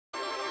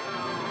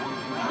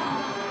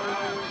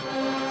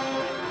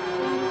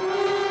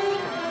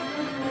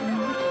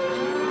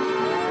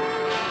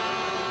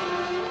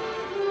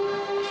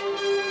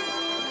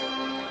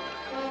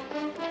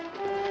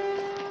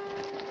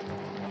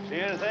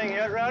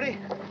yet, Rowdy?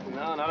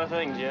 No, not a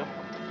thing, Jim.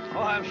 Oh,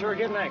 I'm sure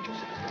getting anxious.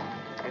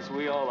 Guess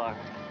we all are.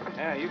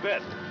 Yeah, you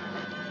bet.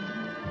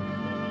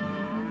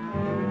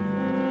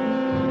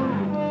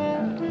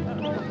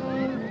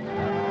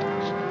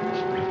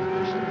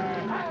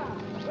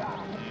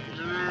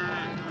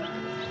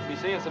 Be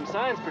seeing some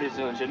signs pretty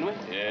soon, shouldn't we?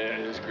 Yeah,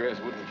 this grass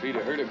wouldn't feed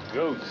a herd of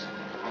goats.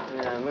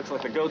 Yeah, it looks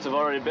like the goats have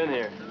already been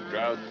here.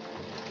 Drought.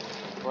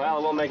 Well,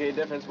 it won't make any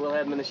difference. We'll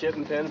have them in the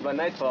shipping pens by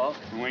nightfall.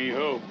 We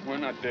hope. We're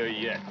not there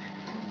yet.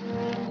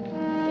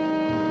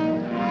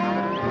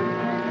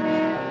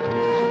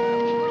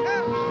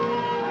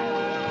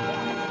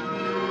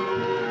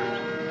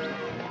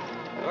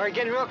 We're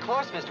getting real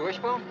close, Mr.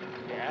 Wishbone.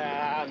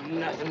 Yeah,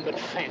 nothing but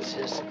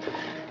fences.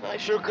 I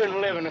sure couldn't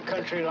live in a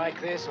country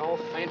like this, all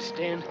fenced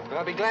in. Well,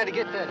 I'll be glad to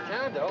get to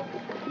town, though.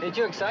 Ain't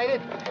you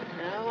excited?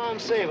 Well, I'm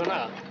saving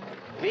up.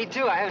 Me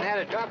too. I haven't had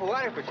a drop of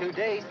water for 2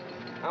 days.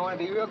 I want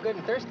to be real good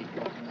and thirsty.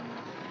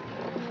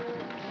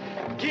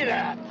 Get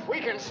out. We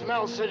can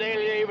smell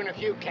Sedalia even if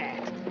you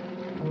can't.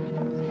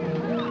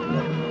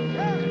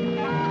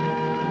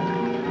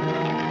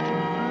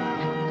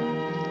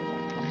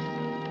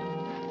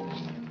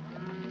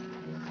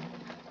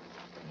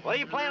 What are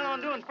you planning on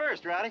doing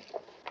first, Rowdy?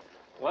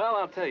 Well,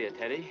 I'll tell you,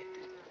 Teddy.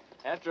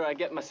 After I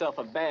get myself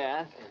a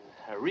bath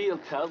and a real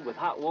tub with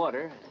hot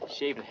water, a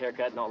shaving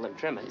haircut, and all them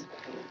trimmings,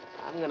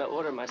 I'm gonna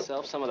order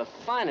myself some of the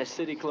finest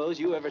city clothes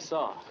you ever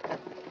saw.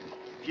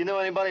 If you know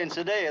anybody in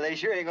Sedalia, they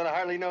sure ain't gonna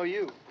hardly know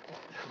you.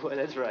 Well,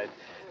 that's right.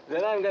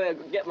 Then I'm gonna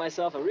get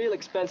myself a real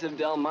expensive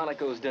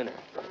Delmonico's dinner.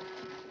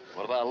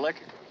 What about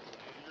liquor?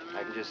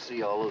 I can just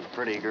see all those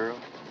pretty girls.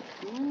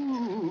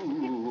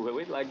 Ooh,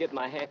 wait till I get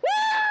my hand.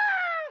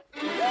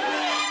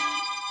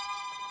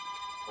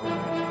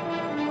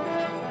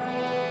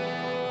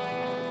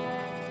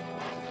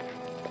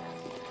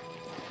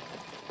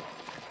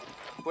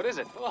 What is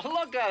it? Well,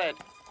 look at it.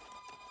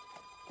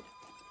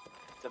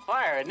 It's a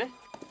fire, isn't it?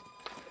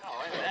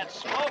 Oh, that's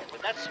smoke,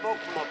 but that's smoke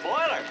from a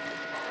boiler.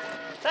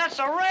 That's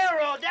a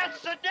railroad. That's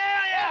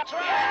Sedalia.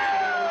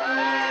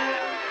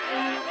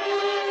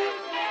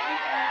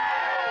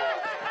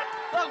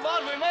 Look,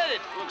 Bud, we made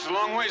it. Looks a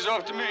long ways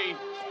off to me.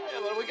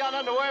 Yeah, but we got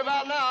nothing to worry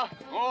about now.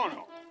 Oh,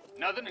 no.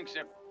 Nothing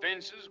except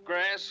fences,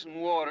 grass,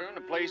 and water, and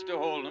a place to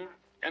hold them.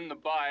 And the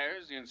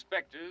buyers, the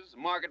inspectors,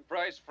 the market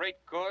price, freight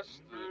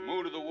costs, the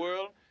mood of the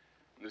world,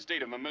 and the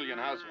state of a million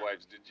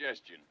housewives'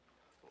 digestion.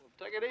 Well,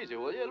 take it easy,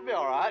 will you? It'll be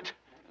all right.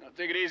 I'll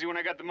take it easy when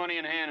I got the money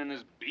in hand and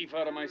this beef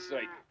out of my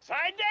sight.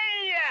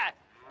 Sedalia!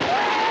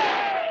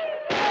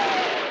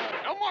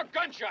 No more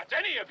gunshots,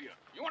 any of you.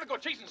 You want to go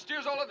chasing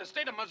steers all over the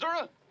state of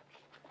Missouri?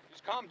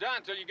 Just calm down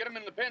until you get them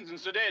in the pens in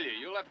Sedalia.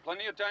 You'll have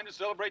plenty of time to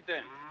celebrate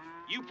then.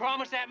 You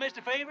promise that,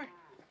 Mr. Favor?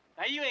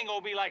 Now, you ain't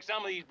gonna be like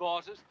some of these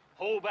bosses.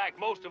 Hold back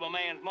most of a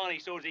man's money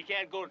so as he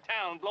can't go to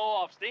town and blow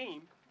off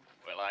steam.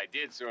 Well, I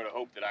did sort of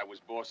hope that I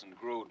was bossing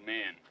growed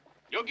men.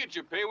 You'll get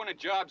your pay when the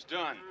job's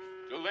done.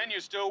 Till then,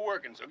 you're still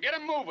working, so get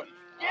 'em moving.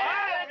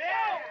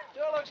 Yeah!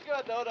 Sure looks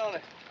good, though, don't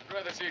it? I'd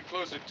rather see it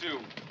closer, too.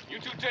 You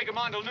two take 'em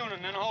on to noon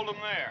and then hold 'em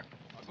there.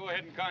 I'll go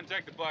ahead and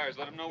contact the buyers,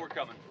 let 'em know we're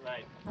coming.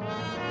 Right.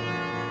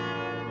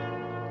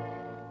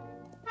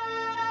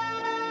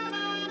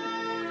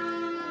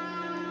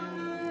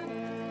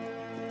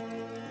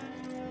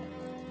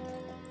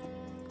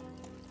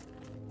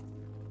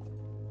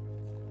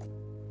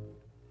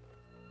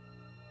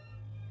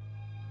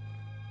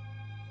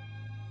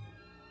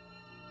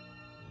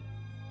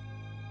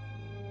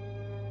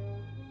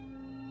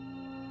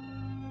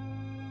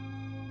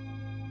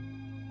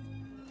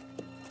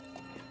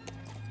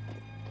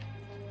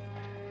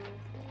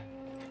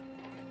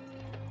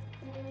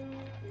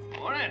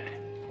 Morning.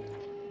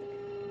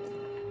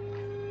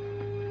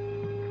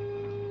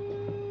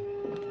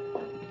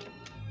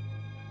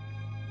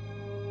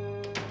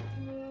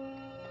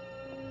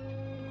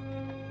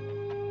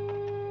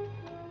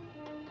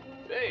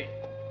 Say,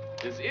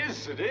 this is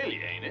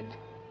Sedalia, ain't it?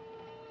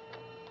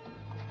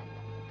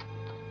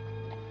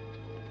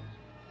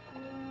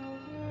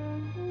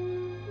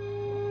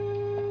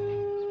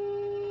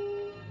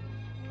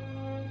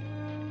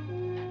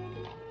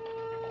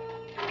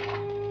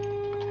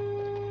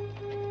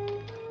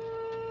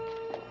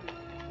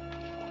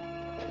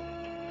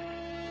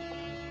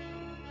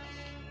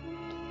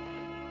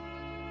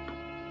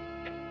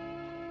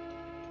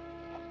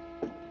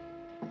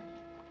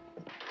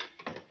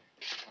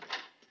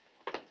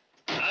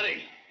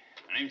 Howdy.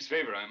 My name's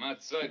Favor. I'm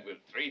outside with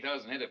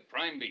 3,000 head of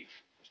prime beef.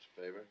 Mr.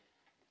 Favor?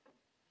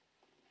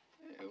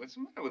 Hey, what's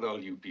the matter with all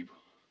you people?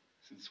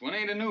 Since when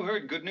ain't a new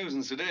herd good news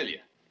in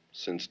Sedalia?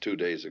 Since 2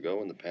 days ago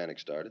when the panic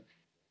started.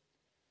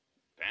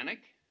 Panic?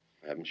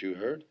 Haven't you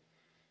heard?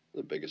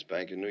 The biggest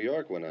bank in New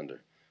York went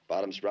under.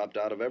 Bottoms dropped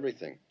out of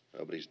everything.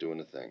 Nobody's doing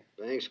a thing.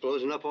 Banks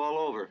closing up all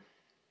over.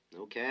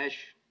 No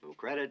cash, no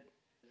credit.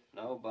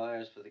 No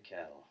buyers for the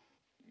cattle.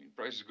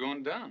 Prices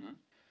going down, huh?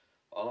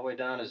 All the way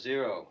down to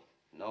zero.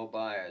 No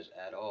buyers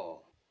at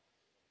all.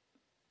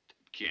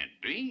 Can't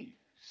be.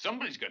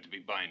 Somebody's got to be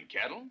buying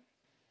cattle.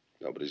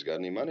 Nobody's got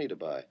any money to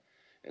buy.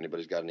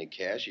 Anybody's got any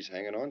cash, he's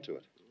hanging on to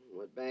it.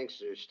 What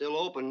banks are still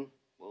open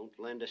won't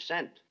lend a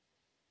cent.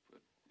 But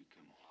we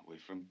come all the way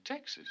from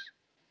Texas.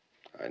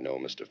 I know,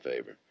 Mr.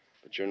 Favor,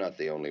 but you're not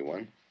the only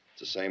one. It's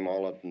the same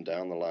all up and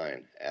down the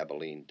line.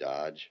 Abilene,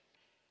 Dodge.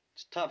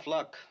 It's tough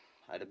luck.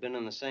 I'd have been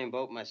in the same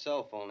boat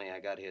myself, only I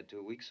got here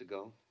 2 weeks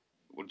ago.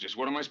 Well, just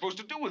what am I supposed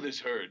to do with this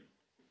herd?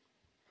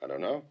 I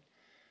don't know.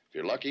 If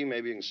you're lucky,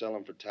 maybe you can sell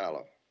them for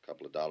tallow. A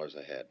couple of dollars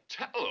a head.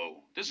 Tallow?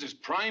 This is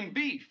prime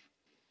beef.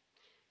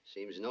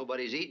 Seems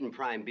nobody's eating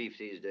prime beef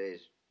these days.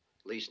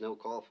 At least no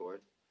call for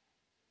it.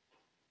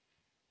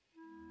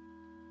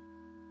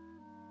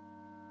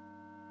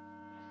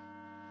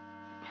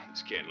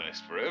 This can't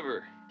last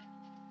forever.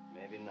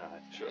 Maybe not.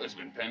 Sure, there's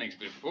been panics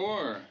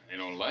before. They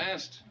don't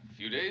last. A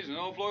few days and it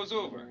all blows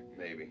over.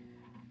 Maybe.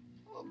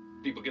 Well,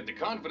 people get the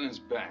confidence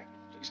back.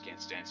 Things can't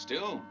stand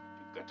still.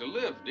 You've got to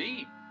live, to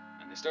eat.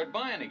 And they start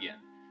buying again.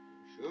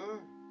 Sure.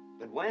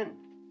 But when?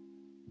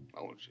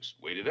 Well, we'll just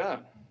wait it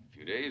out. A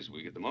few days,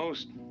 we get the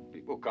most.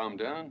 People calm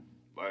down.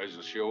 Buyers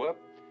will show up.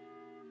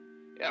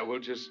 Yeah, we'll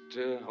just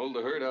hold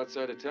the herd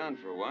outside of town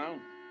for a while.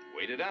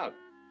 Wait it out.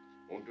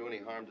 Won't do any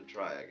harm to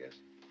try, I guess.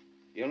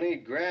 You'll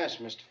need grass,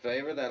 Mr.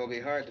 Favor. That'll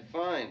be hard to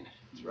find.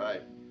 That's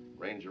right.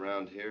 Range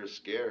around here is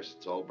scarce.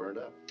 It's all burned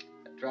up.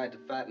 I tried to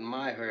fatten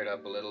my herd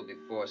up a little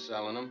before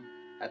selling them.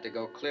 Had to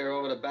go clear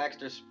over to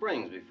Baxter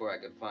Springs before I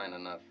could find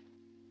enough.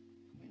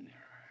 I mean,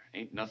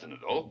 there ain't nothing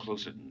at all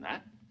closer than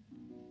that.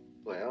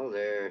 Well,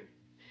 there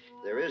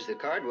is the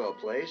Cardwell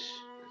place.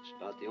 It's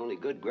about the only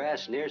good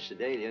grass near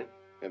Sedalia.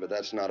 Yeah, but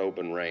that's not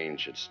open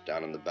range. It's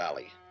down in the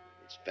valley.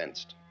 It's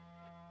fenced.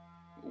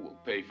 We'll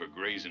pay for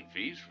grazing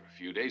fees for a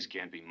few days.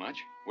 Can't be much.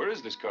 Where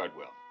is this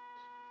Cardwell?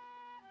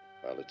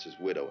 Well, it's his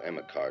widow,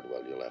 Emma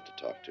Cardwell, you'll have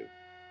to talk to.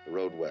 The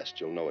road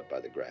west, you'll know it by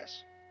the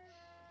grass.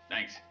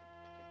 Thanks.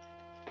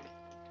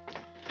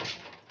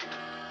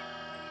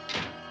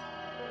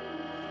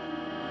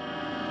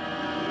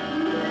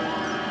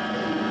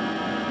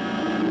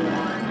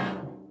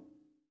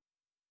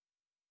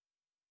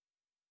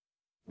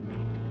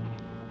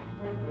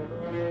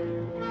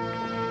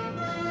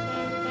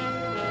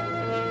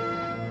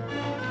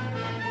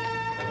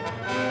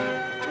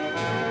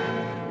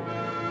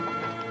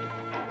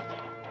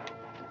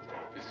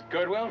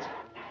 Cardwell's?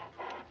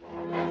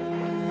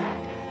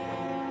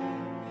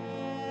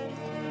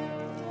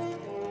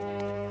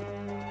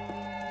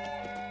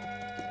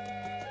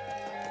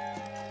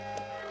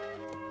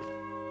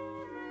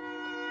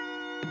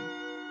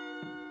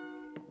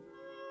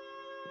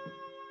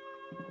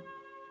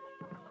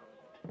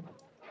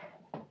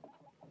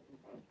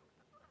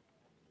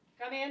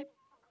 Come in.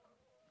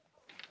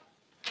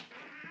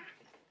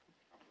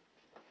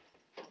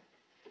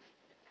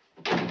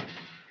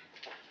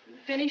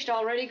 Finished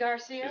already,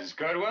 Garcia? Mrs.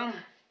 Cardwell?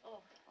 Oh,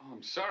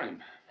 I'm sorry.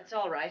 That's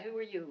all right. Who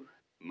are you?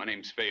 My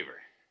name's Favor.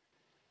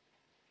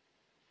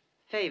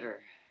 Favor.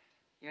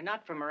 You're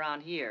not from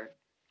around here.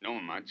 No,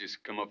 Ma'am, I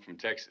just come up from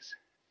Texas.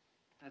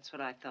 That's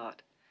what I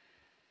thought.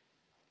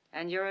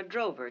 And you're a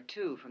drover,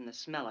 too, from the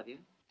smell of you.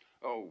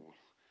 Oh,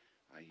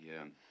 I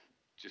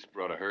just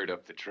brought a herd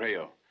up the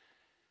trail.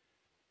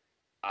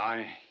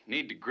 I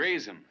need to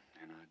graze them,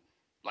 and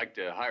I'd like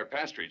to hire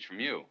pasturage from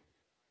you.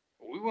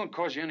 We won't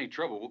cause you any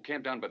trouble. We'll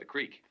camp down by the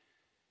creek.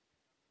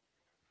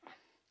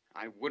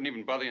 I wouldn't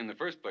even bother you in the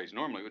first place.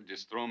 Normally, we'd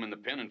just throw them in the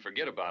pen and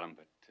forget about them.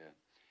 But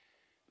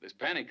with this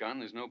panic on,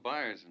 there's no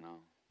buyers, and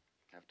I'll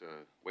have to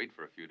wait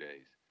for a few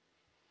days.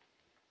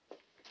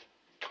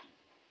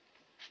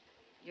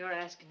 You're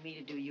asking me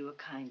to do you a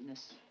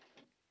kindness.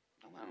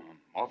 Well, I'm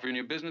offering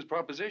you a business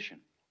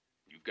proposition.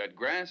 You've got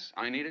grass.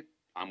 I need it.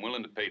 I'm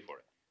willing to pay for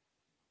it.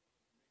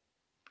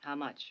 How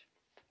much?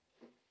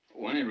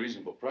 Oh, any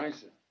reasonable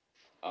price.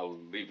 I'll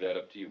leave that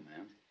up to you,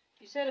 ma'am.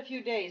 You said a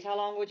few days. How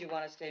long would you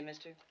want to stay,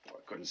 mister? Well,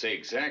 I couldn't say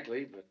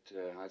exactly, but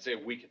I'd say a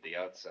week at the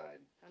outside.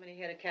 How many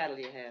head of cattle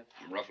do you have?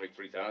 Roughly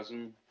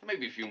 3,000,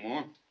 maybe a few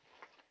more.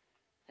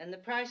 And the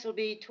price will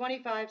be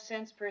 25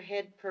 cents per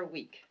head per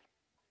week.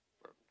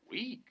 Per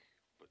week?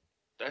 But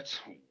that's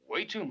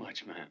way too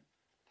much,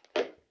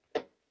 ma'am.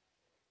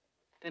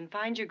 Then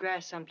find your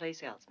grass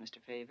someplace else,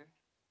 Mr. Favor.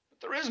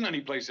 But there isn't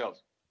any place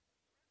else.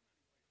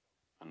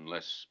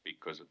 Unless,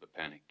 because of the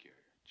panic, you're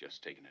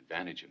just taking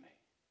advantage of me.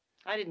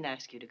 I didn't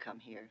ask you to come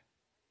here.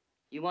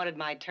 You wanted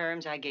my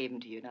terms, I gave them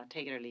to you. Now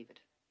take it or leave it.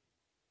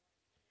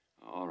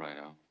 All right,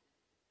 I'll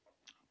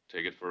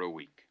take it for a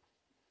week.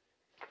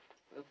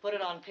 We'll put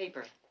it on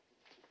paper.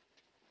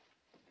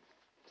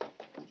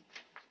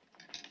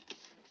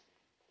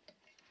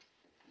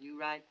 You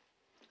write.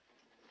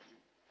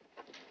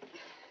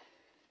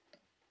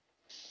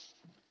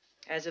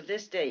 As of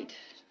this date,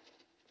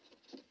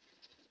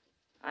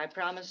 I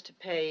promise to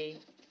pay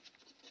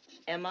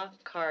Emma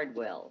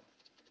Cardwell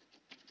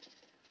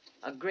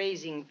a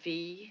grazing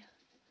fee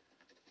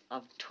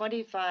of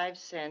 25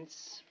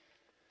 cents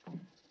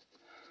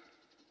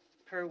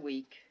per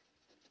week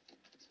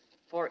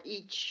for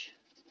each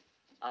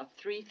of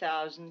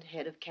 3,000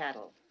 head of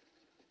cattle,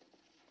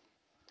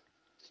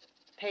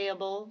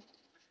 payable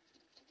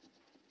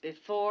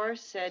before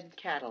said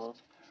cattle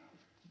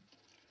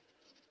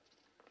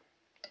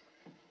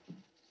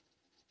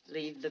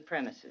leave the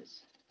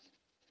premises.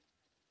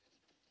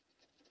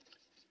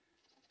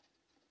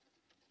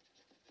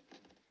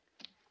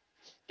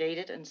 Date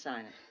it and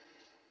sign it.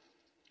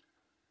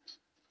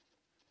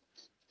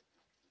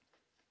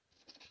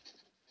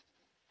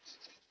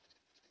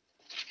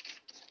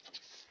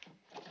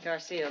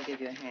 Garcia will give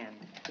you a hand.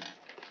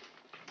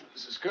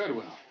 Mrs.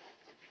 Cardwell,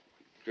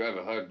 you drive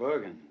a hard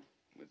bargain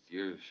with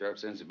your sharp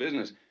sense of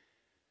business.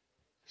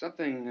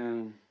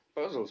 Something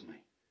puzzles me.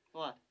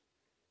 What?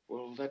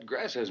 Well, that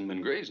grass hasn't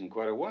been grazed in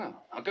quite a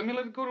while. How come you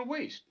let it go to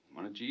waste?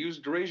 Why don't you use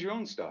it to raise your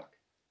own stock?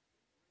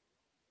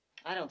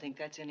 I don't think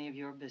that's any of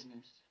your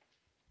business.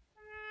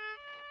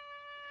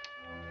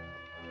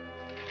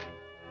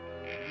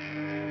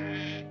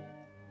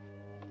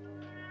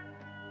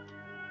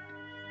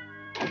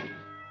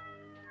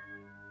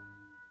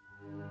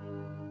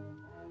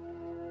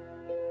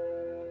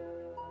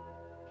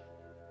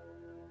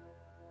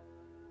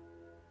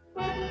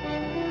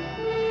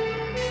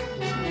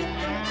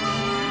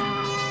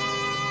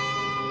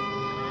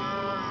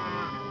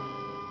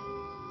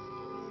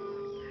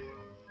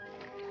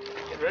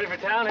 Ready for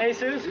town,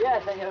 Jesus?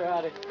 Yes, Senor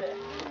Rawhide.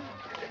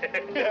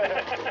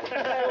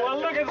 Well,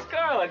 look at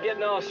Scarlet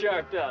getting all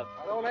sharped up.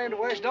 I don't aim to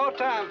waste no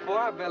time before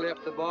I belly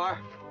up the bar.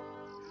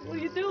 What are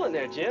you doing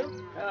there,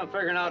 Jim? I'm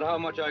figuring out how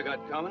much I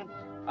got coming.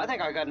 I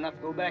think I got enough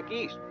to go back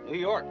east, New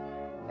York.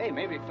 Hey,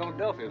 maybe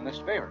Philadelphia,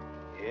 Mr. Favor.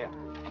 Yeah,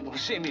 I'm gonna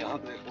see me out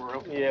of this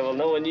world. Yeah, well,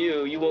 knowing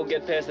you won't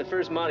get past the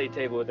first Monte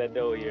table with that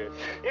dough of yours.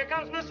 Here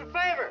comes Mr.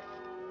 Favor.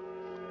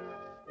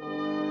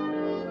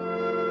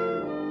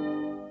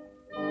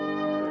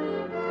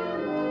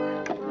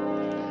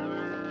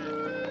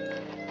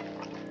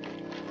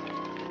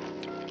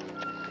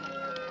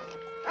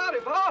 Howdy,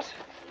 boss.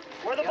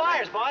 We're the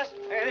buyers, boss.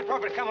 Hey, they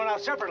probably coming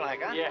out separate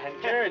like, huh? Yeah,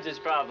 and carriages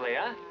probably,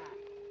 huh?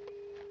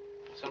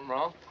 Something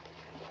wrong?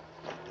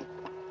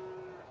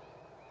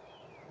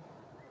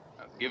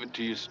 I'll give it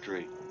to you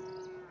straight.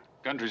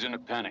 Country's in a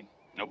panic.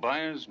 No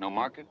buyers, no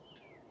market,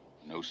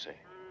 no sale.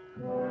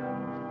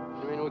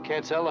 You mean we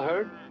can't sell the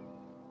herd?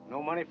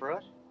 No money for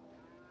us?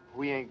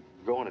 We ain't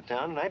going to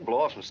town tonight, blow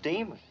off some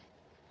steam.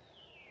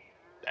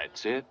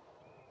 That's it.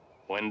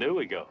 When do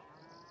we go?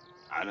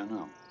 I don't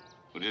know.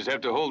 We'll just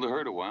have to hold the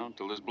herd a while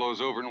until this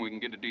blows over and we can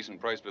get a decent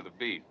price for the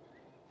beef.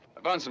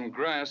 I found some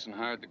grass and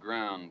hired the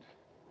ground.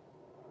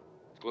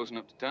 It's close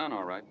enough to town,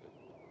 all right, but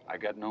I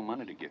got no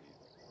money to give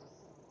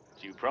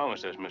you. You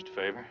promised us, Mr.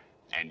 Favor.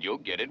 And you'll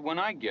get it when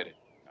I get it.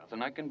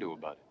 Nothing I can do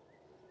about it.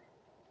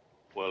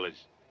 Well,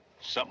 it's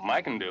something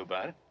I can do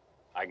about it.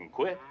 I can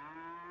quit.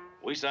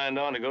 We signed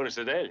on to go to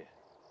Sedalia.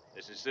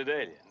 This is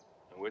Sedalia,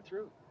 and we're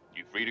through.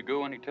 You free to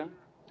go anytime?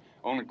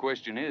 Only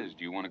question is,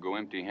 do you want to go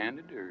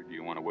empty-handed, or do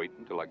you want to wait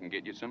until I can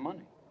get you some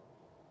money?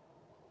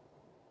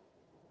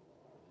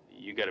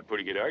 You got a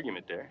pretty good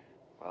argument there.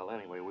 Well,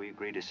 anyway, we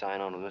agreed to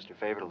sign on with Mr.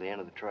 Favor till the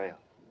end of the trail.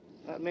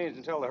 That means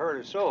until the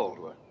herd is sold.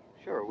 Well,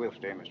 sure, we'll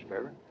stay, Mr.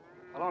 Favor.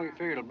 How long you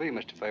figure it'll be,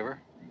 Mr. Favor?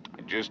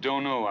 I just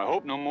don't know. I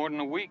hope no more than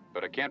a week,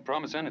 but I can't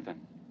promise anything.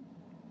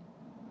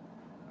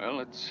 Well,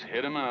 let's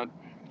hit 'em out.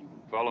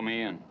 Follow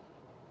me in.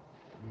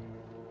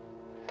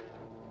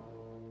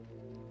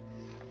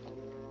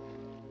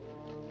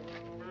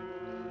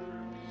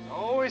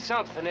 Always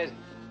something, isn't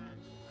it?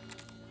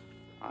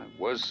 I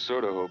was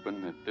sort of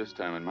hoping that this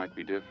time it might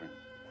be different.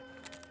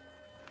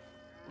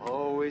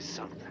 Always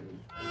something.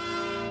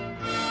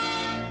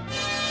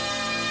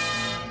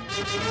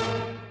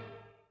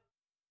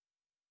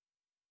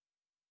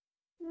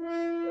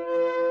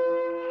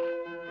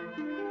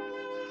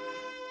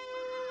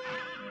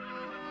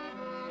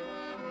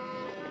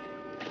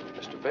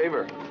 Mr.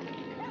 Favor,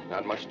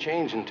 not much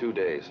change in 2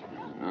 days.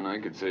 None I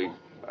could see.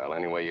 Well,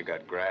 anyway, you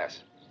got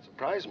grass.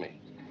 Surprised me.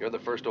 You're the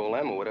first old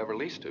Emma would ever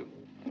lease to.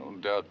 No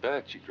doubt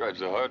that. She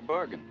drives a hard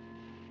bargain.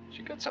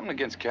 She got something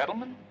against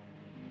cattlemen?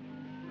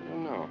 I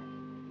don't know.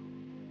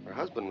 Her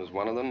husband was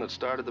one of them that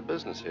started the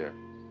business here.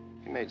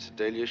 He made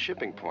Sedalia a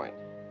shipping point.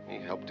 He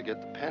helped to get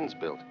the pens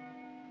built.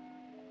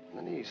 And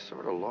then he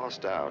sort of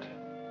lost out.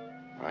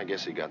 I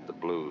guess he got the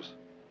blues.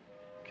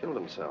 Killed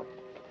himself.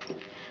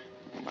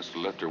 Must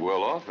have left her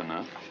well off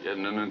enough. She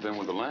hadn't done anything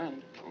with the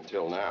land.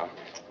 Until now.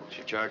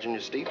 She charging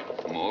you steep?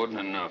 More than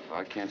enough.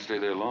 I can't stay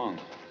there long.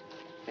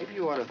 Maybe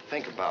you ought to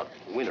think about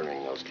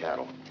wintering those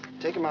cattle.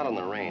 Take them out on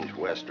the range,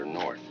 west or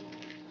north.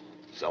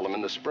 Sell them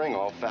in the spring,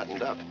 all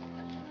fattened up.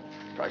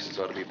 Prices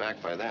ought to be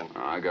back by then.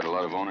 I got a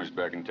lot of owners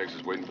back in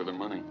Texas waiting for their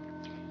money.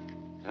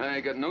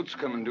 I got notes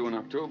coming due in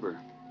October.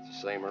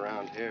 It's the same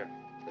around here.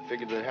 They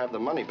figured they'd have the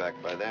money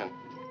back by then.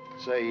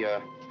 Say,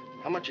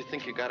 how much you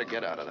think you got to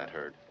get out of that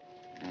herd?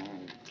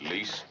 At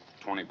least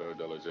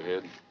 $25 a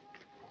head.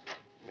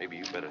 Maybe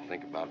you better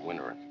think about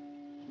wintering.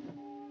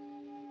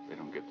 If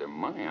they don't get their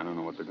money, I don't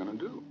know what they're going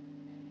to do.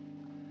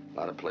 A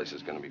lot of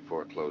places going to be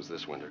foreclosed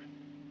this winter.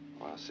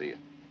 Well, I'll see you.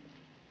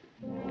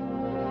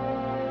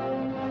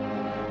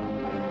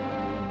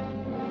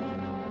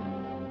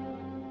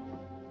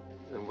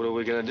 And what are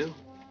we gonna do?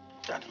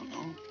 I don't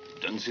know.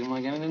 Doesn't seem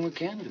like anything we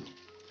can do.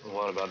 Well,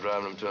 what about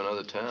driving them to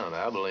another town,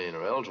 Abilene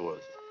or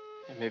Ellsworth?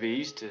 Yeah, maybe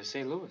east to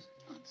St. Louis.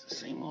 It's the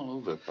same all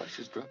over.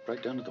 Prices dropped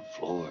right down to the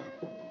floor.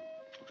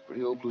 Looks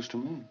pretty hopeless to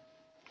me.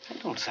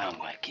 That don't sound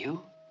like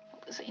you.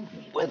 This ain't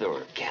weather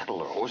or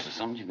cattle or horses,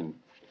 something you can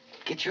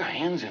get your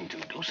hands into.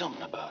 Do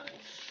something about it.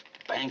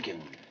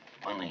 Banking,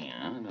 money,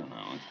 I don't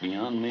know. It's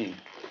beyond me.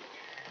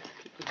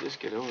 People just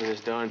get over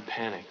this darn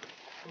panic.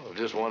 Well, if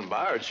just one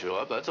buyer'd show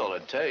up, that's all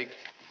it'd take.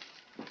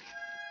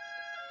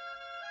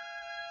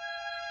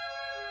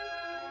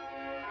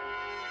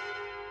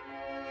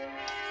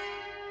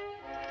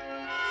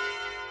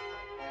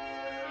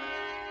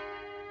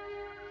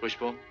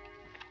 Wishbone?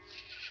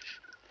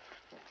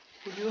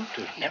 What are you up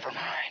to? Never mind.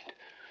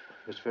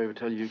 Mr. Favor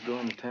tell you you'd go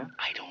into town?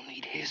 I don't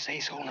need his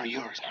say-so nor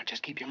yours. Now,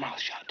 just keep your mouth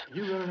shut.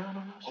 You running out on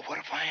us? Well, what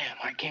if I am?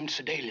 I came to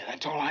Sedalia.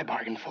 That's all I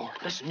bargained for.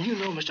 Listen, you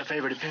know Mr.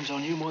 Favor depends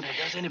on you more than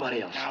he does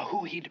anybody else. Now,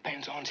 who he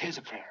depends on is his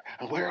affair.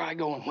 And where I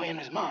go and when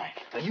is mine.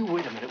 Now, you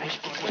wait a minute. Wait,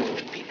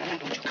 Pete, now,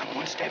 don't you come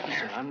one step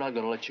nearer. I'm not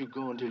going to let you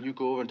go until you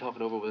go over and talk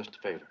it over with Mr.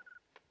 Favor.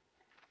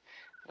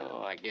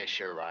 Oh, I guess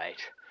you're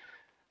right.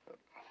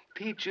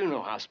 Pete, you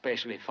know how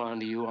specially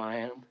fond of you I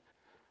am.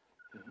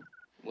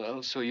 Mm-hmm.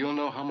 Well, so you'll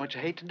know how much I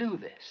hate to do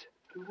this.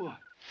 Do what?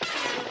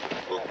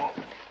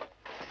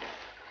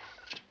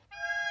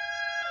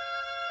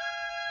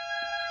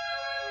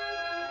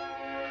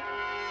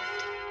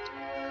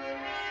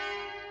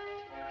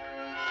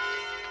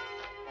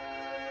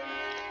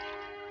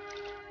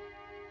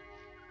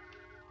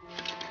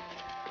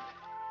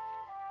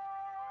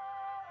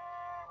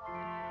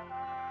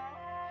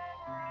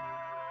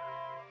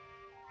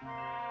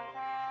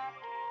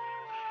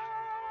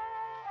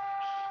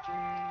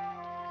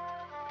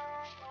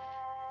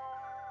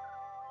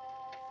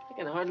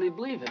 I can hardly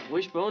believe it.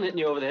 Wishbone hitting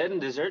you over the head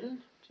and deserting.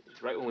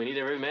 Just right when we need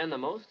every man the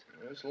most.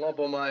 This lump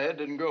on my head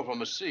didn't grow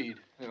from a seed.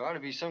 There ought to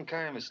be some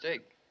kind of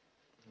mistake.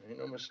 Ain't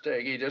no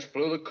mistake. He just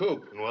flew the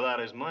coop. And without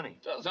his money.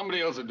 Tell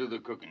somebody else to do the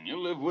cooking.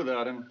 You'll live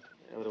without him.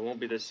 Yeah, but it won't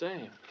be the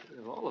same.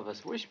 Of all of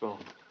us, Wishbone.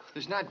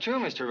 It's not true,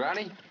 Mr.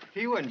 Rodney.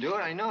 He wouldn't do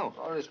it, I know.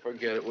 Oh, just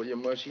forget it, will you,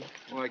 Mushy?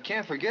 Well, I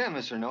can't forget him,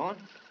 Mr. Nolan.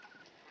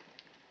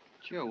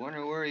 Gee, I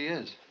wonder where he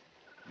is.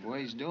 What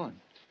he's doing.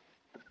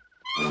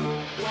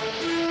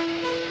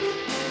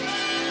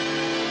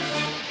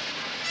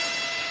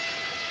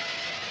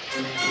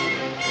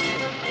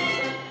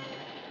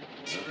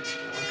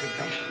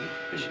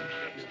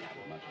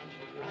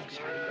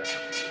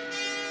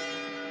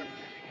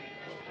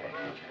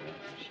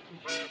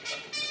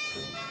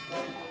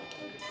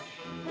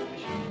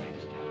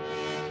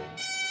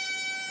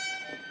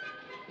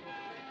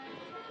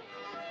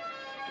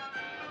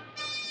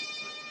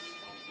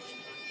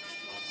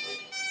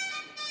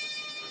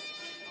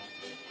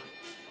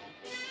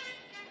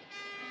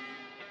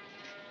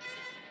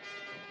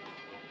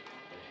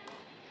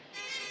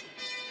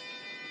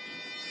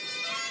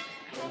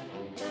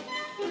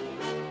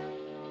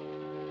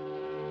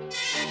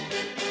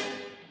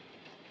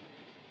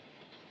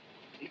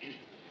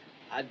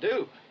 I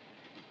do.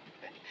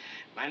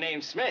 My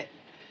name's Smith.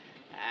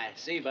 I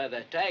see by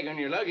the tag on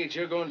your luggage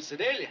you're going to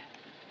Sedalia.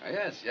 Oh,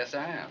 yes,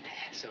 I am.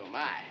 So am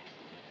I.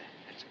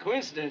 That's a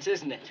coincidence,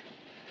 isn't it?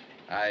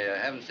 I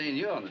haven't seen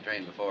you on the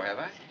train before, have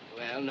I?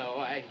 Well, no,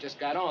 I just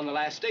got on the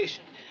last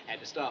station.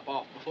 Had to stop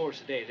off before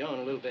Sedalia on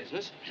a little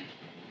business.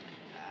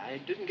 I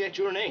didn't get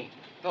your name.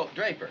 Oh,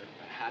 Draper.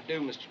 I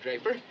do, Mr.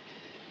 Draper.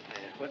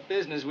 What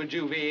business would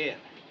you be in?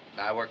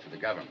 I work for the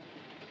government.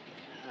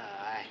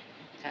 I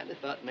kind of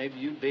thought maybe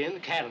you'd be in the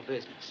cattle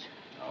business.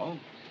 Oh,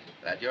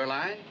 that your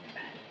line?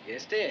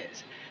 Yes, it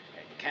is.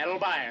 A cattle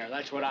buyer,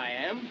 that's what I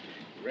am.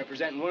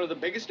 Representing one of the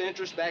biggest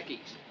interests back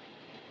east.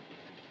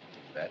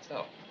 That's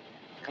so.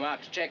 Come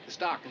out to check the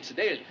stock in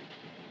Sedalia.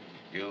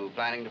 You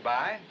planning to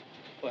buy?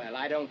 Well,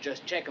 I don't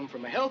just check them for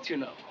my health, you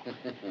know.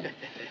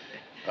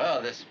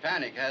 Well, this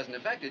panic hasn't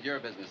affected your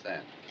business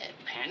then.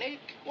 Panic?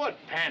 What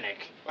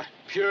panic?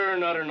 Pure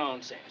and utter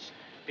nonsense.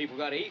 People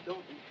gotta eat,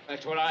 don't they?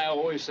 That's what I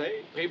always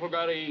say. People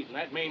gotta eat, and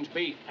that means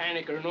beef,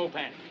 panic or no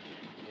panic.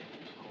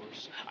 Of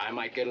course, I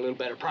might get a little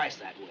better price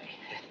that way.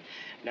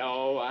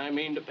 No, I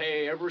mean to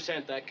pay every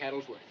cent that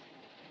cattle's worth.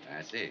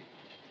 I see.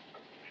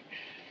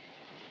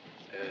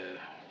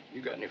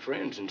 You got any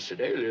friends in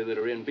Sedalia that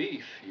are in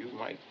beef, you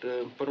might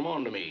put them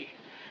on to me.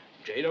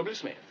 J.W.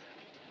 Smith.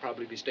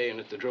 Probably be staying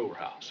at the Drover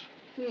house.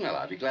 Well,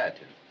 I'd be glad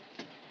to.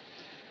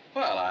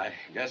 Well, I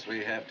guess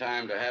we have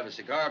time to have a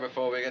cigar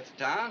before we get to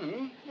town,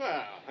 hmm?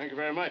 Well, thank you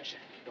very much.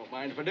 Don't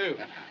mind if I do.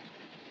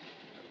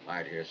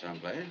 Light here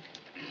someplace.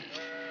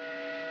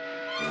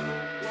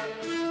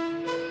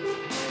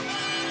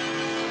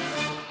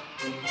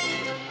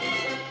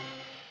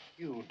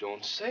 You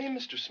don't say,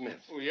 Mr.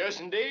 Smith. Well, yes,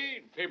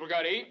 indeed. People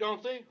got to eat,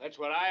 don't they? That's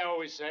what I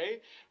always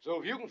say. So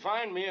if you can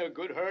find me a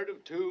good herd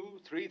of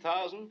 2,000,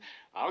 3,000,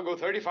 I'll go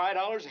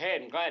 $35 a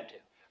head and glad to.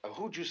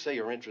 Who'd you say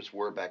your interests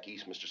were back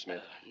east, Mr.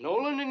 Smith?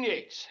 Nolan and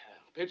Yates.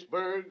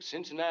 Pittsburgh,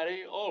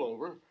 Cincinnati, all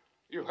over.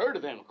 You've heard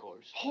of them, of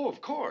course. Oh, of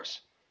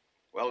course.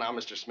 Well, now,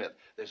 Mr. Smith,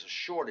 there's a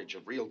shortage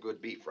of real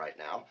good beef right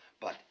now,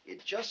 but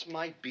it just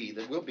might be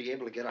that we'll be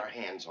able to get our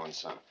hands on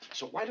some.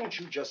 So why don't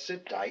you just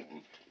sit tight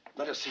and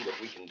let us see what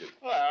we can do.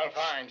 Well,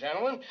 fine,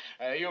 gentlemen.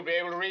 You'll be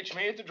able to reach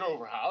me at the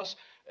Drover house.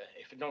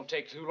 If If it don't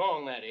take too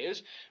long, that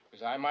is,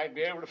 because I might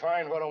be able to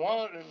find what I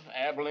want in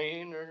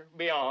Abilene or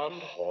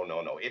beyond. Oh,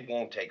 no, it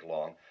won't take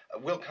long.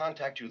 We'll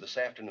contact you this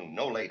afternoon,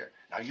 no later.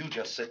 Now, you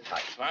just sit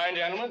tight. Fine,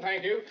 gentlemen,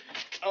 thank you.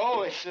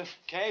 Oh, it's a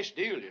cash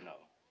deal, you know.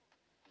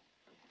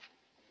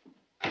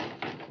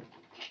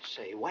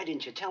 Say, why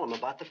didn't you tell him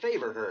about the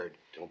favor herd?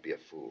 Don't be a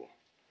fool.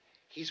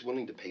 He's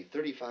willing to pay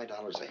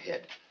 $35 a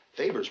head.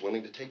 Favor's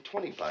willing to take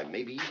 $25,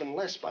 maybe even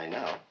less by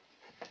now.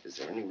 Is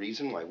there any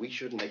reason why we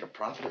shouldn't make a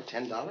profit of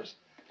 $10?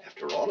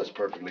 After all, it's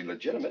perfectly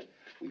legitimate.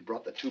 We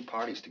brought the two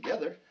parties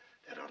together.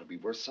 That ought to be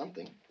worth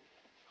something.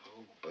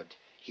 Oh, but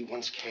he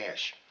wants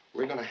cash.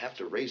 We're going to have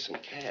to raise some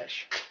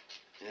cash.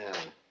 Yeah,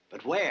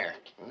 but where?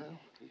 Well,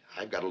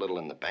 I've got a little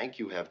in the bank.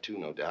 You have too,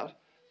 no doubt.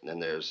 And then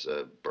there's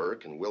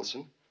Burke and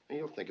Wilson. And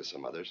you'll think of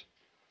some others.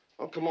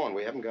 Oh, come on.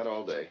 We haven't got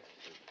all day.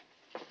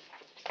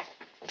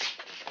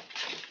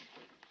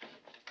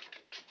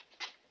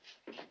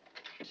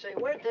 Say,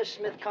 where'd this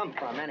Smith come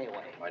from,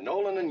 anyway? Why,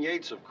 Nolan and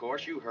Yates, of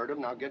course. You heard him.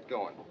 Now get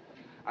going.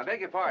 I beg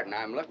your pardon.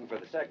 I'm looking for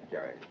the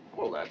secretary.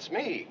 Well, that's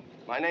me.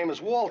 My name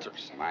is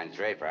Walters. Mine's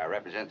Draper. I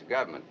represent the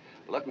government.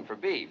 Looking for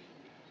beef.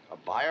 A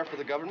buyer for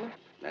the government?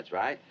 That's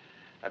right.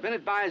 I've been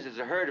advised there's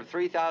a herd of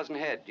 3,000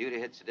 head due to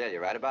hit Sedalia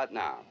right about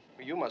now.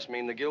 Well, you must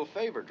mean the Gill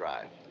Favor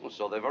drive. Well,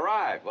 so they've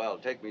arrived. Well,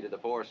 take me to the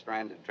poor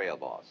stranded trail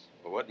boss.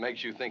 Well, what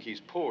makes you think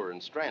he's poor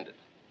and stranded?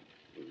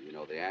 You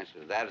know the answer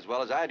to that as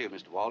well as I do,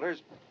 Mr.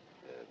 Walters.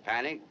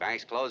 Panic,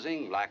 banks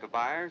closing, lack of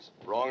buyers.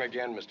 Wrong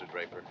again, Mr.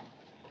 Draper.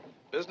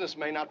 Business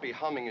may not be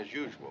humming as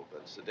usual,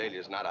 but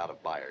Sedalia's not out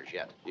of buyers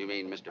yet. You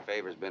mean Mr.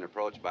 Favor's been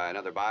approached by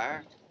another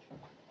buyer?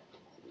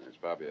 There's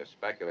probably a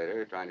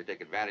speculator trying to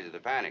take advantage of the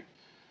panic.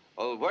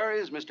 Well, where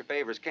is Mr.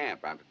 Favor's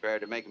camp? I'm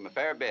prepared to make him a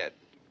fair bid.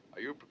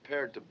 Are you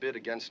prepared to bid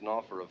against an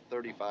offer of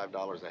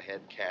 $35 a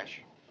head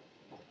cash?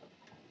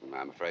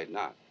 I'm afraid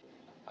not.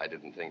 I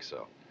didn't think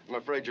so. I'm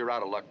afraid you're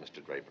out of luck,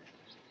 Mr. Draper.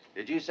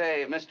 Did you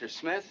say Mr.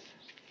 Smith?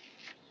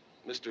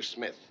 Mr.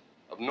 Smith,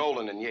 of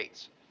Nolan and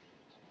Yates.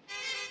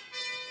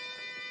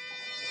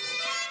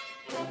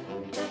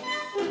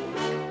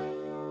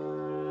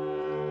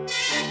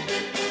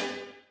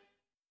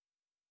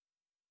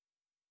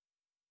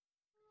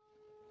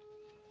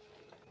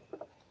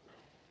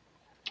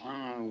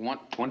 I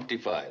want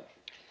 25.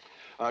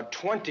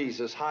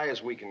 20's as high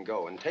as we can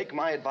go. And take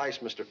my advice,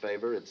 Mr.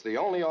 Favor. It's the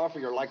only offer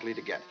you're likely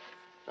to get.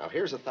 Now,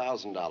 here's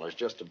 $1,000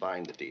 just to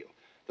bind the deal.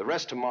 The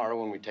rest tomorrow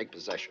when we take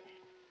possession.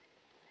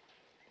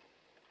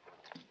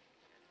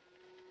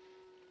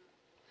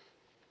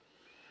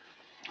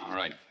 All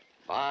right.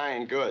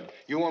 Fine, good.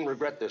 You won't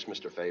regret this,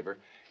 Mr. Favor.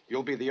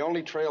 You'll be the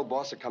only trail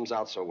boss that comes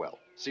out so well.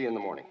 See you in the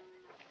morning.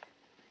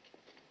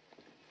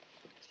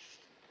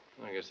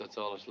 I guess that's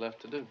all that's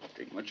left to do.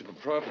 Ain't much of a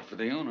profit for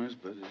the owners,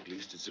 but at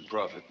least it's a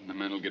profit, and the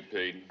men will get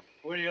paid.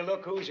 Will you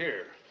look who's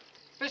here?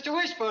 Mr.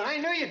 Wishbone, I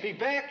knew you'd be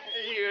back.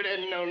 You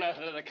didn't know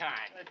nothing of the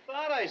kind. I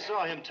thought I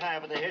saw him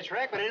tied with the hitch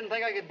rack, but I didn't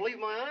think I could believe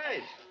my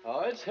eyes. Oh,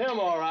 it's him,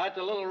 all right,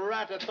 the little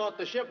rat that thought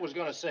the ship was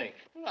gonna sink.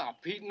 Now,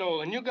 Pete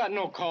Nolan, you got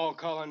no call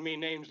calling me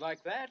names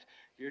like that.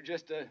 You're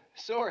just a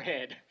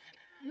sorehead.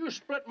 You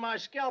split my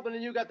scalp, and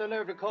then you got the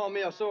nerve to call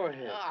me a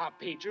sorehead. Ah,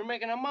 Pete, you're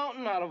making a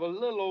mountain out of a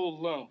little old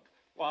lump.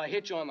 While I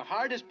hit you on the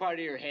hardest part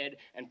of your head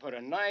and put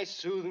a nice,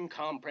 soothing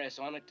compress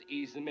on it to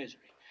ease the misery.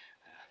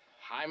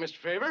 Hi, Mr.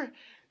 Favor.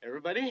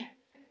 Everybody.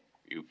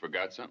 You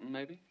forgot something,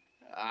 maybe?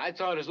 I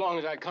thought as long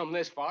as I'd come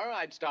this far,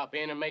 I'd stop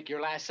in and make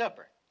your last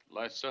supper.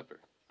 Last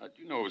supper? How'd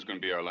you know it was going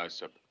to be our last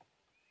supper?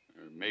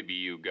 Or maybe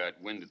you got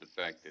wind of the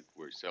fact that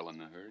we're selling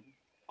the herd?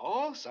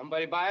 Oh,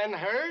 somebody buying the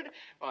herd?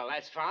 Well,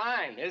 that's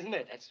fine, isn't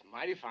it? That's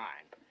mighty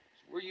fine. So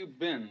where you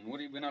been? What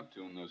have you been up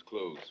to in those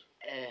clothes?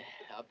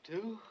 Up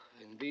to?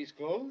 In these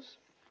clothes?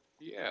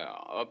 Yeah,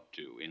 up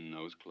to in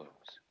those clothes.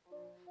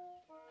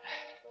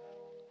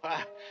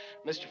 Why,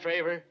 Mr.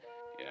 Favor.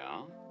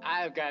 Yeah?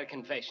 I've got a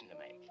confession to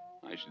make.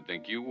 I should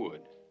think you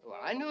would. Well,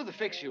 I knew the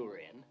fix you were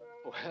in.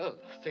 Well,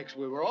 the fix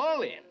we were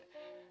all in.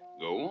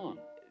 Go on.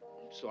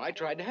 So I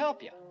tried to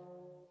help you.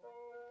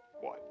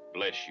 Why,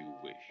 bless you,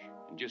 Wish.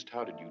 And just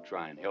how did you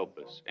try and help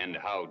us? And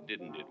how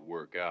didn't it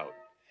work out?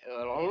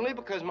 Well, only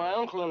because my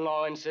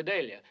uncle-in-law in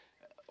Sedalia.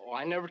 Oh,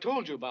 I never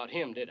told you about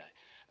him, did I?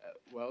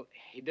 Well,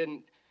 he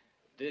didn't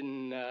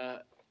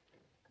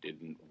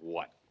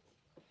what?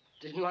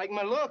 Didn't like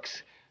my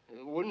looks.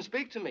 Wouldn't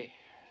speak to me.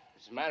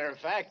 As a matter of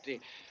fact, he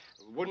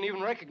wouldn't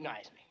even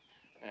recognize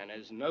me. And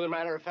as another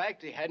matter of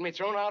fact, he had me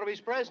thrown out of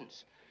his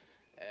presence.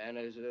 And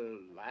as a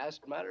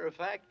last matter of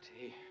fact,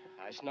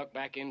 I snuck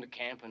back into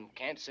camp and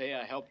can't say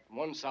I helped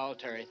one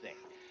solitary thing.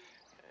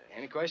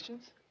 Any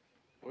questions?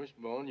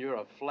 Wishbone, you're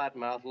a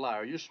flat-mouthed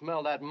liar. You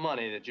smell that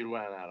money that you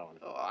ran out on.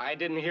 Oh, I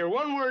didn't hear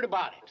one word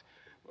about it.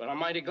 Well, I'm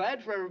mighty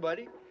glad for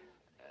everybody.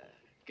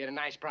 Get a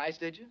nice price,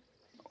 did you?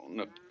 Oh,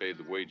 enough to pay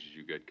the wages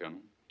you got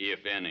coming.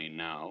 If any,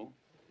 now.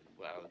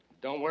 Well,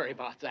 don't worry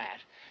about that.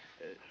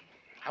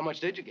 How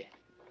much did you get?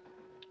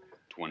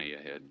 20 a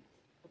head.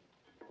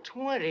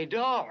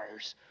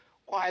 $20?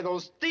 Why,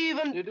 those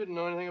thieving... You didn't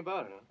know anything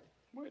about it, huh?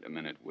 Wait a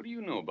minute. What do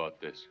you know about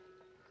this?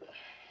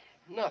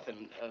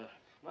 Nothing.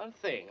 Not a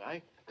thing.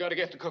 I got to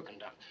get the cooking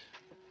done.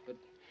 But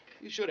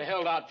you should have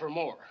held out for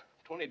more.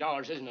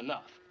 $20 isn't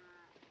enough.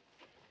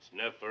 It's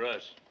enough for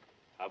us.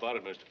 How about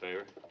it, Mr.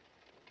 Favor?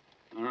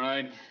 All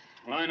right.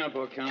 Line up,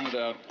 I'll count it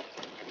out.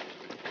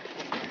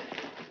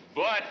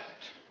 But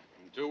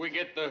until we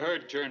get the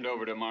herd turned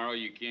over tomorrow,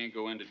 you can't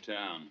go into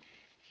town.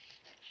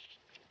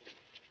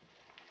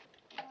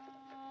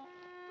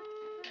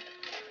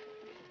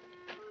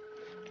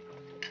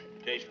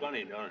 Tastes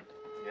funny, don't it?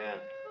 Yeah.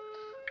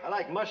 I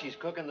like Mushy's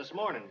cooking this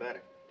morning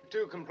better.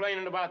 Too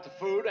complaining about the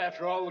food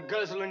after all the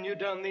guzzling you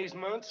done these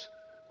months?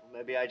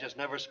 Maybe I just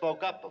never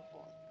spoke up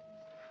before.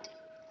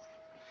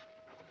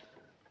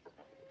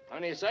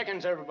 Plenty of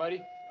seconds,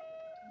 everybody.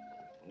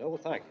 No,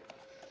 thank you.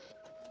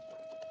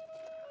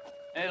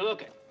 Hey,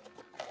 look it.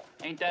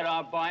 Ain't that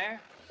our buyer?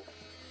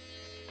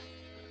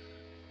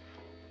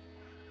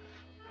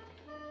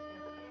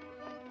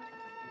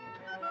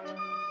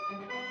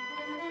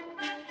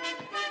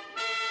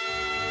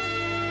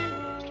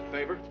 Mr.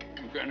 Favor?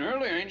 You're getting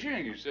early, ain't you?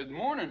 You said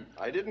morning.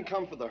 I didn't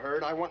come for the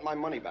herd. I want my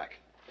money back.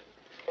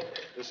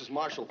 This is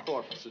Marshal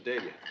Thorpe of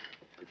Sedalia.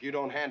 If you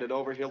don't hand it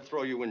over, he'll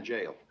throw you in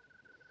jail.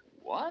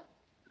 What?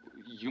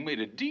 You made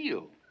a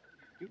deal.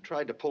 You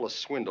tried to pull a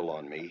swindle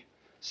on me,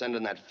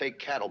 sending that fake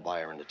cattle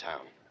buyer into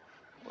town.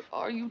 What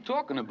are you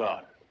talking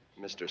about?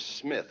 Mr.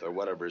 Smith, or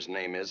whatever his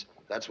name is,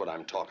 that's what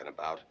I'm talking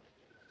about.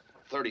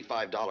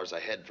 $35 a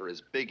head for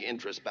his big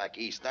interest back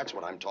east, that's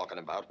what I'm talking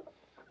about.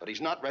 But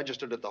he's not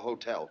registered at the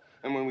hotel.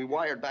 And when we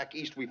wired back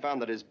east, we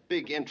found that his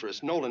big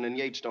interest, Nolan and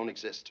Yates, don't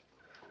exist.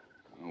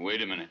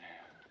 Wait a minute.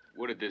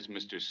 What did this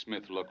Mr.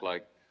 Smith look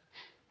like?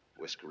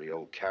 Whiskery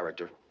old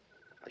character.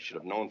 I should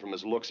have known from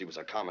his looks he was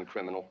a common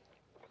criminal.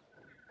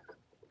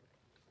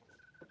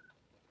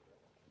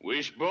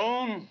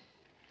 Wishbone?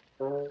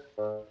 Yeah.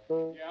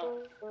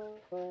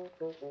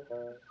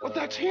 But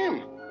that's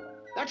him.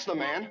 That's the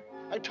man.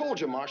 I told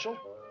you, Marshal.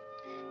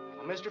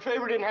 Well, Mr.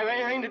 Favor didn't have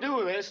anything to do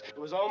with this. It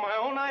was all my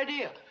own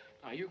idea.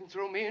 Now, you can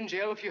throw me in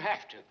jail if you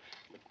have to.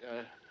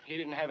 But he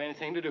didn't have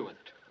anything to do with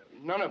it.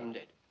 None of them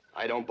did.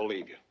 I don't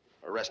believe you.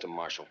 Arrest him,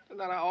 Marshal.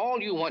 Now,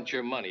 all you want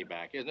your money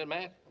back, isn't it,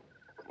 Matt?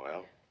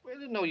 Well? Well,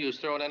 there's no use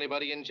throwing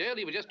anybody in jail.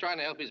 He was just trying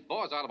to help his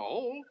boss out of a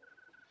hole.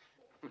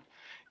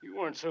 You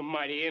weren't so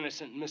mighty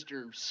innocent,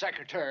 Mr.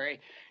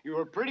 Secretary. You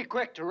were pretty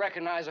quick to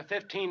recognize a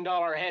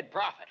 $15 a head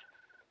profit.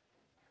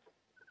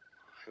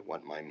 I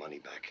want my money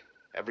back.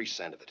 Every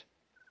cent of it.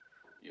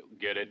 You'll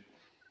get it.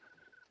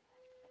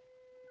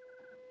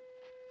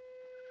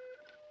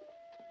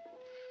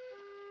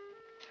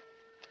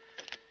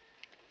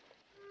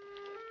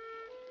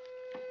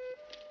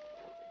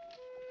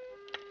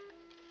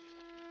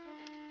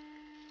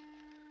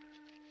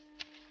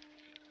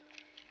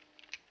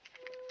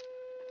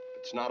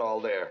 It's not all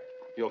there.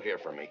 You'll hear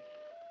from me.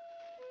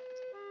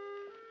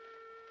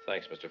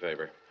 Thanks, Mr.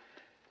 Favor.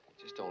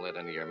 Just don't let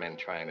any of your men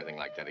try anything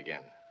like that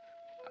again.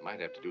 I might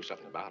have to do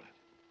something about it.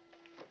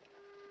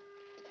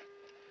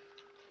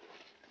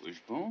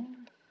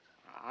 Wishbone?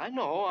 I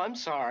know, I'm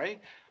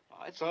sorry.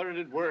 I thought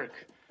it'd work.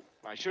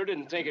 I sure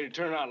didn't think it'd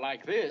turn out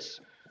like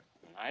this.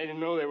 I didn't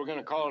know they were going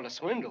to call it a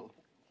swindle.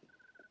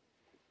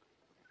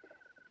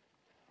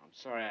 I'm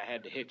sorry I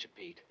had to hit you,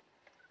 Pete.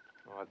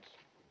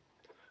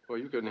 Well,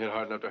 you couldn't hit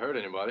hard enough to hurt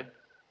anybody.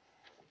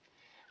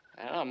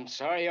 And I'm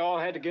sorry you all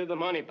had to give the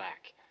money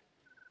back.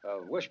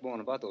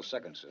 Wishbone, about those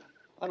seconds, sir.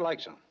 I'd like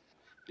some.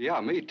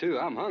 Yeah, me too.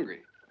 I'm hungry.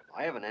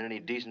 I haven't had any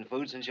decent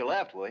food since you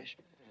left, Wish.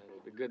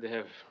 It'd be good to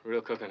have real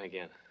cooking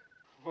again.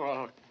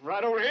 Well,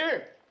 right over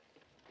here.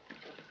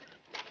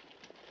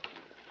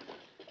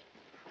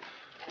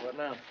 What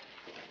now?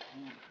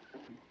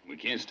 We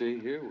can't stay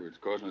here where it's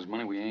costing us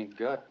money we ain't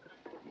got.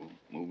 We'll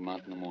move them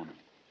out in the morning.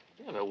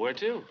 Yeah, but where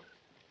to?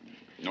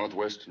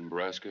 Northwest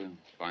Nebraska,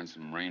 find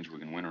some range we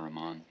can winter them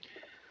on.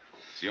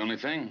 It's the only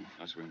thing,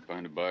 unless we can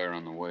find a buyer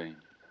on the way.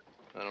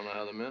 I don't know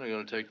how the men are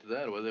going to take to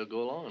that, whether they'll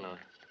go along or not.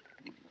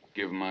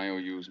 Give them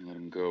IOUs and let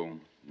them go.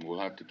 We'll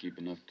have to keep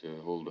enough to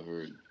hold the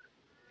herd.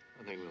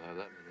 I think we'll have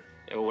that, maybe.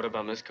 Yeah, well, what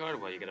about Miss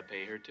Cardwell? You gotta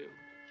pay her, too.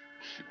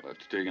 We'll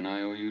have to take an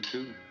IOU,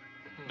 too.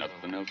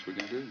 Nothing else we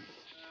can do.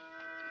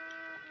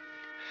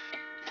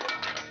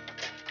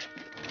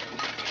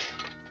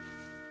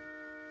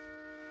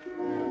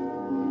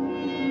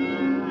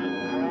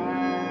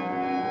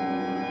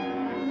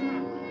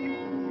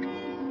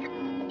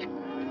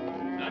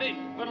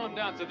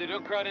 Down so they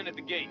don't crowd in at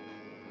the gate.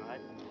 All right.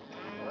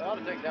 Well, I ought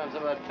to take down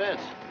some of that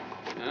fence.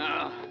 No.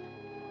 I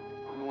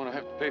don't want to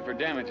have to pay for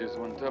damages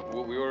on top of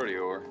what we already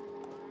owe her.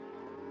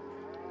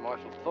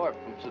 Marshal Thorpe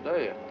from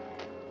Sedalia.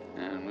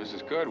 And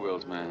Mrs.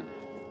 Cardwell's man.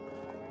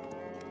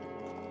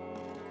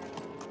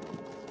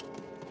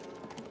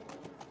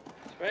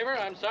 Favor,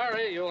 I'm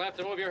sorry. You'll have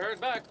to move your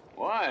herd back.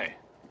 Why?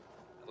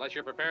 Unless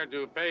you're prepared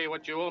to pay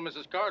what you owe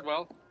Mrs.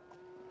 Cardwell.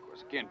 Of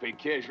course, I can't pay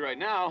cash right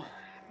now.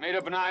 Made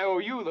up an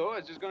IOU, though. I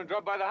was just going to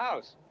drop by the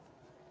house.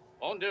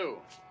 Won't do.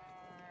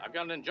 I've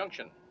got an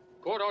injunction.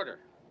 Court order.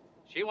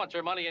 She wants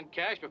her money in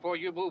cash before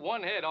you move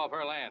one head off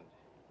her land.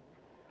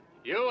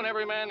 You and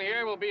every man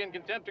here will be in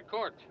contempt of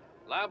court,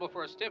 liable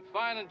for a stiff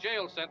fine and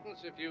jail sentence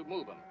if you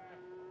move them.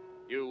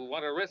 You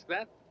want to risk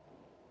that?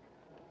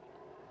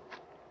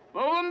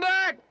 Move him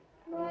back!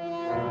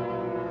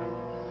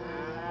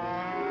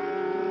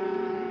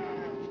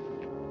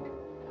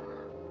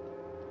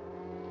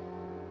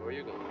 Where are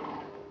you going?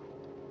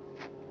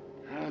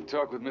 I'll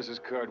talk with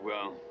Mrs.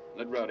 Cardwell.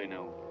 Let Rowdy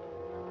know.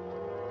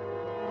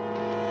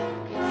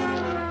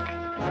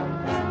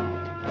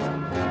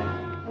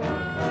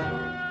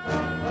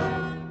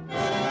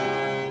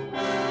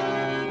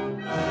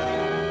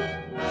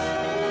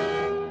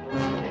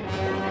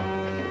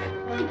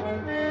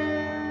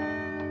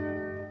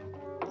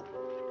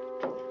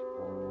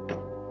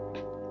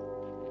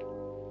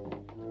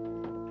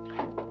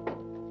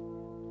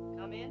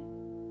 Come in.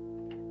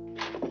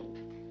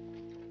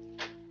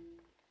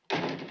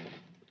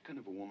 What kind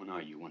of a woman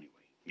are you, anyway?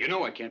 You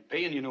know I can't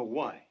pay, and you know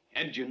why.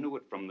 And you knew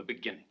it from the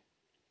beginning.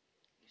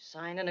 You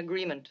signed an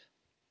agreement.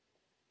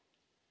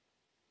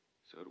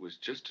 So it was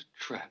just a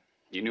trap.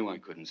 You knew I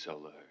couldn't sell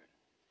the herd.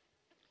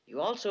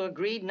 You also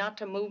agreed not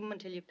to move them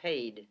until you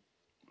paid.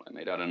 Well, I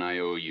made out an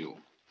IOU.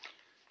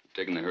 I'm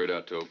taking the herd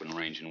out to open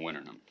range and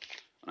wintering them.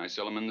 When I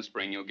sell them in the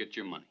spring, you'll get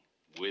your money.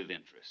 With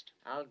interest.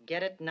 I'll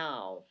get it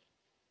now.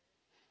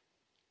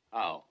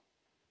 How?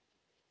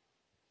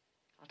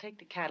 I'll take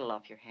the cattle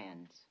off your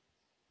hands.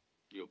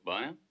 You'll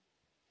buy them?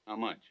 How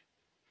much?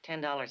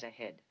 $10 a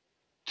head.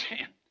 10.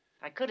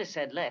 I could have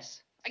said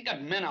less. I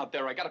got men out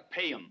there. I gotta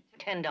pay them.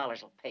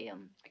 $10 will pay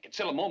them. I could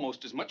sell them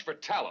almost as much for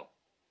tallow.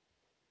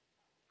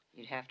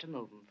 You'd have to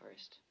move them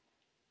first.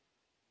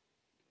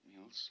 Got me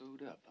all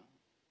sewed up, huh?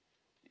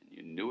 And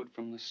you knew it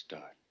from the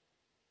start.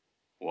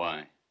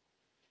 Why?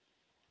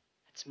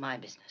 That's my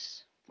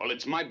business. Well,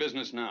 it's my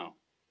business now.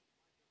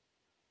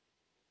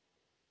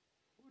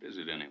 What is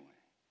it, anyway?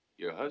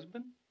 Your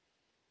husband?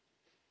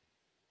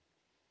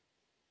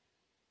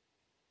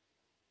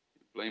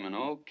 You're blaming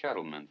all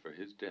cattlemen for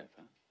his death,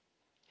 huh?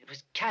 It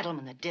was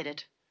cattlemen that did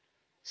it.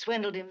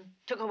 Swindled him,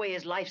 took away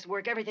his life's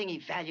work, everything he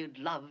valued,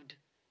 loved.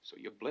 So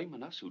you're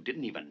blaming us who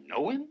didn't even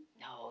know him?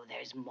 No,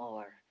 there's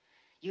more.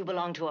 You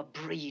belong to a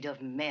breed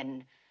of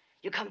men.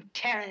 You come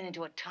tearing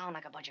into a town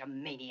like a bunch of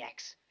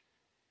maniacs.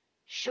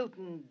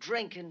 Shooting,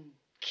 drinking,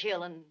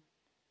 killing.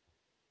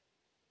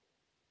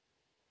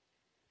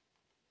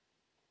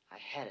 I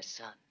had a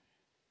son.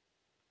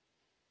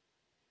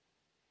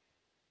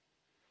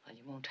 Well,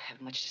 you won't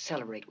have much to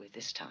celebrate with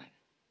this time.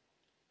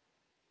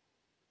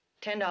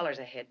 $10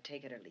 a head,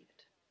 take it or leave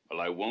it. Well,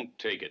 I won't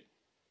take it.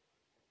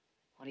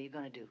 What are you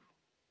gonna do?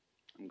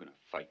 I'm gonna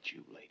fight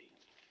you, lady.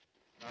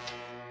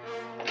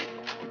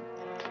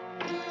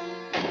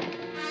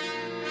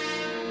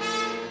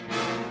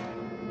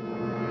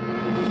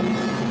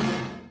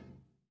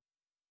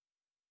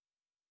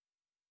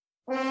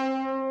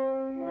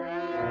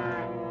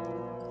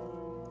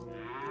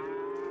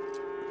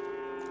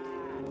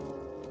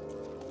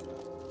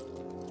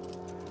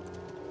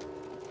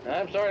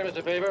 I'm sorry,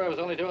 Mr. Favor. I was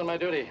only doing my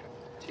duty.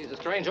 She's a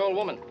strange old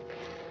woman.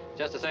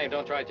 Just the same,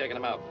 don't try taking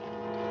them out.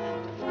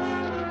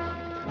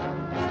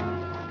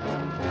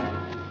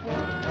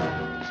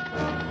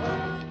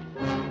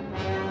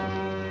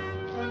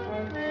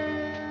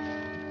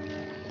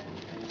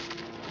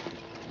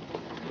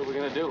 What are we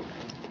gonna do?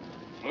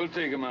 We'll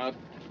take him out.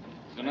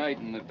 Tonight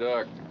in the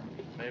dark.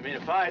 Maybe mean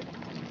a fight.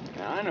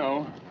 Yeah, I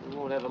know. We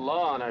won't have the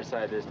law on our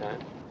side this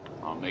time.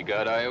 I'll make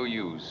out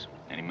IOUs.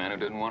 Any man who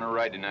doesn't want to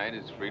ride tonight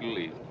is free to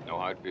leave. No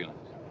hard feelings.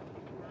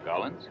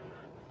 Collins?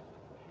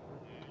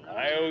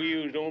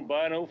 IOUs don't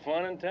buy no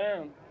fun in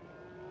town.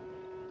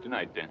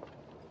 Tonight, then.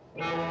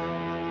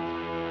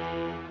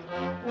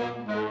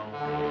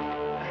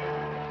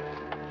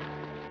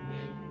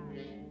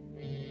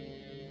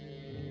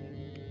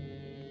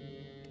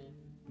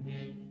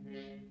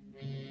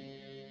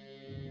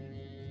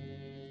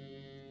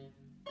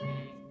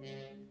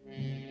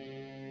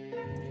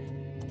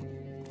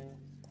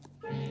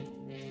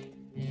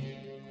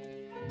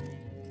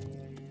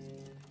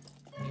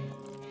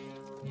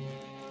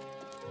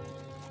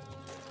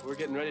 We're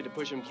getting ready to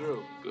push him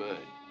through. Good.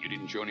 You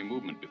didn't show any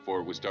movement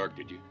before it was dark,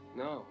 did you?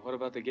 No. What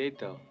about the gate,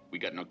 though? We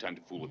got no time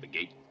to fool with the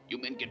gate. You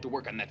men get to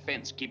work on that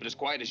fence. Keep it as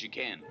quiet as you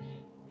can.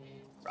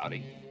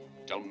 Rowdy,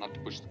 tell them not to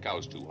push the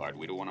cows too hard.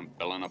 We don't want them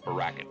bellowing up a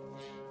racket.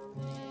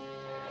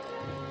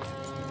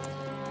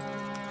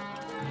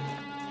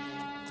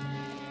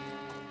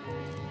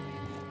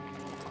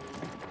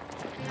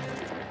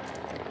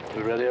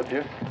 We ready up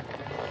here?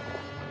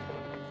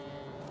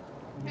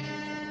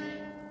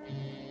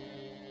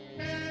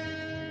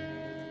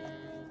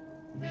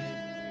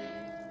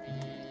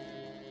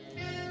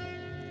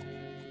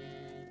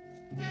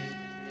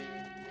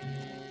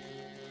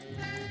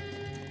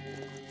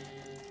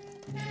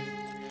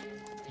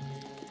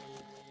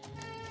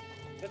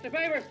 Mr.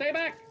 Favor, stay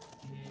back.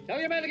 Tell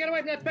your men to get away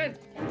from that fence.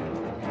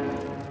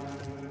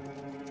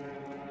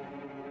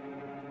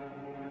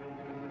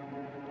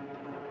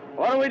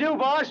 What do we do,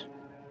 boss?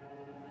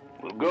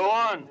 We'll go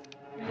on.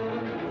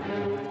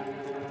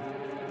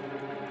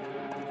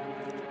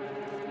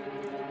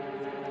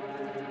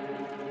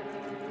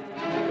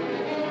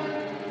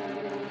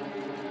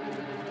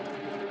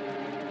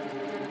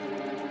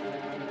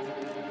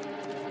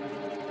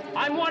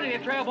 want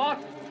any trail,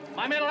 boss.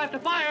 My men will have to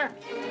fire.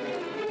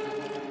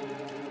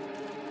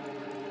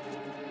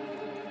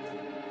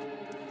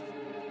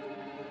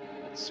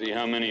 Let's see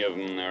how many of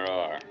them there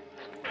are.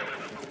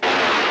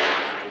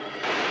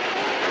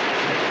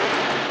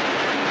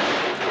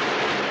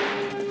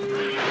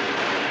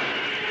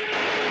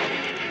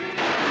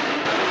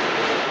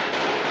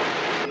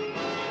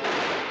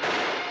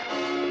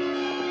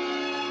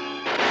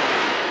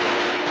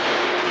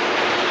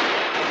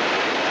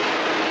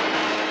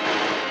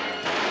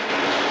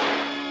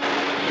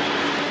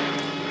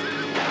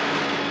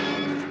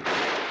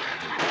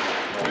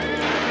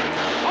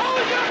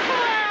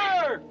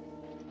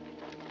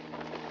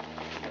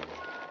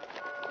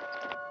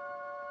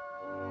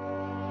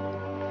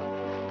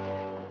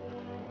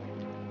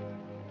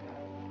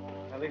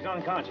 Well, he's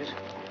unconscious.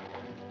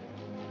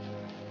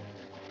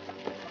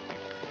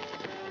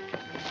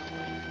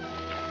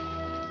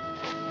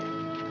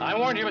 I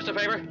warned you, Mr.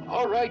 Favor.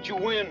 All right, you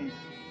win.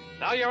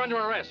 Now you're under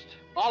arrest.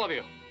 All of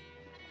you.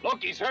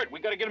 Look, he's hurt. We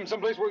gotta get him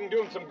someplace where we can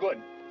do him some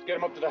good. Let's get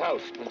him up to the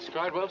house. Mr.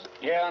 Cardwell's?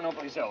 Yeah, no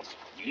place else.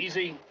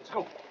 Easy. Let's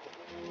go.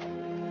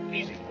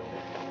 Easy.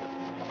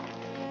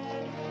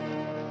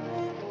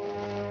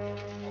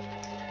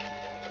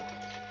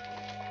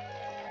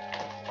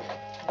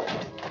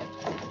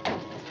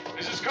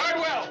 Mrs.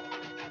 Cardwell!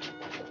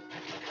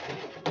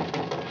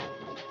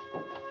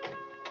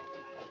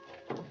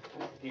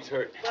 He's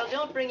hurt. Well,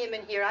 don't bring him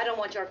in here. I don't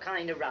want your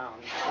kind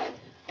around.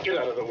 Get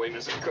out of the way,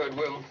 Mrs.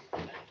 Cardwell.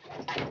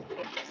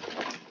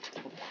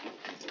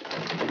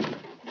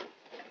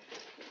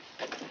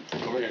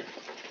 Over here.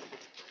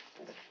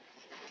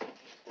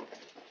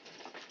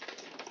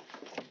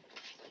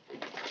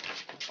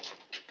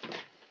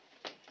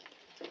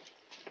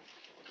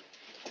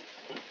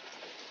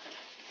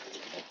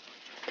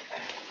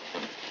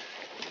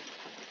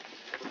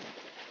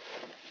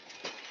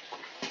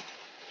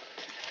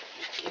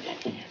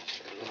 Get in here.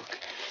 Look.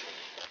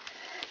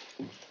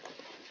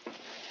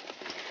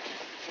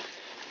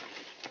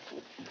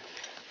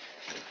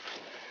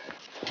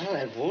 Well,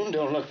 that wound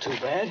don't look too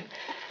bad.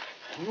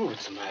 I don't know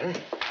what's the matter.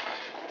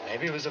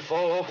 Maybe it was a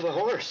fall off of the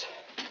horse.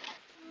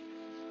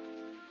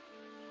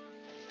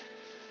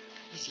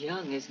 He's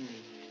young, isn't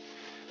he?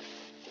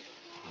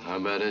 How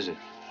bad is it?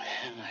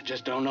 I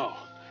just don't know.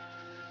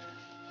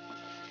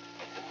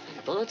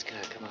 The bullet's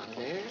gotta come out of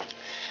there.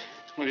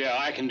 Well, yeah,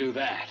 I can do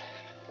that.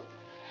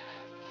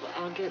 Well,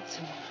 I'll get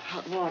some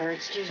hot water.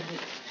 Excuse me.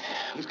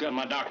 Who's got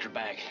my doctor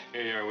bag?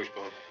 Here you are,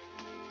 Wishbone.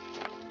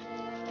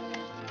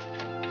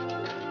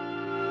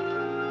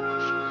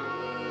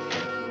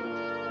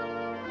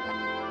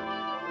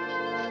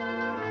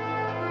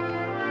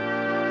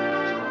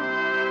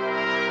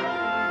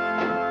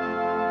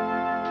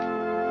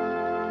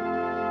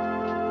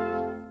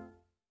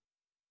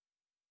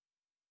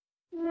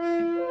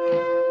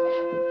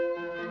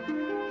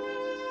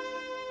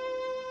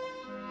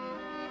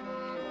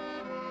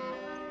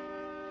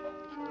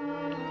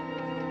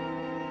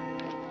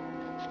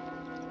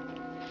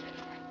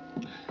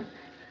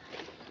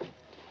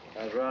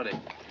 How's Roddy?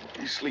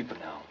 He's sleeping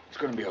now. It's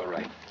gonna be all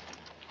right.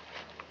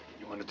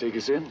 You want to take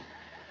us in?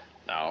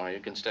 No, you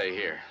can stay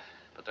here.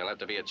 But there'll have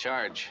to be a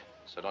charge.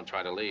 So don't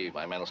try to leave.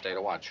 My men will stay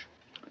to watch.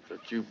 I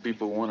thought you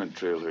people wanted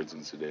trailherds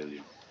in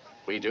Sedalia.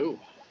 We do.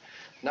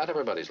 Not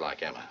everybody's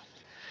like Emma.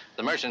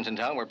 The merchants in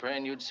town were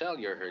praying you'd sell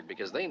your herd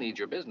because they need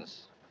your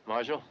business.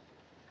 Marshal,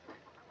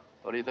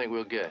 what do you think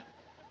we'll get?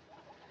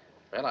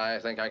 Well, I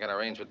think I can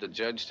arrange with the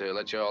judge to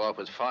let you all off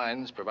with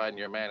fines, providing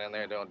your man in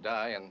there don't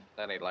die, and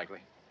that ain't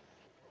likely.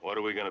 What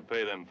are we going to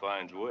pay them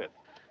fines with?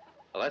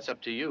 Well, that's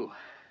up to you.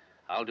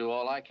 I'll do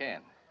all I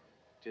can.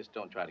 Just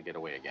don't try to get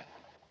away again.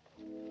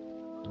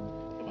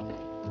 Come on.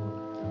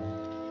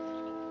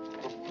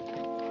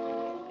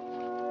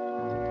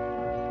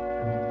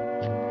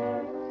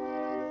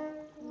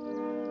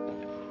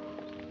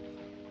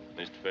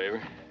 Mr.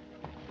 Favor,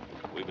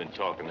 we've been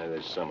talking to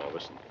there's some of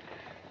us, and,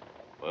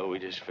 well, we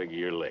just figure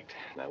you're licked.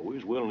 Now, we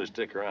was willing to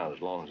stick around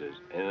as long as there's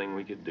anything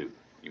we could do.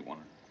 You want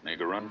to make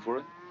a run for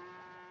it?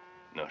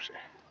 No, sir.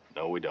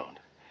 No, we don't.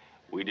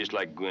 We just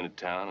like to go into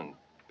town and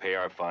pay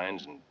our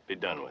fines and be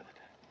done with it.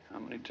 How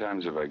many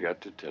times have I got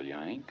to tell you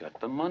I ain't got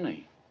the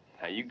money?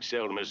 Now, you can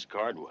sell to Mrs.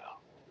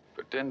 Cardwell.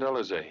 For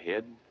 $10 a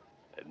head?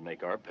 That'd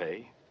make our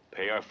pay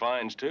our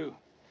fines, too.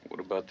 What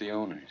about the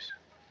owners?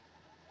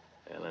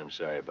 Well, I'm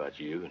sorry about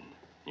you and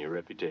your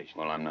reputation.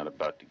 Well, I'm not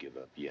about to give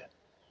up yet.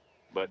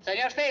 But...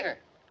 Senor Favor.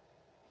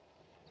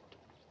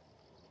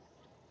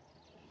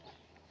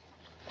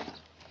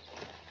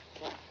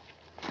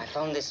 I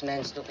found this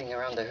man snooping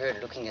around the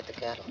herd looking at the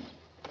cattle.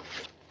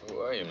 Who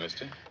are you,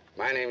 mister?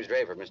 My name's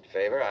Draper, Mr.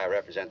 Favor. I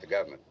represent the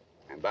government.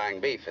 I'm buying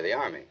beef for the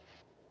Army.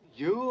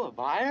 You, a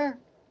buyer?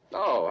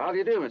 Oh, how do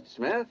you do, Mr.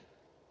 Smith?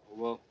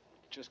 Well,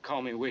 just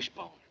call me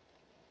Wishbone.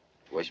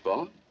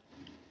 Wishbone?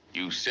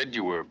 You said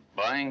you were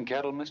buying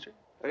cattle, mister?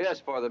 Oh,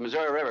 yes, for the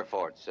Missouri River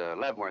forts,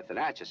 Leavenworth and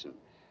Atchison.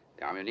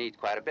 The Army needs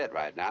quite a bit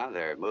right now.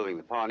 They're moving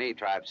the Pawnee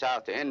tribe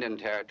south to Indian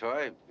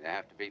Territory. They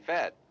have to be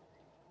fed.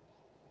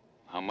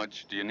 How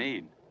much do you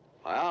need?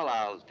 Well,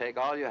 I'll take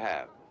all you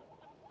have.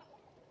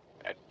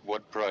 At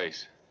what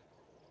price?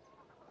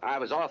 I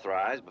was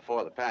authorized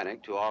before the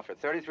panic to offer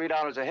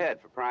 $33 a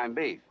head for prime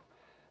beef.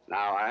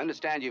 Now, I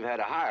understand you've had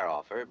a higher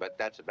offer, but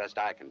that's the best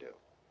I can do. You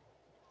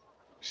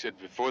said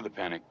before the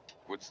panic.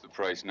 What's the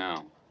price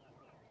now?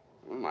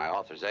 Well, my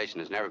authorization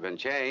has never been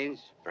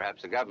changed.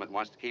 Perhaps the government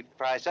wants to keep the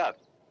price up.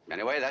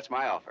 Anyway, that's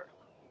my offer.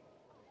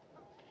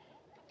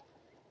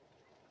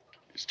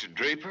 Mr.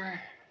 Draper,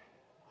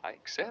 I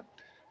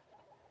accept.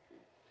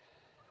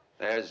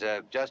 There's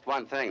just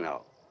one thing,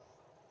 though.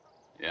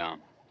 Yeah?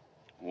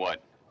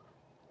 What?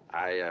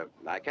 I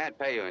can't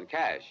pay you in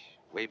cash.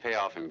 We pay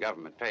off in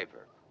government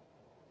paper.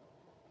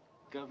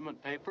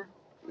 Government paper?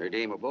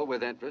 Redeemable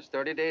with interest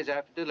 30 days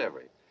after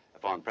delivery,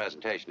 upon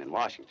presentation in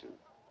Washington.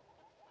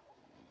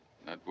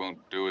 That won't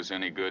do us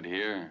any good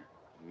here.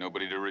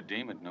 Nobody to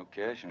redeem it, no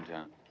cash in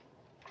town.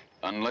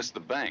 Unless the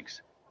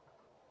banks.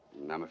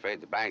 And I'm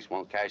afraid the banks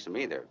won't cash them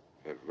either,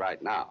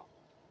 right now.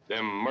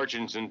 Them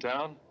merchants in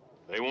town,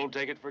 they won't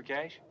take it for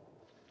cash?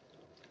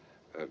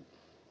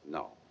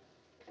 No.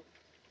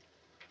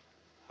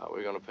 How are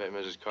we going to pay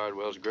Mrs.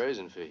 Cardwell's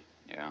grazing fee?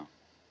 Yeah.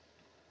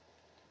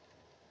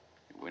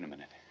 Wait a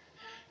minute.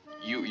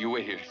 You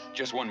wait here.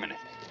 Just 1 minute.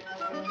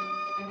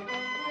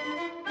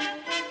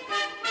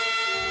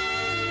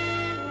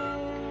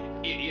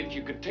 If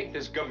you could take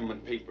this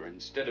government paper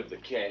instead of the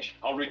cash,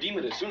 I'll redeem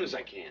it as soon as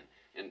I can.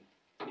 And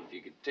if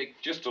you could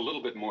take just a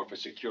little bit more for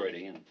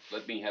security and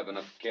let me have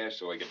enough cash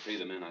so I could pay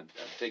them in, I'd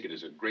take it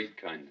as a great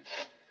kindness.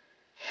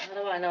 How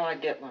do I know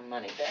I'd get my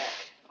money back?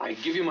 I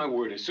give you my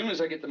word. As soon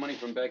as I get the money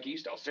from back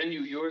east, I'll send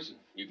you yours, and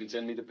you can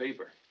send me the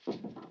paper.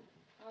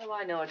 How do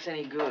I know it's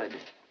any good?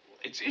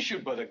 It's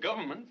issued by the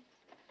government.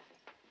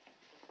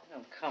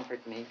 Don't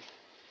comfort me.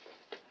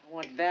 I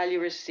want value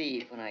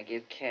received when I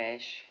give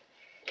cash.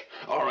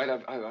 All right,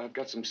 I've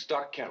got some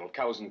stock cattle,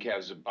 cows and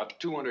calves, about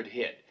 200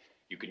 head.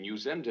 You can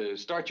use them to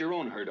start your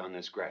own herd on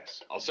this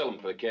grass. I'll sell them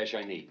for the cash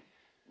I need.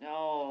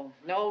 No,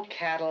 no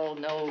cattle,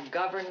 no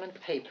government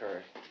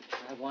paper.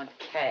 I want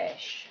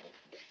cash.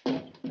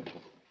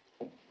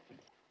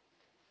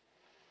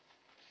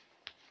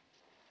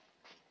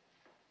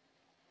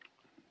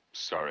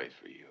 Sorry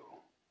for you.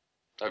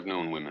 I've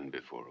known women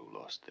before who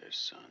lost their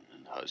son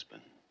and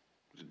husband.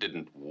 It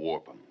didn't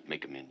warp them,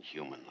 make them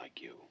inhuman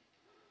like you.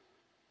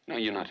 No,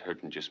 you're not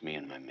hurting just me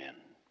and my men,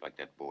 like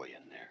that boy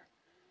in there.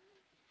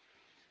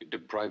 You're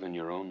depriving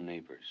your own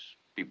neighbors,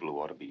 people who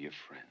ought to be your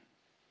friend.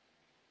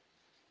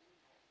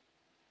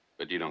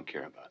 But you don't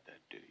care about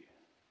that, do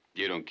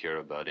you? You don't care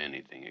about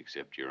anything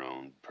except your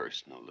own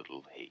personal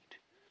little hate.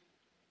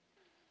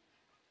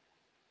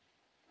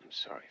 I'm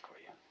sorry for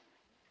you.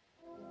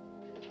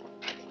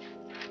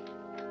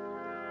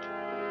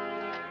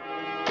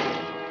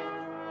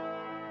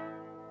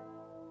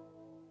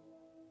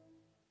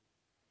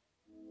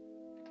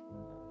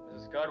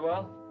 Mrs.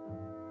 Cardwell?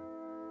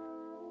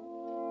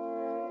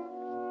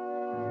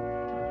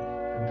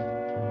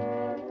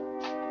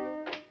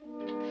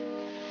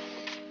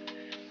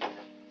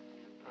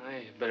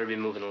 I better be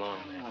moving along,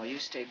 man. Oh, you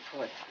stay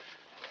put.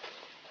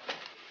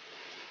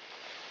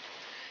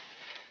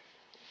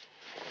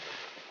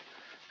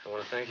 I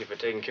want to thank you for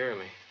taking care of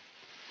me.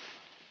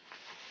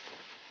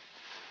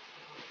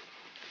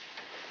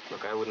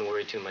 Look, I wouldn't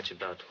worry too much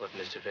about what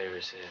Mr.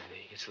 Favor said.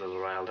 He gets a little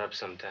riled up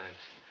sometimes.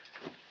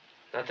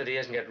 Not that he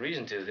hasn't got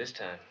reason to this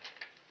time.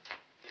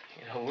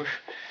 You know,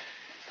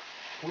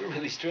 we're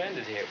really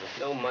stranded here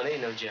with no money,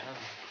 no job,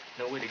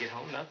 no way to get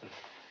home, nothing.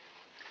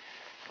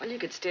 Well, you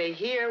could stay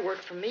here, work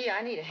for me.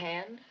 I need a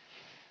hand.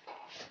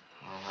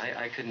 Well,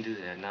 I couldn't do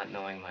that, not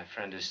knowing my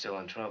friend is still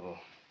in trouble.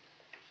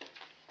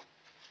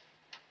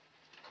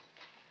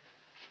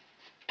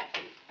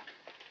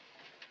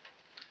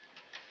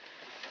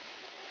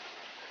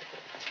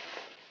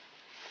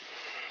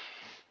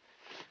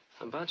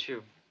 About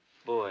your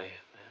boy, man.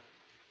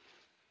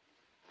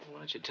 Why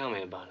don't you tell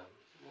me about him?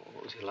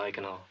 What was he like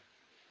and all?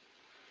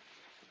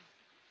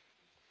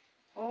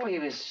 Oh, he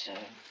was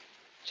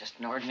just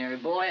an ordinary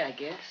boy, I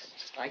guess.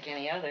 Just like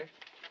any other.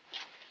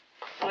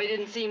 Oh, he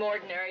didn't seem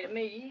ordinary to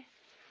me.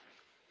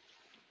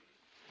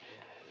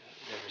 Yeah,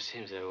 it never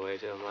seems that way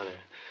to a mother.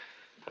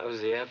 I was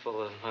the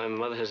apple of my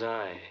mother's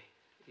eye,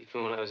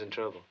 even when I was in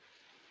trouble.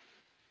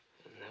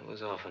 And that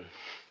was often.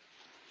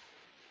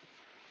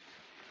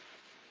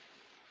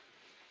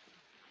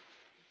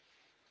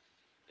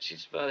 She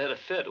just about had a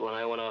fit when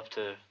I went off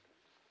to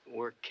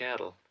work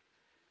cattle.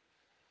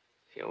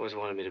 He always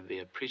wanted me to be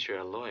a preacher,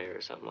 a lawyer,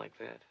 or something like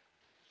that.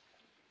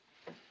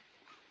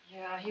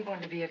 Yeah, he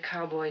wanted to be a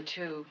cowboy,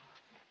 too.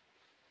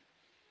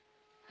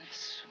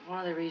 That's one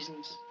of the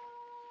reasons.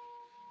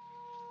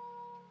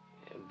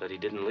 Yeah, but he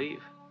didn't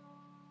leave.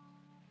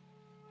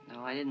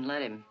 No, I didn't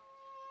let him.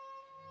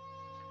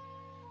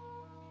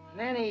 And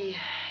then he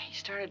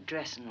started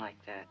dressing like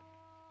that.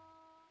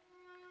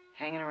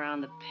 Hanging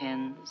around the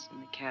pens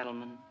and the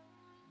cattlemen.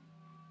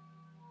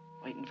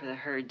 Waiting for the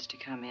herds to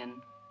come in.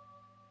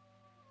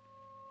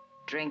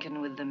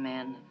 Drinking with the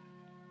men.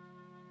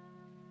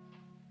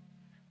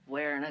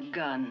 Wearing a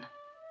gun.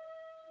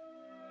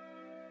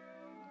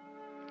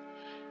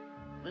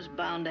 It was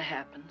bound to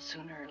happen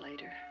sooner or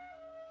later.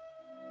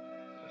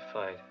 A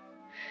fight.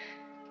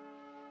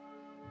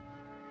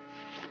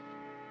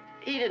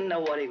 He didn't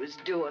know what he was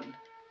doing.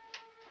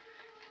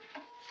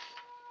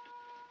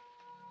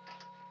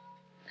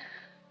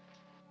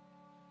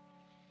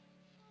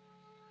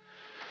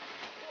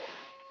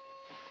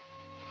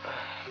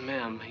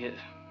 Ma'am, you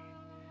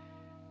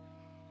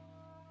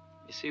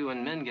see,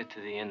 when men get to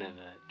the end of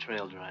a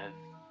trail drive,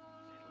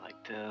 they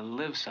like to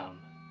live some.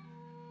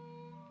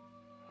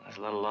 There's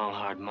a lot of long,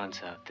 hard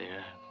months out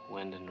there.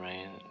 Wind and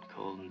rain and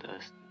cold and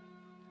dust.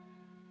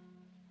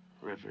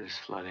 Rivers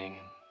flooding.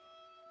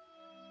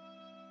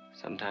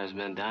 Sometimes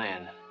men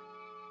dying.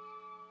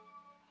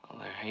 Well,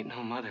 there ain't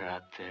no mother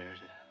out there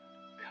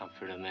to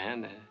comfort a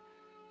man.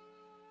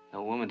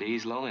 No woman to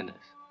ease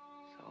loneliness.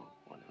 So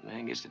when a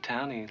man gets to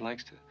town, he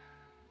likes to,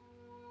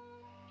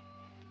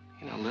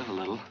 live a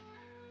little.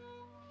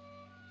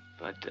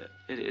 But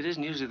it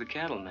isn't usually the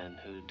cattlemen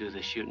who do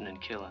the shooting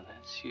and killing.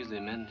 It's usually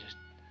men just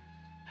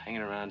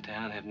hanging around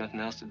town, have nothing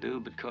else to do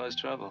but cause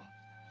trouble.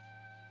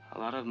 A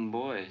lot of them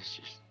boys,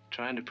 just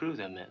trying to prove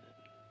they're men.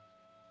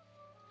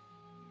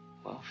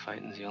 Well,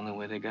 fighting's the only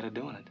way they got of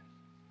doing it.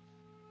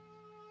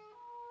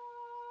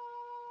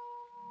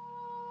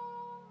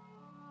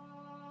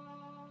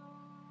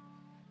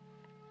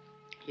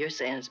 You're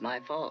saying it's my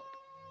fault.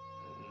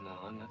 No,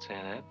 I'm not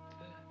saying that.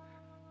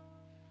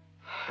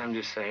 I'm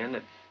just saying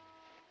that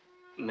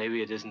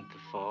maybe it isn't the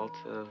fault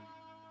of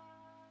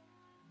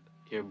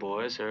your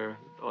boys or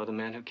the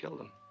man who killed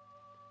them.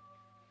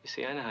 You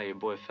see, I know how your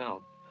boy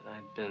felt, but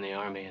I'd been in the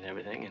army and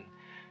everything, and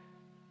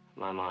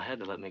my ma had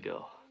to let me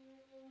go.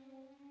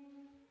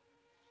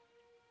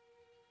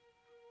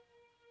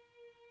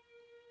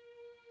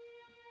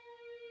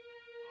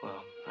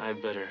 Well,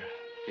 I'd better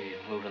be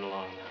moving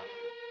along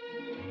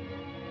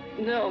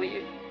now. No,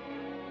 you...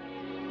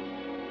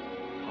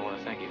 I want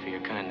to thank you for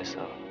your kindness,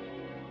 though.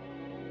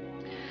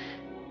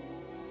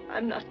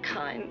 I'm not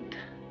kind.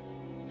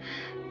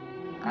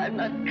 I'm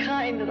not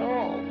kind at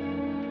all.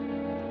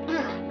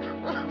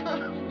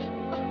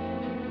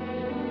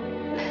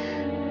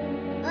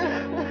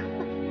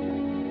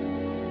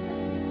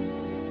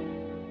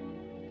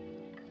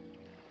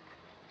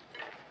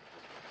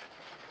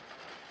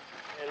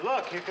 Hey,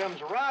 look, here comes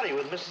Roddy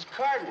with Mrs.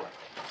 Cardwell.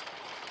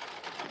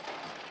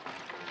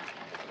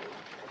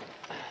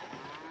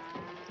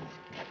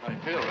 How do you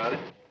feel, Roddy?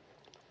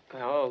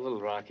 Oh, a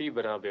little rocky,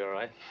 but I'll be all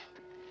right.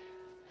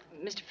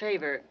 Mr.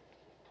 Favor,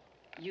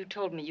 you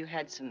told me you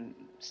had some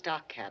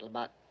stock cattle,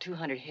 about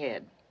 200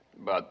 head.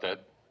 About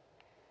that.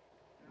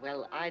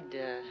 Well, I'd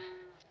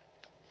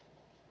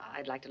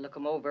like to look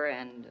them over,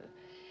 and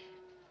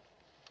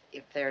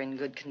if they're in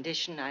good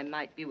condition, I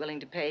might be willing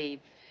to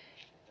pay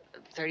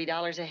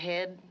 $30 a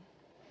head.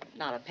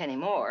 Not a penny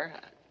more.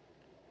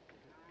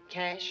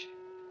 Cash.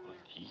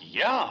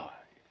 Yeah,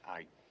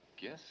 I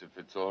guess if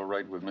it's all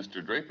right with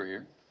Mr. Draper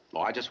here. Oh,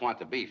 I just want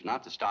the beef,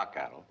 not the stock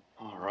cattle.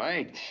 All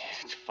right.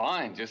 It's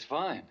fine, just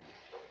fine.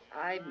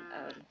 I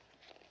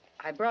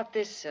brought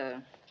this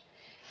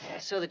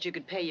so that you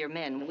could pay your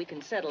men. We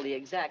can settle the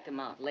exact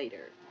amount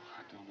later.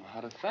 I don't know how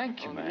to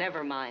thank you, Oh, ma'am.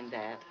 never mind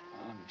that.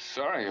 I'm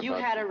sorry about... You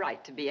had a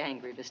right to be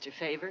angry, Mr.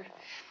 Favor.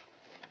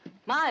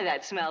 My,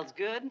 that smells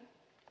good.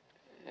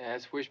 Yeah,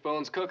 it's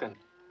Wishbone's cooking.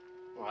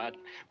 Well, I'd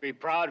be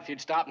proud if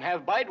you'd stop and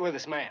have a bite with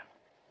us, ma'am.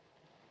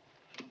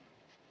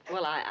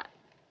 Well,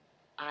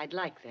 I'd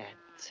like that,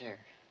 sir.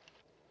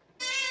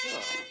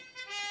 Oh.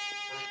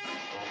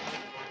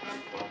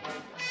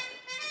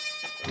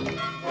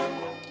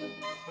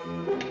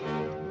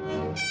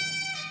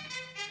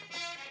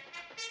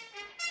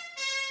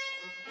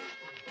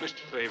 Mr.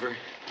 Favor,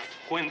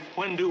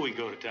 when do we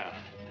go to town?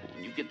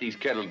 When you get these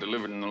cattle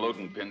delivered in the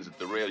loading pins at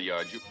the rail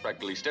yard, you're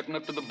practically stepping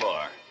up to the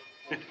bar.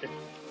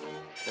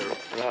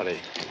 Roddy.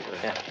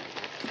 Yeah.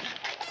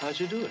 How'd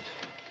you do it?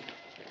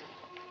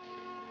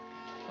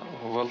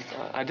 Oh, well,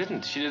 I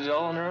didn't. She did it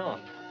all on her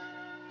own.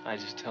 I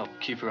just helped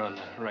keep her on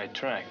the right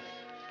track,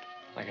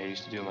 like I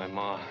used to do my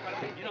ma.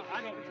 You know,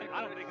 I don't think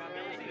I've ever seen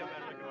a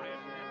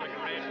better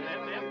ranch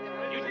than them.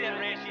 Usually that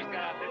ranch she's got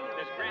out there,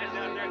 there's grass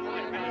out there,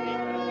 it's kind of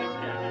neat.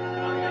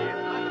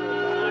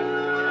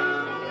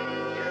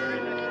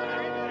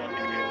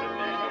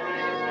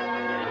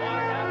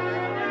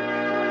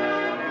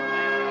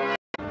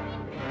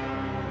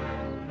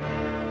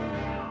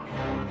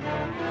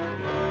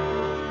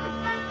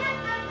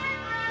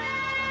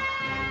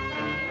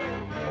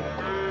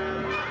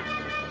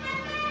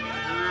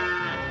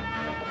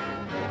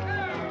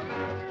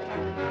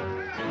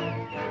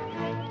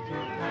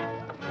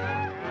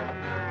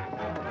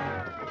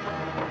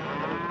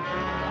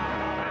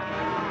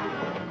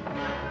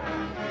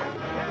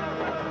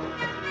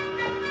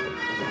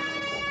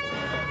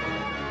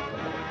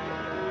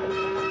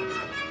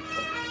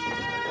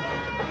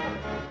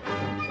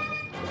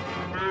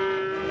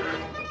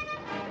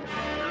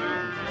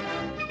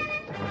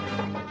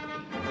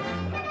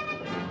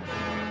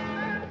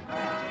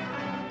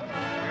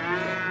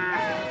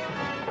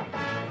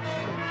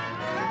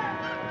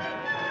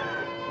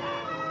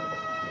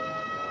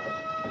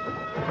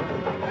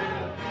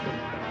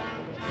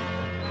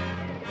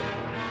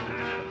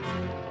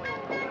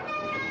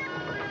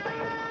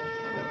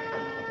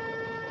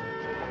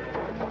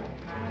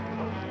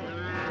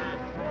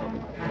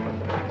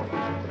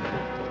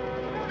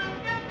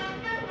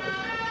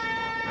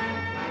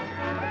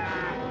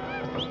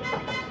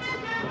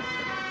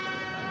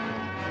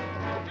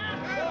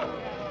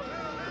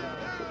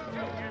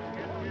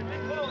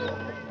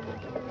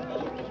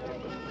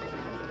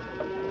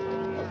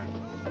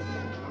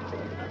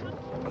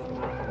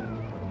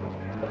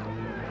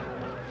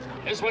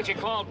 This what you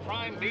call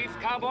prime beef,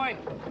 Cowboy?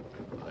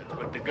 That's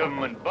what the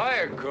government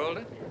buyer called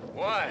it.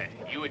 Why?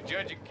 You a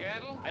judge of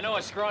cattle? I know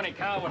a scrawny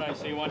cow when I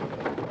see one.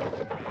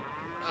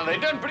 Well, they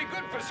done pretty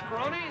good for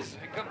scrawnies.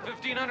 They come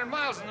 1,500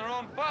 miles in their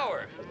own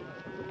power.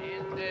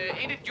 And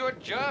ain't it your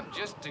job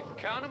just to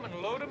count them and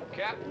load them,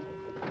 Captain?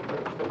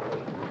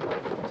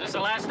 Is this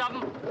the last of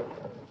them?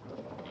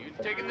 You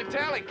taking the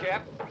tally,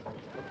 Cap.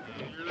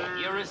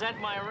 You resent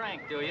my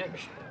rank, do you?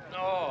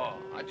 No,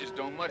 I just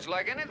don't much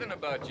like anything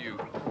about you.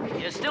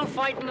 You're still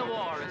fighting the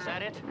war, is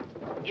that it?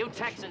 You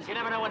Texans, you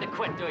never know when to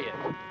quit, do you?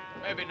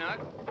 Maybe not.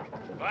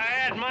 If I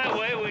had my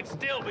way, we'd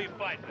still be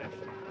fighting it.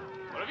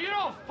 But if you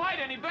don't fight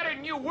any better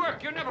than you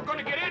work, you're never going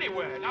to get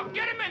anywhere. Now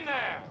get him in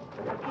there!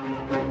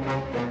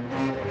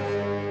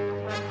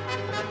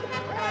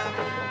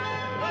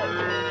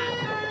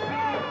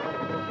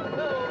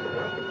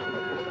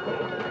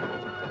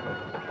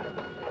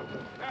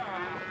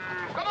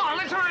 Come on,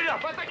 let's hurry it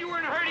up. I thought you were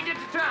in a hurry to get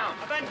to town.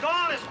 I've been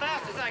going as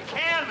fast as I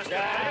can, Mr.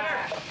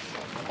 Faber.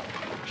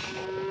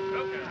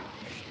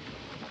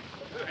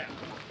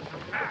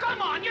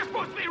 Come on, you're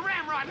supposed to be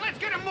ramrodding. Let's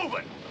get him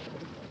moving.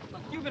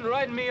 You've been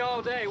riding me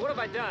all day. What have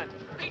I done?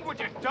 Ain't what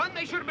you've done.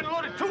 They should have been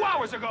loaded 2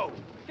 hours ago.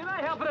 Can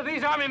I help it if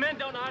these Army men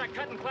don't know how to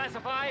cut and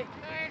classify?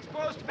 They ain't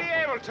supposed to be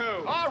able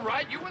to. All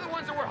right, you were the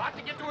ones that were hot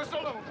to get to a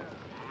saloon.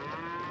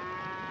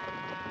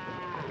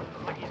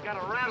 Like he's got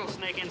a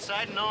rattlesnake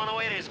inside and gnawing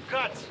away at his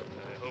guts.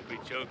 I hope he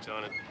chokes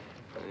on it.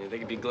 You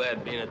think he'd be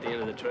glad being at the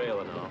end of the trail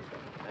and all?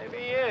 Maybe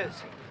he is.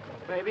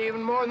 Maybe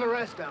even more than the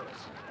rest of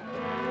us.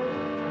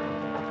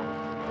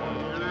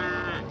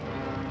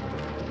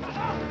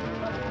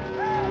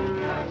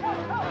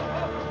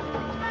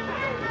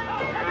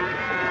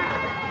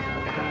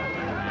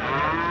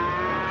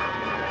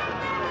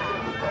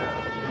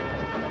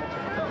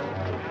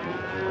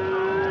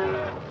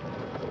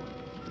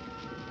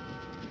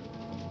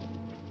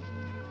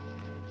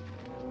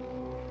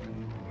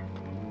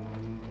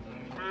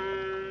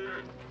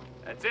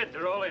 That's it,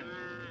 they're all in.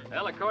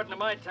 Well, according to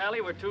my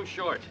tally, we're too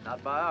short.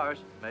 Not by ours.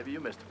 Maybe you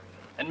missed it.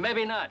 And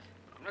maybe not.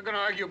 I'm not going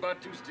to argue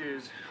about 2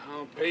 steers.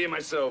 I'll pay you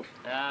myself.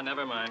 Ah,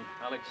 never mind.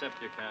 I'll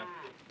accept your count.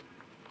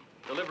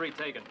 Delivery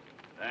taken.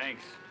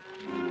 Thanks.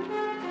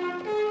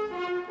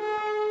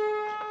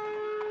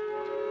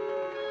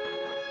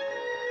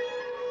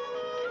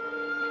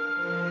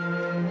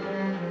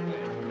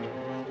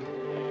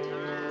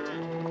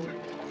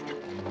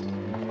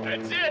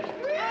 That's it.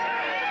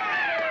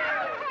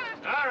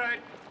 All right.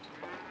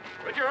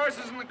 Put your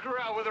horses in the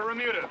corral with a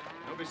remuda.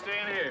 They'll be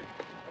staying here.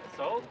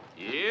 So?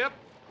 Yep.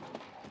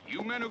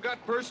 You men who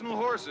got personal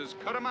horses,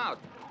 cut them out.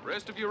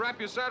 Rest of you wrap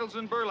your saddles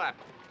in burlap.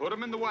 Put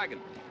them in the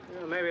wagon.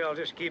 Well, maybe I'll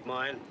just keep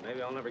mine.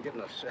 Maybe I'll never get in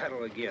a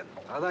saddle again.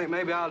 I think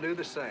maybe I'll do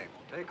the same.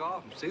 Take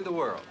off and see the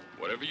world.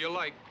 Whatever you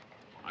like.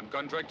 I'm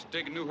contracted to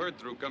take a new herd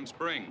through come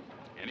spring.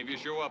 Any of you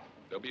show up,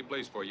 there'll be a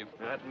place for you.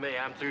 Not me.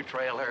 I'm through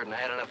trail herding. I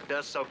had enough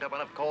dust, soaked up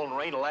enough cold and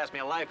rain to last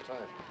me a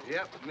lifetime.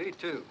 Yep, me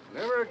too.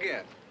 Never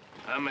again.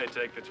 I may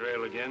take the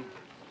trail again.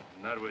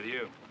 Not with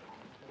you.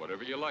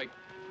 Whatever you like.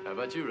 How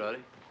about you,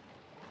 Roddy?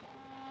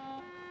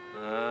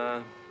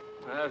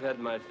 I've had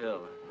my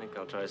fill. I think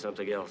I'll try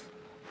something else.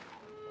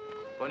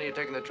 When are you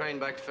taking the train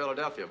back to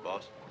Philadelphia,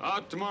 boss?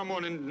 Out tomorrow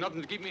morning.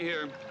 Nothing to keep me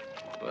here.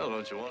 Well,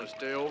 don't you want to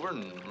stay over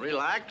and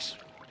relax?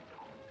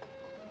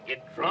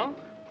 Get drunk?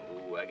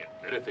 Oh, I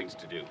got better things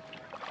to do.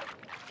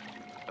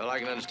 Well, I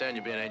can understand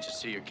you being anxious to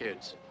see your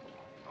kids.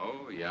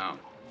 Oh, yeah.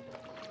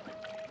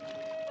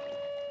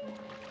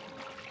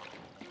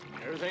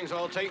 Everything's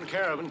all taken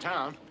care of in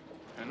town.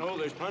 I know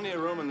there's plenty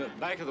of room in the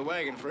back of the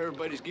wagon for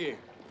everybody's gear.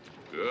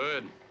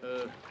 Good.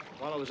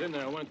 While I was in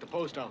there, I went to the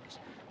post office.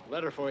 A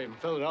letter for you from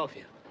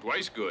Philadelphia.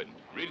 Twice good.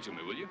 Read it to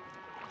me, will you?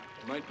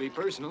 It might be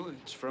personal.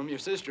 It's from your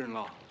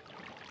sister-in-law.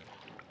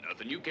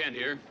 Nothing you can't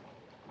hear.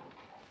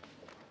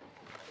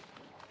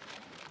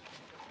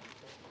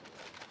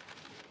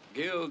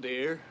 Gil,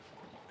 dear,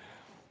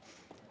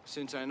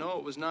 since I know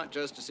it was not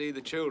just to see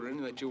the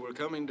children that you were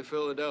coming to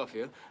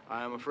Philadelphia,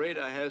 I am afraid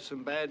I have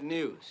some bad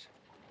news.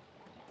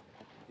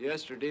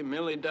 Yesterday,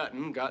 Millie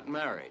Dutton got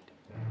married.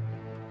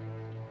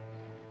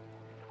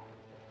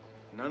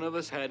 None of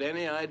us had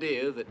any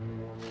idea that...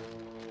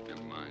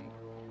 Never mind.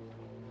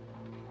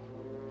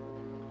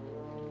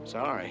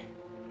 Sorry.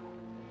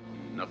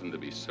 Nothing to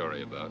be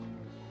sorry about.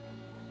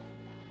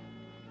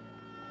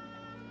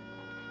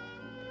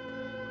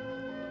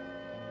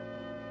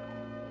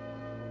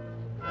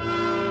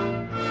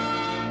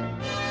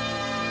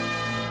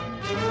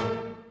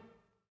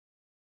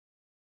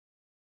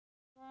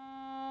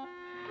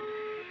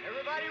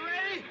 Everybody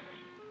ready?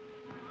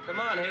 Come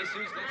on, Jesus,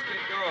 let's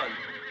get going.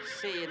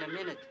 See, in a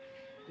minute.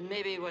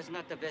 Maybe it was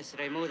not the best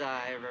remuda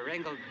I ever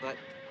wrangled, but...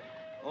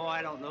 Oh,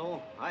 I don't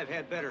know. I've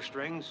had better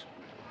strings.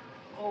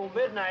 Oh,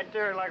 midnight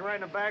there, like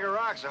riding a bag of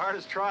rocks. The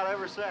hardest trot I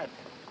ever sat.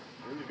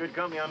 It was good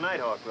company on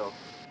Nighthawk, though.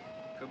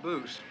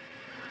 Caboose.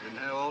 Didn't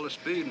have all the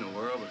speed in the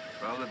world, but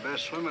probably the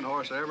best swimming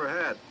horse I ever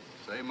had.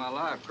 Saved my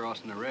life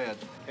crossing the Red.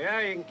 Yeah,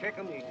 you can kick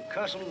them, you can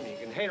cuss them, you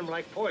can hate them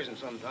like poison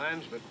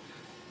sometimes, but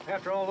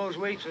After all those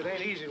weeks, it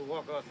ain't easy to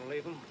walk off and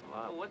leave them.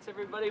 Well, what's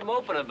everybody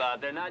moping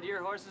about? They're not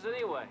your horses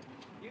anyway.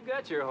 You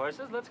got your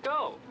horses. Let's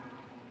go.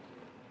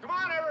 Come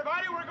on,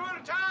 everybody. We're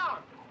going to town.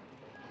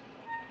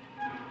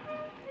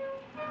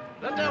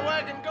 Let that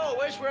wagon go,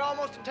 Wish. We're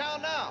almost in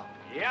town now.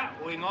 Yeah,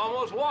 we can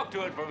almost walk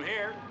to it from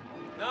here.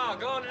 No,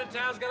 going to the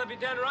town's gonna be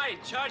done right.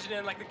 Charging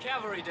in like the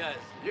cavalry does.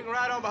 You can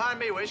ride on behind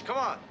me, Wish. Come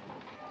on.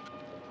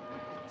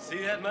 See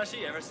that,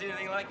 Mushy? Ever seen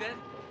anything like that?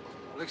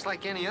 Looks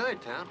like any other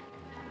town.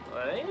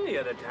 Well, it ain't any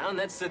other town.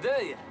 That's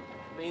Sedalia.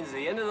 Means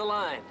the end of the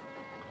line.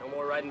 No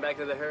more riding back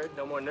to the herd.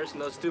 No more nursing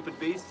those stupid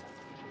beasts.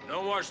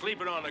 No more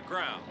sleeping on the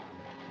ground,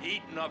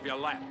 eating off your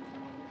lap.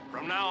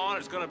 From now on,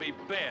 it's gonna be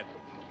bed,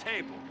 and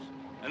tables,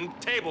 and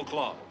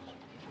tablecloths.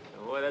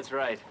 Oh, boy, that's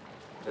right.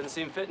 Doesn't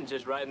seem fitting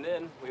just riding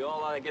in. We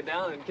all ought to get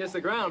down and kiss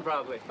the ground,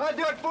 probably. I'll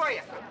do it for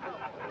you.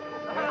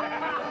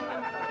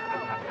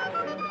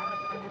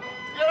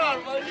 Get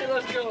on, Mushy.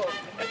 Let's go.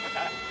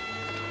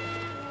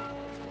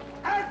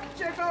 Out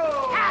you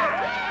go!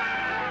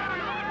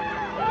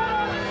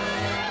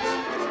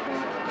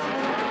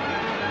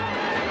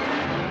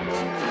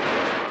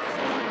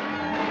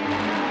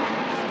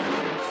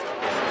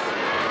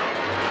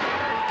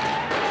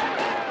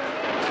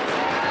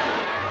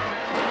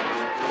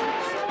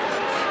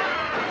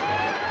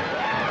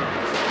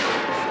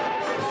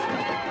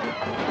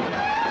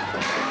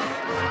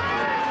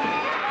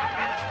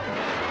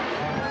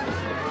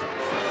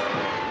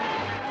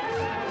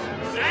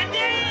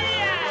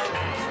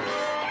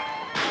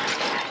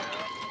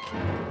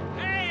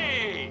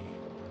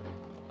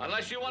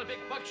 Unless you want a big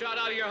buckshot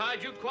out of your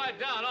hide, you quiet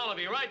down, all of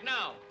you, right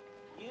now.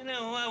 You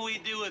know what we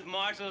do with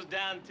marshals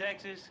down in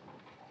Texas?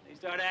 They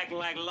start acting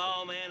like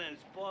lawmen and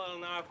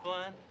spoiling our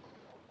fun.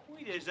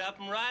 We just up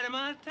and ride them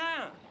out of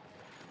town.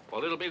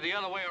 Well, it'll be the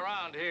other way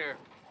around here.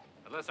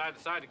 Unless I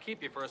decide to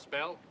keep you for a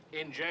spell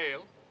in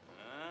jail.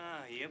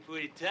 Ah, you're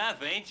pretty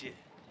tough, ain't you?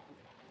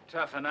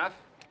 Tough enough.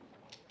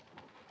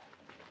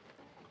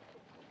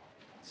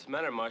 What's the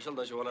matter, Marshal?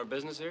 Don't you want our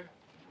business here?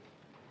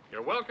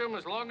 You're welcome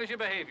as long as you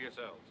behave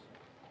yourselves.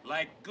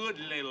 Like good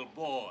little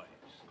boys.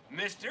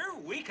 Mister,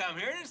 we come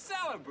here to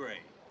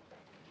celebrate.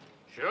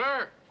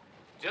 Sure.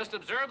 Just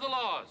observe the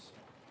laws.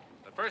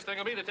 The first thing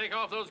will be to take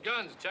off those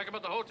guns, check them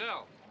at the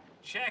hotel.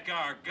 Check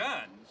our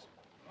guns?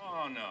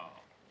 Oh, no.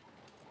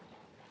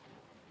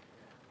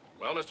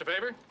 Well, Mr.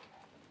 Favor?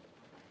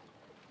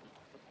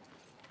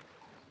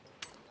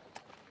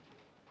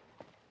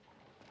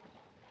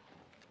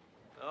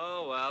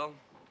 Oh, well.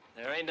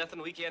 There ain't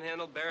nothing we can't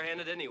handle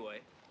barehanded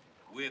anyway.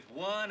 With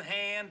one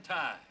hand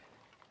tied.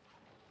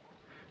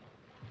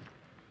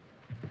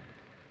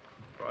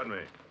 Pardon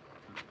me.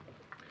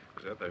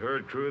 Is that the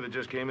herd crew that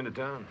just came into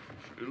town?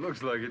 It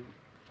looks like it.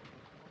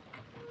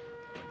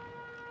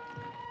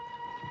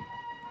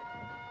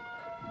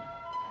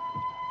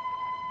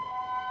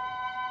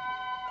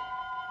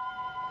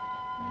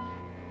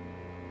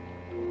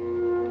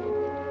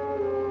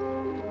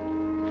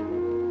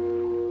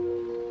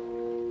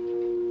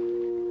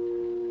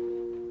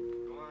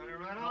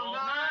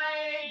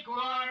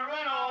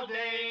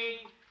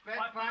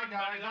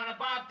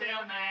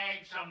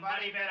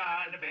 Somebody bet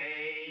on the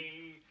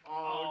bay.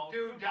 Oh,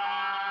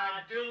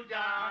 do-da,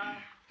 do-da,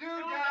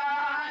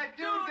 do-da,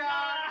 do-da.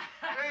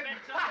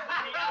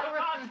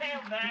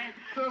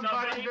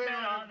 Somebody bet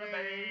on the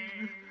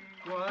bay.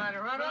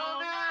 Gonna run all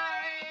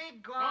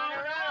night, gonna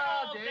run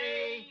all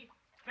day.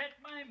 Bet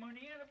my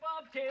money on a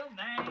bobtail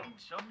nag.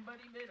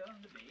 Somebody bet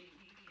on the bay.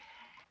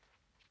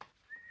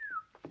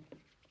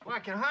 Well, I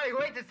can hardly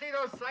wait to see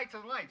those sights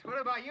and lights. What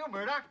about you,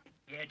 Murdoch?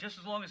 Yeah, just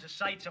as long as the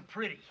sights are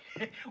pretty.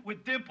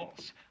 With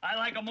dimples. I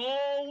like them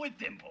all with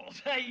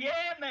dimples.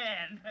 Yeah,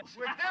 man.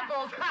 With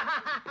dimples?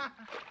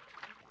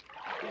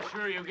 Be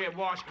sure you get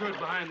washed good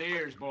behind the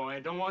ears, boy.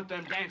 Don't want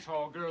them dance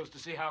hall girls to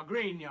see how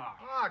green you are.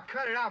 Oh,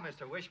 cut it out,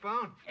 Mr.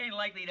 Wishbone. Ain't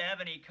likely to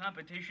have any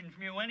competition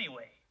from you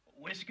anyway.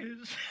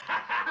 Whiskers?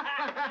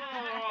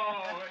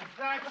 Oh, is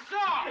that so?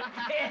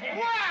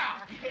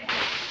 Wow!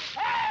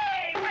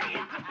 Hey! What are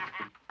you...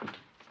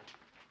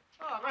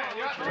 Oh, man,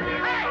 you're...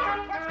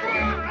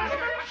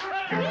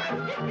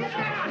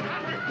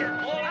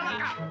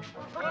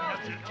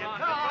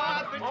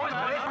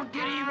 I'll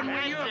get even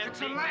with you if it's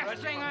the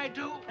last thing I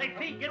do. Hey,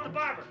 Pete, get the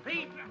barber.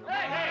 Pete!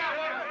 Hey!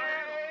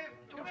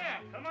 Come here.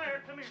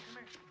 Come here.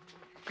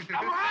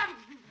 Come on!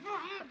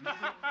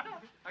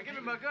 I give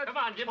him a good... Come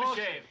on, give him a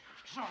shave.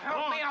 So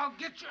help me, I'll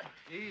get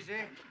you.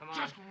 Easy. Come on.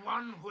 Just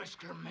one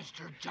whisker,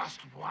 mister. Just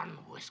one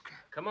whisker.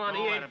 Come on,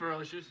 he ain't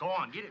ferocious. Go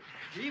on, get it.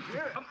 Keep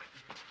it. Come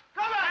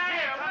back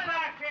here! Come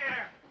back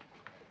here!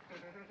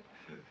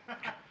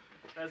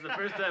 That's the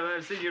first time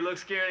I've seen you look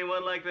scare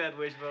anyone like that,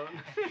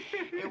 Wishbone.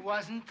 It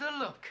wasn't the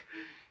look.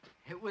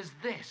 It was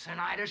this, and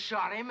I'd have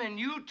shot him, and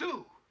you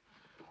too.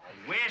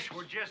 Wish,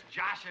 we're just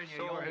joshing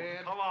you.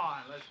 Sorehead. Come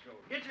on, let's go.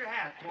 Get your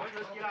hat, boys.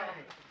 Let's get out of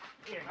here.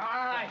 Here.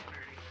 All right.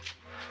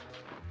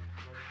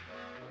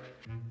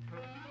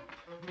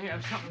 Let me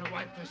have something to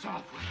wipe this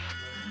off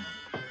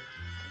with.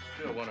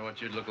 Still wonder what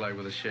you'd look like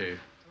with a shave.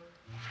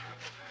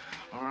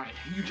 All right,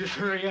 you just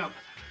hurry up.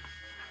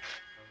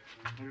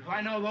 And if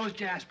I know those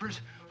Jaspers,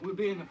 we'll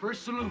be in the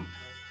first saloon.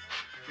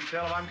 You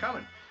tell them I'm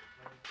coming.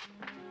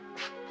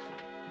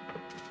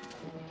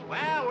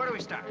 Well, where do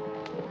we start?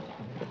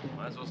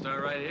 Might as well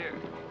start right here.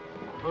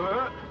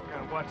 Gotta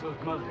watch those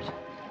mothers.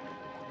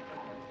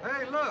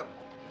 Hey, look.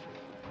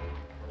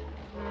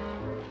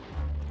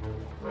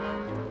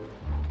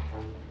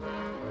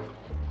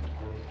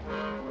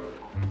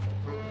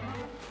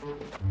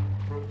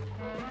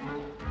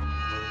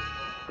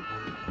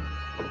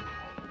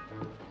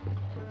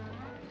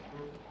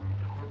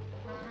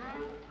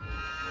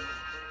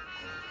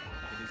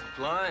 He's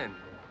flying.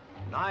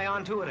 Nigh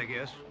onto it, I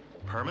guess.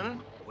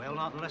 Permanent? Well,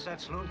 not unless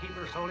that saloon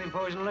keeper sold him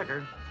poison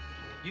liquor.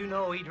 You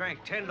know he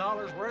drank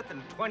 $10 worth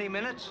in 20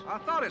 minutes? I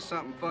thought it's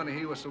something funny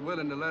he was so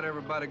willing to let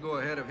everybody go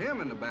ahead of him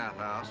in the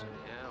bathhouse.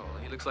 Yeah, well,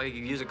 he looks like he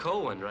could use a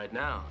cold one right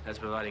now. That's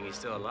providing he's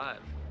still alive.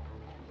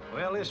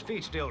 Well, his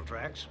feet still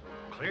tracks.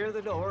 Clear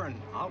the door and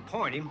I'll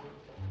point him.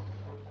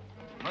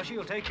 Mushy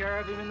will take care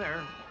of him in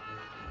there.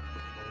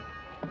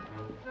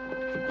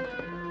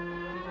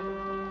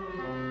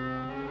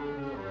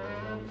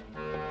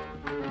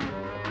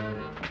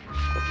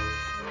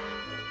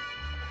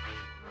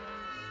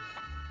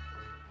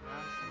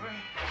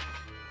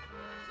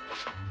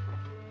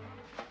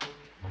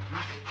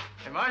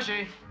 Hey,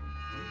 Marshy.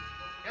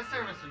 Yes,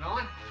 sir, Mr.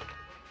 Nolan.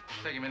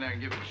 Take him in there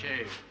and give him a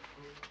shave.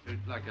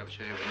 You'd like to have a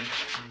shave, wouldn't you?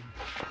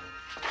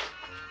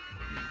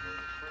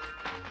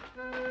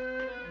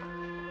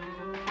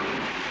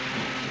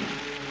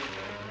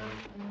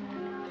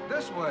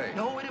 This way.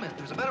 No, wait a minute.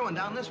 There's a better one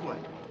down this way.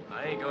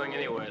 I ain't going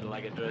anywhere till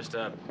I get dressed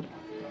up.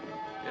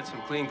 Get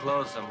some clean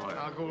clothes somewhere.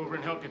 I'll go over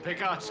and help you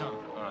pick out some.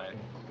 All right.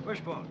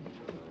 Wishbone,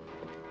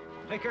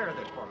 take care of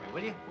this for me,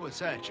 will you? What's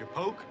that, your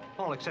poke?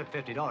 All except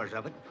 $50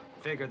 of it.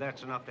 Figure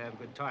that's enough to have a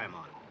good time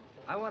on.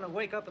 I want to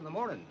wake up in the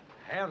morning,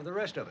 have the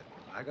rest of it.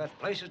 I got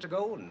places to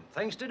go and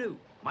things to do.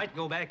 Might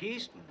go back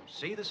east and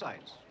see the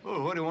sights.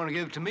 Well, what do you want to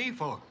give it to me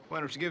for? Why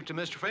don't you give it to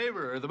Mr.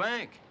 Favor or the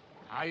bank?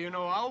 How you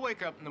know I'll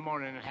wake up in the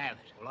morning and have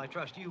it? Well, I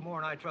trust you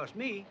more than I trust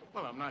me.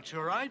 Well, I'm not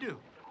sure I do.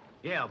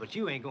 Yeah, but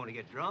you ain't going to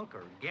get drunk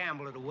or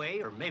gamble it away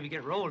or maybe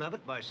get rolled of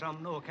it by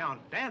some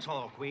no-account dance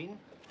hall queen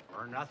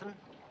or nothing.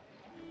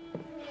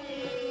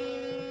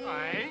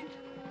 I ain't?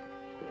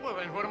 Well,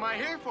 then what am I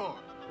here for?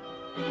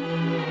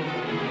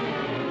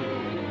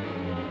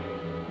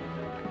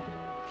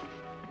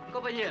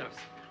 Caballeros,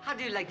 how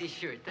do you like this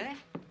shirt, eh?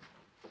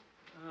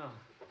 Oh,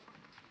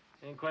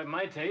 ain't quite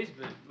my taste,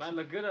 but it might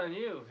look good on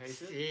you,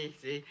 Jesus.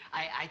 See.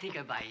 I think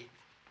I'll buy it.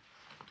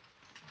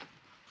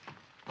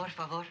 Por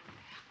favor,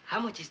 how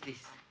much is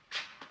this?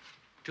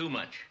 Too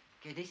much.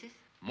 ¿Qué dices?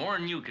 More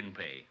than you can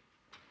pay.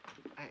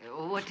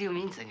 What do you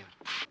mean, senor?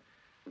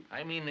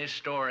 I mean this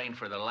store ain't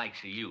for the likes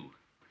of you.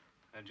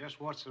 And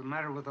just what's the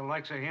matter with the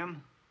likes of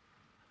him?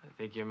 I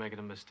think you're making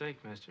a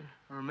mistake, mister.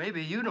 Or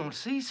maybe you don't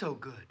see so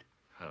good.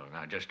 Oh,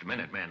 now, just a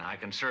minute, man. I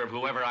can serve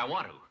whoever I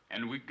want to.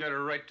 And we've got a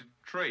right to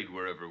trade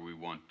wherever we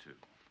want to.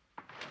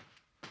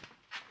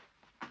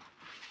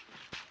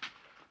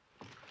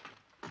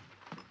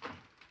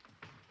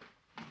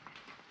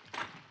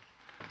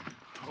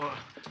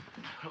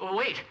 Oh,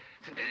 wait.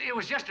 It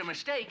was just a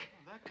mistake.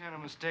 That kind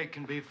of mistake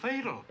can be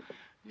fatal.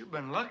 You've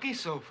been lucky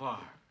so far.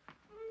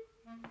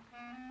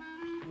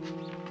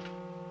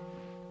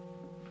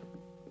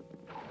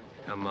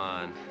 Come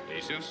on.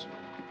 Jesus?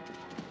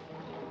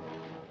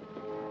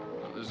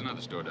 Well, there's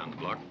another store down the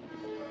block.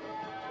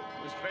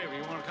 Mr. Favor,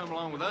 you want to come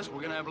along with us? We're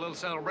going to have a little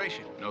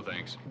celebration. No,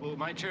 thanks. Well, it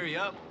might cheer you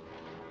up.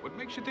 What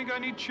makes you think I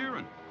need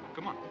cheering?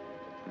 Come on.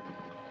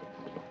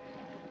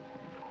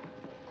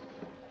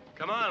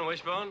 Come on,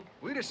 Wishbone.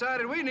 We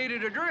decided we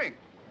needed a drink.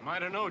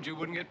 Might have knowed you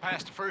wouldn't get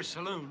past the first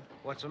saloon.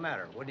 What's the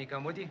matter? Wouldn't he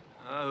come with you?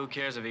 Who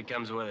cares if he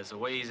comes with us? The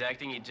way he's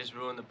acting, he'd just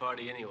ruin the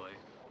party anyway.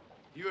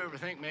 You ever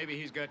think maybe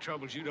he's got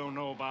troubles you don't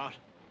know about?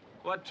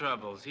 What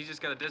troubles? He's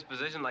just got a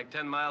disposition like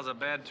 10 miles of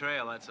bad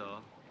trail, that's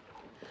all.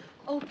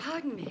 Oh,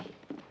 pardon me.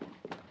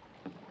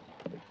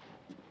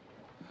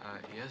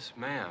 Yes,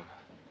 ma'am.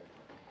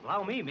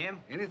 Allow me, ma'am.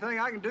 Anything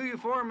I can do you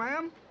for,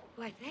 ma'am?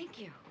 Why, thank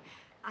you.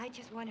 I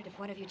just wondered if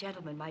one of you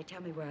gentlemen might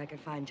tell me where I could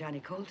find Johnny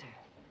Coulter.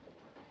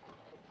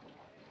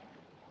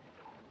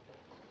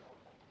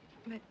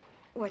 But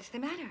what's the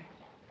matter?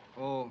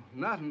 Oh,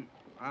 nothing.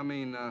 I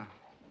mean,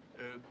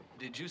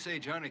 did you say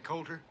Johnny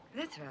Coulter?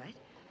 That's right.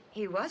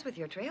 He was with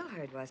your trail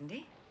herd, wasn't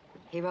he?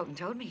 He wrote and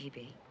told me he'd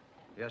be.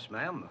 Yes,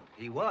 ma'am.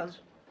 He was.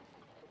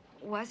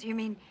 Was? You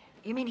mean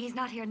he's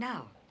not here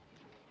now?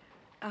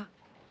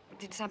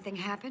 Did something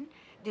happen?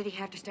 Did he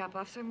have to stop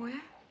off somewhere?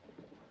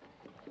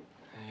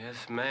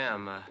 Yes,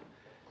 ma'am.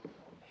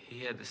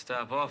 He had to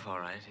stop off,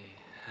 all right. He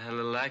had a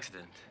little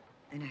accident.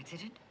 An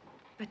accident?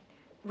 But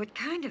what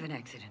kind of an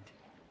accident?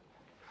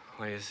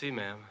 Well, you see,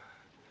 ma'am.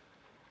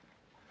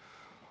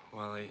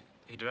 Well,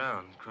 he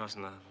drowned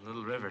crossing a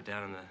little river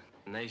down in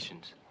the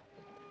Nations.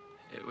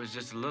 It was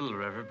just a little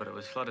river, but it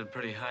was flooded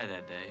pretty high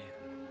that day.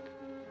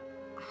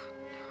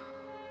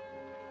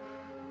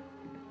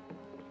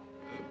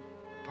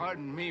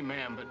 Pardon me,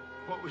 ma'am, but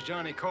what was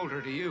Johnny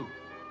Coulter to you?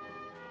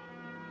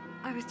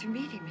 I was to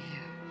meet him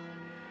here.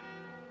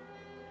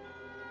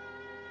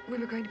 we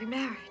were going to be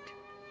married.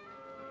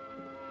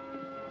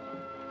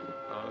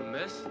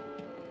 Miss?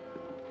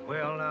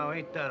 Well, now,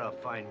 ain't that a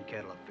fine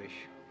kettle of fish?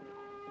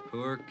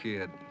 Poor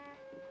kid.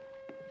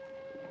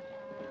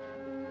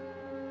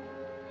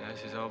 Yeah,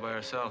 she's all by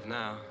herself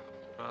now.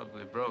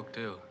 Probably broke,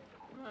 too.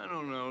 I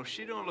don't know.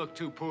 She don't look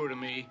too poor to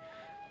me.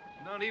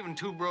 Not even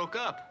too broke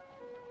up.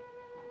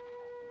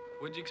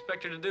 What'd you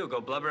expect her to do?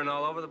 Go blubbering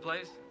all over the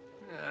place?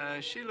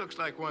 She looks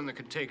like one that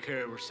could take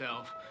care of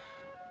herself.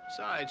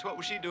 Besides, what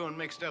was she doing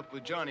mixed up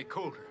with Johnny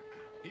Coulter?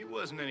 He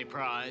wasn't any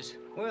prize.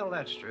 Well,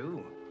 that's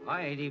true.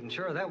 I ain't even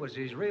sure that was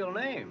his real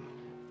name.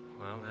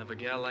 Well, to have a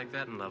gal like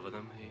that in love with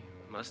him, he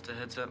must have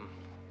had something.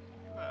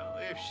 Well,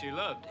 if she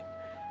loved him.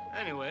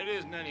 Anyway, it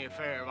isn't any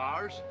affair of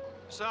ours.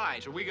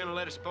 Besides, are we gonna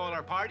let it spoil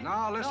our party?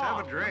 No, let's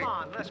have a drink. Come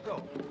on, let's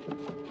go.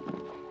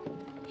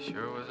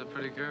 Sure was a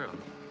pretty girl.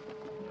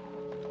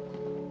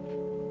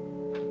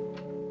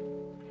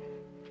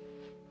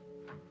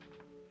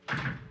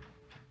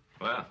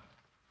 Well,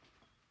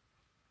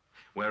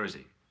 where is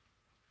he?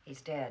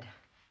 He's dead.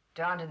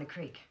 Drowned in the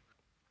creek.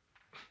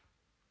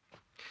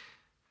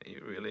 You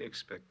really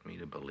expect me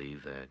to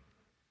believe that?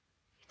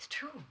 It's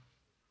true.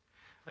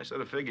 I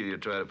sort of figured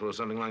you'd try to pull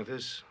something like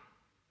this.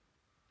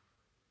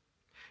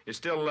 You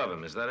still love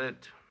him, is that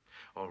it?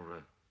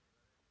 Or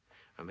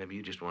maybe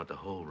you just want the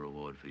whole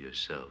reward for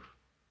yourself.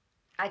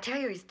 I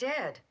tell you, he's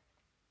dead.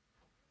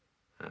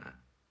 Huh?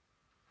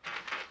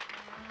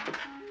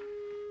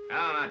 No,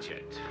 not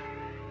yet.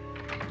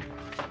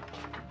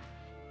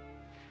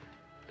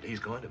 But he's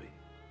going to be.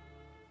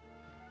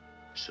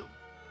 Soon.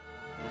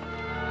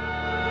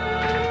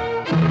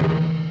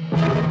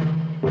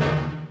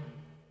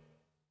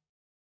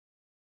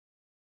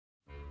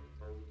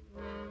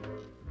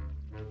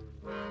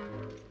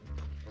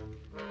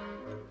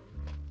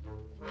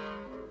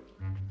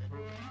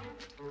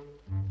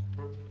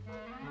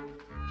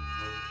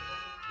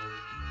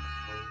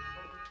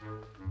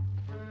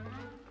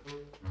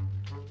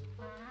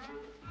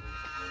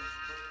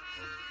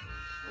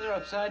 They're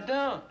upside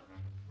down.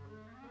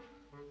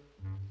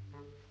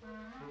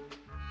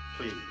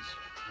 Please.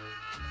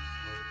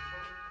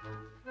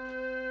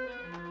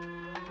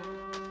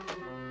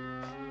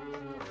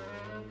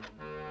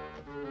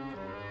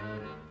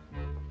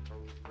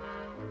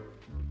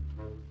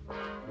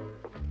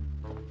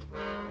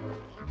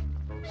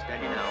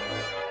 Steady now.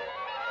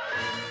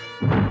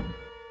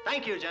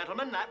 Thank you,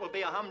 gentlemen. That will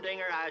be a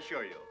humdinger, I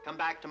assure you. Come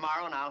back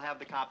tomorrow, and I'll have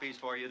the copies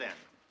for you then.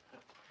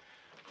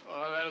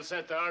 Well, that'll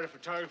set the art of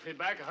photography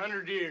back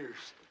 100 years.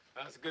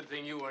 That's a good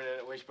thing you weren't in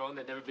it, Wishbone.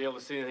 They'd never be able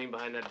to see anything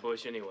behind that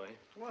bush anyway.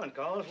 Come on,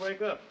 Collins,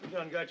 wake up. You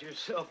done got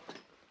yourself...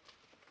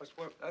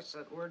 That's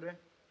that word there?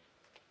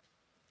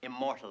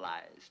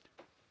 Immortalized.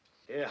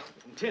 Yeah,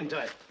 tin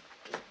type.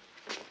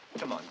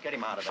 Come on, get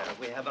him out of there.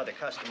 We have other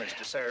customers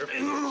to serve.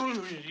 Who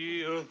do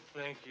you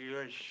think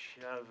you're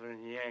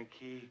shoving,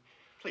 Yankee?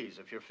 Please,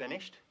 if you're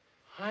finished.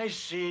 I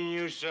seen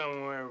you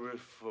somewhere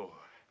before.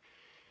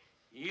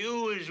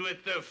 You was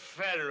with the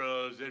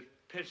Federals at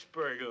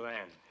Pittsburgh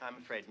Land. I'm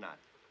afraid not.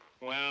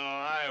 Well,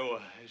 I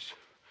was.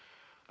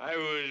 I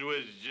was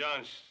with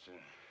Johnston.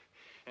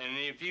 And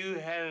if you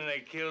hadn't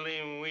have killed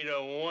him, we'd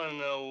have won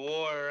the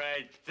war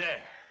right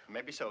there.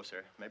 Maybe so,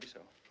 sir. Maybe so.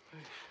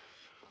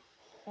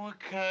 What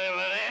kind of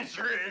an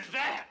answer is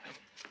that?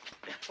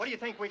 What do you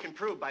think we can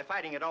prove by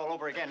fighting it all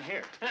over again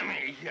here? I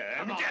mean,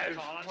 Come on, just,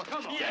 Collins,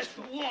 come on. just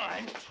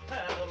once.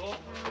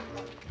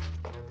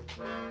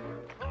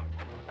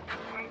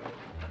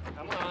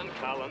 Come on,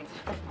 Collins.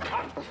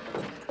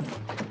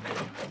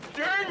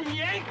 Darn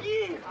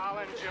Yankee!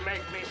 Collins, you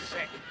make me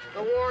sick.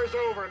 The war's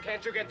over.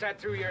 Can't you get that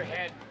through your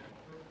head?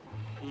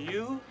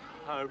 You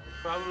are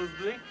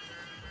probably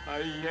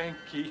a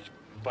Yankee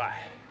spy.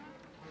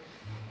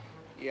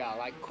 Yeah,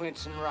 like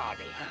Quince and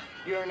Roddy.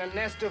 You're in a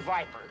nest of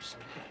vipers.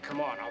 Come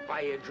on, I'll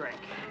buy you a drink.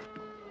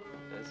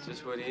 That's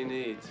just what he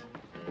needs.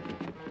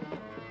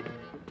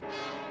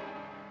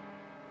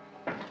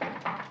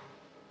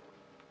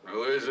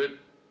 Who is it?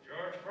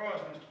 George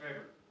Frost, Mr.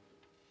 Faber.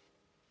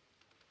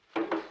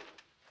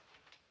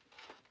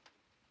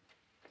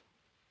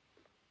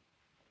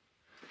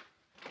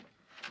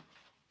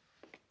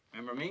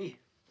 Remember me?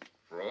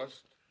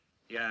 Frost?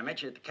 Yeah, I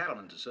met you at the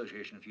Cattlemen's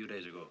Association a few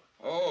days ago.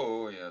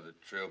 Oh, yeah, the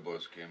trail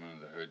boss came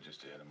into the herd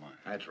just ahead of mine.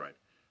 That's right.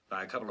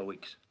 By a couple of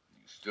weeks.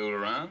 You still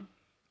around?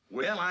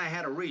 Well, I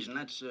had a reason.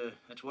 That's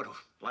what I'd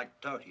like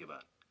to talk to you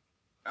about.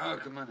 Oh,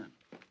 come on in.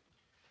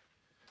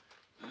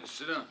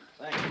 Sit down.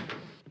 Thank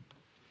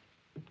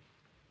you.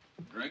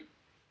 Drink?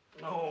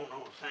 No,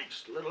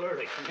 thanks. A little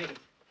early for me.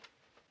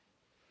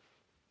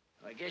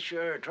 I guess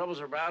your troubles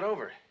are about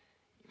over.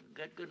 You've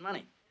got good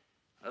money.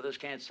 Others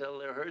can't sell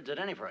their herds at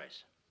any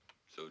price.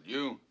 So do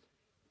you.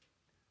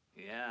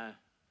 Yeah,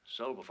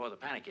 sold before the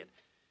panic hit.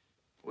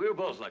 We were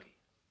both lucky.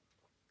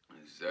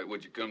 Is that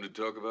what you come to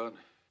talk about?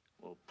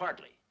 Well,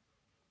 partly.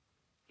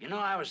 You know,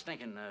 I was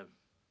thinking,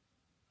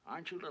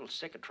 aren't you a little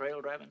sick of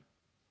trail driving?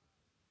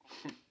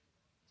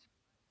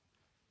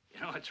 You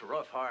know, it's a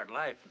rough, hard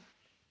life. And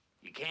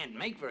you can't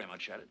make very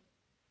much at it.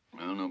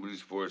 Well,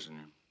 nobody's forcing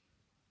you.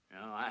 You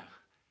know,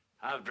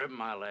 I've driven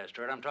my last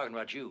herd. I'm talking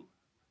about you.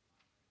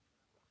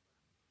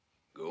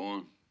 Go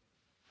on.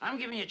 I'm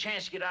giving you a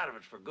chance to get out of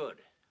it for good.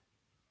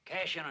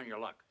 Cash in on your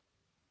luck.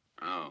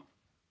 How?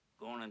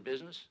 Going in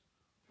business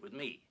with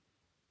me.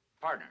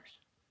 Partners.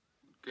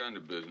 What kind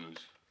of business?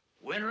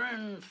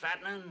 Wintering,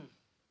 fattening,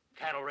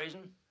 cattle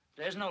raising.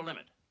 There's no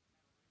limit.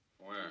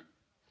 Where?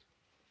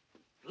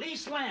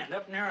 Lease land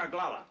up near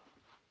Aglala.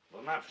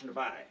 With an option to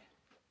buy.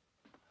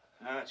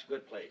 It's a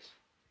good place.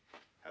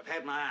 I've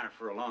had my eye on it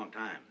for a long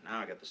time. Now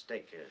I got the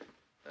stake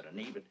that I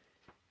need, but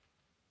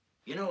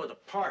you know, with a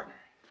partner,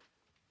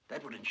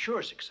 that would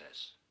ensure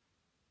success.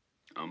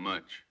 How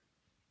much?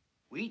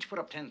 We each put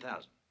up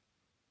 10,000.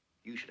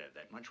 You should have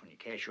that much when you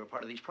cash your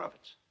part of these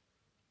profits.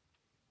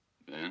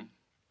 Then?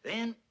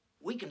 Then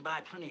we can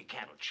buy plenty of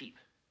cattle cheap,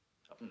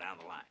 up and down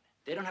the line.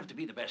 They don't have to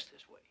be the best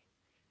this way.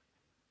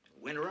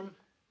 Winter them,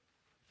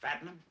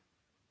 fatten them,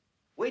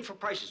 wait for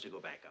prices to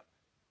go back up.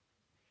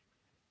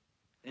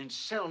 Then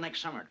sell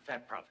next summer at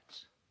fat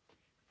profits.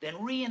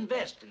 Then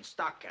reinvest in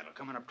stock cattle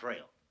coming up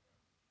trail.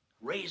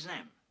 Raise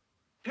them,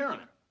 pyramid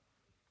them.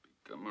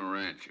 Become a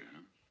rancher,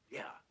 huh?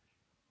 Yeah.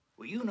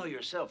 Well, you know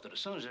yourself that as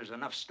soon as there's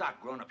enough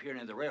stock growing up here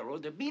near the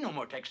railroad, there'll be no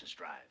more Texas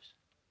drives.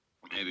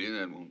 Maybe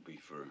that won't be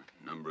for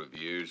a number of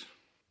years.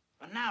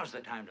 But now's the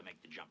time to make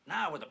the jump.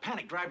 Now, with the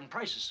panic driving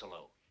prices so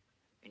low.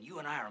 And you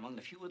and I are among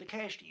the few with the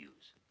cash to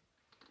use.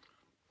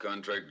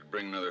 Contract to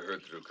bring another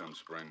herd through come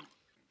spring.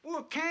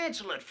 Well,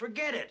 cancel it.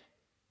 Forget it.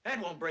 That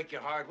won't break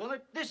your heart, will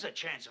it? This is a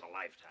chance of a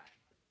lifetime.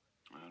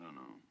 I don't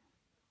know.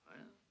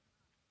 Well,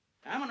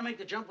 I'm going to make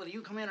the jump whether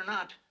you come in or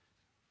not.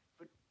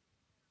 But,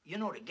 you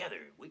know, together,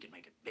 we can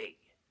make it big.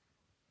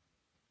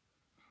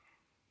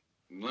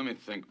 Let me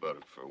think about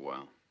it for a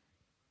while.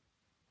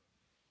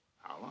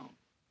 How long?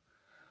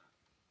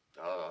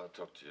 I'll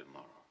talk to you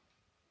tomorrow.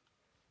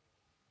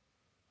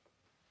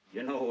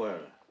 You know,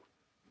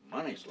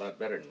 money's a lot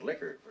better than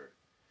liquor for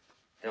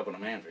helping a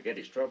man forget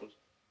his troubles.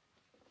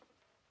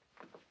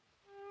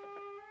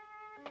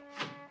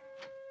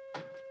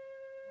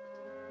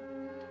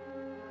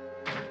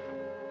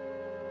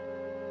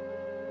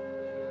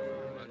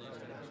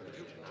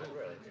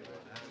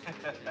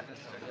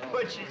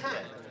 What'd she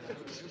say?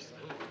 She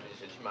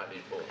said she might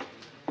need more.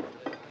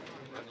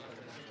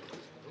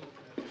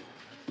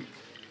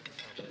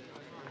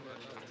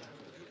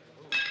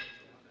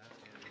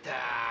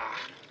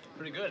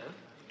 Pretty good, huh?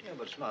 Yeah,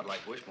 but it's not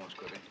like Wishbone's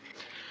cooking.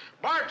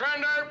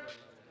 Bartender!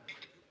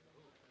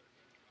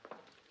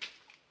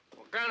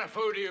 What kind of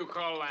food do you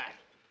call that?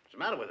 What's the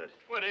matter with it?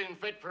 Well, it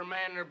isn't fit for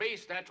man or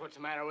beast, that's what's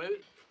the matter with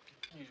it.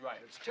 He's right.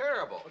 It's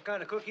terrible. What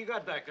kind of cook you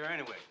got back there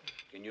anyway?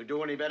 Can you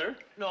do any better?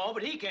 No,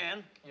 but he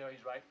can. You know,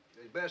 he's right.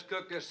 He's best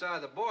cook this side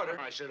of the border.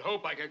 I should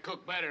hope I could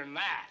cook better than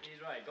that.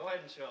 He's right. Go ahead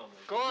and show him.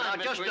 Go on, Now,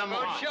 Miss just a Wishbone.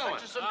 moment. Show Fetch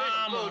us us some big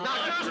food.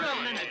 Now, just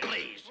a minute,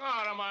 please.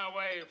 Out of my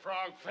way,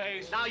 frog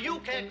face. Now, you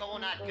can't go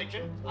in that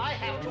kitchen. I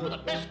have two of the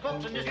best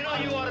cooks in this. You know,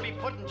 you ought to be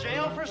put in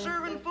jail for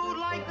serving food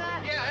like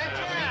that. Yeah, that's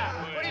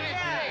right. Put him in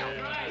jail.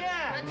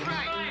 Yeah. That's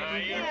right.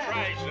 You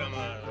try some of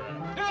that.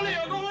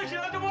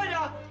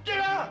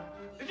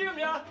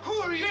 Who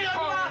are you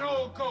calling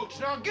old goats?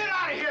 Now get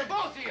out of here,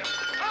 both of you!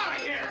 Out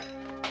of here!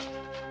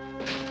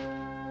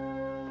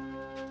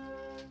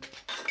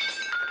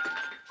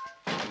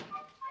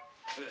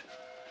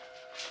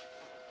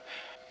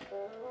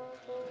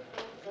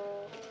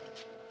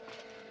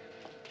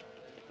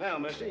 Now,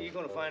 mister, you're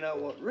gonna find out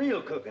what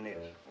real cooking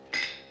is.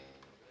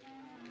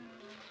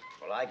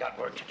 Well, I got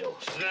work to do.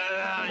 Sit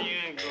down, you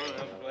ain't going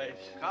to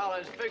place.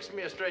 Collins, fix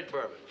me a straight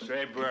bourbon.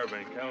 Straight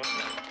bourbon, come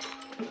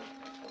on.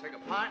 Take a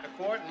pint, a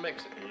quart, and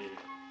mix it.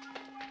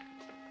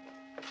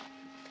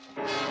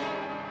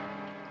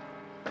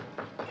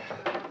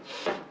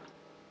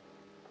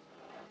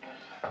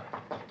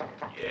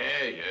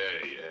 Yeah.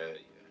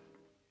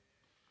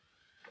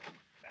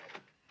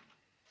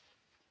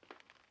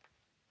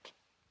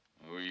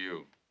 Who are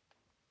you?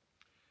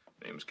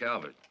 Name's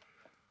Calvert.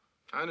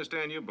 I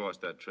understand you bossed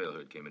that trail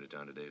herd came into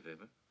town today,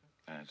 Faber.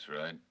 That's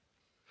right.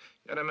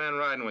 You had a man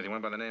riding with you,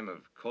 one by the name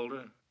of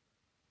Calder?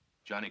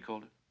 Johnny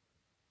Calder?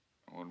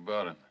 What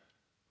about him?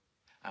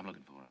 I'm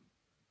looking for him.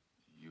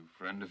 You a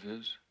friend of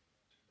his?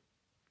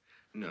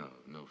 No,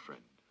 no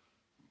friend.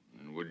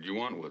 And what did you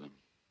want with him?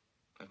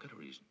 I've got a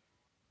reason.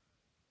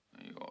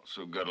 You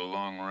also got a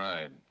long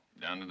ride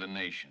down to the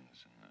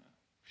nations and a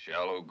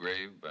shallow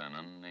grave by an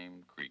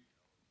unnamed creek.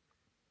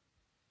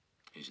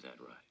 Is that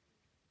right?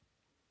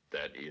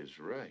 That is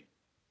right.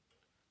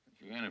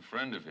 If you ain't a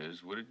friend of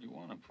his, what did you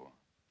want him for?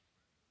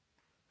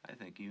 I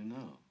think you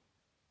know.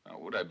 Now,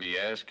 would I be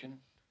asking?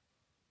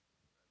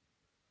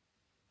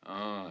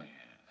 Oh,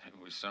 yeah,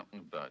 there was something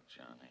about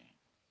Johnny.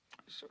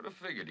 I sort of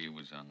figured he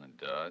was on the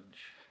dodge.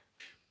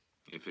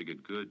 You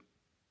figured good.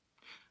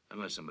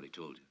 Unless somebody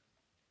told you.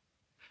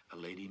 A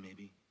lady,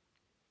 maybe?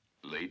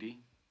 Lady?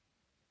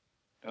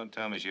 Don't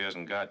tell me she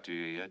hasn't got to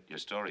you yet. Your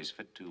stories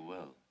fit too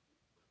well.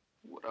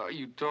 What are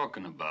you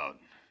talking about?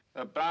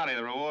 The bounty,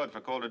 the reward for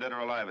Calder, dead or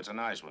alive. It's a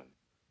nice one.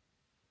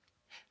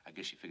 I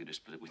guess she figured to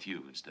split it with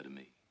you instead of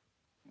me.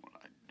 Well,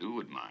 I do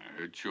admire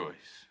her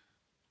choice.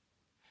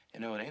 You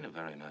know, it ain't a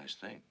very nice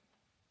thing,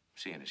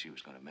 seeing as she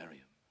was going to marry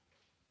him.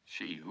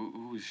 She?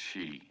 Who's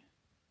she?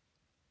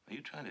 Are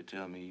you trying to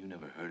tell me you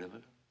never heard of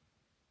her?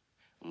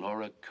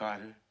 Laura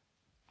Carter?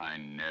 I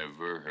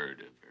never heard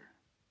of her.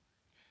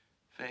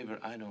 Favor,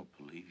 I don't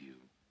believe you.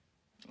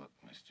 Look,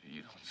 mister,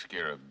 you don't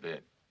scare a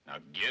bit. Now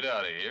get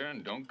out of here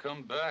and don't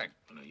come back.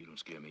 No, you don't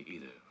scare me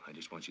either. I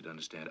just want you to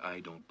understand I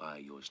don't buy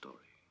your story.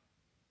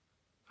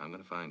 I'm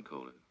going to find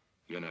Kohler.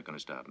 You're not going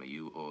to stop me,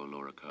 you or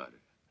Laura Carter.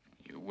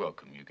 You're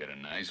welcome. You get a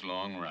nice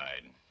long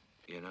ride.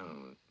 You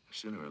know,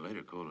 sooner or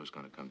later, Kohler's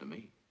going to come to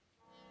me.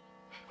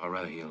 Or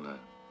rather, he'll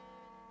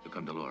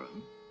come to Laura.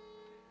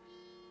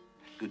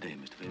 Good day,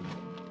 Mr. Favor.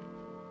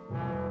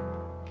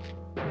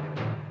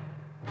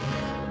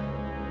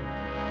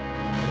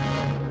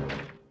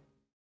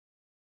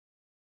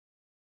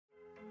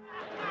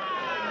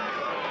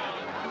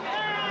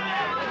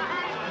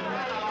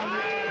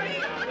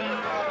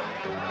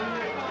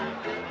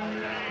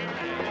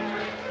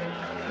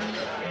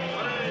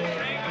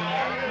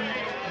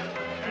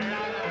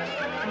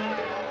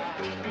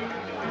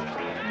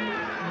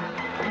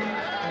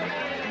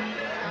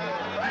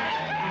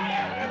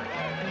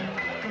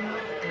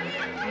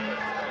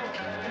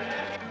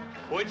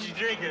 What you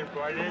drinking,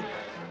 partner?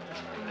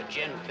 A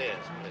gin fizz,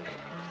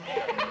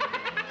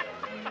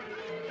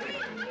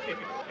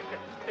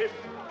 please.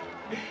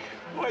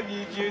 What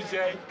did you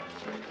say?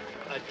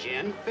 A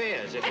gin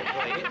fizz, if you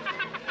please.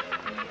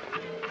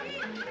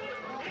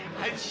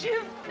 A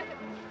gin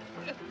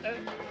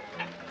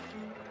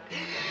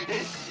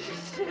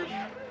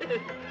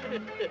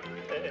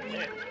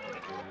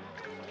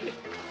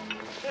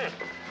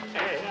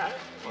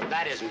Well,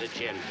 that isn't a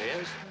gin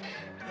fizz.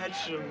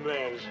 That's a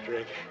man's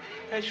drink.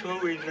 That's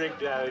what we drink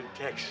down in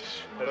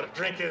Texas. But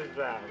drink is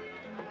down.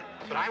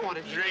 But I want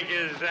to drink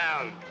is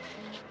down.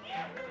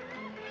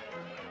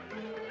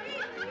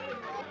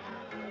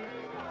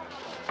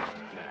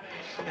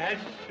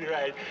 That's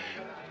right.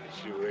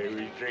 That's the way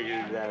we drink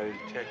it down in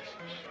Texas.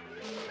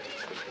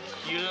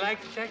 You like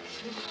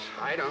Texas?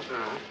 I don't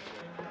know.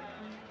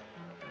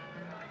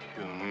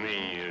 You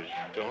mean you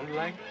don't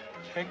like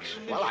Texas?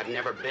 Well, I've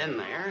never been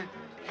there.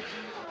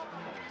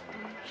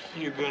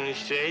 You gonna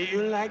say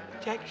you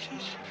like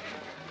Texas?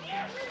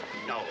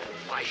 No,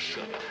 why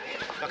should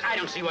I? Look, I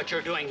don't see what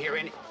you're doing here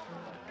any...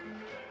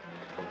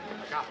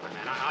 Look out,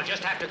 man. I'll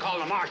just have to call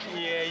the marshal.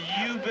 Yeah,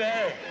 you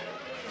better.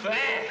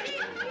 Fast.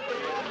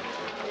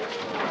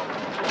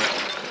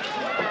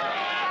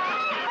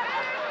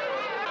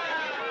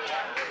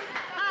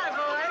 Hi,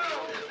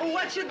 boys. Well,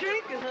 what you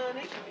drinking,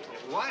 honey?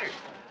 Water.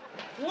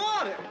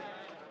 Water.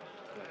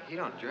 He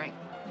don't drink.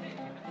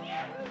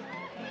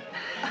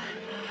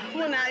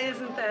 Well, now,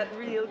 isn't that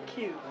real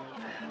cute?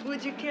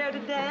 Would you care to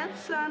dance,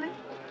 Sonny?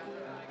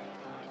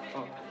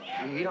 Oh,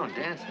 he don't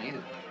dance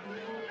neither.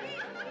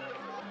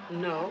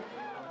 No.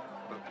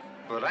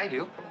 But I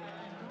do.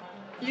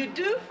 You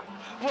do?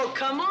 Well,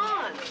 come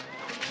on.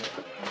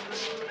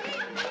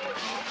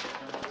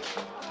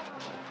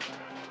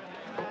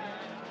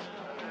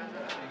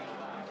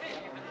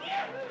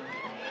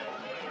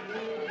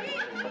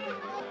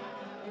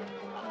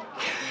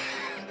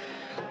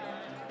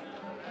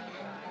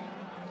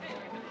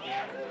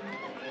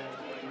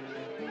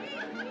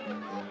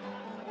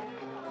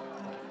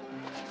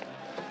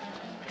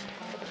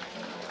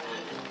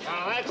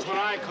 Now, that's what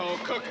I call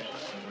cooking.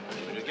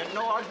 You get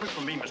no argument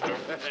from me, mister.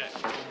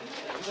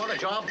 You want a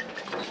job?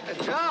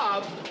 A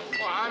job?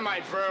 Well, I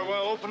might very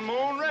well open my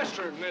own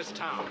restaurant in this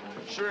town.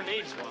 Sure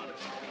needs one.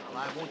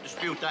 Well, I won't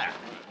dispute that.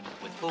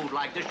 With food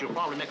like this, you'll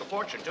probably make a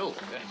fortune, too.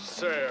 Yes,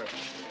 sir.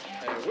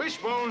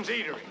 Wishbone's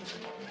Eatery.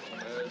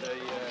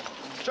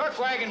 The Chuck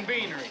Wagon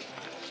Beanery.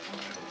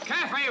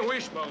 Cafe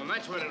Wishbone,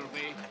 that's what it'll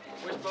be.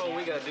 Wishbone,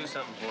 we gotta do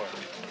something for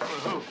her.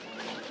 For who?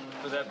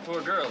 For that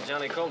poor girl,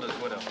 Johnny Calder's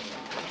widow.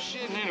 She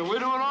ain't a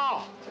widow at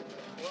all.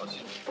 Well,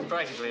 she's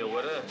practically a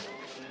widow.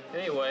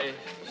 Anyway,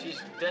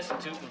 she's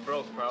destitute and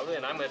broke, probably,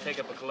 and I'm gonna take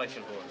up a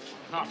collection for her.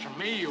 Not for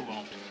me, you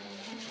won't.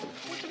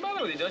 What's the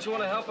matter with you? Don't you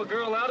want to help a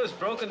girl out who's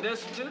broke and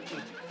destitute?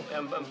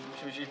 And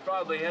she's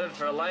probably headed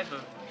for a life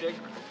of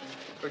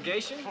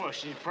degradation? Well,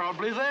 she's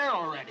probably there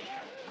already.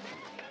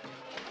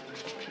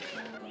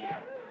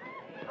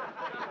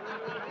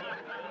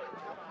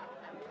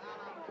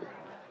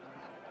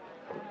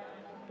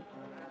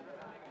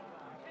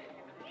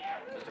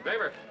 Mr.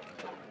 Favor,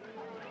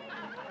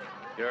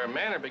 your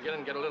men are beginning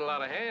to get a little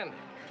out of hand.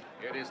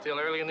 Here it is still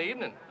early in the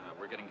evening.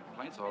 We're getting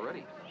complaints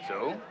already.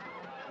 So?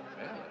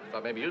 Yeah, I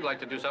thought maybe you'd like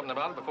to do something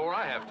about it before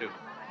I have to. It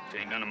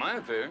ain't none of my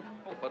affair.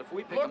 Oh, but if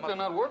we pick Look, them up... they're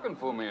not working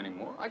for me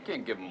anymore. I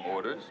can't give them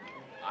orders.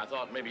 I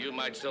thought maybe you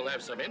might still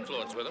have some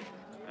influence with them.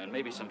 And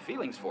maybe some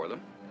feelings for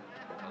them.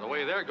 Well, the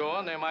way they're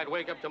going, they might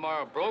wake up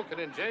tomorrow broke and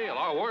in jail,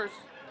 or worse.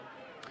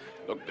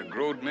 Look, they're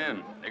grown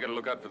men. They gotta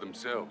look out for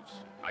themselves.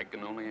 I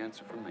can only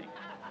answer for me.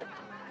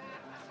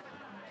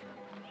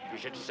 You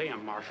should see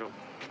them, Marshal.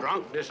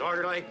 Drunk,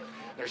 disorderly.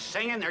 They're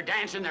singing, they're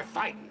dancing, they're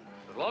fighting.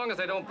 As long as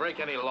they don't break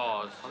any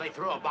laws. Well, they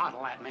threw a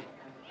bottle at me.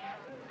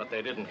 But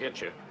they didn't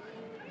hit you.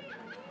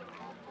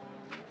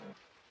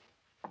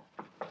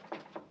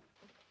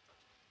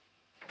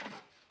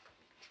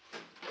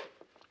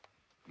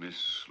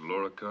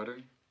 Carter?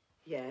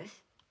 Yes?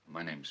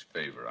 My name's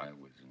Favor. I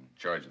was in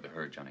charge of the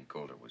herd Johnny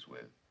Coulter was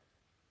with.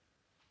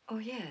 Oh,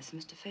 yes,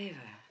 Mr. Favor.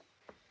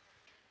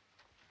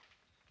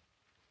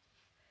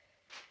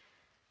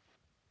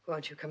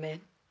 Won't you come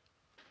in?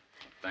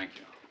 Thank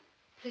you.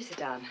 Please sit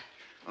down.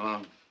 Well,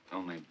 I'll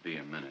only be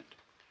a minute.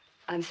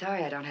 I'm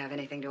sorry I don't have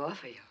anything to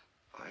offer you.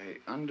 I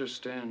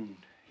understand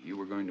you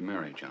were going to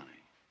marry Johnny.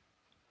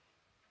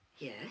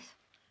 Yes?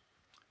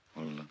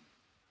 Well,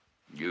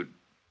 you'd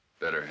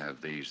better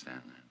have these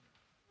then.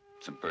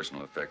 Some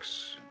personal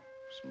effects,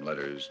 some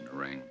letters and a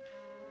ring.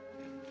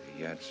 If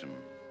he had some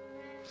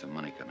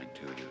money coming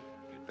to you,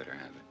 you'd better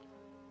have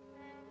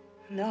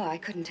it. No, I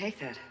couldn't take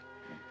that.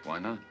 Why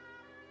not?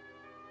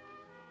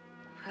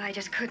 I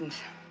just couldn't.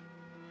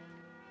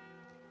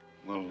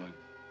 Well,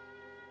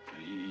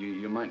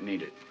 you might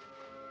need it.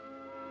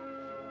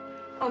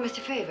 Oh, Mr.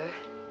 Favor,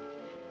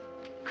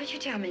 could you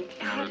tell me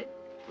how It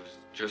was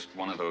just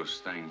one of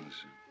those things.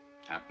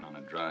 It happened on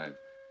a drive.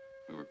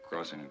 We were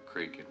crossing a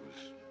creek. It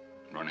was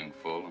running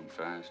full and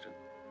fast.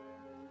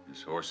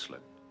 His horse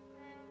slipped.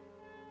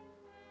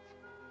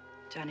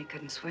 Johnny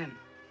couldn't swim?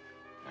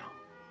 No.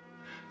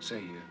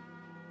 Say,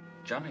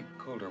 Johnny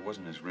Coulter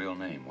wasn't his real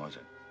name, was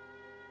it?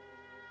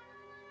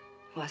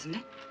 Wasn't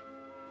it?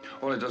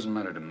 Well, it doesn't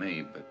matter to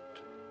me, but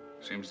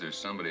seems there's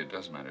somebody it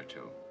does matter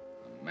to.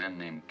 A man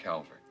named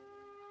Calvert.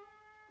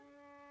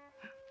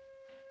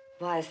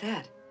 Why is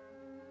that?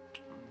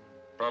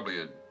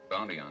 Probably a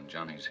bounty on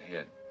Johnny's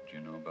head. Do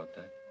you know about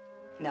that?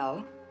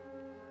 No.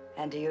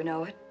 And do you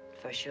know it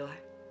for sure?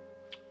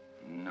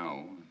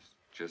 No, it's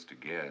just a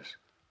guess.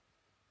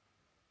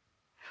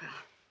 Well,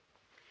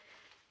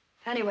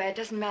 anyway, it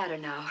doesn't matter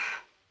now.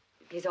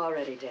 He's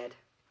already dead.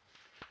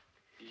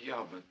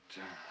 Yeah, but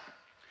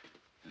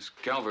this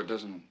Calvert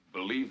doesn't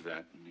believe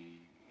that, and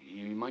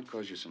he might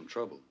cause you some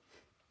trouble.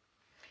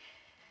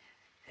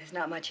 There's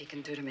not much he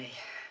can do to me.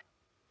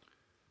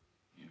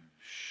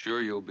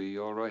 Sure you'll be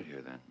all right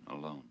here then,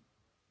 alone?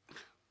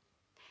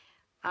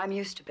 I'm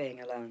used to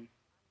being alone.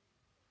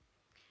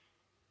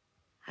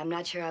 I'm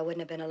not sure I wouldn't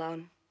have been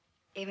alone,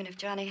 even if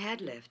Johnny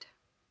had lived.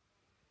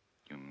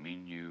 You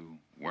mean you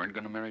weren't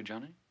going to marry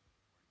Johnny?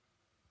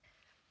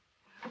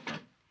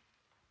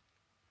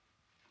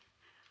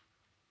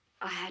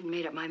 I hadn't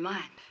made up my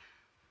mind.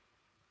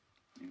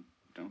 You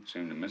don't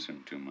seem to miss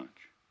him too much.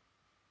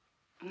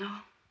 No,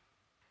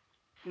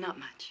 not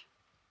much.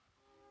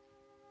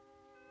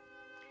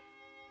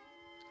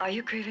 Are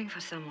you grieving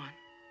for someone?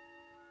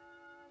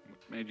 What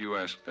made you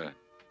ask that?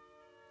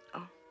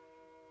 Oh,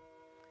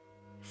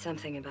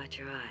 something about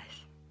your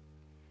eyes.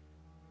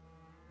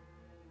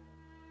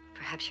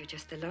 Perhaps you're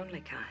just the lonely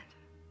kind,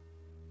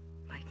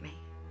 like me.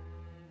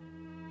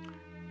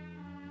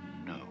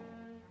 No,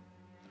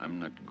 I'm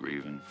not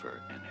grieving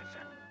for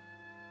anything.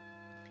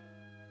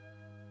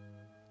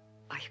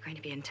 Are you going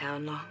to be in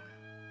town long?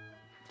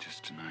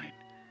 Just tonight.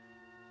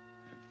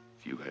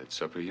 Have you had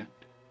supper yet?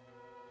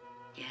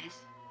 Yes.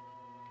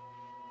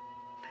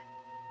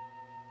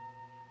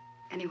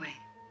 Anyway,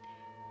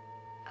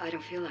 I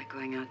don't feel like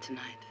going out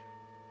tonight.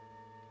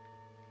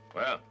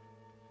 Well,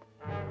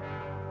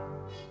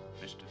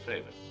 Mr.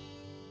 Favor.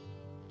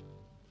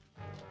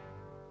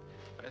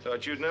 I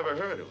thought you'd never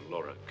heard of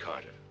Laura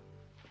Carter.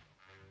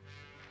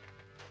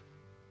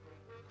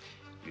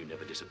 You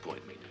never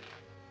disappoint me,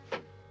 do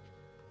you?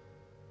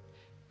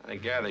 I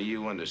gather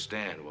you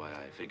understand why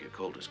I figure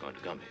Coulter's going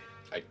to come here.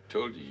 I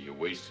told you you're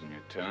wasting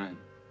your time.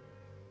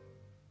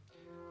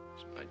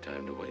 It's my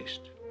time to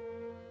waste.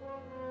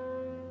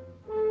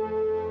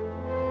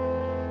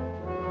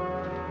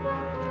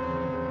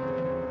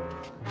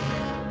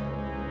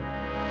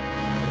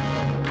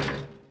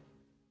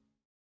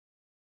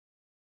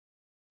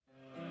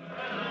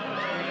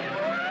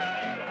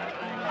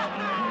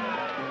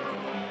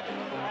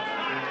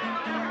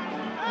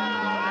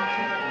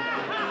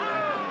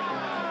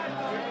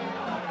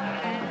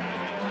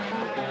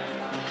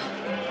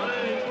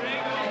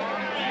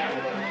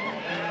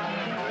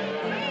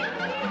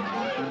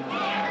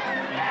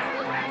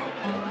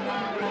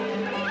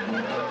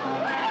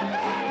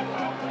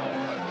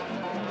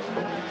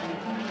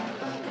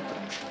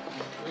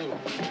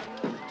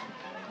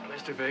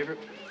 Mr. Favor,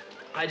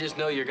 I just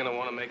know you're going to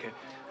want to make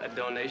a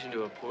donation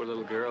to a poor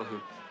little girl who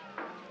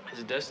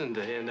is destined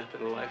to end up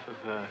in the life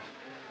of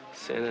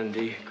sin and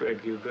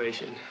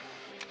degradation.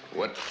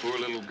 What poor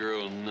little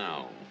girl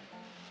now?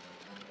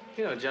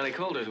 You know, Johnny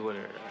Coulter's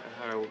widow,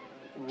 or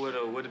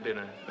widow would have been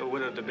a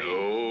widow to be.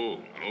 No,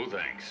 no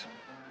thanks.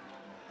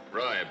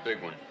 Rye, a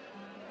big one.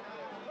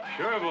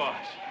 Sure,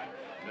 boss.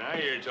 Now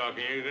you're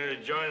talking. You're going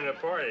to join the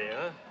party,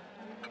 huh?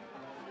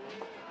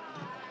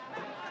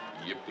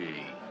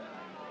 Yippee.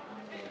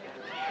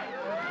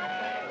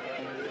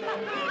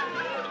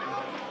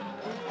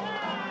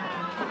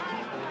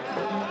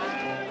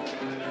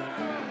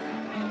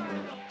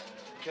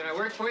 Can I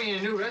work for you in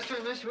a new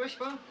restaurant, Mr.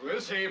 Wishbone?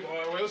 We'll see,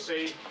 boy, we'll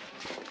see.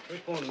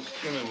 Wishbone,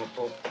 give me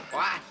my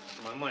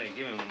What? money.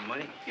 Give me my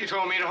money. You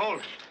told me to hold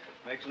it.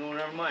 Makes no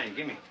never mind.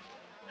 Give me.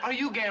 Are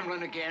you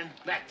gambling again?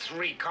 That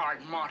three-card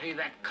Monte,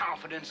 that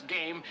confidence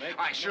game.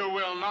 I sure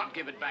will not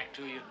give it back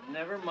to you.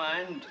 Never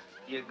mind.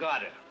 You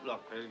got it.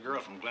 Look, there's a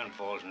girl from Glen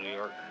Falls, New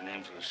York. Her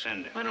name's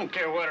Lucinda. I don't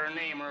care what her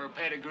name or her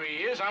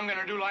pedigree is. I'm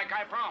gonna do like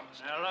I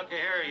promised. Now, look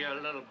here, you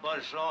little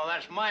buzzsaw.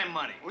 That's my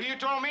money. Well, you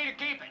told me to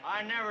keep it.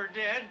 I never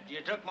did.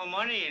 You took my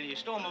money and you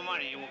stole my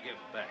money. You won't give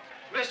it back.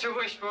 Mr.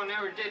 Wishbone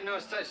never did no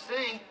such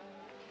thing.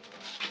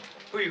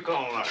 Who you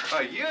calling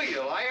liar?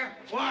 You liar.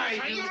 Why?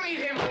 Now, you leave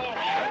him alone.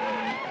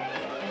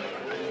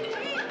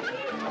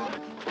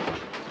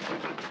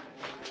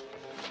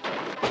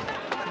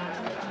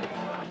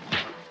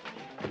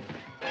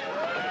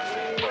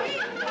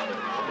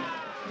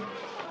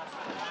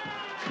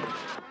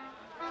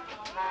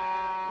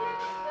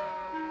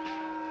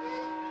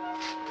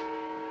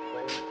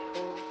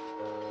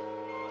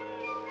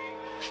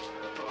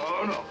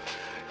 Oh, no.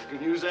 You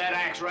can use that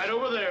axe right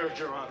over there,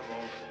 Geronimo.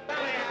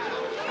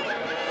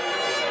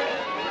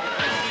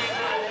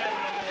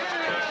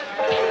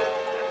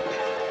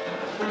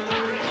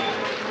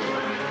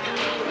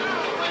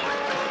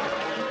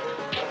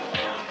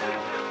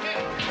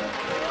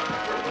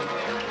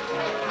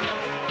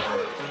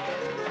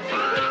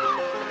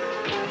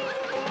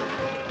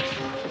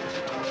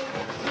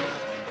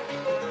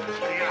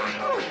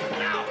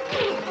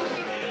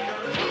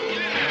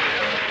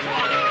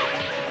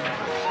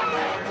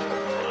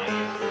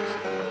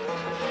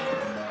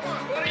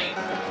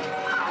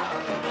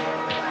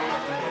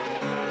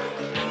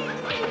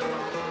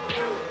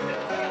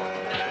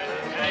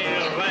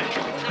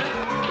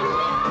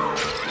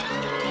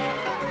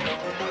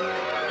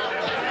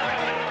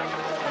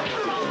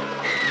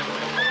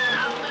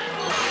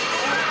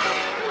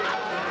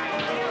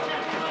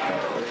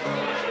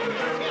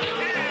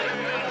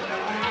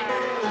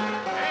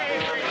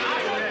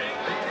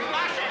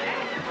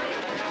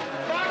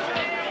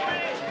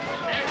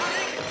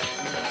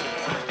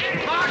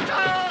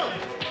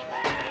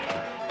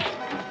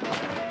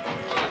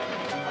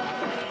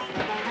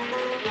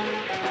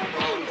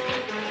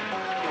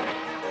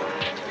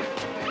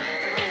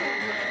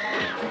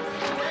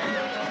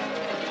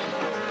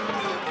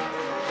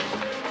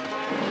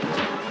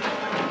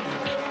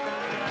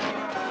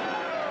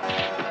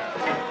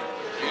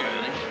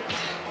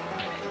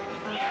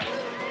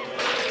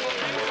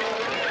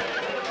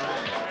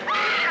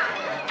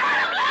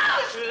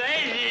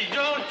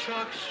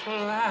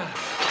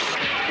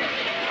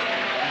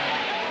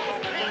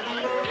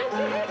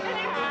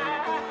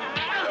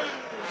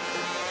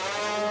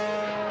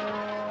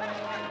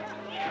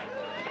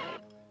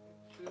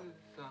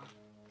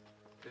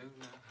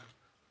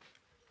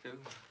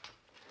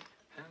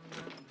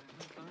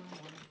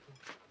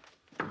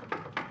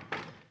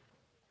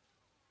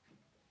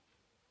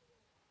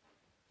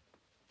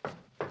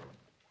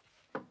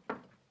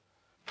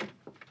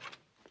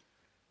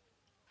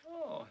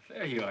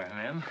 There you are,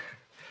 ma'am.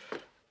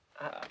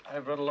 I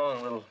brought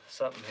along a little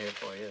something here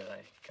for you that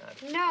I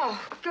got. No,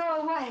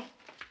 go away.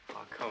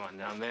 Oh, come on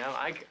now, ma'am.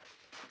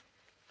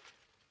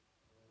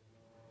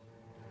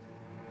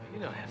 You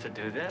don't have to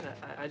do that.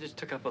 I just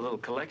took up a little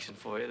collection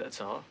for you,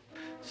 that's all.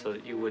 So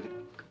that you wouldn't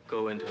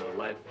go into a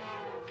life...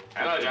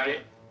 Hello,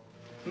 Johnny.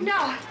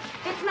 No,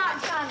 it's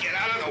not Johnny. Get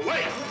out of the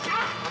way!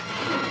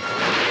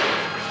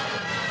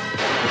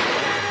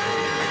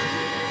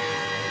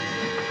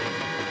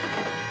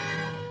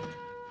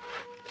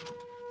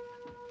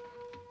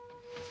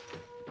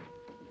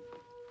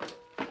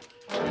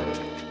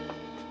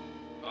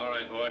 All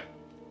right, boy.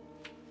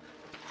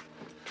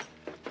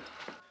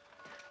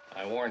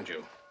 I warned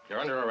you. You're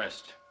under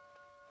arrest.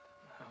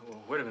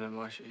 Well, wait a minute,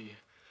 Marshal.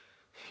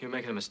 You're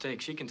making a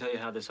mistake. She can tell you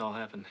how this all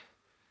happened.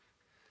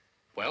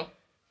 Well?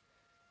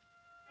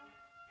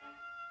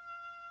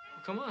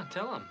 Well, come on,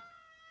 tell him.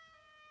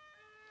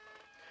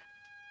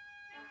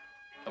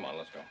 Come on,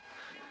 let's go.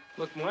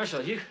 Look,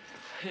 Marshal, you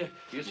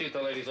You see if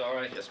the lady's all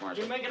right? Yes,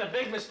 Marshal. You're making a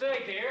big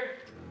mistake here.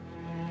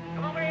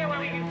 Come over here where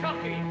we can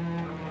talk to you.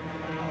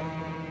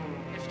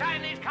 It's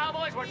time these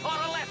cowboys were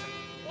taught a lesson,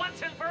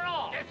 once and for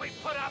all. If we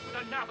put up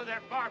with enough of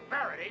their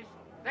barbarities,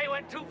 they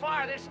went too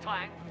far this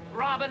time.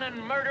 Robbing and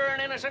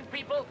murdering innocent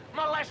people,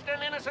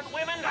 molesting innocent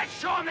women. Let's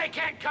show them they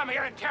can't come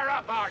here and tear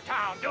up our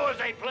town, do as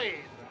they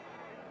please.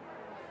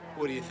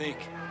 What do you think?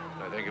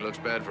 I think it looks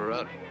bad for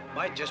Rudd.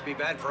 Might just be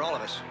bad for all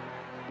of us.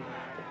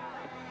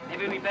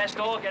 Maybe we best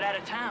all get out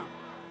of town.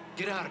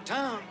 Get out of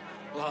town?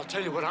 Well, I'll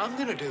tell you what I'm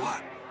gonna do.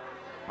 What?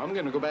 I'm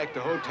gonna go back to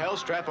the hotel,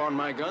 strap on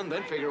my gun,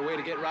 then figure a way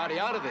to get Rowdy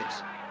out of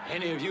this.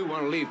 Any of you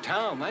want to leave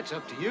town, that's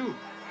up to you.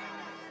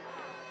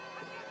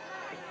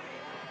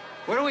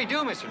 What do we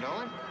do, Mr.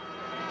 Nolan?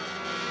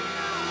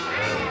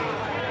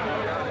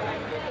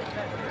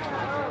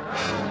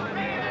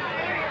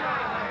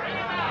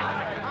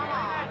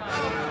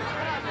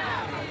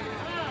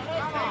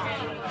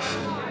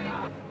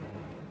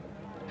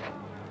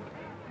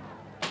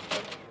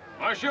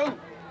 Marshal?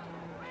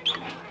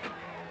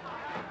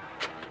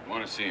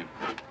 Want to see him.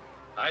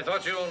 I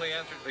thought you only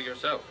answered for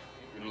yourself.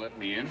 You gonna let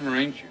me in, or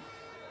ain't you?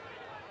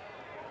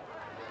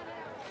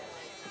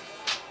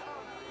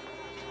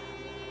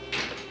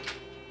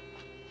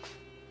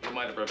 You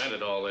might have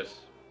prevented all this.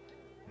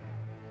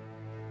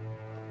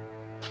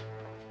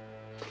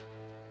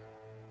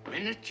 The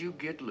minute you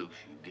get loose,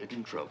 you get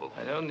in trouble.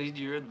 I don't need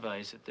your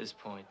advice at this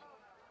point.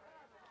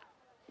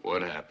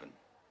 What happened?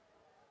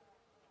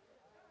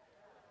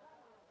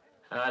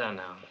 I don't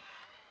know.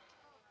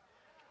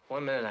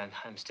 One minute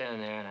I'm standing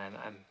there and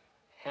I'm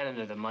handing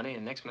her the money,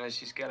 and next minute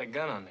she's got a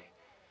gun on me.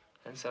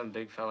 Then some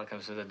big fella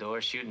comes to the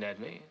door shooting at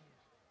me.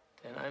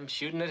 Then I'm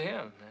shooting at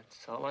him.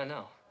 That's all I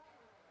know.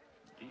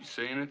 Did he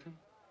say anything?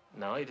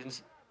 No, he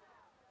didn't.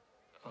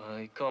 Well,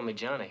 he called me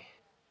Johnny.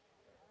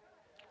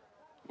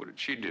 What did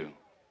she do?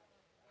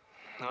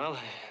 Well,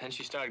 then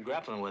she started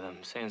grappling with him,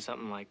 saying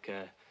something like,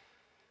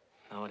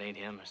 no, it ain't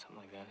him, or something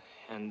like that.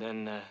 And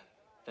then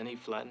he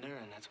flattened her,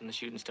 and that's when the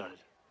shooting started.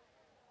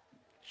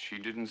 She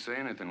didn't say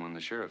anything when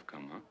the sheriff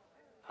come, huh?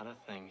 Not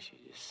a thing. She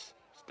just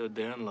stood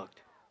there and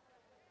looked.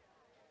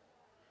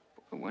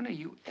 But when are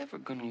you ever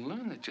gonna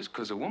learn that just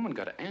because a woman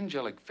got an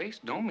angelic face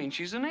don't mean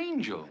she's an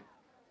angel?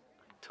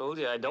 I told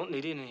you I don't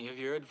need any of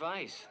your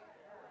advice.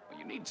 Well,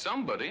 you need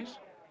somebody's.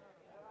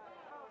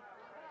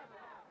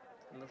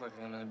 Doesn't look like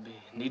I'm gonna be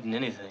needing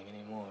anything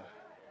anymore.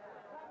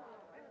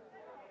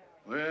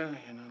 Well,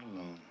 you're not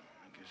alone.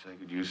 I guess I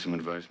could use some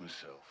advice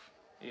myself.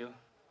 You?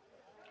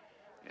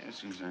 Yeah,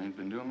 since I ain't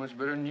been doing much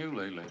better than you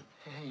lately.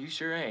 Yeah, you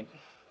sure ain't.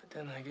 But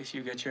then I guess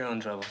you got your own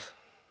troubles.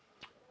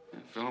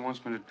 That fella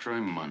wants me to try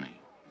money.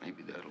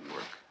 Maybe that'll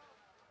work.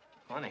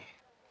 Money?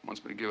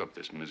 Wants me to give up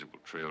this miserable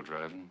trail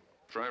driving.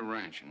 Try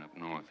ranching up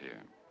north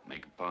here.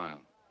 Make a pile.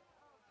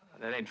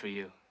 That ain't for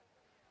you.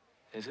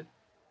 Is it?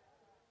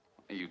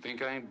 You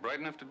think I ain't bright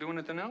enough to do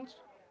anything else?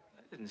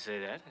 I didn't say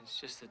that.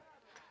 It's just that...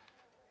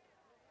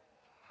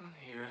 Well,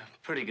 you're a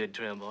pretty good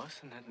trail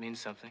boss, and that means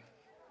something.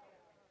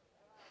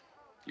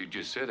 You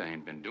just said I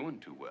ain't been doing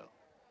too well.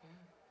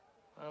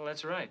 Well,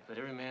 that's right, but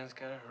every man's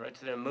got a right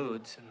to their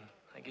moods, and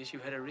I guess you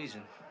had a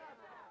reason.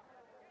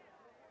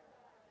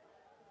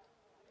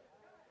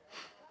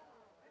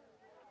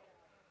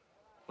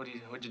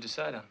 What'd you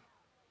decide on?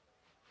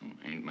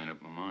 I ain't made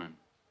up my mind.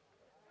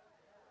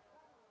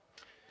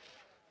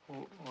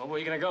 Well, where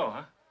you gonna go,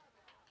 huh?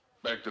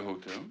 Back to the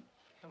hotel.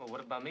 Yeah, well, what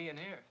about me in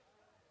here?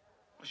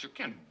 Well, sure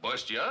can't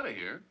bust you out of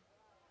here.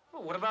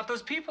 Well, what about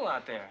those people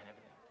out there and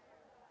everything?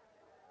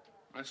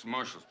 That's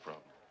Marshall's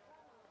problem.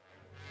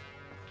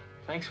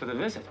 Thanks for the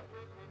visit.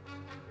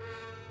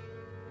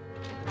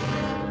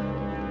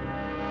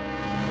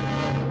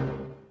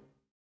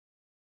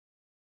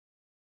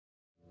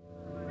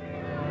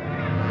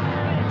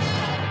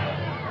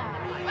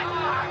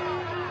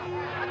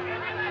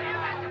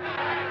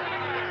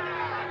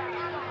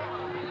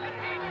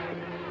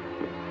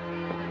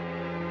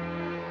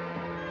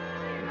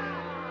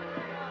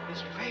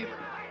 Mr. Favor.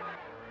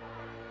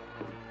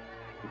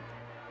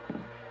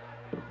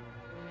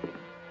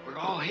 We're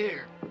all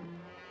here.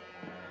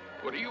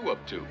 What are you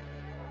up to?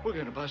 We're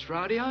gonna bust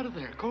Rowdy out of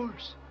there, of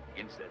course.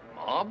 Against that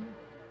mob?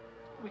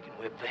 We can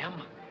whip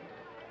them.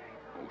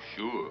 Oh,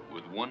 sure.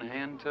 With one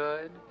hand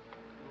tied?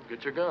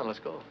 Get your gun, let's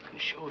go. And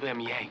show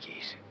them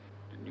Yankees.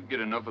 Didn't you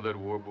get enough of that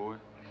war boy?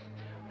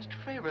 Mr.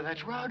 Favor,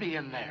 that's Rowdy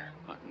in there.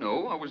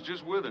 No, I was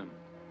just with him.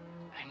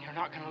 And you're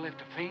not gonna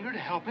lift a finger to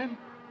help him?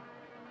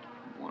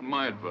 You want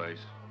my advice?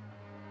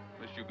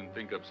 Unless you can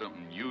think up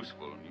something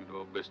useful, you'd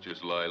all best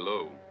just lie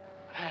low.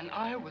 And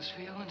I was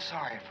feeling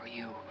sorry for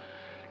you.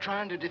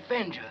 Trying to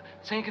defend you,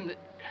 thinking that...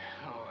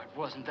 Oh, it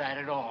wasn't that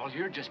at all.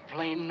 You're just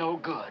plain no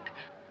good.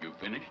 You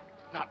finished?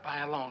 Not by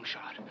a long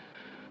shot.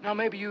 Now,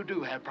 maybe you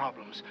do have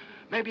problems.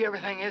 Maybe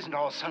everything isn't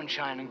all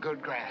sunshine and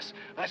good grass.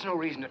 That's no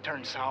reason to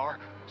turn sour.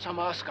 Some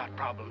of us got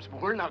problems,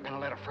 but we're not gonna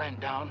let a friend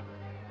down.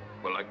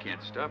 Well, I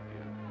can't stop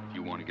you. If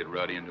you want to get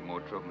Rowdy into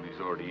more trouble than he's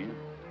already in.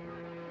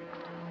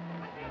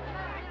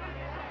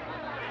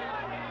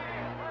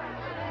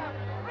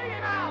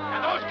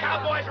 Now, those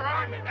cowboys are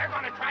armed. They're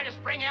going to try to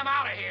spring him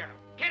out of here.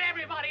 Get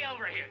everybody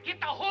over here. Get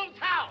the whole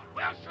town.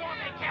 We'll show them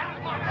they can't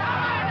afford.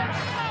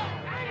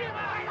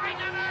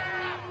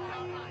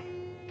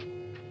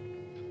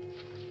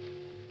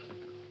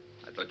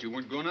 I thought you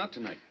weren't going out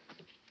tonight.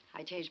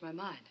 I changed my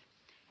mind.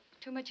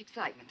 Too much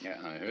excitement. Yeah,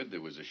 I heard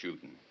there was a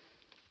shooting.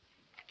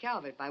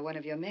 Calvert by one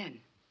of your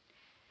men.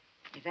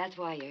 If that's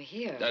why you're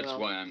here, That's well...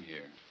 why I'm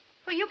here.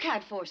 Well, you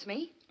can't force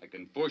me. I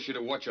can force you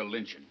to watch a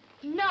lynching.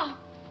 No,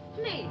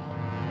 please.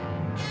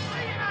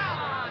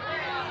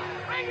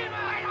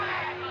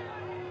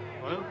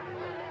 Well,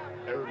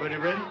 everybody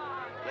ready?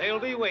 They'll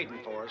be waiting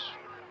for us.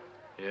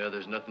 Yeah,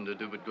 there's nothing to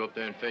do but go up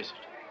there and face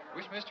it.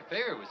 Wish Mr.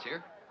 Favor was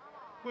here.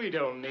 We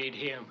don't need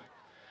him.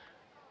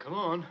 Come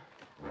on.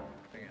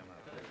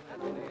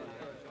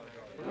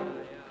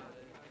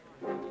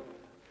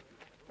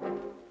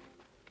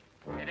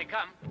 Here they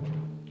come.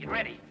 Get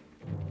ready.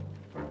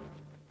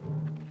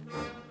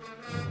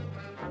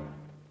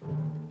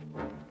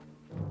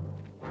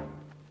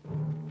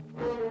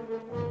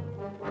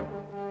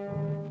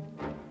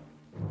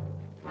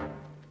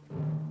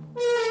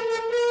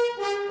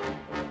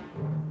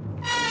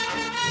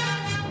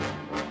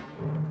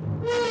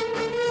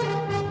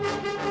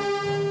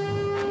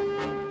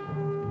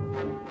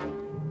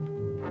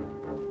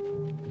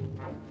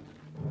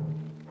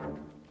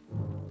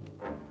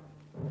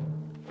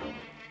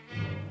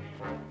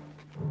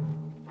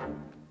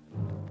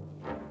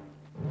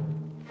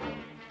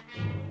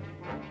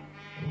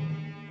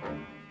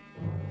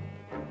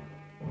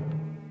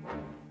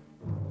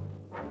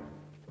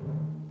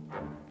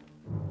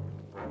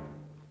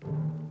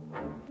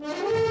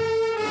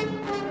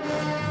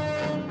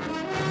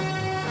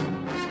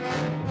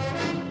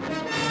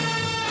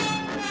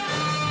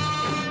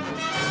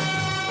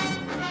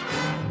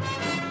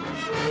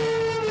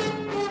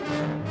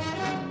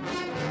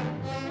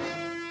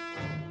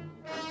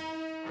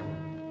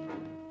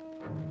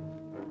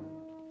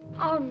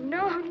 Oh,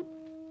 no.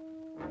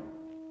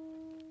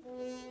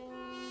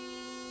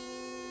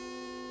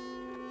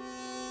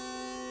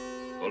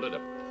 Hold it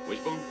up.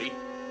 Wishbone, feet.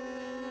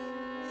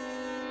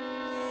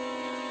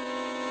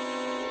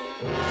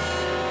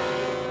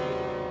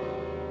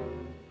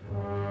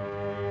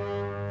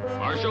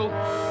 Marshal.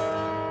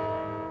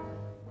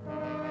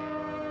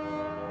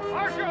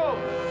 Marshal!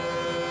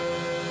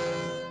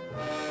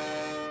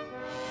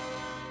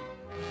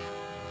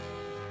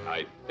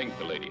 I think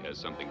the lady has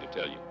something to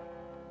tell you.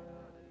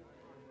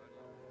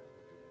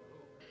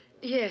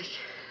 Yes.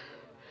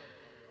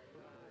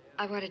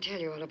 I want to tell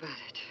you all about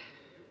it.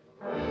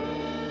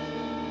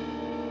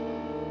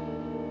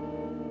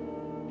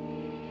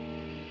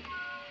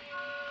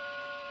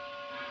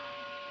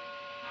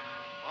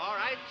 All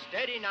right,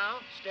 steady now.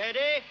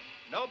 Steady.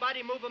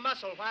 Nobody move a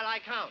muscle while I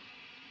count.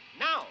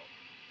 Now.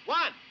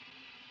 1,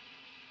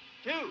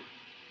 2,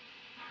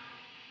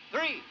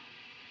 3,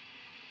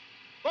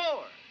 4,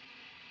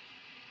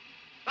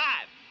 5.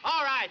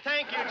 All right,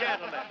 thank you,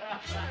 gentlemen.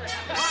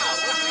 A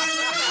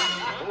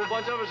whole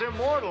bunch of us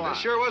immortalized.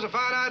 This sure was a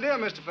fine idea,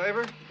 Mr.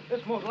 Favor.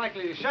 This most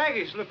likely the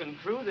shaggiest looking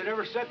crew that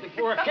ever set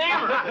before a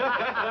camera.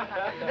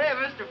 Hey,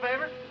 Mr.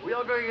 Favor, we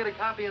all going to get a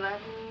copy of that?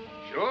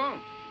 Sure,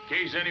 in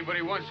case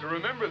anybody wants to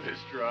remember this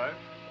drive.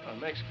 Well,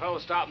 it makes a fellow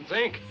stop and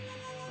think.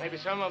 Maybe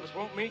some of us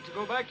won't meet to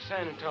go back to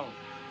San Antonio.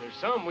 There's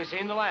some we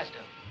seen the last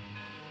of.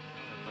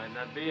 There might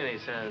not be any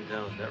San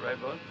Antonio. Is that right,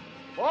 Bud?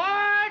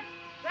 Port!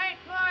 St.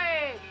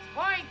 Louis!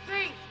 Point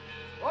East!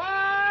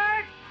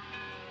 Port!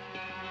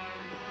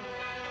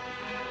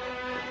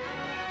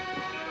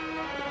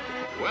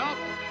 Well,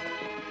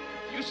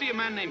 you see a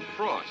man named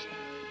Frost.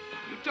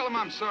 You tell him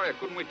I'm sorry I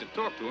couldn't wait to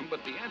talk to him,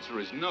 but the answer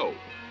is no.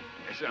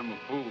 Yes, I'm a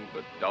fool,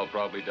 but I'll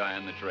probably die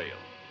on the trail.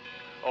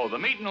 Oh, the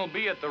meeting will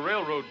be at the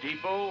railroad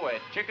depot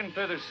at Chicken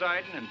Feather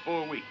Siding in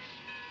 4 weeks.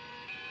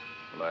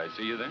 Will I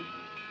see you then?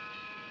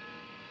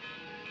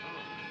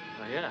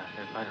 Oh, yeah,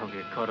 if I don't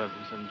get caught up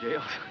in some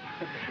jail.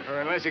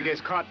 Or unless he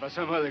gets caught by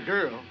some other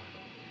girl.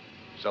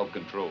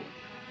 Self-control.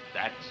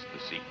 That's the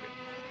secret.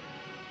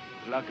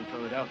 Good luck in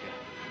Philadelphia.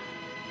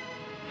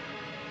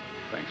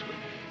 Thanks, Will.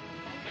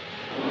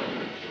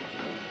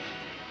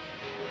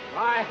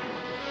 Bye.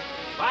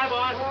 Bye,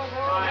 boss.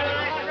 Bye. Have a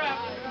nice trip.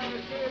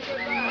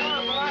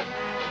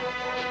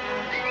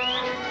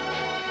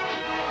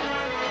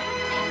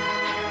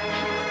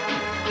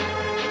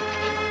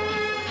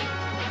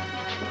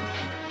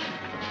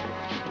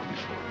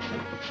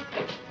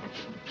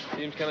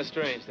 Seems kind of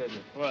strange, doesn't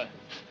it? What?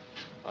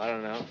 I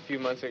don't know. A few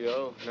months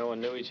ago, no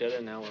one knew each other.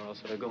 Now we're all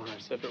sort of going our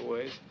separate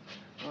ways.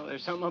 Well,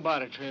 there's something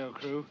about a trail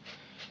crew.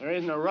 There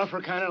isn't a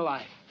rougher kind of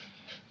life.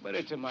 But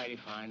it's a mighty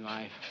fine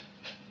life.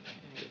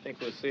 You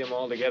think we'll see them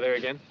all together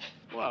again?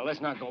 Well,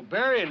 let's not go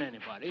burying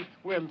anybody.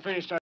 We haven't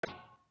finished our...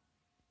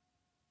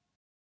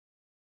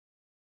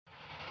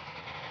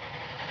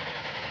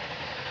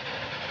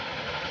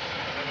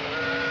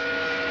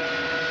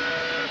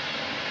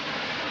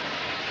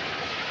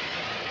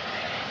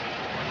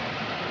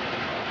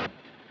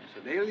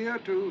 Sedalia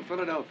to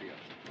Philadelphia.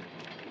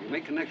 You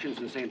make connections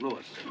in St.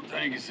 Louis.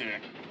 Thank you, sir.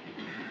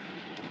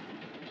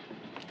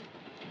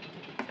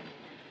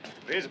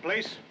 Here's the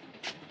place.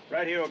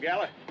 Right here,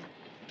 O'Gala.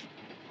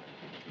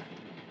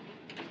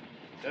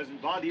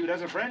 Doesn't bother you,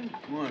 does it, friend?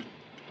 What?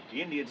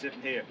 The Indian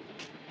sitting here.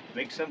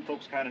 Makes some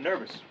folks kind of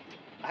nervous.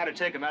 I had to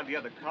take him out of the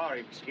other car.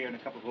 He was scaring a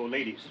couple of old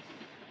ladies.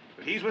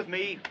 But he's with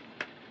me.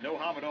 No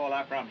harm at all,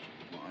 I promise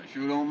you. Well, I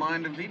sure don't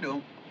mind if he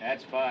don't.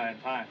 That's fine,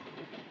 fine.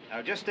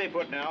 Now, just stay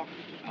put now.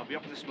 I'll be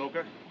up with the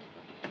smoker.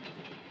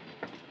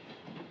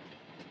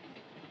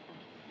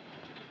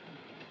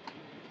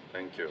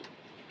 Thank you.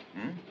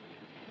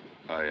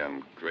 I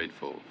am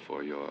grateful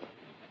for your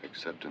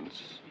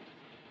acceptance.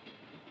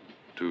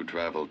 To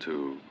travel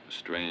to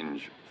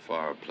strange,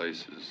 far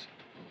places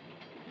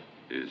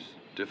is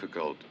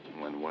difficult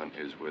when one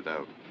is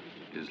without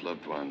his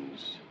loved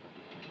ones.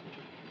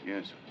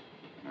 Yes,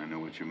 I know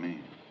what you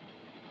mean.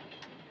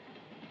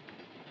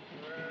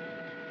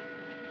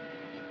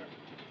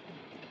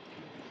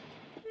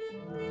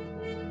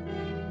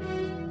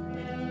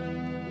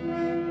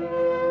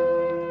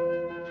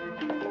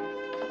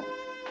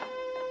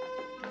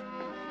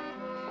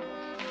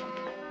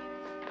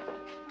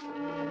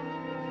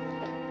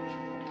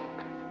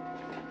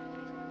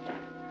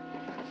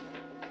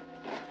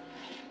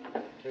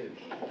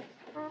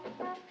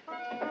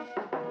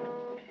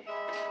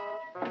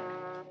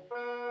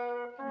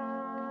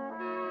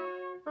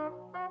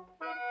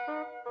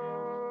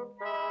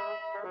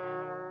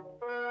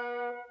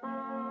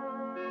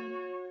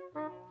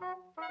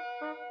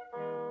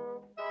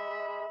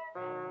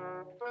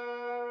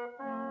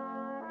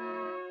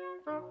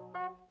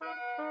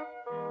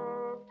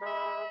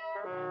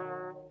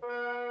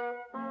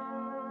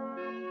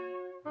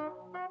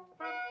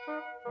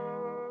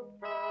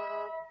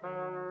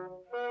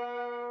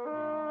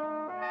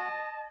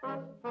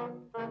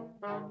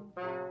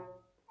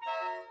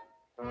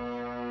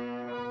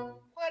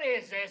 What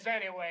is this,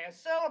 anyway? A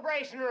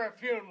celebration or a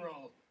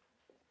funeral?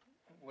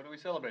 What are we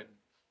celebrating?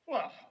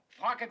 Well,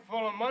 pocket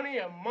full of money,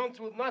 a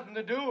month with nothing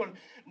to do, and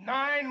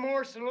 9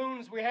 more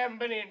saloons we haven't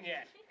been in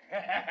yet.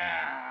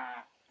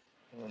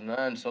 Well,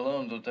 9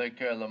 saloons will take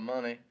care of the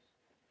money.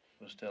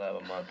 We'll still have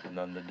a month with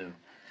nothing to do.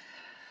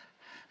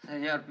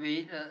 Senor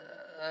Pete,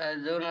 I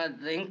do not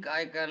think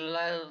I can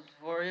last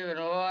for even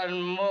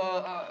 1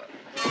 more.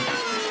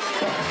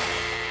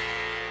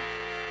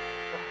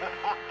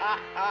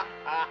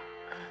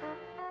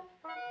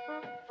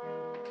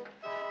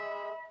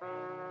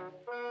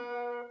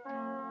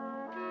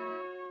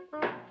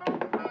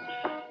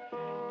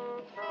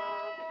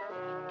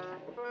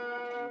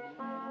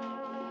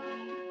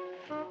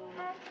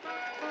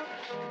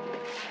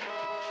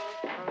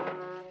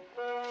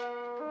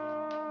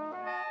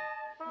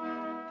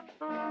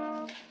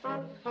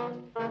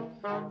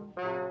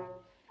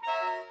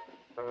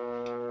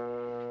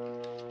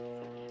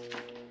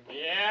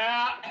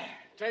 Yeah,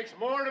 takes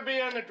more to be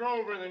on the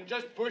drover than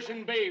just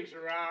pushing babes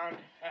around.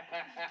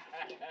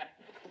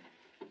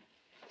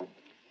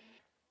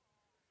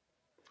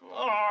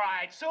 All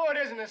right, so it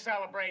isn't a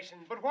celebration,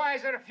 but why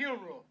is it a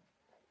funeral?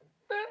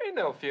 There ain't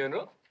no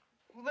funeral.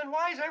 Well, then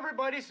why is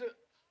everybody so...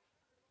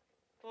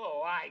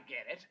 Oh, I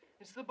get it.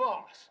 It's the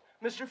boss.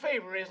 Mr.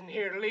 Favor isn't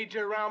here to lead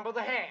you around by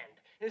the hand.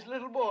 His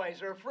little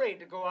boys are afraid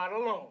to go out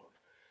alone.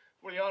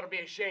 Well, you ought to be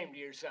ashamed of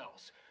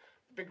yourselves.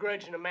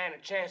 Begrudging a man a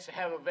chance to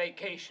have a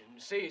vacation,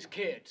 to see his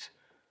kids.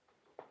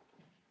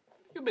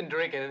 You've been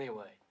drinking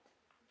anyway.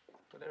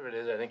 Whatever it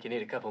is, I think you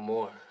need a couple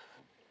more.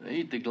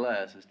 Eat the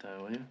glass this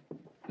time, will you?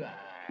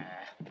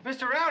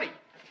 Mr. Rowdy!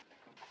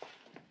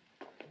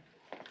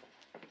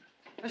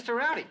 Mr.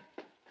 Rowdy!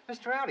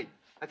 Mr. Rowdy,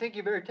 I think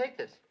you better take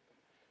this.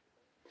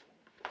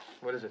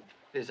 What is it?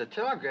 There's a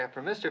telegraph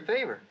from Mr.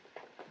 Favor.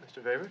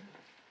 Mr. Favor?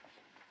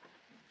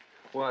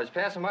 Well, I was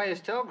passing by his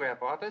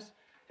telegraph office,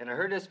 and I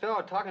heard this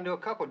fellow talking to a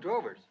couple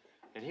drovers.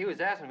 And he was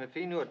asking him if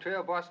he knew a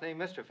trail boss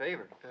named Mr.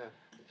 Favor.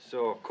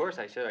 So, of course,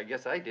 I said, I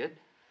guess I did.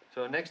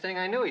 So, the next thing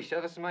I knew, he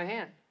shoved us in my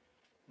hand.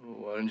 Well,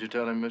 why didn't you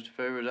tell him Mr.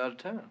 Favor's out of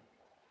town?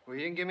 Well,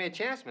 he didn't give me a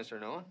chance, Mr.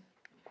 Nolan.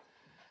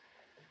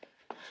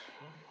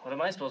 What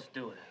am I supposed to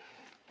do with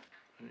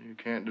it? You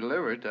can't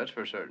deliver it, that's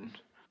for certain.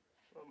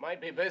 Well, it might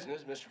be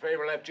business. Mr.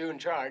 Favor left you in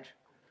charge.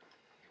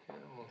 Yeah,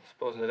 well,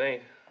 supposing it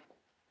ain't.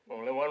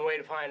 Only one way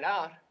to find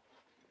out.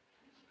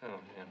 Oh,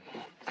 yeah.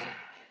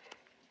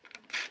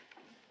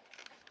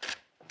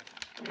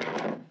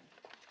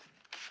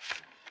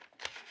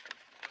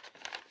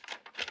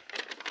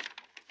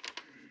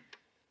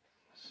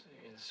 See,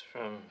 it's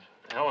from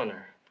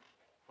Eleanor.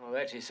 Well,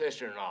 that's his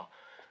sister-in-law.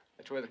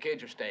 That's where the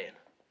kids are staying.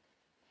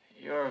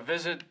 Your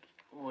visit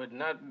would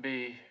not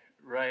be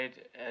right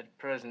at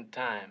present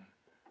time.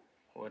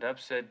 Would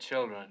upset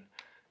children.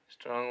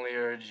 Strongly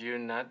urge you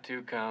not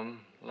to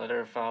come.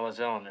 Letter follows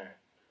Eleanor.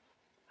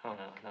 Oh,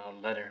 no,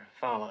 letter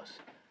follows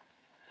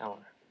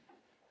Eleanor.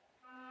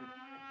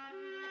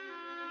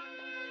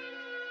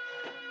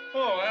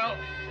 Oh, well.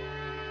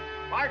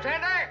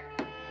 Bartender!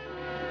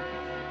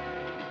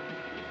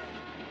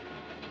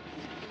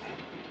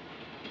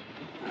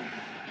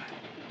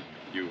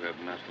 You have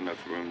not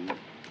enough room.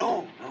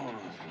 Oh, no,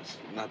 it's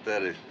not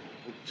that. It's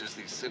just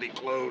these city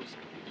clothes.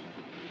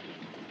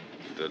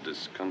 The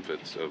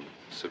discomforts of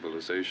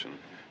civilization.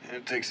 And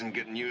it takes some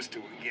getting used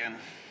to again.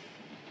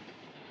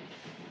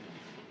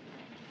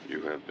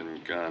 You have been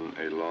gone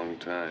a long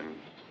time.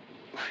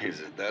 Is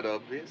it that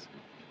obvious?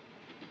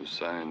 The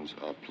signs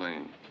are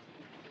plain.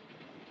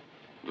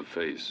 The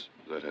face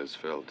that has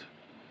felt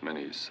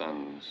many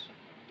suns.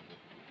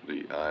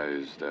 The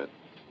eyes that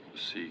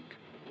seek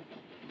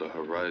the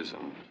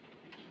horizon.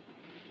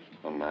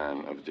 A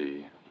man of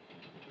the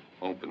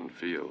open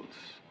fields.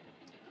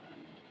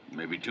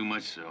 Maybe too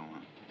much so.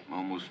 I'm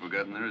almost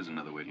forgotten there is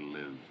another way to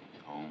live.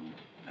 Home,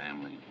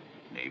 family,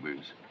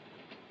 neighbors.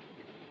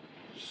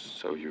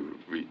 So you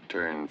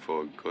return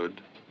for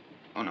good?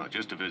 Oh, no,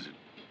 just a visit.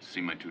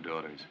 See my 2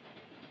 daughters.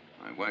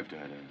 My wife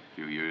died a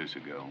few years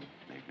ago.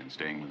 They've been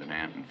staying with an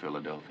aunt in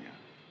Philadelphia.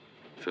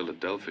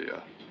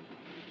 Philadelphia?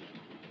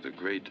 The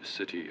great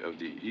city of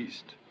the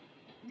East?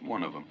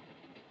 One of them.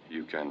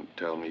 You can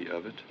tell me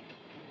of it?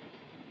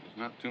 There's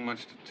not too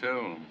much to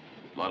tell.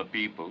 A lot of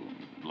people,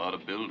 a lot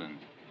of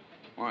buildings.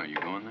 Why, are you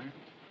going there?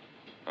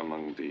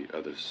 Among the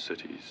other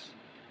cities.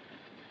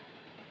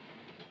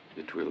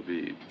 It will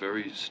be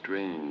very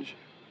strange.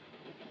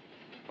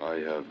 I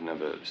have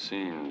never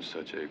seen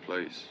such a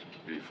place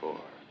before.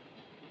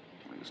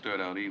 We'll start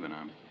out even.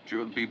 I'm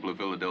sure the people of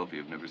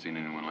Philadelphia have never seen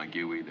anyone like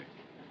you either.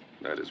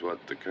 That is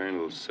what the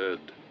Colonel said.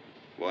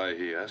 Why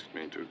he asked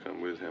me to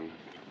come with him.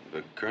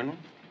 The Colonel?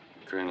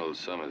 Colonel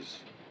Summers.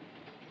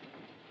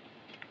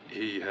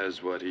 He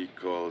has what he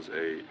calls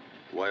a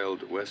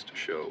Wild West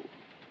show.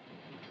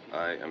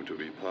 I am to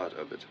be part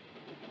of it.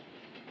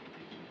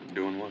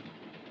 Doing what?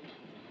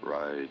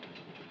 Ride.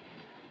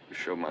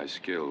 Show my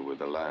skill with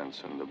the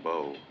lance and the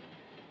bow.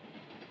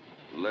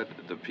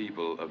 Let the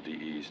people of the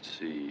East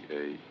see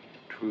a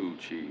true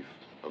chief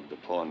of the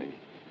Pawnee.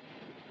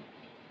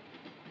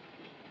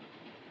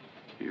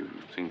 You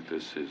think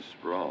this is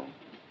wrong?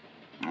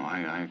 No,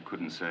 I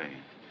couldn't say.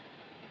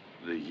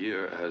 The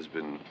year has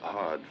been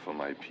hard for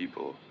my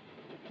people.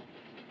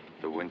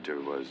 The winter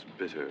was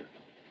bitter.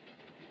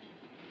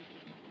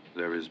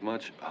 There is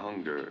much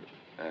hunger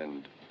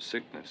and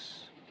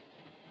sickness.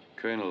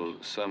 Colonel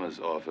Summers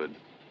offered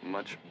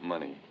much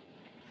money.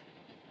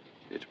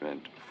 It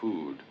meant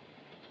food,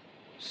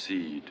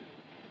 seed,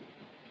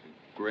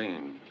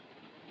 grain,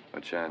 a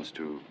chance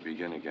to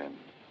begin again.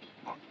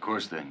 Well, of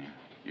course, then,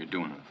 you're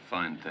doing a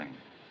fine thing.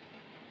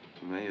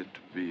 May it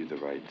be the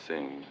right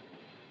thing.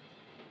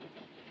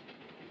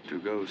 To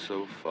go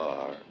so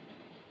far,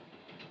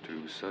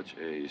 to such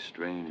a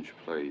strange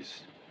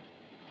place,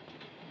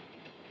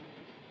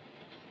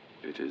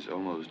 it is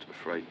almost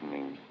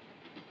frightening.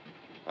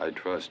 I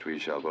trust we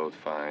shall both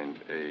find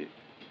a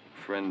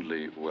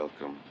friendly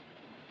welcome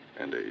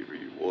and a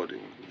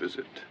rewarding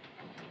visit.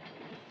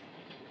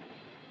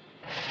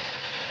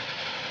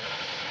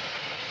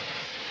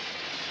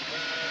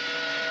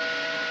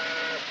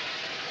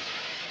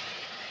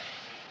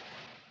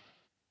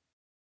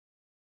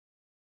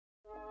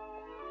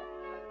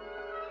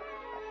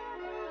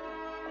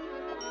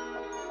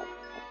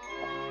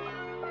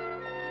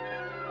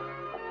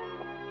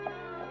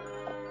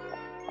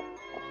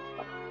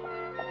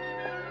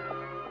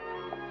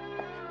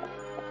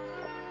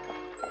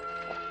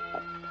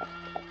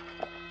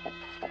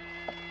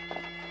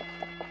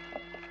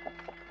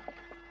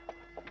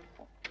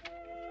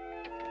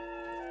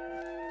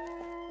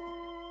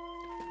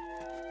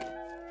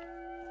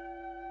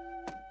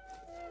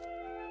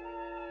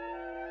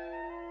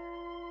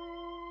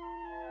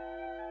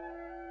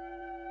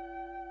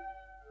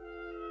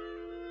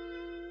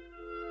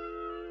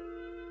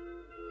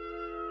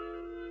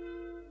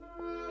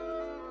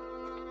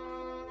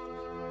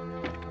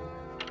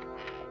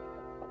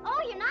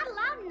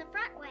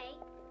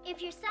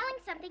 If you're selling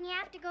something, you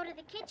have to go to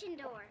the kitchen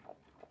door.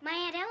 My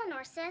Aunt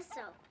Eleanor says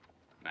so.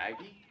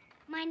 Maggie?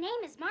 My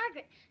name is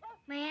Margaret.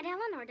 My Aunt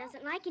Eleanor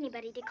doesn't like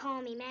anybody to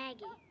call me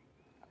Maggie.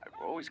 I've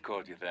always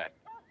called you that.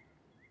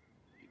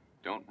 You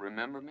don't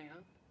remember me, huh?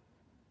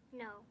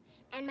 No.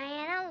 And my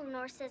Aunt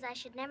Eleanor says I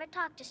should never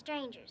talk to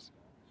strangers.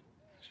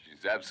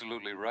 She's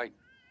absolutely right.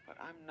 But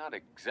I'm not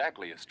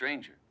exactly a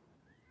stranger.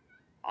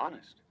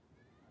 Honest.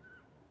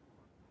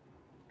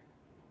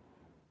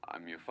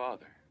 I'm your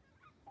father.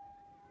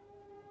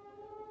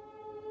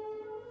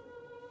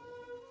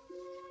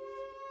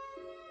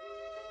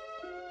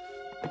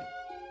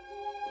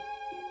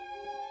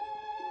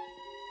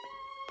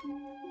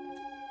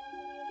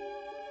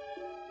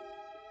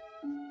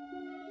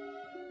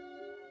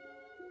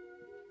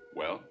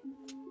 Well?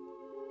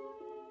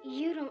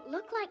 You don't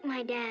look like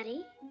my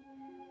daddy.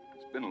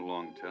 It's been a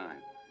long time.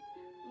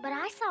 But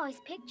I saw his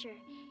picture.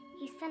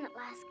 He sent it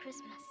last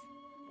Christmas.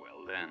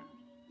 Well, then.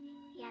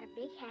 He had a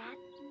big hat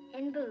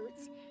and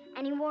boots,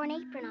 and he wore an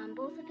apron on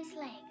both of his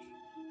legs.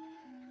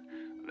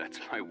 That's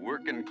my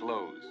working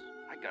clothes.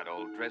 I got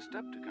all dressed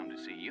up to come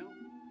to see you.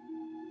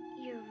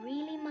 You're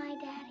really my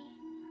daddy?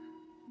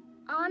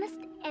 Honest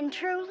and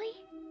truly?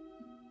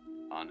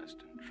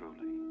 Honest and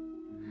truly.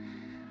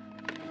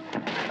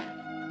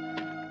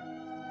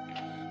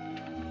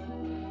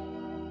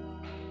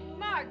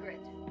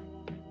 Margaret,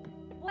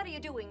 what are you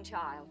doing,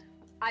 child?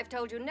 I've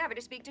told you never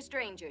to speak to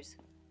strangers.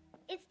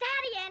 It's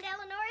Daddy, Aunt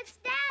Eleanor. It's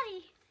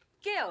Daddy.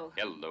 Gil.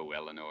 Hello,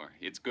 Eleanor.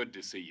 It's good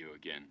to see you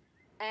again.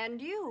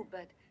 And you,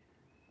 but...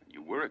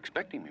 You were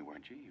expecting me,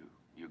 weren't you?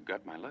 You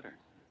got my letter.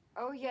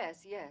 Oh,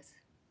 yes, yes.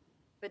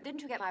 But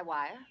didn't you get my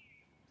wire?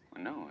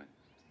 Well, no.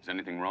 Is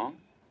anything wrong?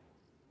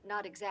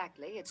 Not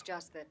exactly. It's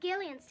just that...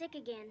 Gillian's sick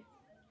again.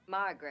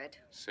 Margaret.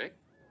 Sick?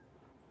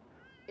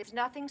 It's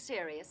nothing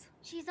serious.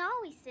 She's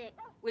always sick.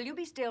 Will you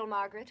be still,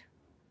 Margaret?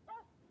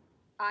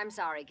 I'm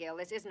sorry, Gil.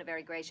 This isn't a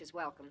very gracious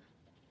welcome.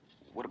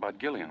 What about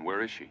Gillian?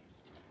 Where is she?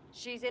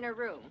 She's in her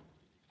room.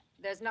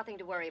 There's nothing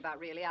to worry about,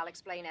 really. I'll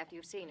explain after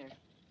you've seen her.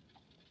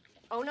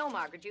 Oh, no,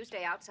 Margaret, you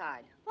stay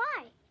outside.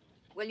 Why?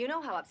 Well, you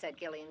know how upset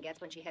Gillian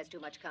gets when she has too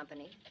much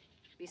company.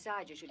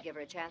 Besides, you should give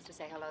her a chance to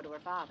say hello to her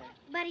father.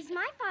 But he's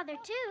my father,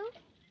 too.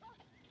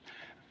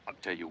 I'll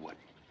tell you what.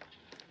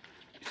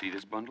 You see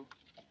this bundle?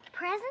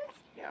 Presents?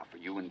 Yeah, for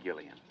you and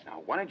Gillian.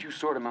 Now, why don't you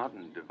sort them out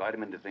and divide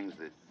them into things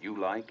that you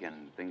like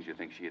and things you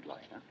think she'd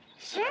like, huh?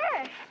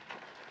 Sure.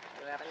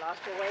 You haven't lost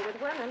your way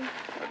with women.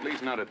 At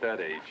least not at that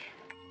age.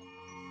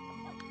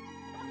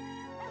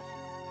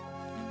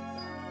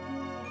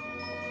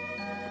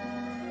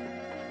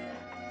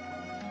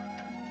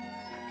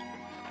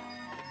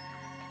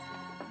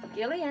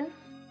 Gillian.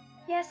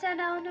 Yes, Aunt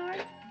Eleanor?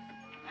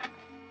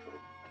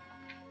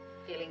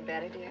 Feeling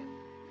better, dear?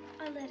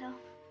 A little.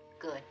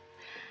 Good.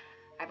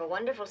 I have a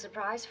wonderful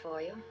surprise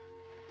for you.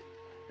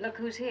 Look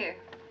who's here.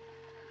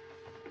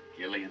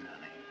 Gillian,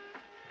 honey.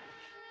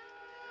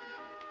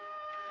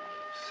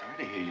 Sorry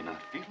to hear you're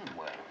not feeling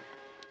well.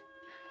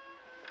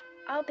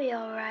 I'll be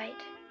all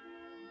right.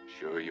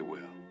 Sure you will.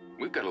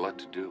 We've got a lot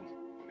to do.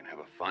 We're gonna have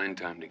a fine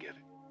time together.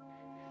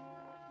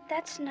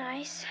 That's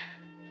nice.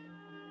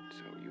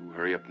 So you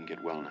hurry up and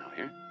get well now,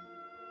 here?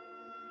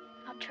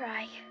 I'll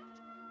try.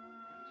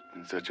 It's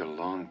been such a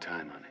long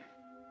time, honey.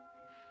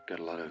 Got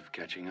a lot of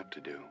catching up to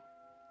do.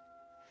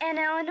 Aunt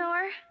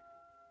Eleanor,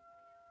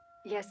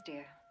 Yes,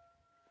 dear.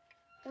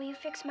 will you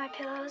fix my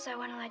pillows? I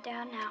want to lie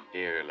down now.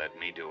 Here, let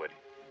me do it.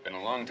 Been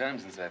a long time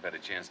since I've had a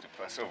chance to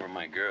fuss over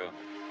my girl.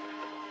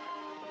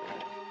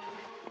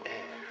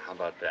 How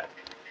about that?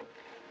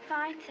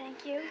 Fine,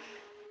 thank you.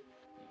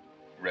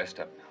 Rest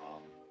up now.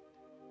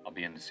 I'll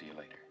be in to see you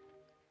later.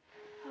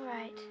 All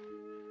right.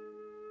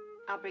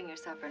 I'll bring your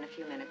supper in a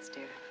few minutes,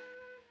 dear.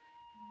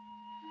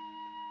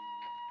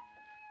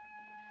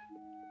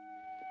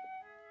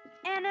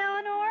 Aunt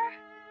Eleanor?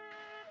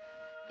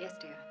 Yes,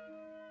 dear.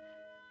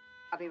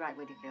 I'll be right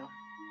with you, Gil.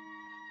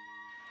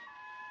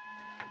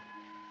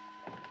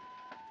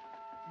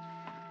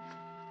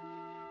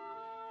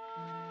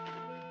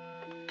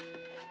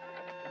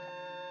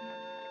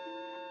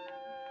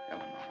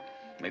 Eleanor,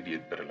 maybe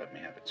you'd better let me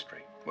have it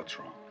straight. What's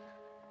wrong?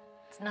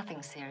 It's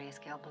nothing serious,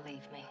 Gil,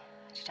 believe me.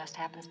 She just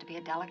happens to be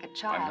a delicate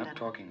child. I'm not and...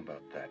 talking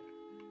about that.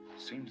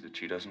 Seems that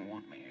she doesn't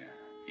want me here.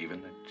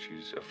 Even that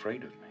she's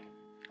afraid of me.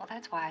 Well,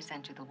 that's why I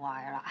sent you the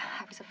wire.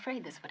 I was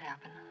afraid this would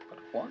happen. But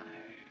why?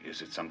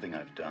 Is it something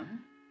I've done?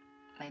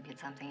 Maybe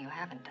it's something you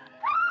haven't done.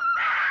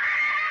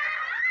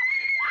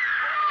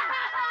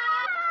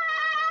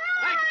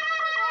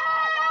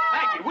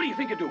 Maggie, what do you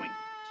think you're doing?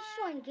 Just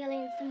showing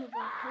Gillian some of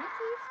our presents.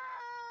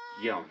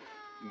 Yeah.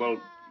 Well,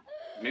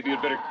 maybe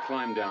you'd better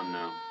climb down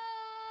now.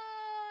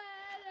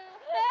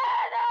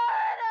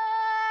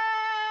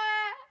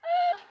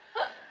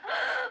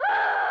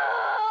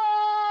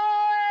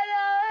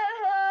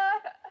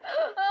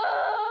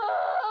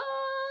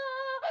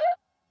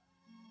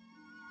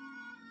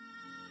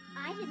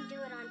 I didn't do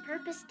it on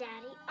purpose, Daddy.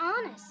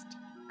 Honest.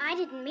 I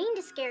didn't mean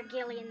to scare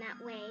Gillian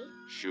that way.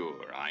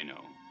 Sure, I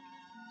know.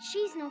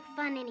 She's no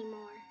fun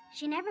anymore.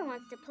 She never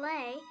wants to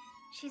play.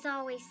 She's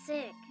always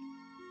sick.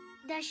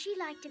 Does she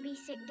like to be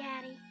sick,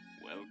 Daddy?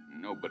 Well,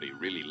 nobody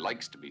really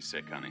likes to be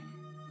sick, honey.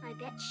 I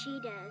bet she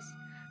does.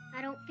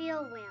 I don't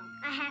feel well.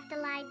 I have to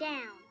lie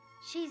down.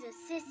 She's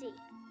a sissy.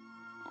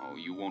 Oh,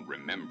 you won't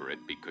remember it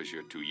because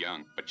you're too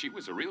young. But she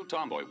was a real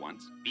tomboy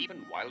once,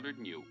 even wilder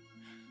than you.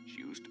 She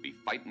used to be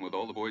fighting with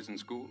all the boys in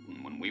school,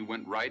 and when we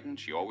went riding,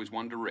 she always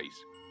wanted to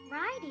race.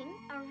 Riding?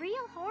 A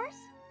real horse?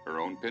 Her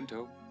own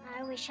pinto.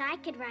 I wish I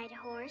could ride a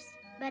horse,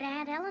 but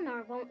Aunt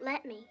Eleanor won't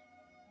let me.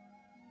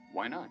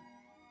 Why not?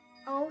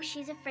 Oh,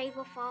 she's afraid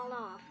we'll fall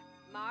off.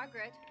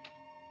 Margaret.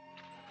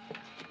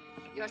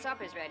 Your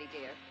supper's ready,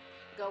 dear.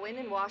 Go in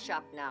and wash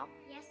up now.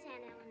 Yes,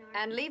 Aunt Eleanor.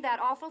 And leave that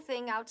awful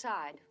thing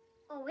outside.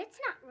 Oh, it's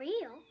not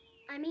real.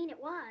 I mean,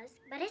 it was,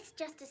 but it's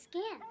just a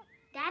skin.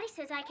 Daddy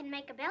says I can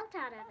make a belt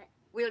out of it.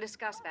 We'll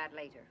discuss that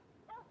later.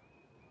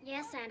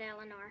 Yes, Aunt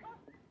Eleanor.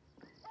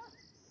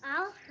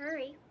 I'll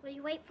hurry. Will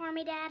you wait for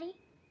me, Daddy?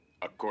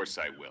 Of course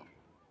I will.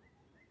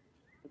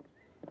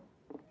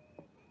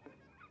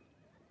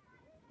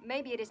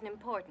 Maybe it isn't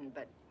important,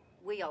 but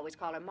we always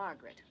call her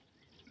Margaret.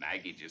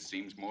 Maggie just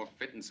seems more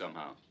fitting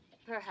somehow.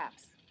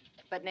 Perhaps.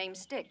 But names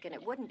stick, and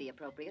it wouldn't be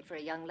appropriate for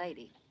a young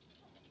lady.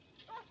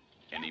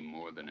 Any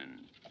more than an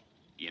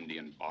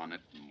Indian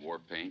bonnet and war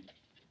paint?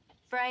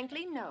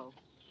 Frankly, no.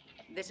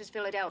 This is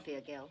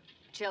Philadelphia, Gil.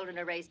 Children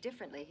are raised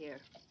differently here.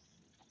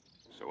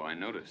 So I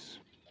notice.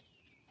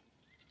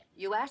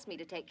 You asked me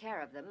to take care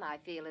of them. I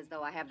feel as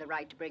though I have the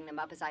right to bring them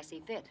up as I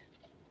see fit.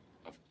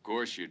 Of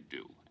course you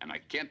do. And I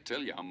can't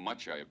tell you how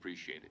much I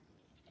appreciate it.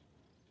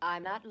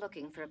 I'm not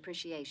looking for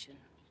appreciation.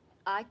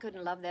 I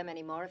couldn't love them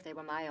anymore if they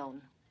were my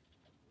own.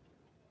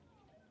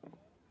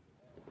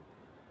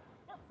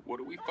 What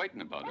are we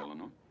fighting about,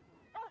 Eleanor?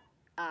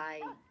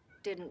 I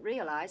didn't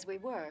realize we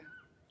were.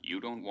 You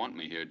don't want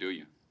me here, do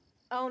you?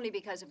 Only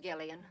because of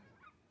Gillian.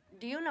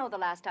 Do you know the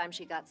last time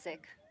she got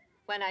sick?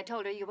 When I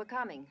told her you were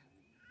coming.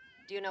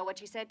 Do you know what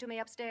she said to me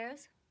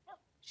upstairs?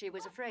 She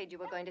was afraid you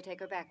were going to take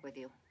her back with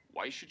you.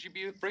 Why should she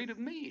be afraid of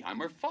me? I'm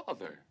her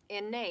father.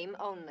 In name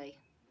only.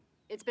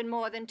 It's been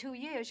more than 2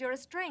 years. You're a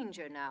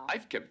stranger now.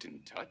 I've kept in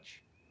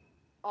touch.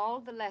 All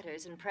the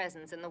letters and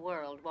presents in the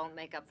world won't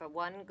make up for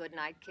one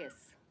goodnight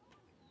kiss.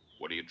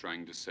 What are you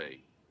trying to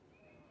say?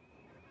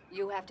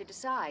 You have to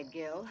decide,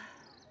 Gil,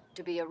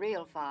 to be a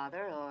real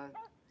father or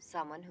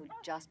someone who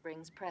just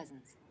brings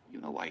presents. You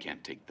know I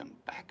can't take them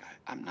back.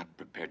 I'm not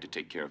prepared to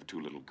take care of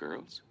 2 little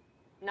girls.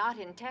 Not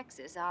in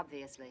Texas,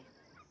 obviously.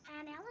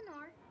 Aunt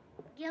Eleanor,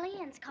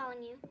 Gillian's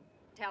calling you.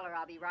 Tell her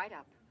I'll be right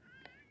up.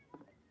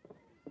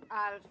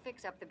 I'll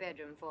fix up the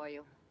bedroom for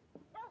you.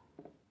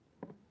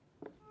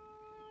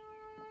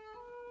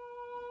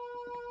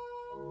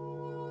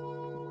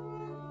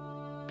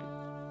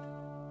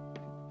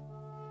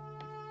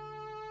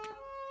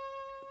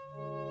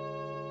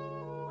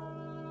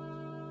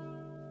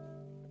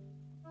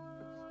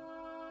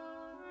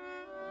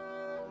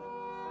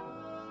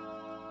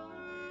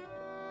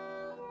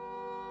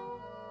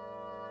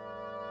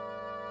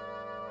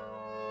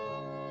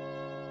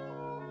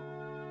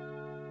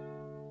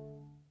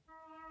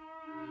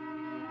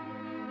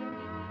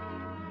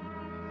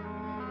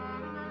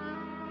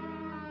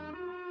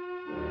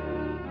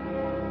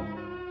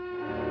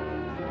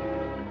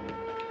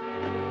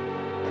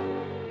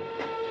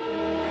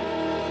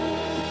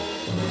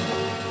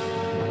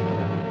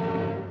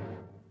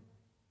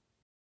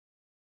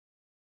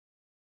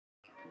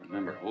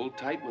 hold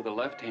tight with the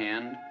left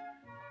hand.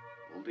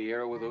 Hold the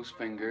arrow with those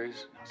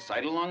fingers. Now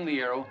sight along the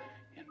arrow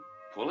and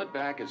pull it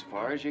back as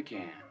far as you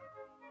can.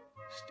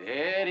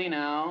 Steady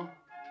now.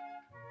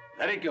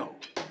 Let it go.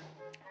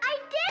 I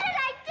did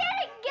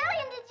it!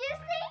 Gillian, did you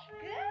see?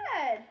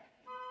 Good.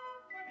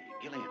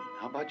 Hey, Gillian,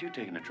 how about you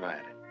taking a try at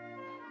it?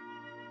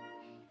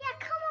 Yeah,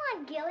 come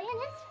on, Gillian.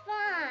 It's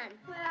fun.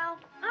 Well,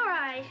 all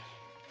right.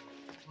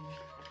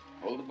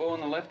 Hold the bow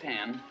in the left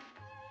hand.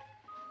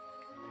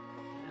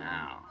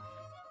 Now,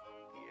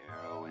 the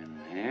arrow in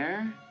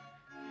there.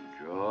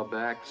 Draw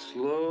back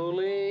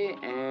slowly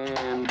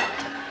and...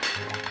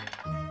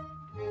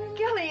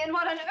 Gillian,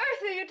 what on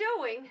earth are you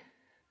doing?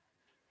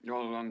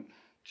 Well, I'm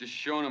just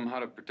showing them how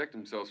to protect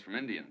themselves from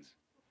Indians.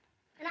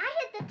 And I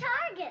hit the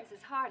target. This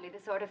is hardly the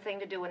sort of thing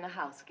to do in the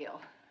house,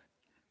 Gil.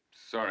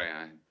 Sorry,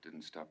 I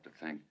didn't stop to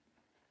think.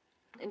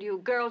 And you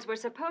girls were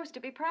supposed to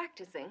be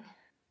practicing.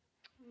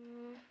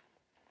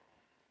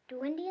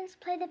 Do Indians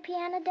play the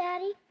piano,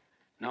 Daddy?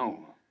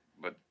 No,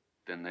 but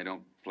then they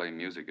don't play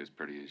music as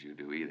pretty as you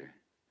do either.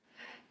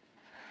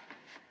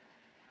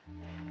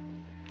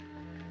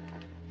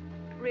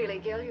 Really,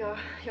 Gil,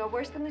 you're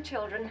worse than the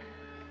children.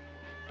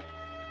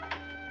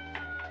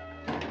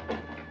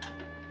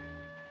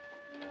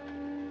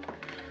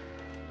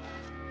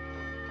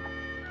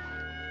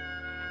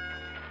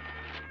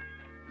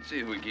 Let's see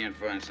if we can't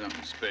find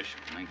something special.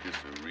 Make this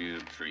a real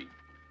treat.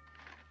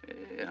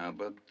 Hey, how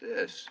about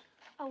this?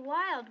 A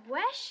Wild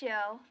West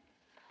show?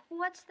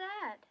 What's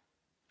that?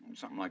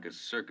 Something like a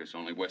circus,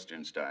 only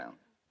Western style.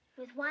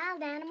 With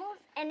wild animals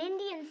and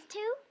Indians,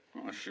 too?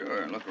 Oh,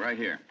 sure. Look right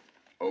here.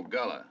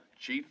 Ogalla,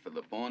 chief of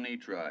the Pawnee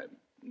tribe.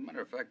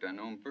 Matter of fact, I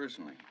know him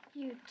personally.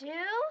 You do?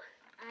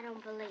 I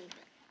don't believe it.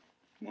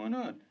 Why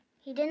not?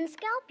 He didn't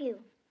scalp you.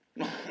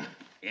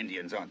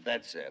 Indians aren't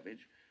that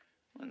savage.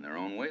 In their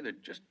own way, they're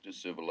just as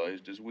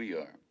civilized as we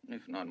are,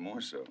 if not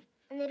more so.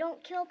 And they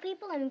don't kill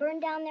people and burn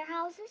down their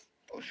houses?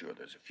 Oh, sure,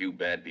 there's a few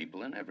bad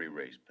people in every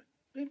race, but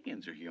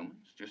Indians are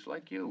humans, just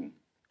like you.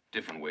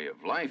 Different way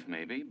of life,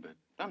 maybe, but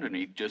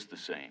underneath, just the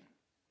same.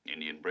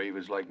 Indian brave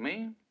is like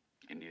me.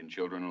 Indian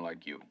children are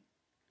like you.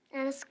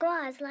 And a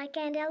squaw is like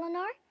Aunt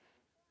Eleanor?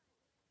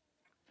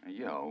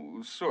 Yeah,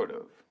 sort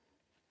of.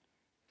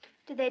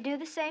 Do they do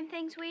the same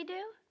things we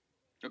do?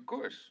 Of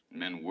course.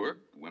 Men work,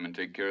 women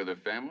take care of their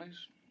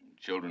families,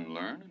 children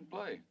learn and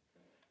play.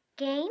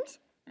 Games?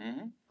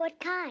 Mm-hmm. What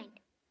kind?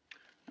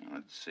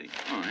 Let's see.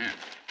 Oh, here.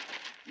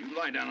 You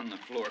lie down on the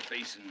floor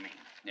facing me.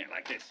 Here,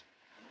 like this.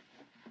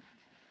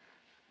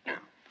 Now,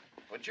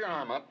 put your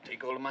arm up,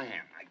 take hold of my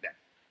hand, like that.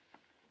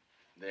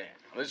 There.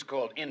 Now, this is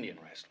called Indian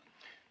wrestling.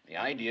 The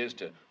idea is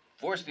to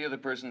force the other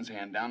person's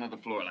hand down to the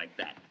floor like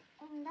that.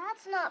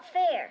 That's not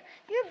fair.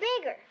 You're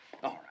bigger.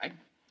 All right.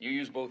 You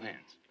use both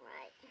hands.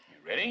 Right.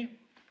 You ready?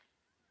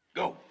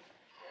 Go.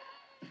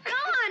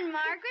 Come on,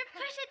 Margaret,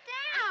 push it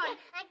down.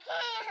 I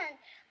can't.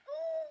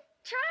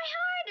 Try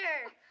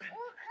harder.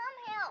 Oh, come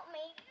help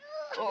me.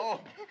 Oh.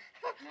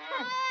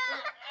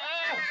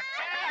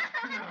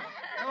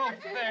 No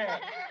fair.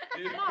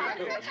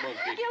 Margaret,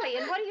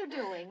 Gillian, what are you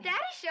doing?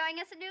 Daddy's showing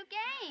us a new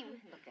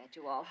game. Look at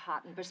you all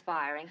hot and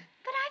perspiring.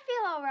 But I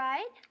feel all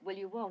right. Well,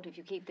 you won't if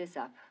you keep this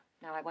up.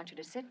 Now, I want you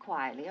to sit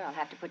quietly or I'll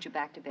have to put you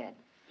back to bed.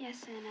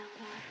 Yes, Aunt Eleanor.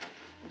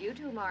 You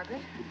too,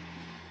 Margaret.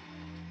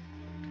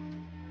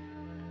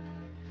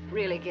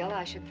 Really, Gil,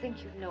 I should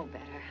think you'd know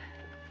better.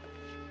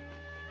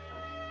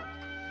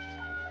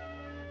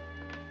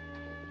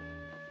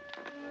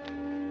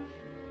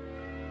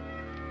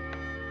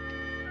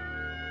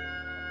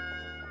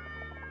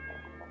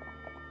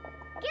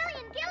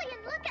 Gillian,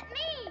 look at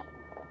me!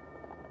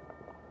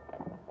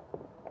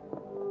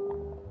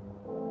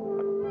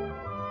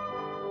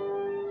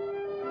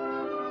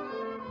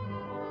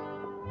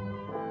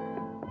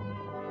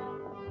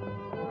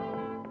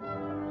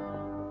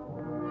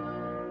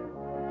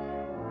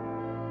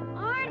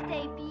 Aren't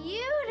they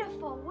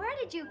beautiful? Where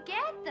did you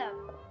get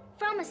them?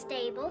 From a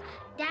stable.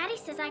 Daddy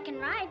says I can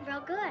ride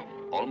real good.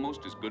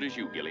 Almost as good as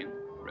you, Gillian.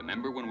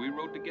 Remember when we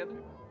rode together?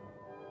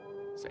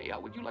 Say,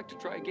 would you like to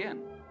try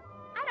again?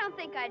 I don't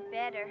think I'd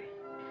better.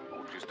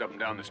 Oh, just up and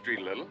down the street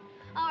a little.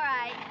 All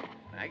right.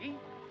 Maggie?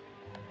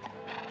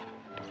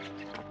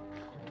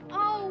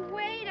 Oh,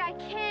 wait, I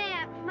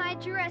can't. My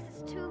dress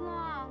is too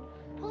long.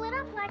 Pull it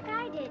up like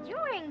I did.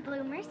 You're wearing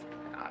bloomers.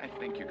 I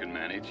think you can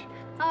manage.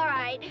 All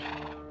right.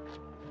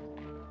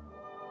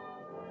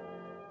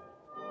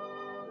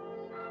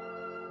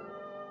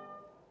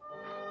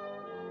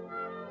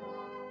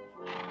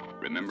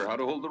 Remember how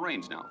to hold the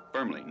reins now.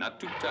 Firmly, not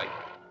too tight.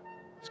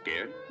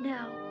 Scared?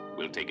 No.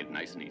 We'll take it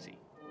nice and easy.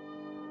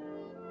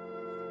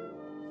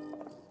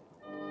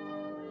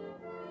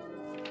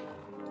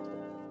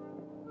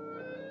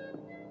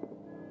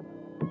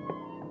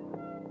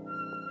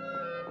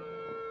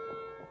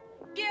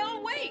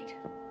 Gil, wait!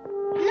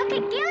 Look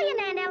at Gillian,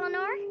 Aunt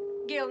Eleanor.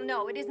 Gil,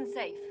 no, it isn't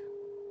safe.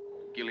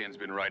 Gillian's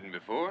been riding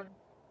before.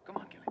 Come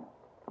on, Gillian.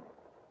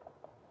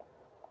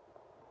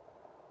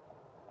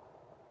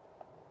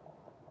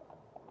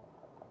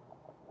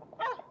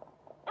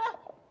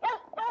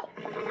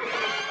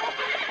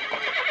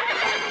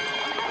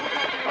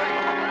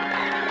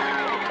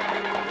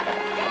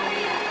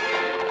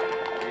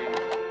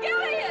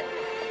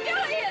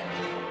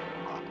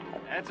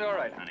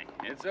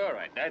 It's all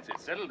right. That's it.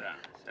 Settle down.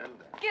 Settle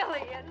down.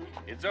 Gillian!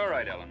 It's all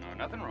right, Eleanor.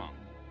 Nothing wrong.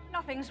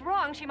 Nothing's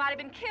wrong. She might have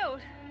been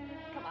killed.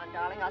 Come on,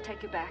 darling. I'll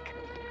take you back.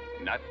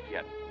 Not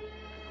yet.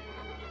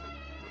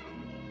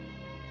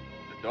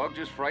 The dog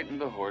just frightened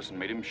the horse and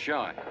made him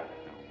shy.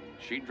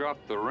 She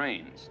dropped the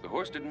reins. The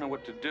horse didn't know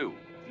what to do.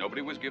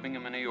 Nobody was giving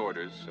him any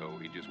orders, so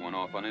he just went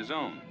off on his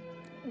own.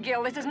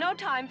 Gil, this is no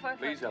time for...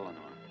 Please, Eleanor.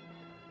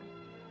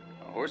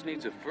 A horse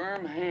needs a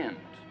firm hand.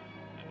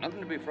 There's nothing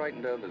to be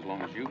frightened of as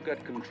long as you've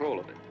got control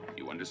of it.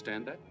 You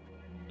understand that?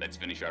 Let's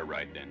finish our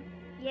ride then.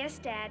 Yes,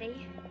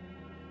 Daddy.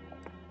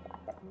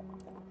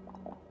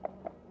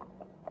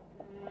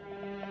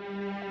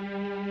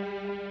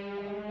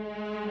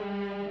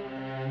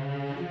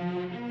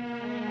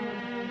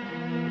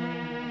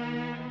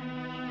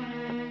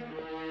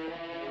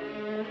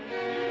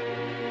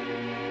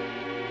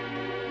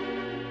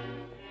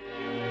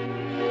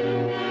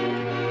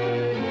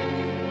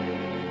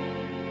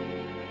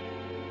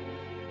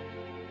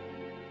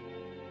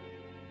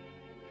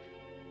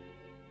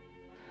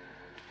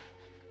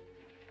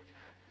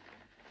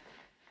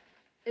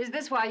 Is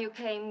this why you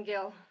came,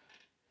 Gil?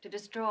 To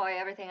destroy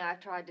everything I've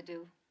tried to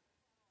do?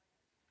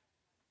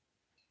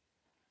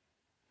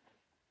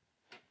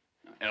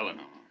 Now,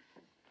 Eleanor,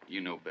 you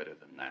know better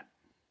than that.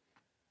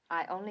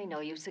 I only know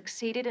you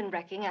succeeded in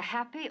wrecking a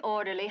happy,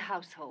 orderly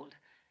household.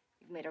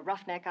 You've made a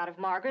roughneck out of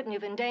Margaret, and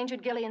you've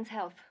endangered Gillian's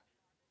health.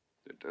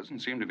 There doesn't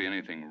seem to be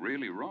anything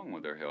really wrong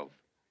with her health.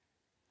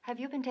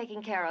 Have you been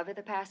taking care of her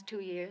the past 2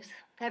 years?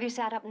 Have you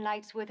sat up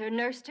nights with her,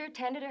 nursed her,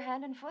 tended her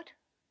hand and foot?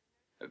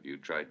 Have you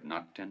tried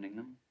not tending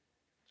them?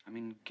 I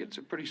mean, kids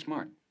are pretty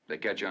smart. They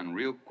catch on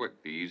real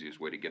quick the easiest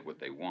way to get what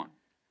they want.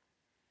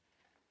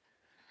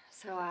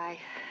 So I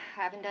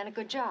haven't done a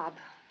good job.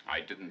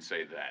 I didn't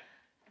say that.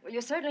 Well,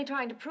 you're certainly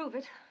trying to prove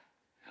it.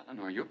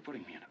 Eleanor, you're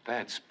putting me in a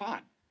bad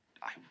spot.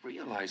 I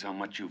realize how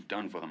much you've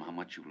done for them, how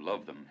much you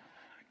love them.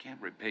 I can't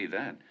repay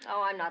that.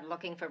 Oh, I'm not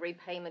looking for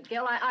repayment,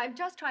 Gil. I'm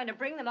just trying to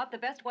bring them up the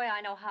best way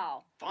I know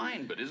how.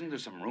 Fine, but isn't there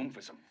some room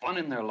for some fun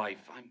in their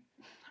life?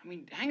 I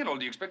mean, hang it all,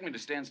 do you expect me to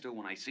stand still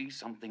when I see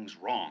something's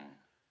wrong?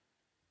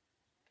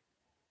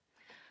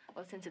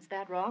 Well, since it's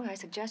that wrong, I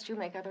suggest you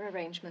make other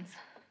arrangements.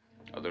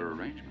 Other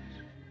arrangements?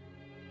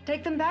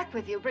 Take them back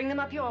with you. Bring them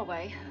up your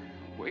way.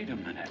 Wait a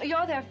minute.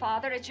 You're their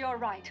father. It's your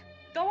right.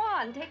 Go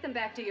on. Take them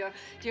back to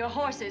your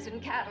horses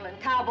and cattle and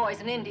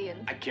cowboys and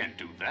Indians. I can't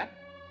do that.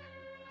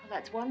 Well,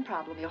 that's one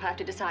problem you'll have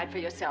to decide for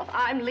yourself.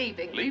 I'm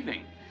leaving.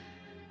 Leaving?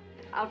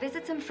 I'll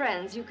visit some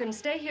friends. You can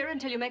stay here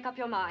until you make up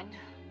your mind.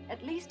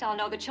 At least I'll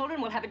know the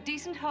children will have a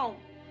decent home.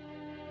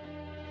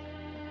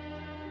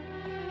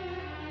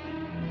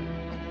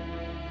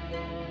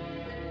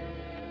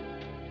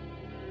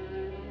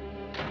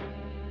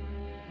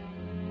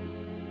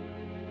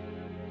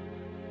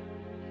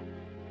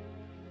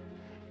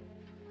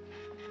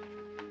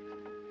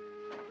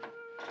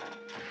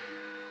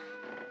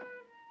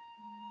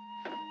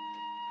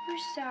 We're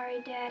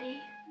sorry,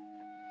 Daddy.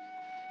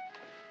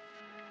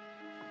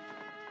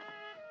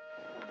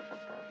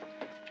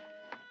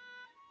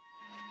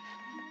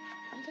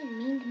 I didn't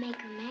mean to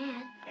make her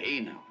mad. Hey,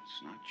 now,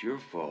 it's not your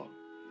fault.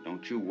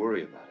 Don't you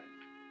worry about it.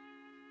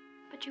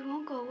 But you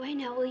won't go away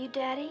now, will you,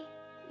 Daddy?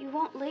 You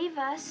won't leave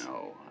us.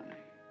 No, honey.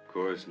 Of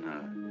course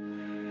not.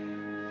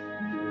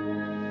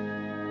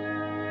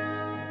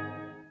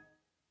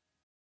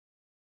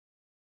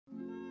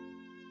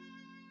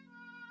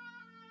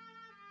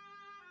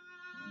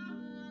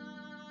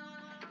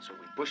 So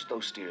we pushed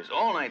those steers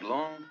all night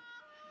long.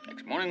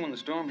 Next morning when the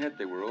storm hit,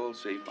 they were all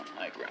safe on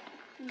high ground.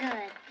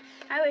 Good.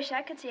 I wish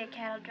I could see a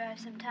cattle drive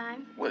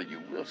sometime. Well,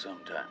 you will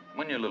sometime,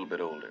 when you're a little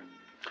bit older.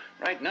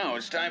 Right now,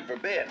 it's time for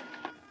bed.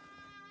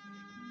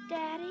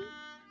 Daddy?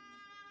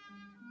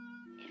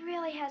 It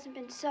really hasn't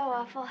been so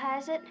awful,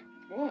 has it?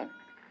 What?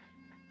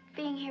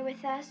 Being here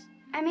with us.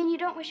 I mean, you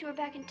don't wish you were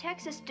back in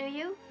Texas, do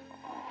you?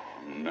 Oh,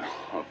 no,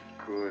 of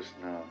course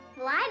not.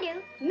 Well, I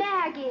do.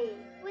 Maggie!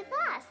 With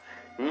us.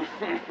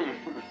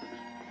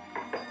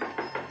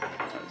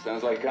 That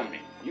sounds like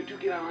company. You two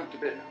get on up to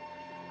bed now.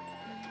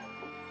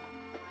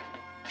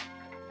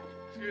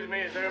 Excuse me,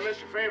 is there a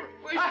Mr. Favor?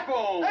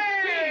 Wishbone!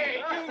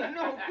 Hey! You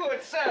no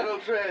good saddle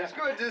treads.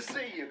 Good to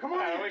see you. Come on.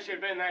 I wish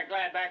you'd been that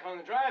glad back on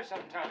the drive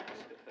sometimes.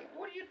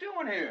 What are you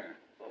doing here?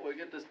 Well, we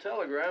get this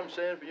telegram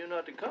saying for you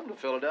not to come to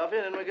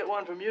Philadelphia, and then we get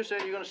one from you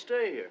saying you're going to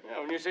stay here. Yeah,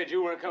 when you said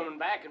you weren't coming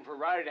back and for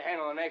Ryder to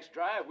handle the next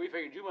drive, we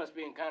figured you must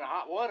be in kind of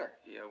hot water.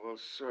 Yeah, well,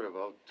 sort of.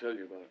 I'll tell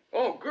you about it.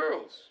 Oh,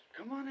 girls,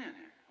 come on in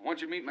here. I want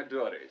you to meet my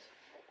daughters.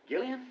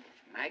 Gillian,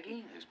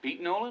 Maggie, there's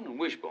Pete Nolan, and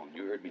Wishbone.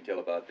 You heard me tell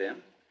about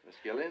them. Miss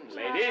Gillian,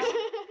 ladies.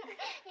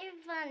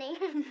 You're funny.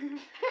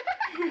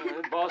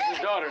 The boss's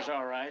daughter's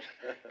all right.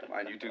 Come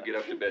on, you two get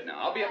up to bed now.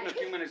 I'll be up in a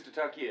few minutes to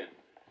tuck you in.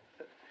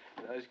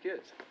 Nice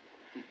kids.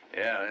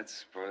 Yeah,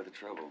 that's part of the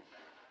trouble.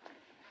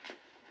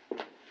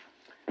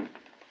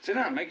 Sit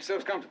down, make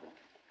yourselves comfortable.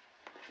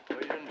 Are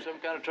you in some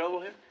kind of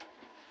trouble here?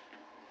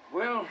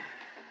 Well,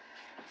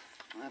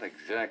 not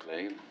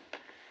exactly.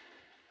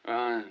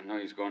 I know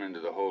he's going into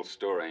the whole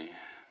story.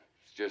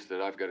 It's just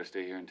that I've got to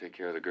stay here and take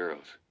care of the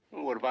girls.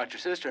 Well, what about your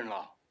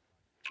sister-in-law?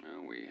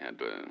 Well, we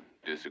had a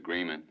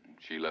disagreement.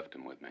 She left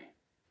him with me.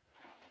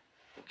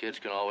 The kids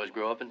can always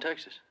grow up in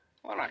Texas.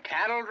 On a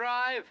cattle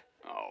drive?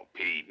 Oh,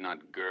 Pete,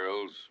 not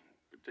girls.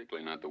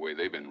 Particularly not the way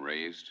they've been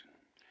raised.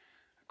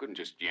 I couldn't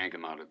just yank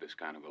them out of this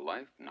kind of a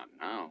life. Not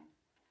now.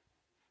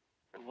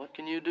 What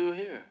can you do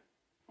here?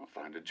 I'll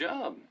find a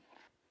job.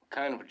 What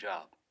kind of a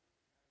job?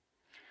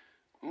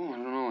 Oh, I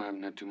don't know. I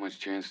haven't had too much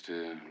chance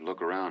to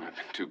look around. I've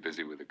been too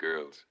busy with the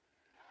girls.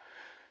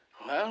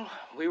 Well,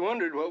 we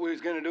wondered what we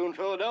was going to do in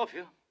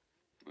Philadelphia.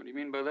 What do you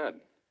mean by that?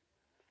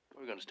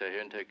 We're going to stay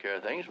here and take care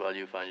of things while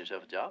you find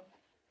yourself a job.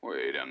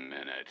 Wait a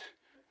minute.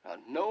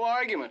 No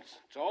arguments.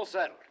 It's all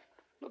settled.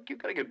 Look, you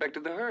gotta get back to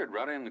the herd.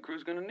 Rowdy and the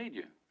crew's gonna need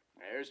you.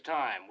 There's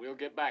time. We'll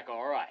get back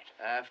all right.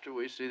 After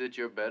we see that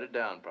you're bedded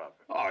down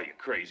proper. Oh, you're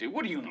crazy.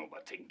 What do you know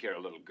about taking care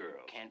of little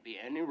girls? Can't be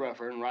any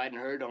rougher than riding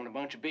herd on a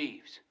bunch of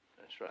beeves.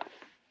 That's right.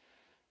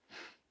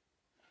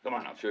 Come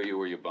on, I'll show you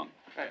where you bunk.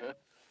 Hey.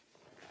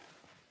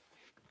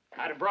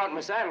 I'd have brought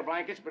my saddle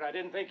blankets, but I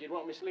didn't think you'd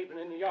want me sleeping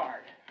in the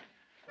yard.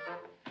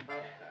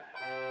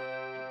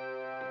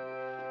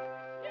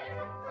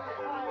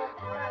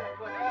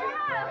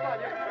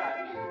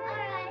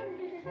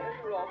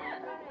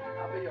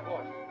 I'll be your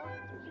horse.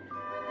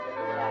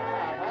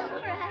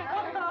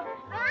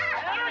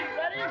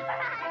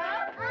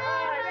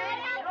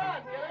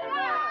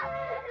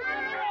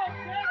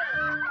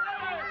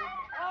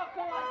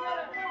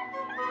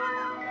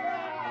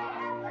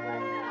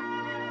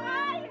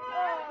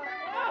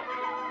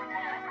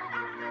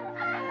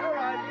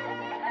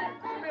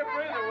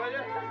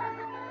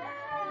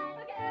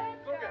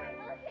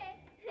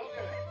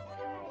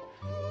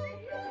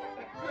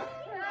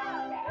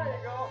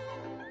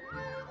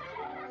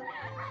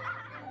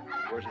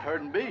 Where's the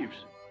herding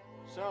beeves?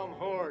 Some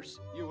horse.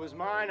 You was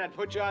mine, I'd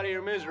put you out of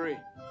your misery.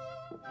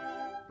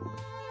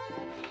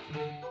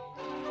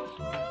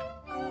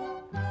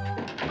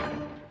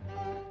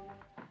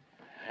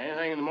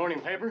 Anything in the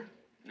morning paper?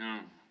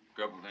 No. A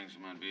couple things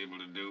I might be able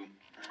to do.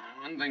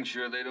 One thing's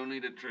sure, they don't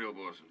need a trail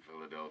boss in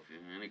Philadelphia.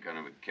 Any kind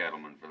of a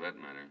cattleman, for that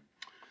matter.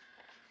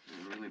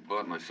 I really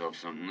bought myself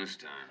something this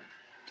time.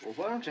 Well,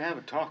 why don't you have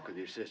a talk with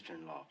your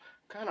sister-in-law?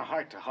 Kind of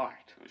heart to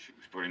heart. Well, she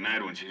was pretty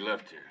mad when she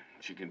left here.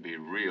 She can be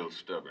real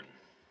stubborn.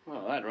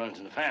 Well, that runs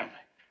in the family.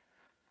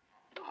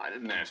 I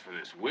didn't ask for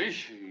this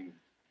wish.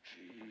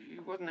 She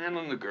wasn't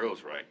handling the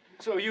girls right.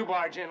 So you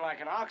barge in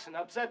like an ox and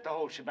upset the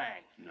whole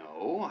shebang.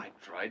 No, I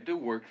tried to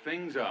work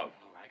things out.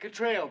 Like a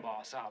trail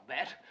boss, I'll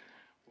bet.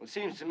 Well, it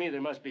seems to me there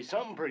must be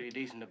something pretty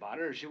decent about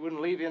her, or she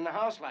wouldn't leave you in the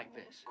house like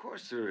this. Of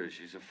course there is.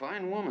 She's a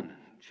fine woman,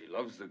 and she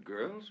loves the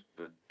girls,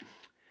 but...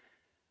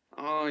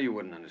 Oh, you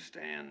wouldn't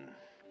understand.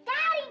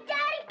 Daddy,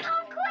 Daddy,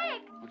 come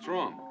quick! What's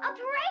wrong? A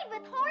parade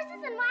with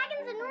horses and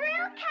wagons and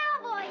real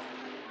cowboys.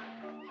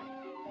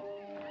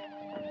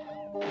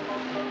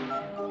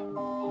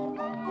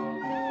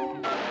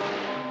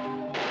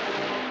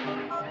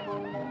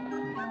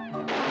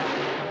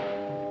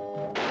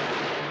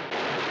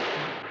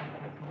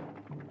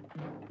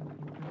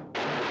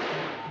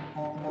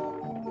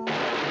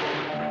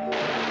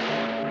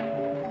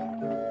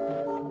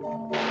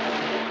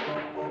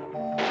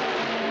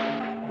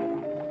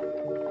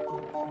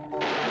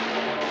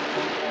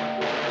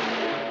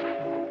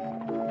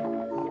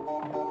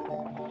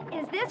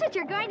 Is this what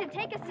you're going to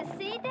take us to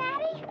see,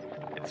 Daddy?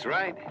 That's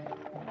right.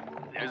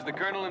 There's the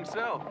Colonel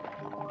himself.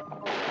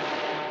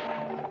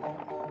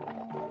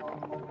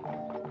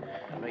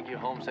 Make you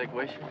homesick,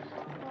 Wish?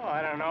 Oh,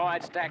 I don't know.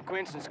 I'd stack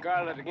Quince and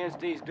Scarlet against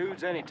these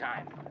dudes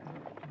anytime.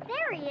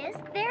 There he is.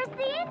 There's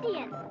the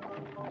Indian.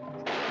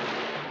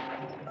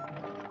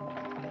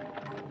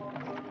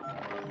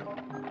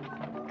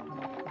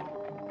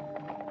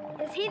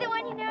 Is he the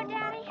one you know,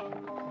 Daddy?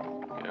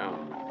 Yeah.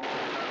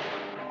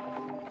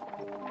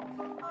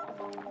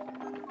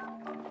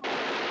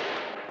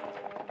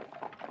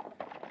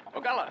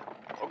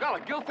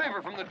 Ogalla, Gil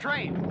Favor from the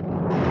train.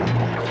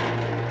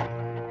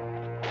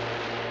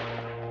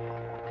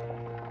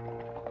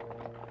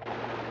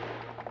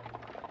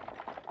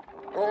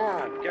 Go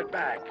on, get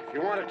back. If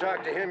you want to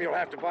talk to him, you'll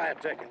have to buy a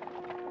ticket.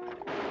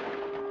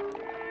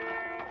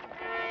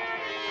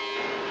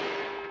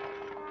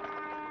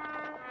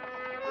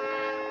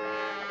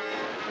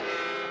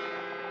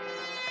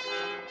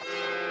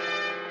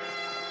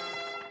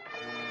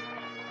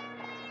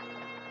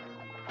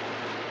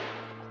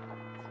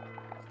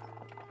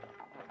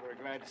 Very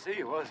glad to see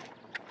you, wasn't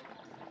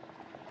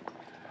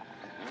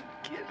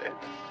Get it.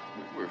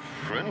 We were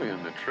friendly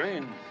on the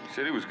train. He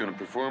said he was going to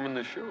perform in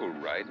the show,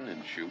 riding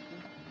and shooting.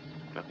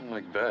 Nothing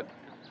like that.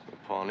 The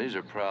Pawnees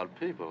are proud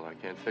people. I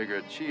can't figure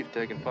a chief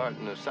taking part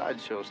in a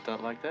sideshow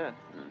stunt like that.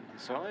 You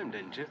saw him,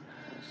 didn't you?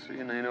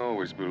 Seeing ain't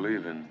always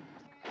believing.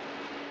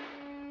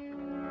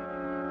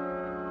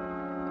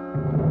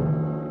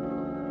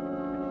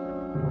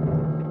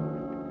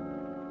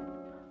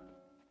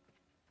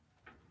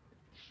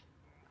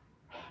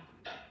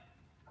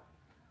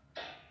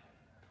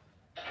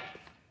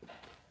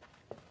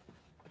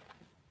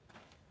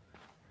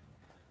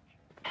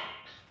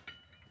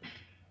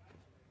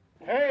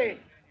 Hey!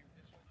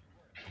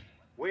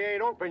 We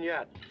ain't open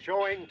yet.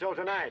 Showing till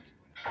tonight.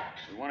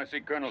 We want to see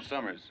Colonel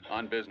Summers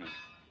on business.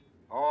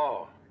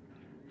 Oh.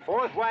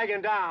 4th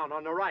wagon down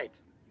on the right.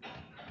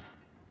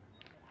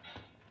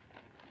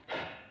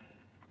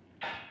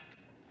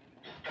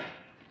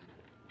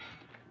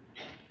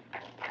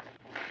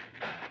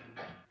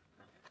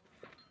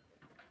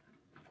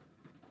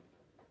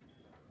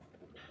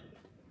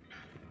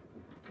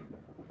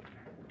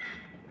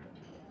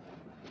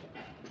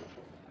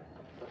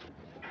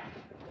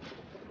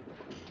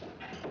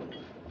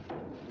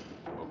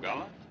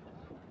 Ogalla?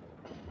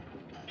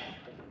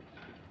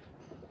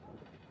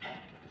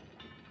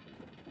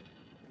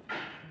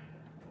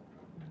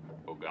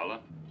 Ogalla?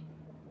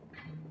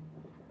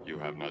 You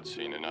have not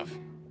seen enough.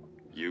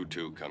 You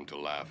too come to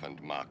laugh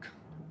and mock.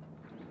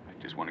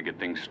 I just want to get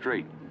things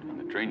straight. On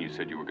the train, you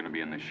said you were going to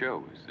be in the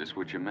show. Is this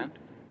what you meant?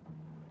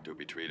 To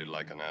be treated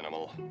like an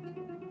animal.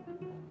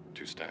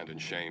 To stand in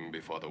shame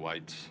before the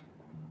whites.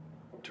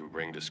 To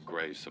bring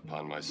disgrace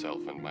upon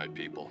myself and my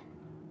people.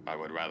 I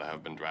would rather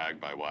have been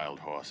dragged by wild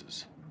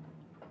horses.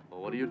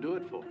 Well, what do you do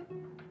it for?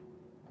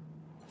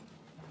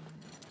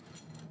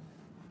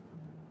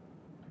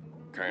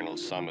 Colonel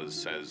Summers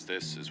says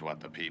this is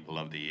what the people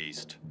of the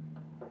East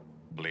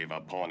believe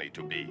a Pawnee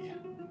to be.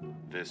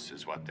 This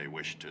is what they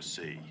wish to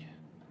see.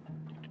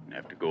 You didn't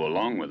have to go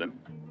along with him.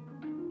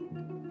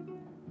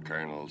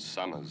 Colonel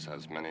Summers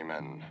has many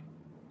men.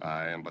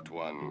 I am but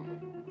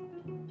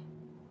one.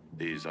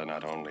 These are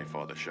not only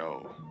for the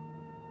show.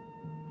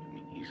 You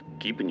mean he's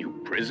keeping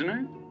you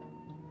prisoner?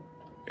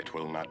 It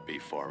will not be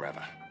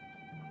forever.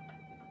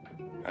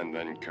 And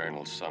then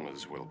Colonel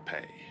Summers will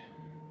pay.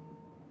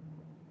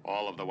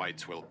 All of the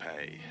whites will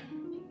pay.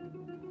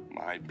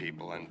 My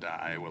people and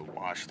I will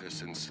wash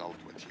this insult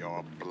with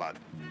your blood.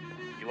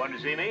 You want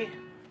to see me?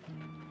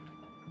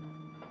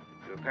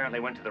 You apparently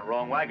went to the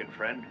wrong wagon,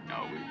 friend.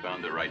 No, we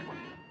found the right one.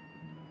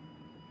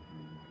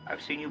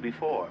 I've seen you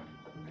before.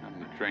 On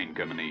the train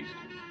coming east.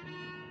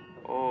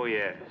 Oh,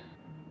 yes.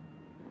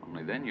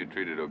 Only then you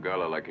treated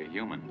Ogalla like a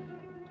human.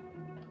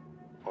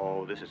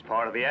 Oh, this is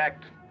part of the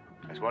act.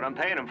 That's what I'm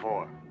paying him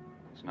for.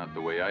 It's not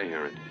the way I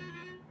hear it.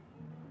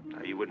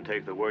 Now, you wouldn't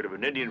take the word of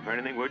an Indian for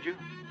anything, would you?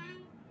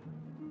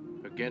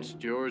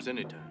 Against yours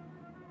anytime.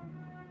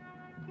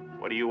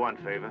 What do you want,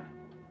 Favor?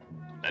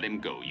 Let him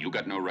go. You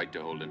got no right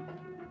to hold him.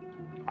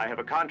 I have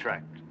a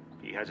contract.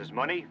 He has his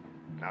money.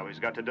 Now he's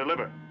got to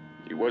deliver.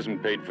 He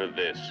wasn't paid for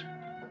this.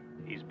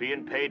 He's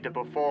being paid to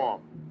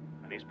perform.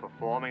 And he's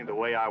performing the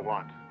way I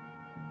want.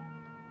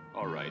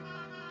 All right.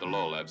 The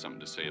law will have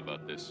something to say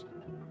about this.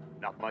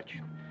 Not much.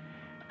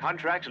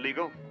 Contract's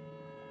legal.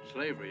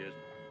 Slavery is.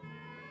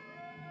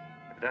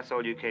 If that's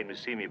all you came to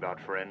see me about,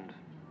 friend,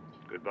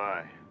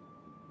 goodbye.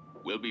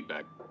 We'll be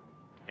back.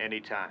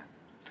 Anytime.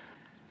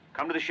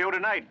 Come to the show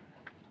tonight.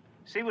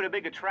 See what a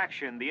big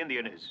attraction the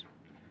Indian is.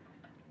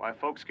 Why,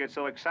 folks get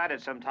so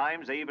excited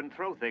sometimes they even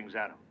throw things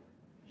at him.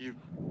 You...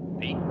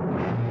 Me?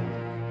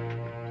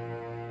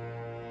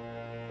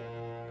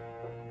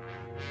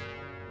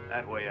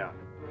 That way out.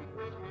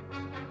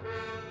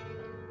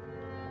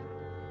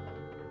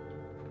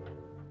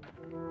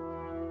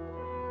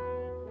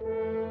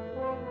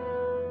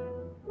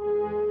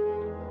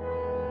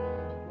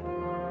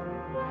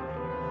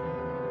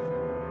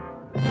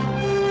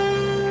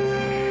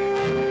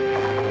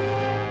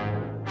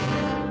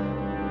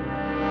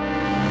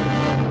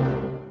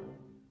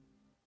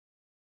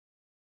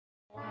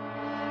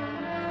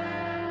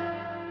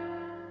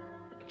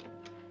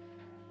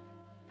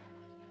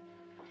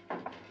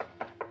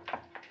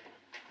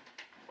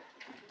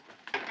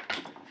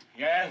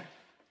 Yeah?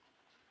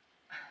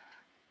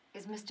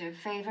 Is Mr.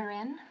 Favor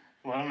in?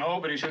 Well, no,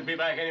 but he should be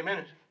back any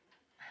minute.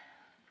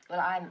 Well,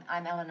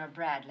 I'm Eleanor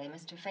Bradley,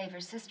 Mr.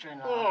 Favor's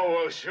sister-in-law. Oh,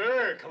 well,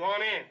 sure. Come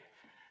on in.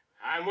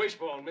 I'm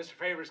Wishbone, Mr.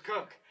 Favor's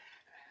cook.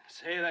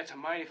 Say, that's a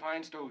mighty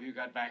fine stove you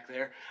got back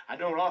there. I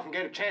don't often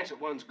get a chance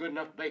at one's good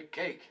enough to bake a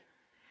cake.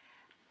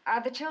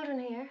 Are the children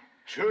here?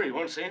 Sure, you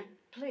want to see them?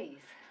 Please.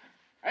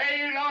 Hey,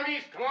 you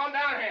ladies, come on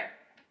down here.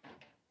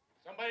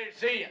 Somebody to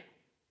see you.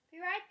 Be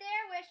right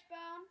there,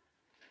 Wishbone.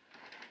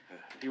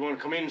 You want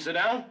to come in and sit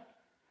down?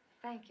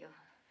 Thank you.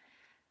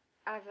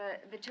 Are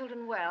the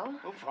children well?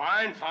 Oh,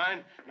 fine, fine.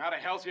 Not a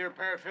healthier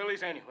pair of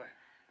fillies anywhere.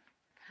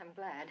 I'm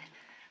glad.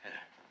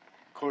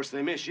 Of course,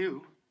 they miss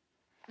you.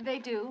 They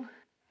do.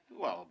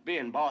 Well,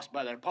 being bossed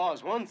by their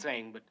pa's one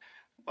thing, but,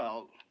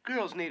 well,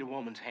 girls need a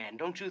woman's hand,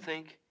 don't you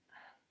think?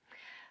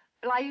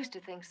 Well, I used to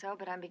think so,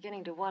 but I'm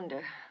beginning to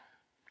wonder.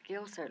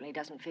 Gil certainly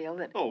doesn't feel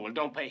that... Oh, well,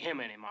 don't pay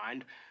him any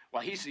mind.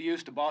 Well, he's so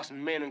used to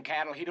bossing men and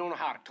cattle, he don't know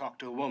how to talk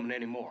to a woman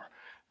anymore.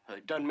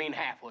 It doesn't mean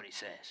half what he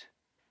says.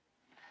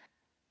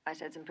 I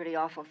said some pretty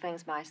awful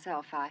things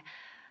myself.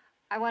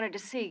 I wanted to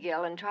see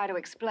Gil and try to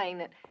explain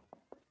that...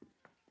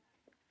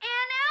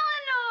 Aunt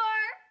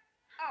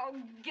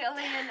Eleanor! Oh,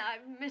 Gillian,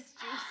 I've missed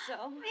you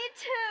so. Me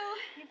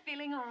too. You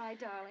feeling all right,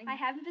 darling? I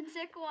haven't been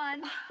sick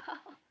once.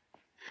 Aunt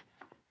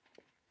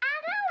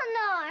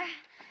Eleanor!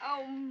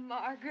 Oh,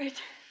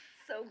 Margaret,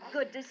 so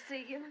good to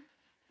see you.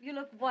 You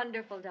look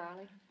wonderful,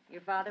 darling. Your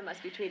father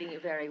must be treating you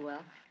very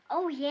well.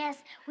 Oh,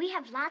 yes. We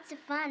have lots of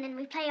fun, and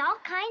we play all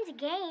kinds of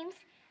games.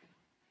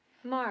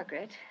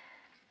 Margaret,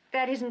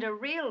 that isn't a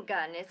real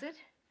gun, is it?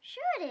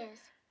 Sure it is.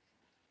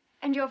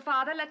 And your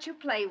father lets you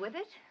play with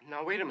it?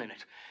 Now, wait a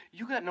minute.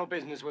 You got no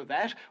business with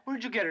that.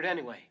 Where'd you get it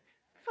anyway?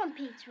 From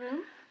Pete's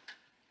room.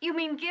 You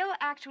mean Gil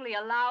actually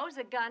allows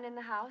a gun in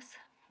the house?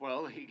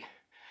 Well, he...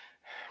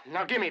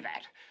 Now, give me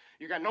that.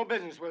 You got no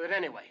business with it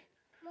anyway.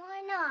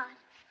 Why not?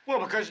 Well,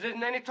 because it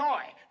isn't any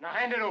toy. Now,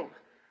 hand it over.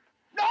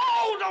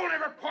 No! Don't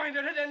ever point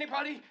it at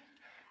anybody.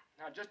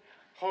 Now, just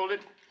hold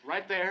it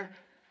right there.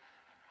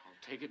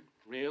 I'll take it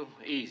real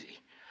easy.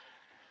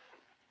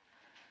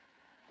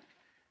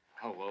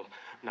 Oh, well,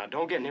 now,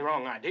 don't get any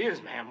wrong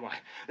ideas, ma'am. Why,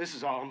 this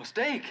is all a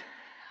mistake.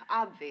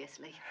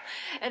 Obviously.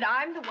 And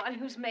I'm the one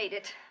who's made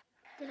it.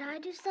 Did I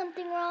do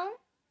something wrong?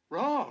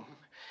 Wrong?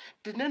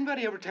 Didn't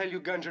anybody ever tell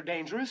you guns are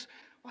dangerous?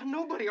 Well,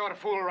 nobody ought to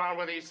fool around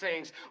with these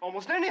things.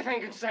 Almost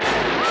anything can set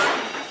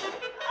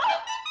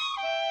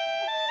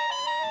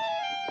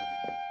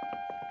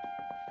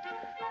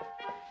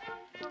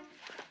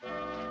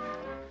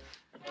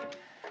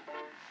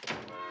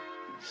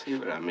See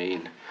what I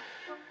mean?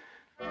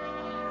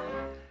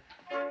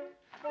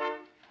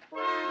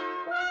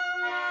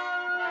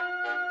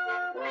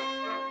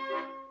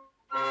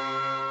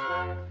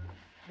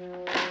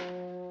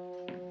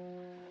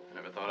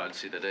 Never thought I'd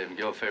see the day when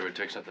Gil Favor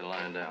takes something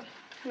lying down.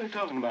 What are you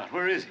talking about?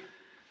 Where is he?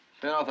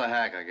 Been off the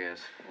hack, I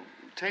guess.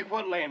 Take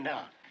what laying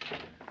down?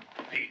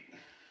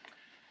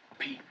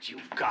 Pete,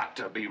 you've got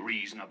to be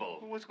reasonable.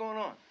 Well, what's going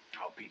on?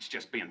 Oh, Pete's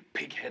just being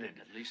pig-headed.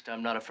 At least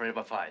I'm not afraid of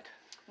a fight.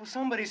 Well,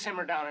 somebody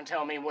simmer down and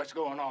tell me what's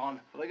going on.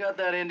 Well, they got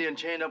that Indian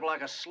chained up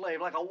like a slave,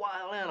 like a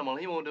wild animal.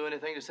 He won't do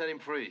anything to set him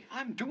free.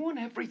 I'm doing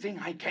everything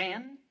I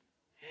can.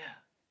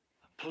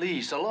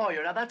 Police, a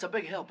lawyer. Now, that's a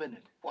big help, isn't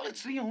it? Well,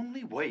 it's the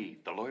only way.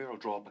 The lawyer will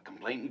draw up a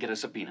complaint and get a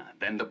subpoena.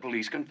 Then the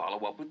police can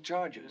follow up with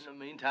charges. In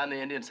the meantime, the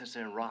Indian sits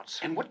there and rots.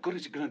 And what good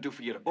is it going to do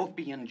for you to both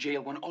be in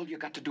jail when all you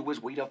got to do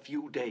is wait a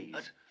few days?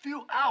 A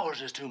few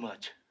hours is too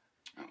much.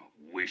 Oh,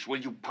 wish. Will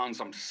you pound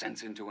some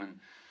sense into him?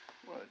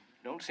 Well, it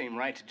don't seem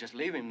right to just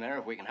leave him there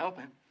if we can help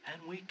him.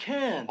 And we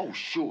can. Oh,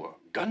 sure.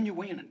 Gun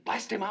you in and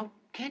blast him out?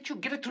 Can't you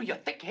get it through your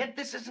thick head?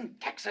 This isn't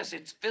Texas.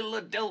 It's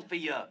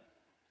Philadelphia.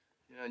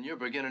 Yeah, and you're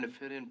beginning to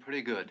fit in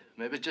pretty good.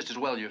 Maybe it's just as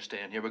well you're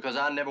staying here, because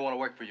I never want to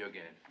work for you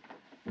again.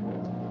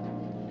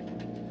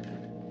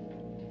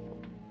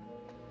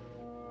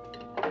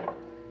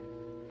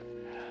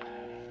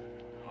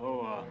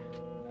 Oh,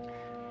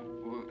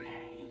 well,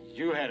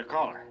 you had a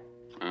caller.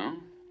 Huh?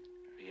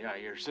 Yeah,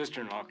 your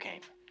sister-in-law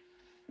came.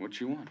 What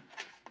you want?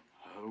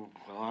 Oh,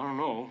 well, I don't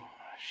know.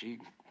 She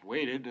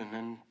waited and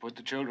then put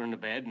the children to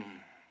bed, and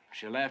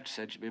she left,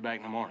 said she'd be back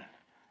in the morning.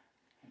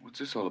 What's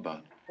this all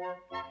about?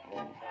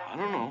 Oh, I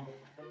don't know.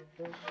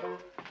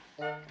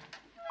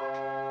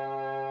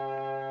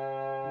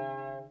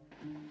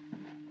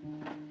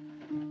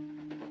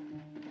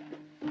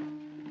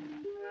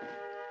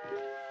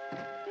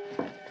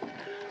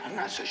 I'm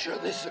not so sure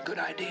this is a good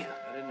idea.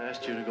 I didn't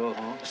ask you to go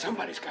home.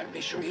 Somebody's got to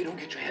be sure you don't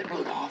get your head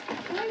blew off.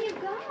 Where are you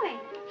going?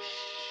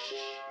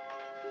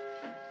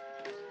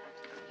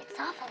 It's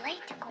awful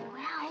late to go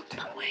out.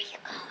 But where are you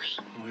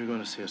going? We're going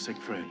to see a sick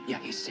friend. Yeah,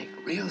 he's sick,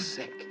 real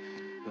sick.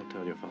 Don't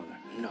tell your father.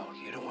 No,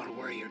 you don't want to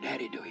worry your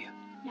daddy, do you?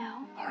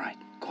 No. All right,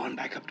 go on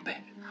back up to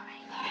bed. All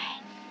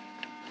right.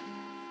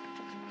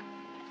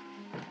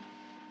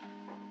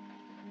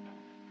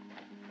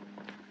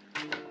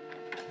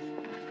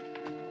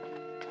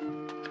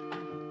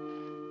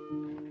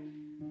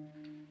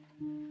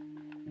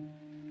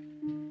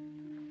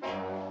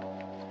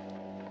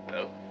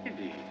 Well,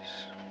 ladies,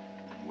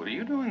 what are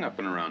you doing up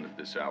and around at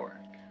this hour?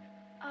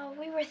 Oh,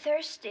 we were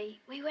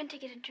thirsty. We went to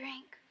get a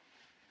drink.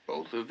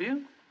 Both of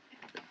you?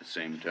 At the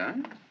same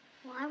time?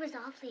 Well, I was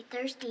awfully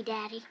thirsty,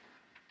 Daddy.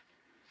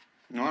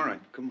 All right,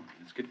 come on,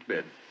 let's get to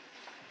bed.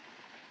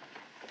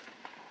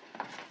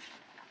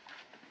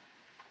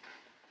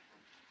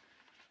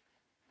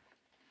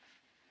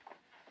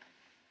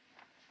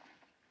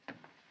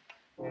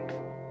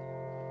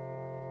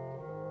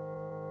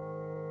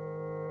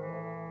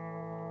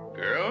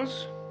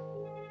 Girls?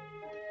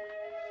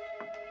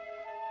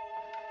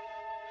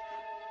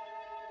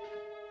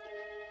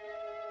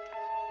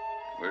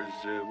 Where's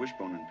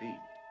Wishbone and Pete?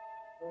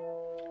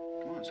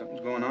 Come on, something's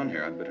going on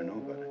here. I'd better know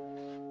about it.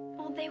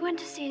 Well, they went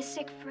to see a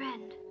sick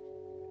friend.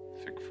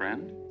 Sick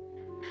friend?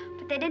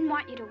 But they didn't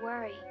want you to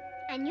worry.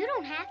 And you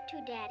don't have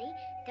to, Daddy.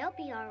 They'll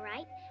be all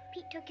right.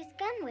 Pete took his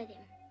gun with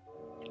him.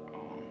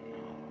 Oh,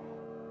 no.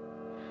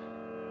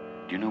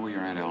 Do you know where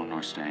your Aunt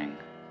Eleanor's staying?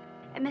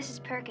 And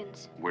Mrs.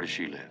 Perkins. Where does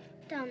she live?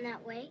 Down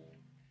that way.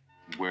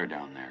 Where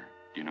down there?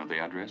 Do you know the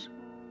address?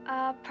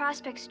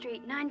 Prospect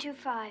Street,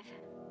 925.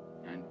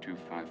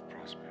 925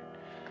 Prospect.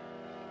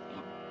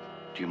 Look,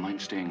 do you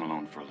mind staying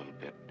alone for a little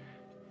bit?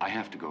 I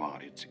have to go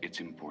out. It's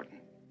important.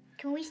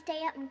 Can we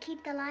stay up and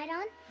keep the light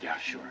on? Yeah,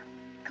 sure.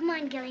 Come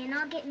on, Gillian.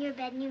 I'll get in your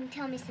bed and you can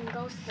tell me some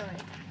ghost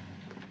stories.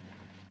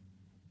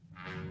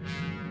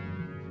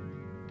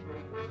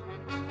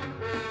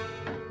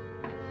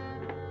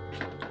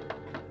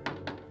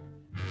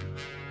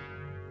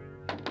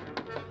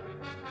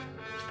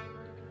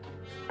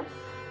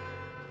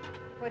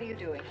 What are you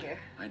doing here?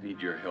 I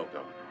need your help,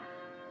 Eleanor.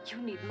 You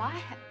need my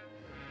help.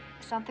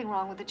 Something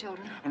wrong with the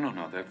children? Oh,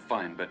 no, they're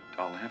fine, but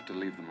I'll have to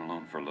leave them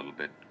alone for a little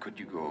bit. Could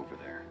you go over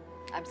there?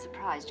 I'm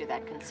surprised you're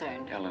that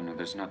concerned. Eleanor,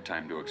 there's not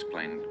time to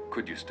explain.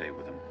 Could you stay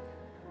with them?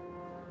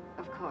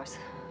 Of course.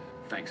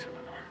 Thanks,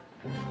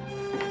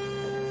 Eleanor.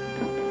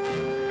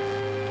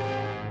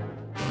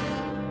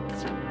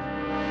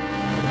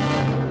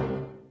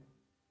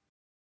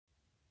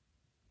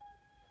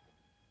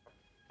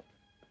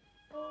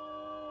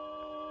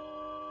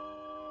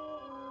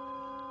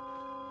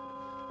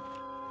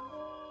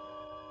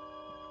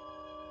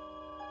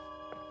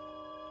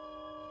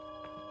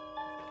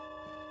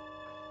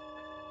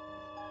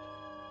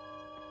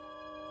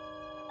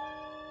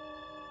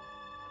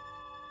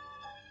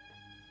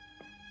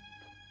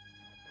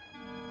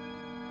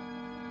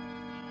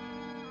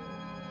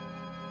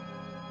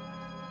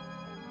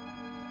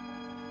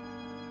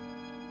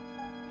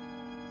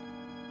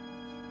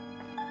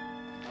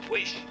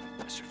 Wish,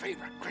 Mr.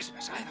 Favor,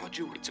 Christmas. I thought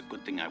you were... It's a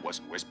good thing I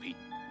wasn't. Where's Pete?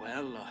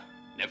 Well,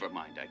 Never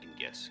mind, I can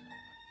guess.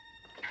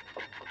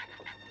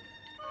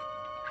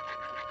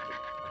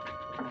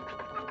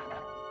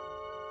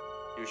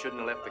 You shouldn't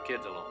have left the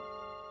kids alone.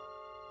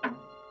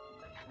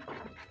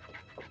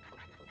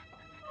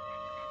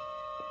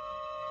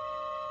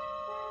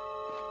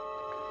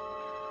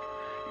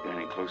 You got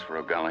any clothes for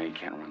a gala? You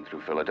can't run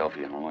through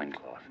Philadelphia in a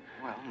loincloth.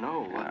 Well,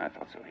 no. I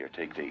thought so. Here,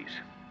 take these.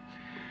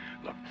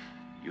 Look,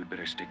 you'd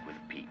better stick with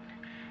Pete.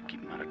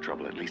 Keep him out of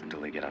trouble, at least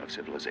until they get out of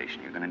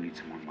civilization. You're gonna need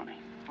some more money.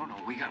 Oh, no,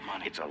 we got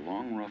money. It's a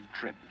long, rough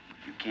trip.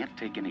 You can't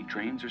take any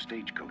trains or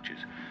stagecoaches.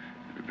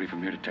 Everybody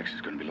from here to Texas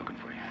is gonna be looking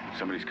for you.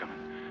 Somebody's coming.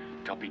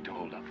 Tell Pete to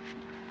hold up.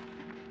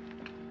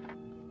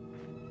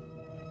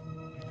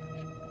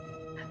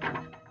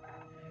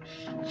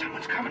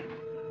 Someone's coming.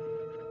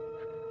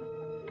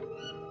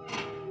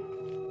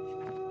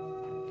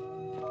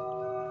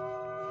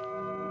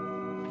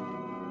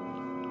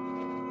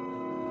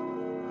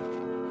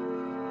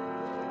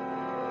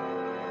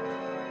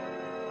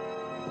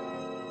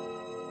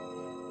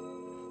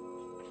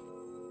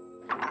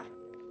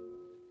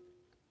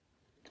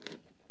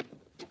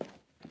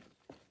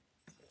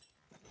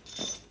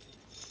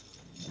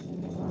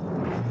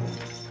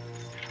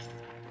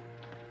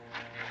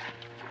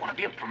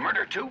 Be up for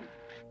murder, too?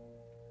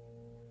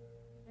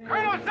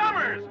 Colonel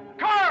Summers!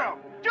 Carl!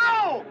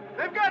 Joe!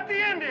 They've got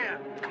the Indian!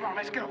 Come on,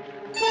 let's go.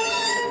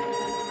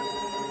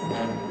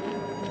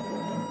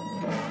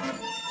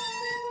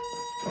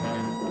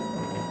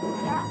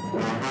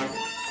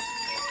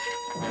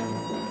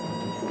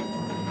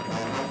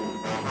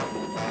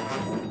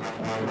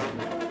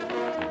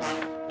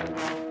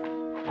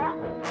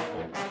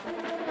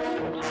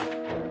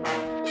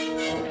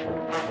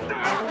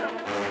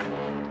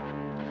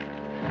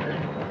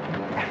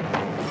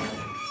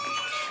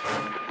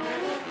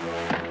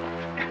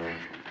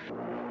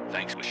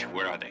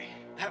 Where are they?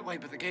 That way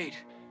by the gate.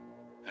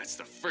 That's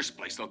the first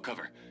place they'll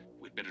cover.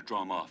 We'd better draw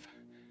them off.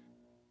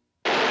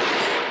 Come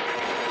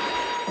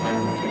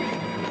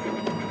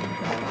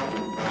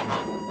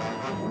on.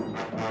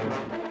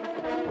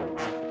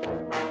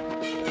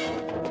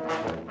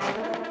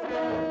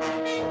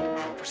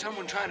 For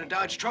someone trying to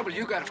dodge trouble,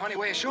 you got a funny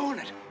way of showing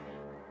it.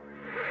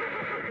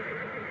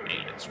 Hey,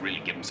 let's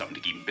really give them something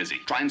to keep them busy.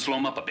 Try and slow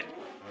them up a bit.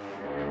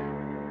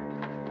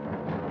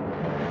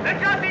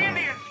 They've got the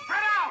Indians! Spread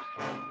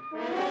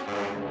out!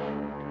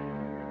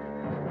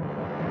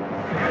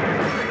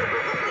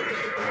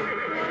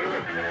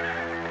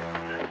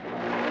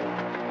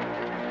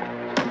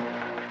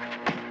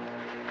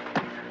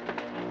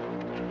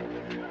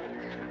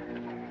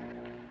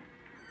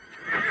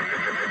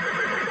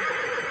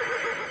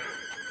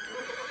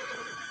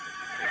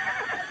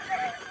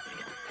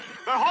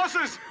 The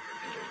horses!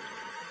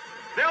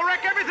 They'll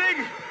wreck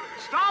everything!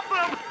 Stop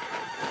them!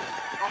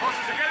 The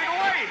horses are getting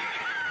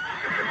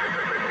away!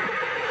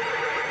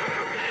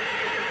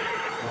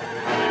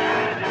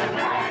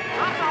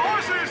 Stop the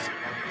horses!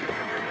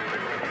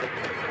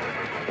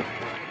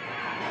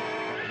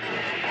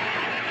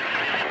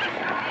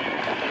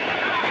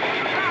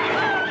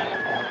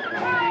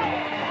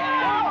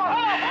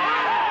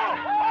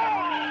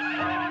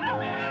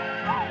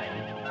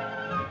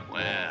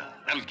 Well,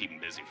 that'll keep them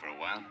busy for a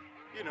while.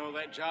 You know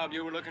that job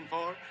you were looking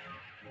for?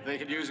 They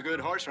could use a good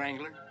horse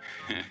wrangler.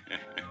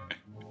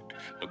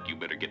 Look, you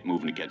better get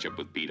moving to catch up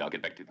with Pete. I'll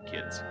get back to the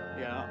kids.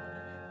 Yeah.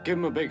 Give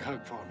him a big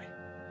hug for me.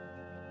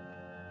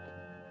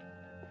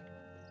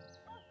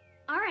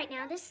 All right,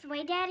 now, this is the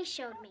way Daddy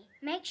showed me.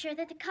 Make sure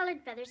that the colored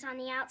feather's on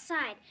the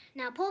outside.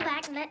 Now pull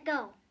back and let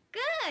go.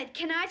 Good.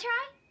 Can I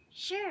try?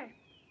 Sure.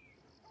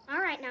 All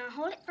right, now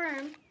hold it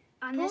firm.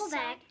 On pull this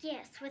back, side?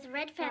 yes, with a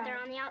red feather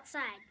Right. on the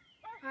outside.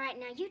 All right,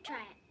 now you try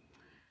it.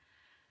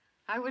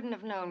 I wouldn't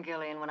have known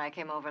Gillian when I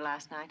came over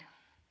last night.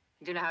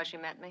 Do you know how she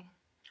met me?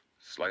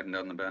 Sliding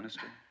down the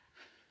banister?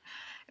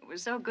 It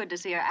was so good to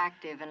see her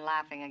active and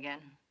laughing again.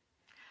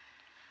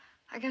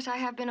 I guess I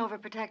have been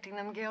overprotecting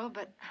them, Gil,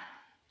 but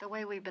the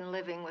way we've been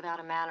living without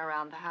a man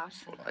around the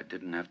house. Well, I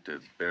didn't have to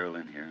barrel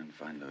in here and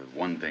find the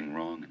one thing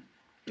wrong and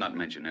not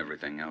mention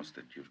everything else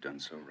that you've done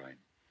so right.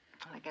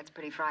 Well, it gets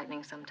pretty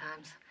frightening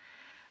sometimes.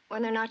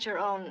 When they're not your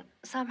own,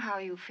 somehow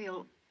you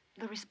feel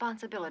the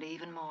responsibility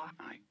even more.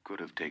 I could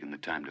have taken the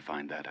time to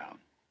find that out.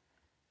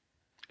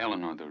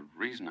 Eleanor, the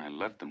reason I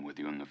left them with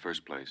you in the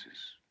first place is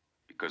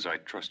because I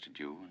trusted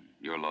you and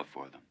your love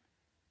for them.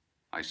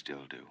 I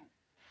still do.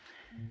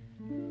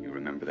 You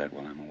remember that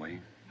while I'm away?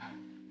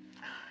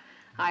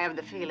 I have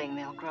the feeling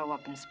they'll grow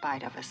up in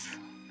spite of us.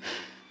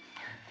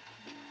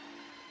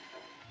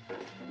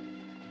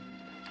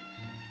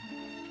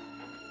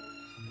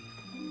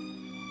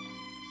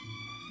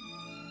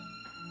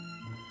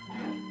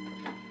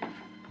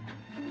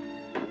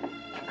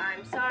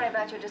 I'm sorry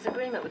about your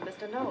disagreement with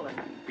Mr. Nolan.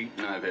 Pete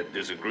and I have had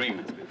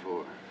disagreements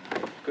before.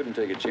 Couldn't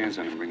take a chance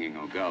on him bringing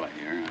Ogalla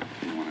here.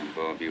 I didn't want to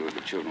involve you or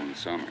the children in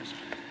Summers.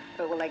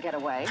 But will they get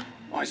away?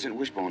 Oh, I sent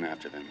Wishbone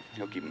after them.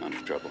 He'll keep them out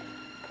of trouble.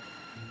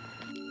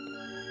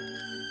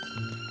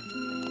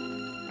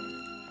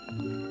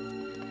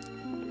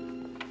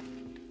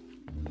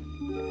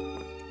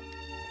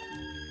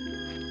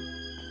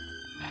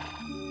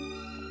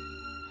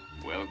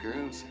 Well,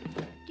 girls,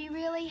 Do you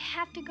really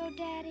have to go,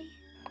 Daddy?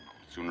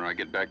 the sooner I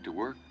get back to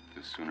work,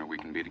 the sooner we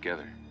can be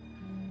together.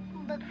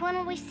 But when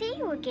will we see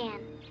you again?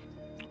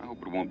 I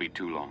hope it won't be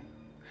too long.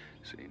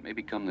 See,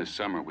 maybe come this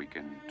summer we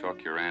can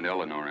talk your Aunt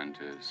Eleanor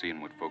into seeing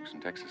what folks in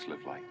Texas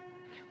live like.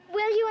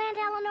 Will you, Aunt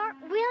Eleanor?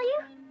 Will you?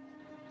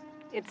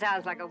 It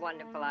sounds like a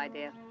wonderful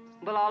idea.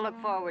 We'll all look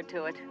forward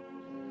to it.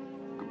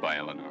 Goodbye,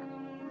 Eleanor.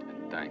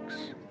 And thanks.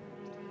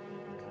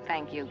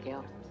 Thank you,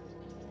 Gil.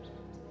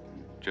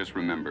 Just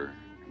remember,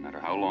 no matter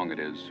how long it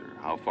is or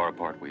how far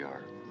apart we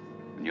are,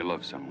 when you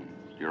love someone,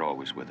 you're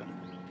always with them.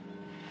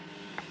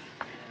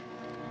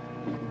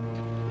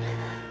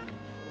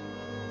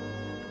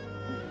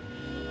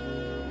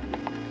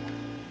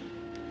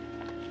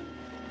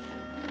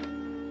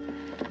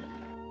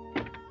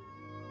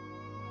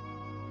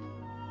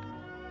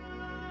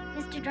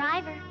 Mr.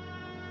 Driver.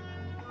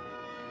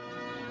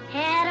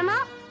 Head 'em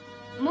up,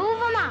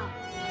 move 'em out.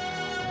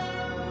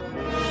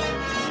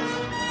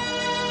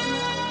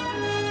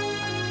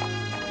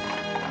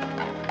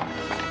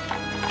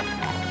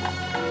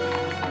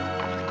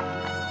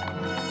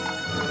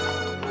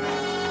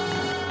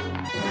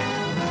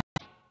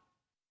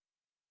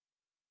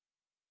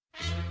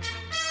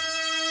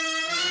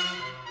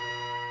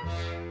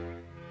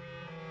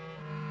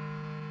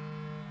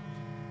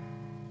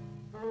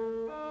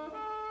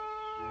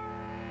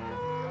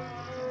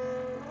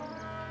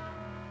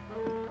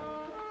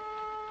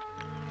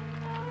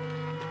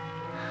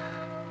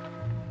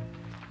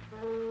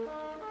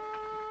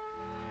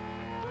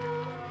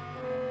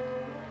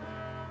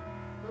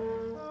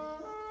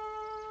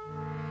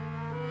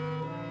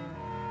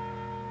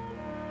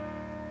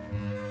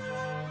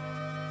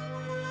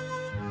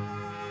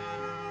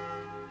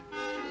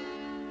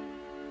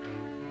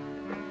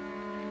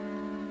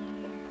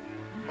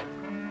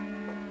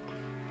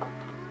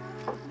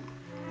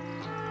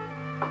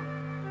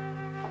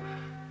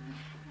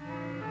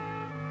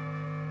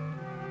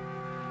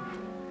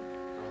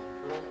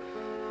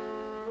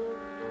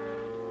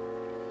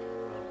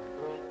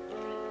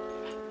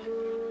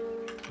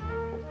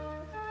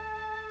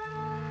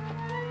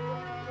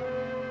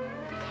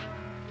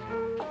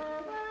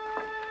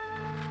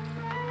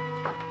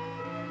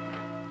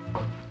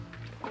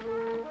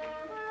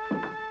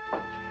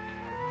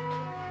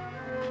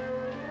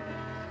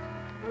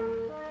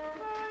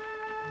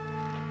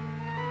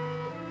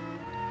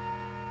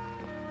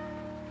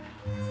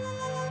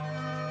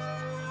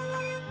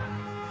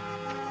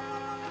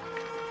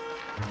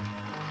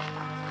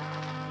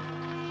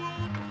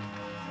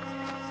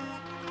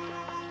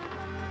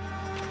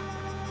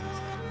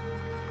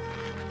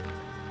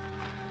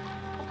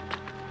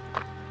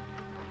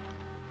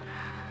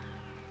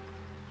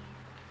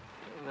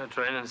 No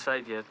train in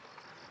sight yet.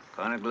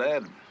 Kind of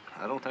glad.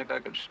 I don't think I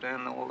could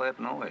stand all that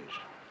noise.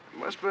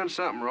 Must have been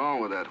something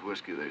wrong with that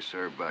whiskey they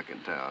served back in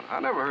town. I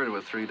never heard of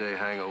a 3-day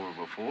hangover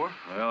before.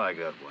 Well, I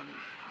got one.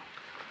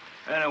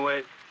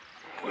 Anyway,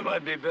 we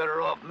might be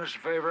better off Mr.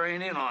 Favor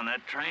ain't in on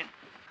that train.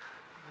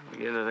 I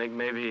begin to think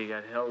maybe he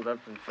got held up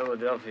in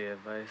Philadelphia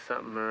by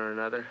something or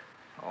another.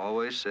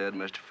 Always said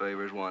Mr.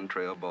 Favor's one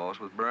trail boss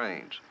with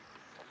brains.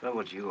 Is that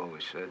what you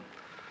always said?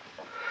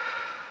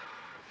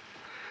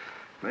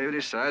 Maybe he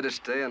decided to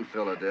stay in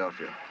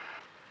Philadelphia.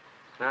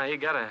 No, he's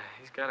gotta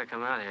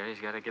come out here. He's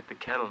gotta get the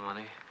cattle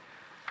money.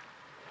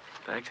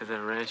 Back to the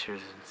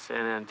ranchers in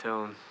San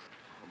Antone.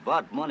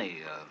 About money,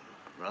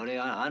 Rowdy,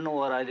 I know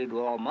what I did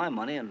with all my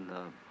money, and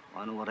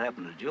I know what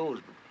happened to Joe's,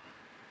 but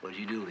what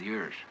did you do with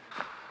yours?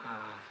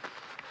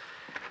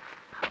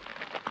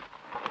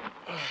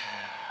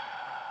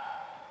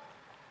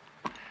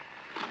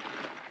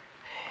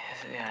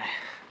 See, I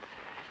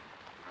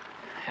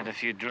had a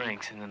few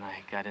drinks, and then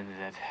I got into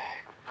that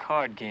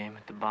card game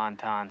at the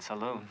Bonton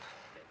Saloon.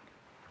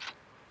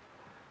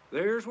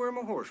 There's where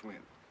my horse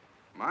went.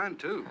 Mine,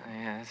 too.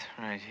 Yeah, that's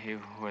right.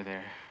 You were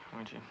there,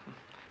 weren't you?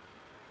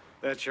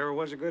 That sure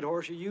was a good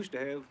horse you used to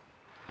have.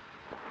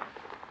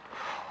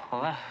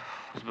 Well, that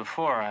was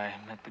before I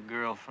met the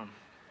girl from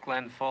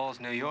Glen Falls,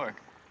 New York.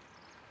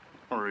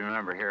 don't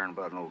remember hearing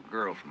about an old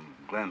girl from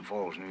Glen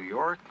Falls, New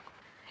York.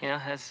 You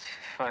know, that's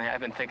funny. I've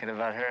been thinking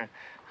about her.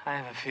 I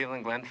have a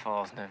feeling Glen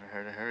Falls never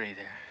heard of her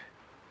either.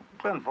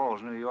 Glen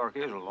Falls, New York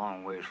is a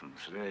long ways from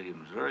Sedalia,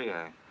 Missouri.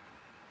 I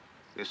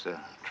guess the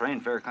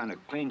train fare kind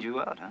of cleaned you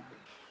out, huh?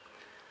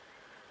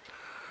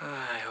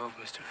 I hope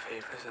Mr.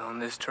 Favor's on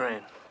this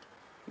train.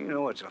 You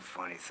know, it's a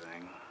funny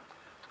thing.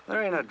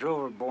 There ain't a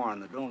drover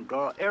born that don't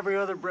draw every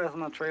other breath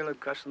on the trail of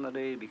cussing the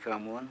day he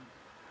become one.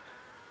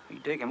 You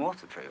take him off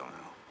the trail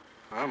now.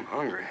 I'm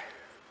hungry.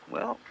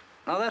 Well,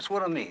 now that's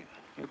what I mean.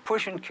 You're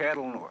pushing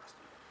cattle north.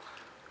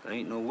 There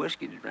ain't no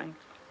whiskey to drink.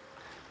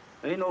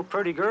 There ain't no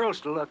pretty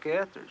girls to look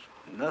at. There's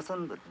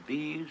nothing but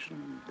bees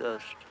and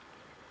dust.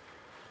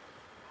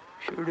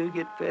 Sure do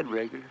get fed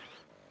regular.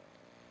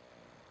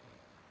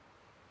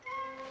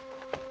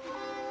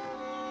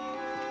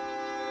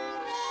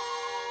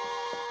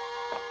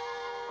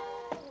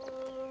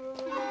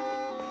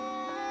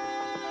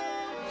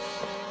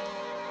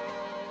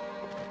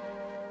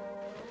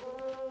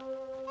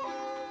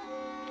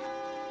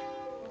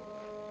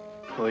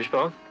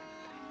 Wishbone?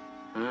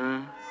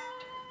 So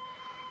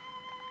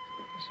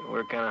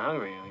we're kind of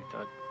hungry. We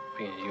thought,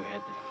 being you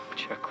had the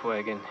chuck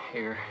wagon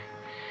here.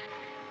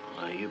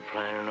 Are you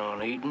planning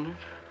on eating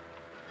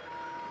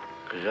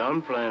it? 'Cause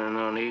I'm planning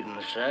on eating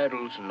the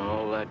saddles and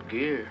all that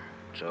gear.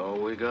 It's all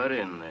we got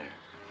in there.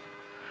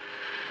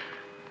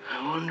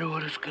 I wonder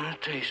what it's gonna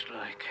taste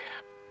like.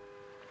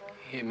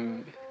 You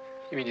mean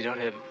you don't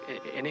have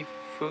any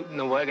food in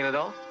the wagon at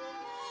all?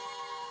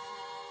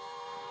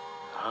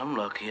 I'm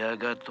lucky I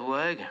got the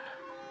wagon.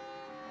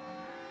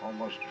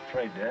 Almost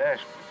afraid to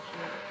ask.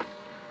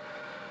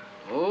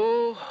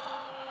 Oh,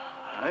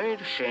 I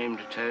ain't ashamed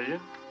to tell you.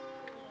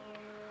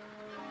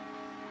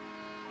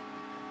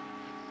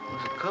 It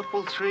was a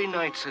couple, 3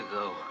 nights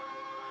ago.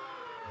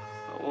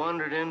 I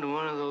wandered into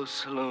one of those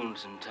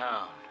saloons in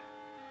town.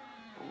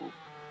 Oh,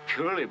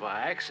 purely by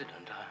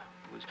accident. I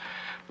was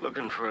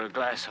looking for a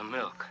glass of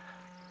milk.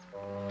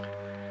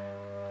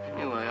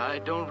 Anyway, I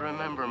don't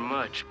remember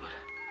much, but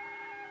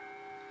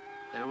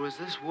there was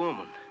this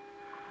woman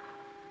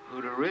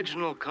who'd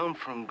original come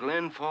from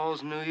Glen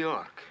Falls, New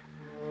York.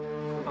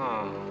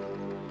 Oh.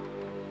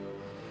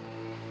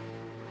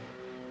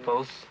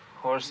 Both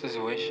horses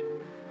wish?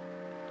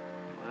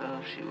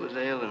 Well, she was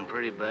ailing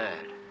pretty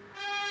bad.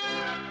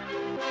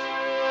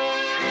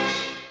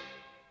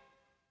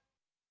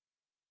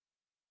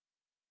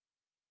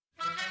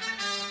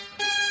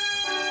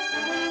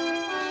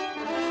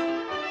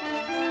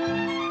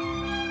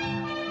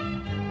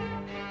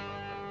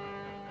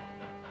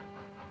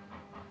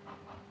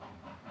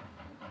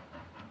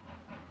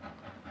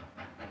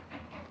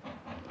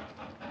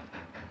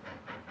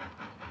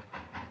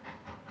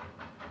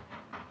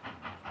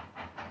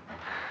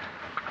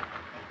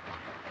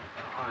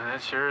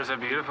 That sure is a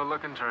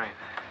beautiful-looking train.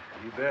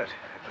 You bet.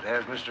 If it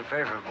has Mr.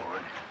 Favor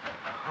aboard.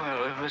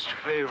 Well, if Mr.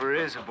 Favor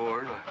is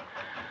aboard,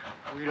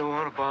 we don't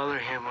want to bother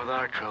him with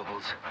our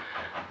troubles,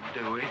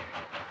 do we?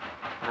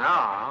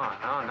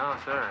 No,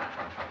 sir.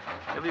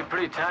 He'll be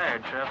pretty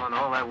tired traveling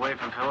all that way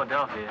from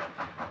Philadelphia.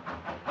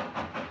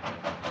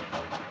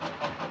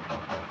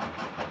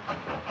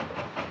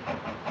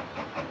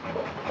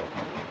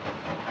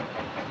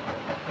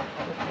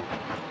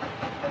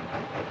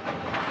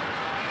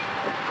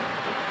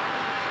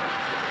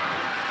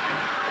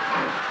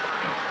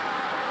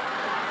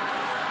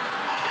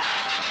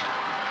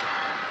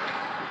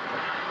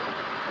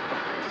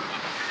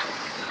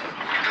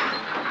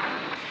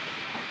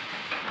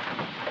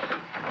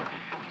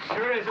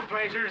 Sure is a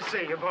pleasure to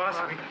see you, boss.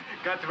 We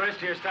got the rest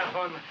of your stuff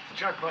on the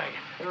chuck wagon.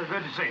 It was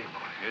good to see you,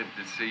 boy. Good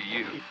to see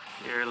you.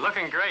 You're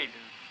looking great.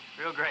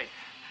 Real great.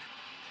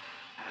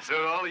 So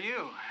do all of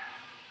you.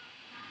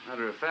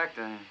 Matter of fact,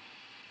 I haven't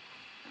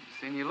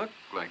seen you look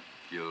like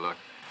you look.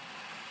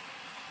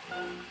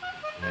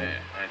 Yeah,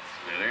 that's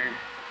better.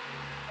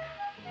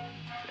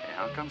 Say,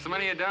 how come so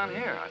many of you down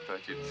here? I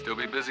thought you'd still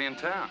be busy in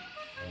town.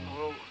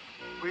 Well,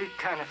 we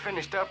kind of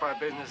finished up our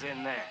business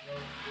in there.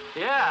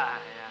 Yeah,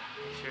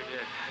 sure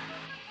did.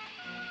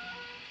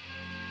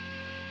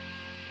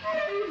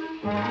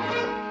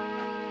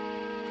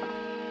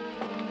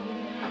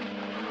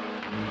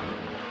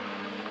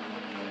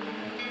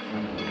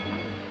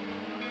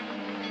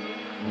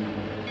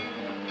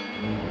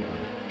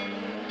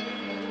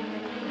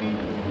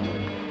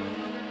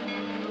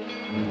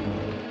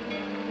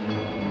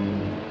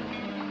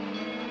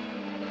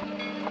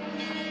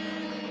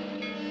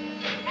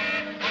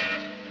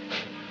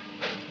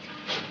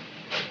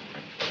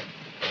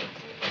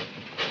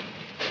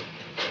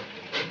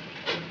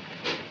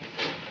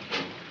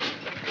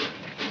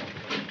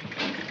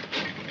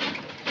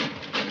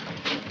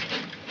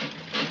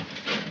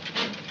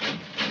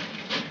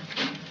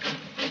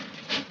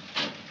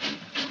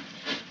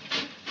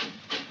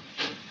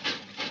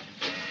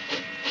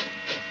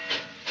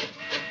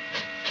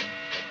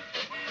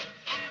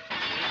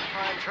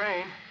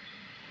 Train.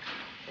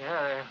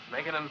 Yeah, they're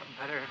making them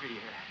better every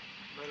year.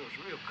 But it was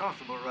real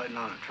comfortable riding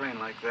on a train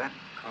like that.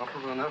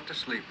 Comfortable enough to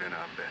sleep in,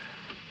 I bet.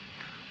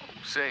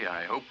 Say,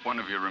 I hope one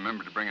of you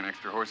remembered to bring an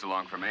extra horse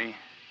along for me.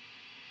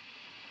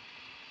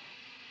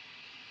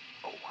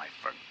 Oh, I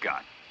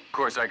forgot. Of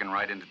course, I can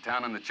ride into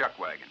town in the chuck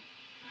wagon.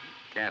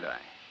 Can't I?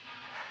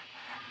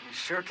 You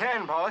sure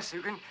can, boss.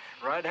 You can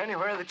ride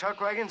anywhere the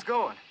chuck wagon's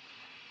going.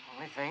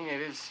 Only thing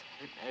it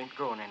ain't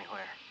going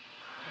anywhere.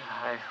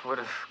 I would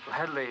have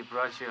gladly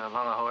brought you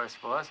along a horse,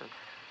 boss.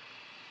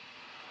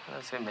 I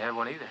don't seem to have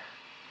one either.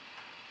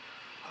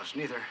 Us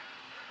neither.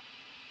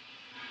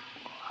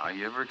 Well, how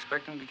you ever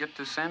expecting to get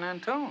to San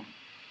Antone?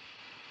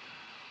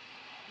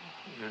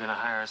 You're gonna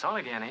hire us on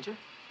again, ain't you?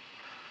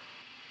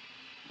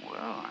 Well,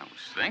 I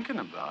was thinking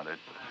about it.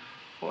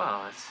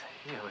 Well,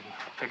 we can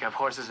pick up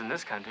horses in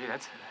this country.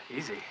 That's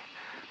easy.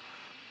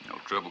 No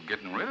trouble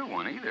getting rid of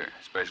one either,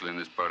 especially in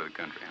this part of the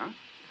country, huh?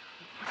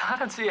 I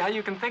don't see how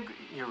you can think.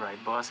 You're right,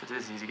 boss. It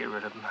is easy to get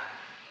rid of them.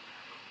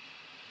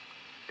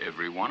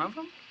 Every one of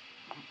them?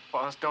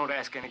 Boss, don't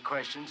ask any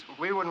questions.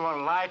 We wouldn't want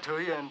to lie to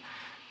you, and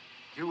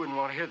you wouldn't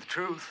want to hear the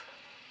truth.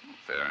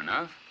 Fair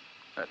enough.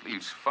 That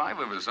leaves 5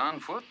 of us on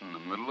foot in the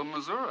middle of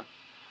Missouri.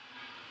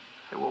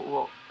 Hey,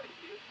 well,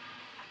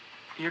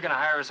 you're gonna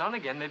hire us on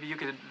again. Maybe you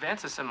could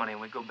advance us some money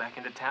and we go back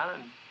into town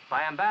and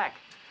buy them back.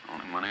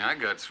 Only money I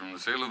got's from the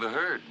sale of the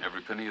herd.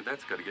 Every penny of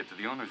that's got to get to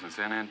the owners in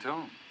San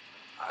Antone.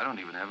 I don't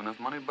even have enough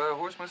money to buy a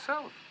horse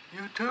myself.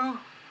 You too?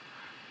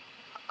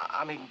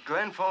 I mean,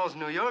 Glen Falls,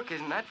 New York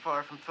isn't that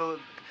far from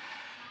Philadelphia.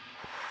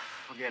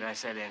 Forget I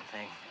said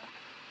anything.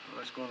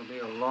 Well, it's going to be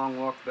a long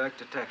walk back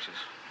to Texas.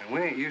 And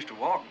we ain't used to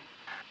walking.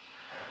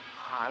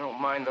 I don't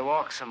mind the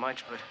walk so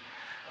much, but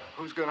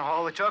who's going to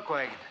haul the chuck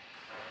wagon?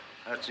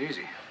 That's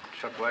easy.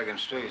 Chuck wagon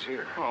stays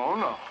here. Oh,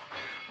 no.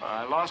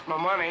 I lost my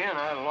money and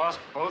I lost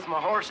both my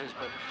horses,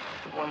 but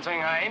one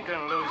thing I ain't going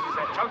to lose is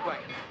that chuck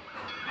wagon.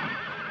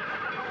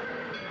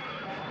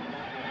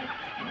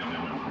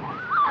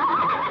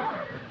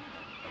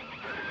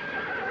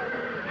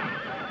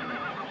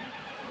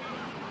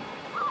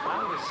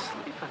 I was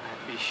sleeping,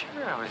 I'd be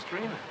sure I was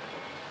dreaming.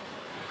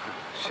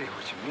 See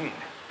what you mean.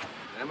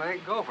 Them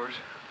ain't gophers.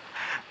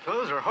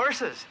 Those are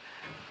horses.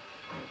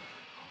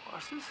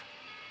 Horses?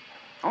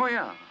 Oh,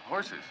 yeah,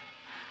 horses.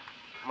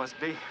 Must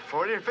be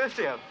 40 or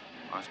 50 of them.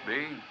 Must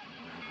be.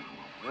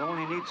 We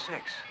only need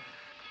 6.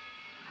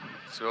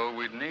 So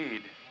we'd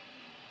need.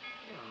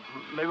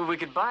 Maybe we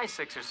could buy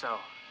 6 or so.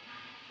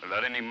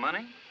 Without any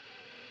money?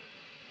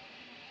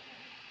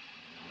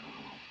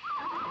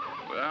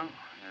 Well,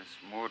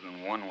 there's more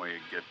than one way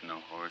of getting a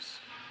horse.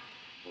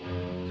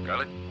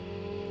 Scarlett,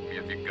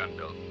 give your gun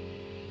belt.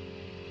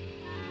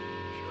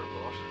 Sure,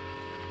 boss.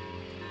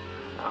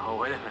 Oh,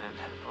 wait a minute,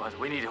 boss.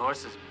 We need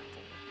horses.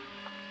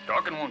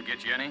 Talking won't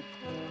get you any.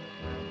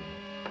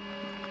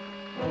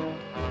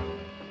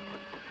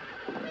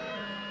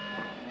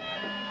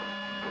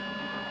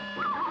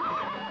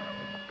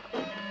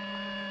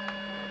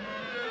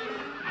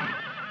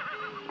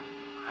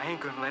 I ain't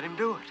gonna let him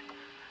do it.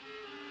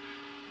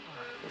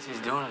 Guess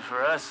he's doing it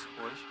for us,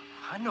 boys.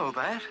 I know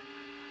that.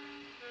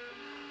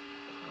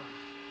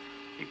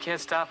 You can't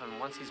stop him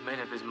once he's made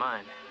up his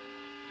mind.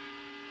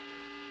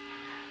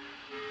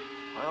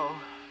 Well,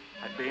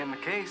 that being the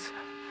case,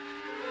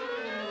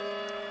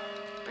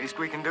 least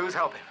we can do is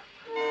help him.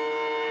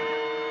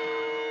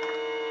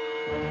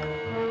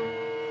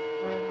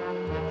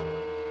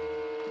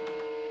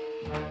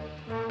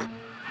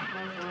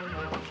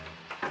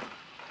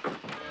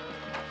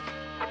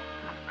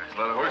 There's a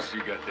lot of horses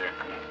you got there.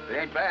 They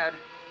ain't bad.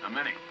 How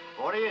many?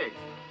 48.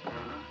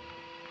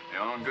 They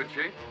all in good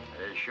shape?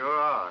 They sure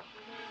are.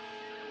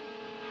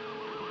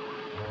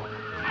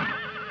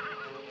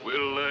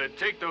 We'll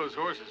take those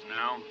horses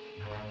now.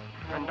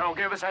 And don't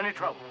give us any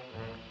trouble.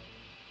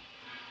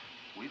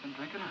 We've been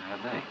drinking, or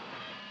have they?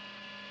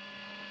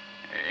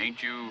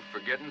 Ain't you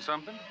forgetting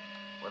something?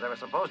 Well, there were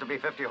supposed to be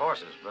 50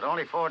 horses, but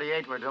only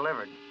 48 were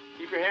delivered.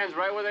 Keep your hands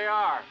right where they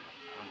are.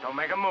 Don't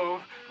make a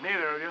move,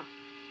 neither of you.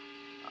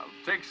 I'll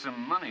take some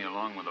money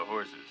along with the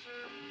horses.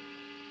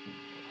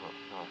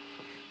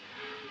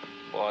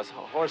 Boss,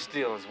 horse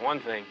steal is one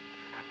thing.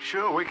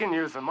 Sure, we can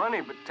use the money,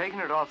 but taking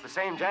it off the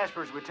same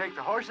Jaspers we take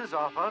the horses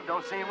off of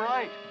don't seem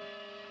right.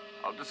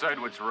 I'll decide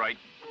what's right.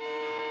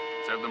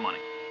 Let's have the money.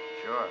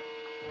 Sure.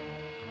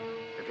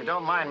 If you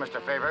don't mind, Mr.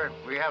 Favor,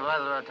 we have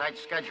rather a tight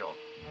schedule.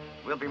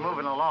 We'll be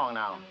moving along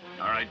now.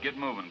 All right, get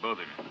moving, both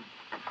of you.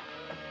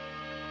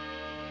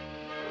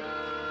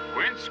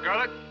 Quint,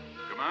 Scarlett,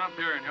 come on up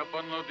here and help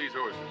unload these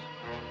horses.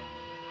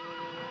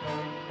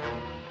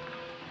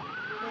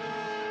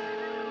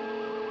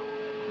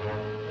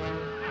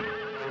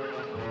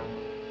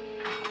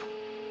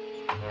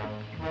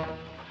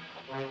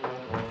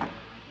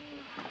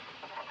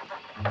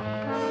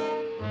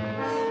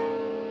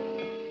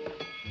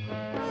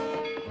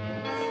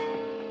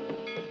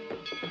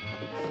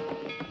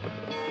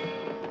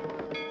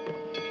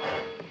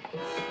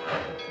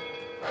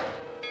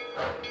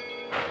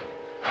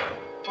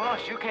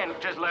 Boss, you can't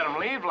just let them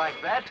leave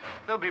like that.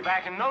 They'll be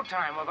back in no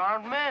time with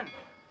armed men.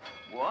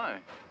 Why?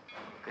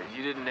 Because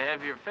you didn't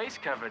have your face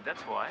covered,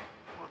 that's why.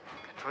 Well,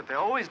 that's what they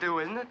always do,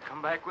 isn't it?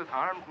 Come back with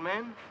armed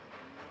men.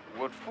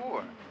 What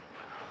for?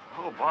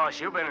 Oh, boss,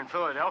 you've been in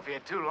Philadelphia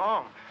too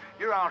long.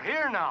 You're out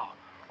here now.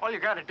 All you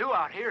gotta do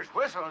out here is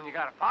whistle and you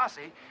got a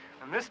posse.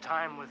 And this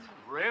time with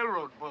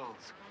railroad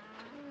bulls.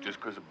 Just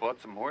 'cause I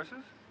bought some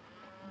horses?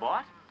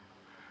 Bought?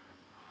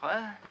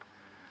 What?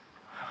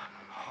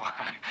 Oh,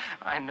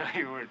 I knew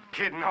you were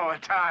kidding all the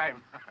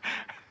time.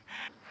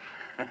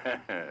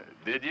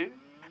 Did you?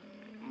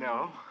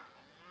 No.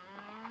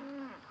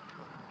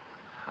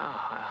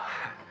 Oh,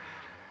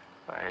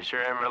 well, I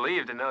sure am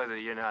relieved to know that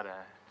you're not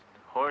a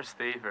horse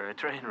thief or a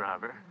train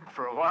robber.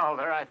 For a while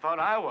there, I thought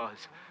I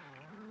was.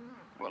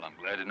 Well, I'm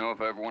glad to know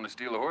if I ever want to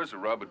steal a horse or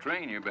rob a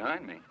train, you're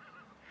behind me.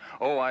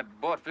 Oh, I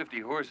bought 50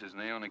 horses,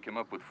 and they only came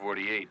up with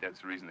 48.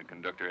 That's the reason the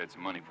conductor had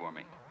some money for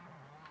me.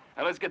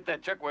 Now, let's get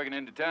that chuck wagon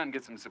into town and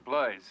get some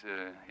supplies,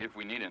 if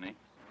we need any.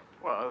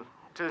 Well,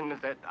 it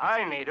isn't that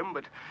I need them,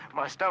 but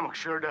my stomach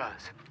sure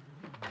does.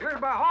 Here's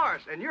my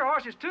horse, and your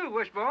horses too,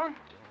 Wishbone.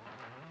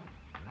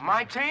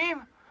 My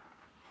team?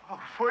 Oh,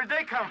 where'd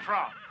they come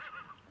from?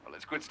 Well,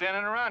 let's quit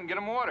standing around and get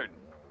them watered.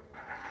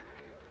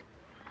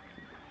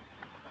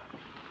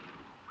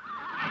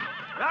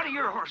 Out of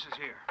your horses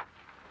here.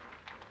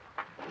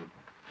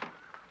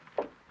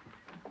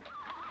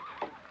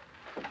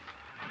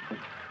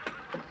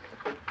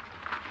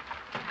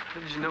 How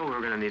did you know we were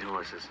going to need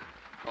horses?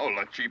 Oh, a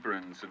lot cheaper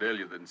in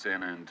Sedalia than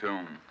San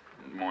Antone.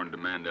 More in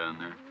demand down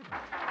there.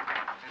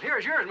 And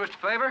here's yours, Mr.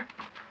 Favor.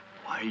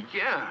 Why,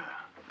 yeah.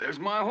 There's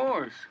my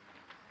horse.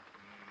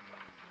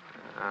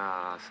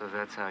 Ah, so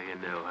that's how you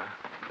knew, huh?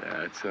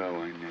 That's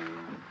how I knew.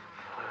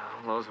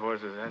 Well, those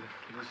horses, that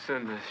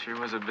Lucinda sure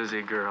was a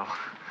busy girl.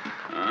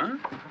 Huh?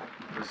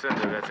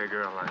 Lucinda, that's a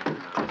girl I know.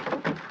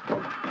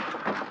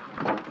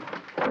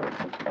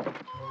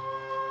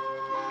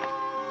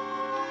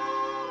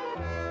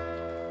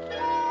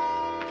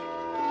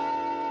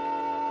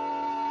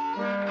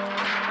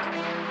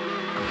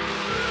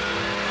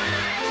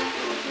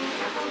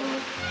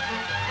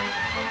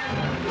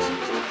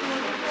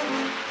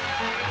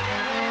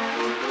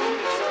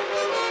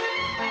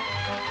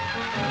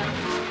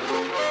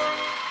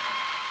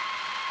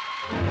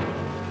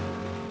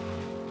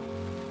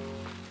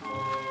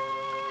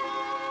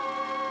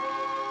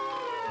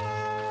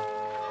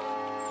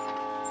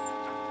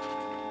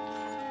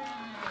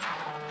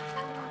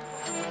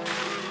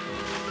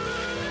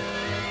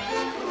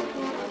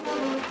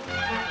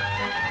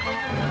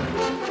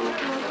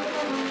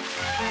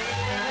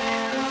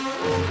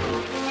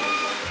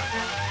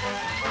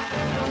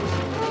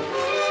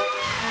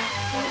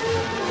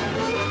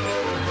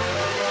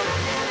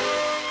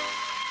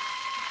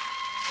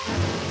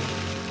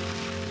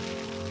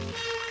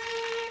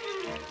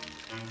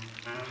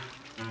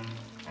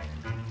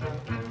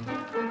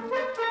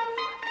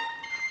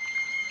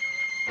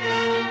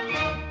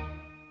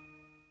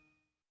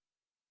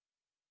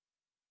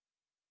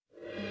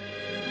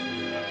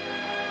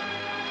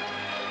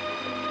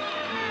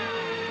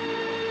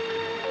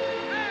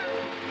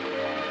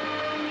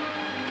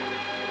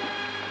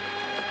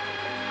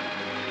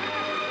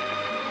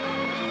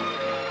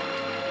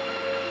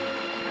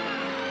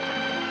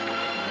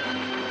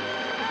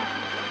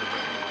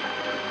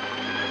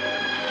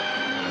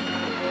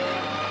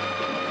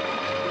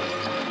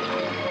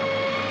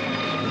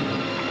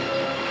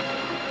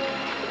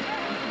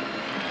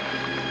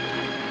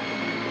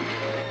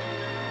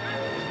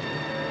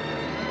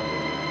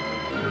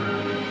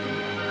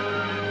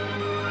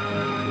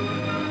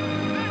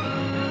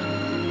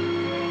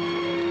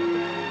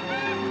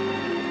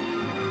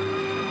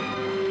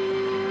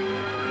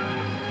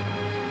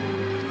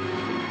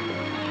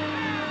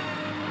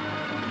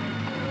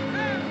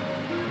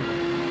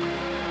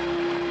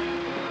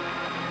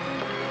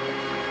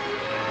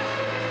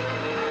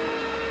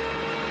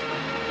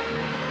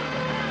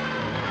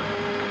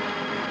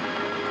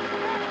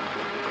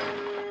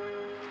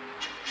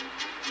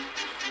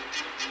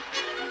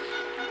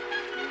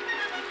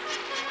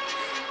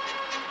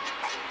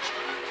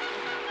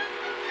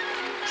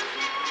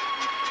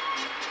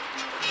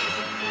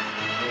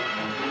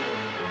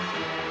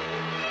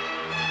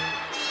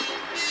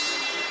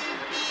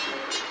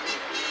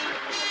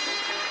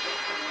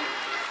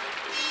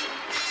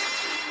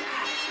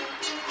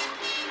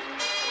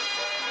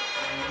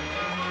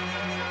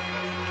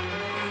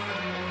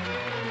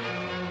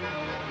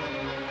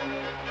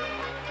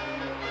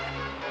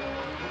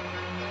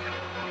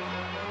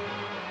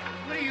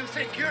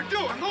 Think you're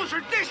doing? Those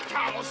are dish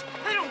towels.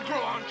 They don't grow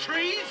on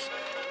trees.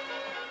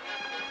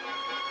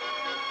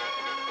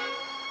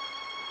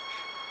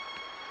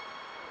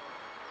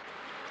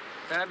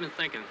 I've been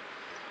thinking.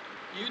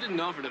 You didn't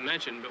offer to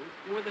mention, but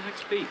where the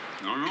heck's Pete?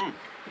 No.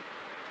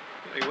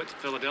 He went to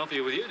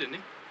Philadelphia with you, didn't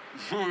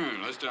he?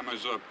 Last time I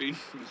saw Pete,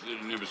 he said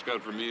he'd never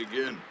scout for me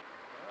again.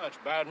 Well, that's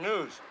bad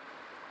news.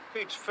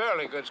 Pete's a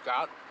fairly good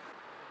scout.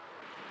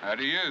 That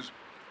he is.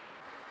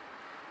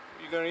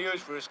 What are you going to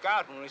use for a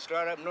scout when we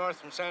start up north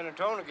from San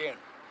Antone again?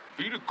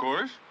 Pete, of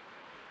course.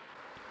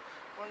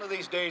 One of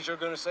these days you're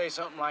going to say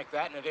something like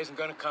that and it isn't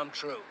going to come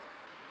true.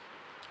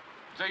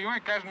 Say, you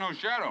ain't casting no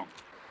shadow.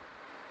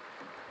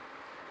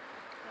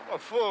 A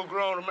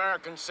full-grown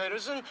American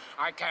citizen,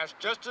 I cast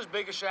just as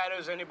big a shadow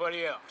as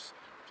anybody else.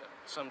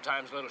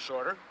 Sometimes a little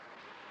shorter.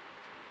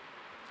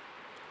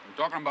 I'm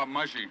talking about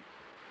Mushy.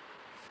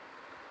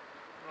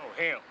 Oh,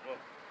 him. Well,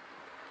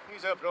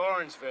 he's up to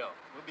Orangeville.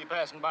 We'll be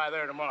passing by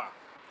there tomorrow.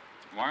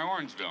 Why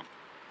Orangeville?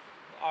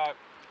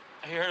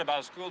 He heard about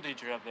a school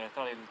teacher up there.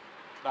 Thought it was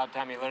about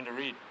time he learned to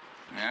read.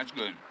 Yeah, that's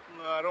good.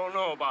 I don't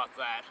know about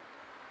that.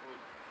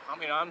 I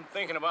mean, I'm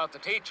thinking about the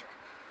teacher.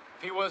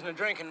 If he wasn't a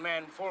drinking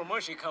man before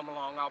Mushy come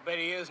along, I'll bet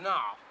he is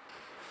now.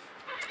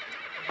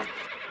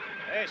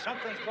 Hey,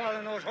 something's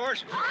bothering those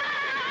horses.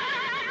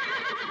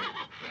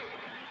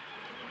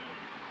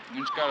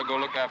 You just gotta go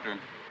look after him.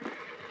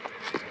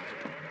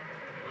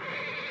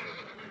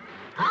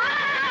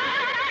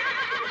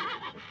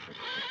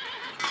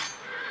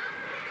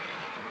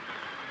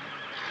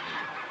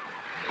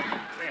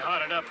 They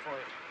hot it up for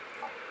you.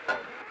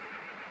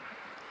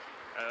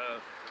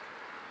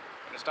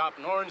 Gonna stop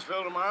in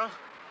Orangeville tomorrow?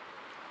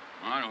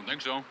 I don't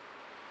think so.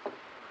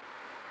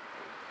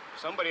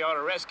 Somebody ought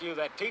to rescue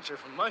that teacher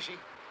from Mushy.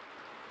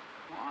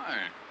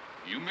 Why?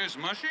 You miss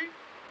Mushy?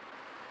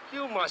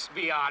 You must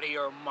be out of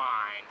your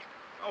mind.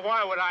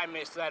 Why would I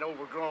miss that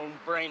overgrown,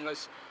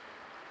 brainless...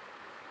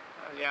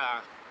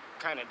 yeah,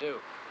 kind of do.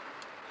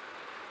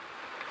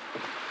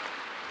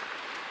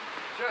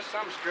 Just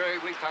some stray.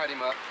 We tied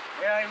him up.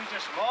 Yeah, he was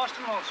just lost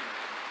and lonesome.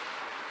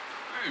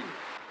 Hey,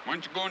 why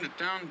don't you go into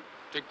town,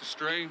 take the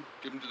stray,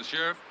 give him to the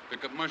sheriff,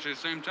 pick up Mushy at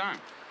the same time?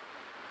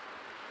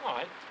 All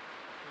right.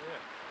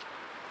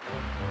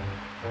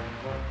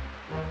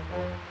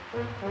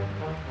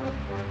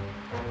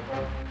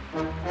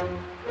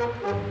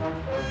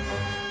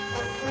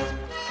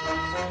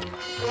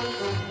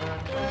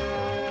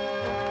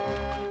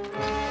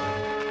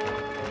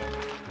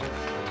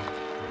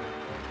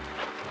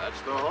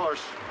 That's the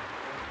horse.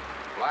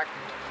 Black,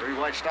 3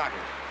 white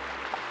stockings.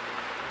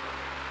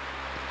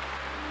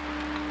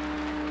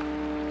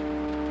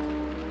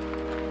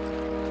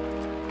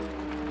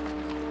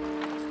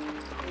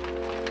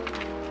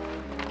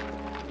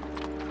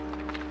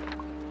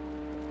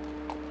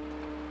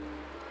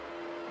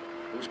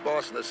 Who's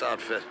boss of this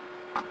outfit?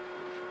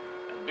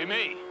 That'd be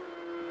me.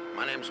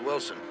 My name's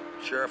Wilson,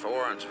 Sheriff of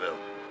Orangeville.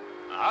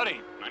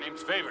 Howdy, my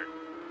name's Favor.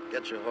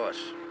 Get your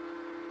horse.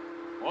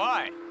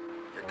 Why?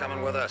 You're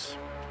coming with us.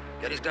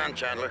 Get his gun,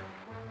 Chandler.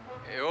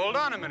 Hey, hold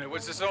on a minute.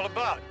 What's this all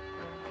about?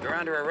 You're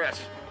under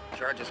arrest.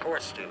 Charge is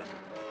horse stealing.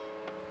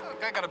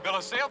 Look, I got a bill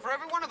of sale for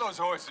every one of those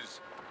horses.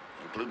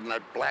 Including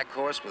that black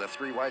horse with the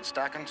 3 white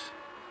stockings?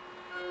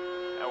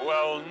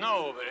 Well,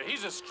 no, but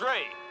he's a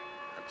stray.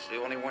 That's the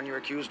only one you're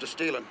accused of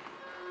stealing.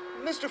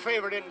 Mr.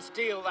 Favor didn't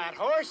steal that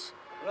horse.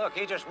 Look,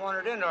 he just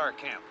wandered into our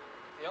camp.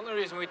 The only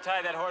reason we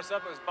tied that horse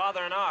up was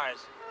bothering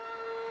ours.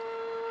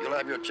 You'll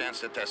have your chance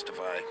to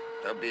testify.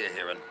 There'll be a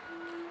hearing.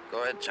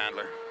 Go ahead,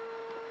 Chandler.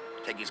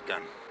 Take his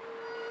gun.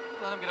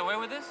 Let him get away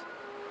with this?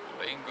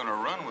 Well, they ain't gonna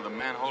run with a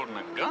man holding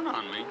a gun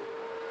on me.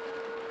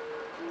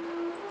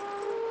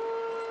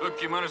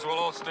 Look, you might as well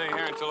all stay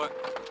here until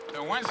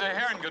when's the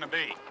hearing gonna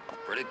be?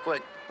 Pretty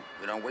quick.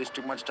 We don't waste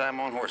too much time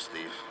on horse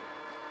thieves.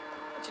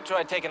 Why don't you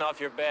try taking off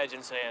your badge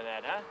and saying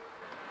that, huh?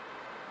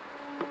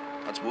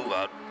 Let's move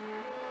out.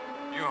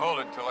 You hold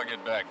it till I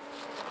get back.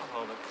 I'll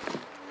hold it.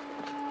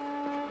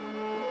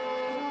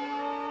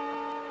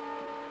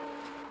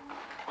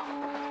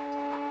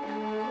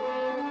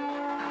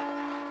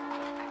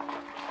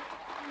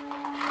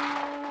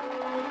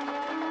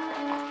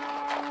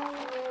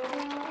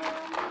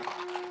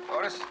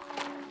 Otis,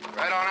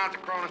 right on out to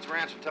Cronin's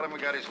ranch and tell him we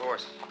got his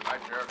horse. Right,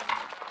 Sheriff.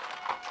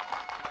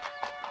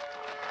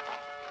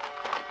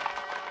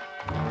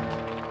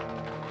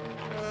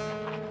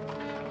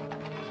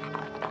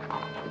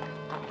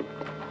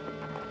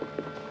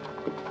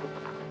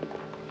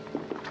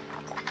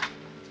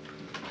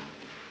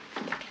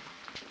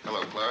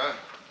 Hello, Clara.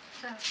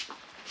 Sir.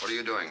 What are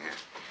you doing here?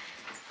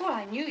 Well,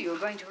 I knew you were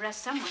going to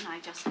arrest someone. I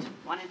just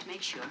wanted to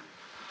make sure.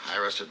 I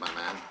arrested my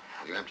man.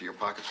 Will you empty your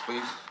pockets,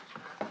 please?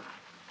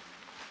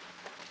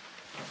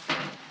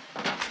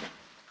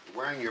 You're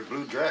wearing your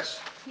blue dress.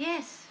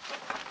 Yes.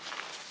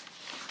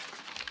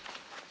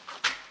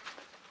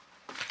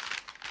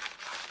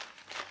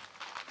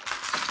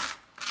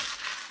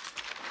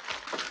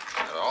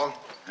 That all?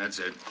 That's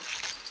it.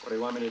 What do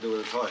you want me to do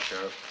with his horse,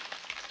 Sheriff?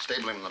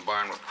 Stable him in the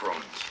barn with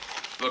Cronin's.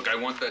 Look, I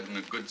want that in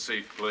a good,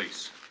 safe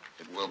place.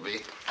 It will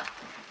be.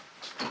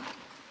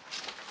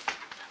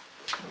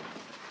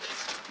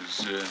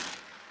 Is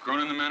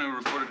Cronin the man who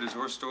reported his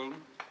horse stolen?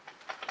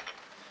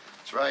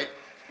 That's right.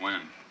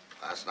 When?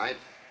 Last night.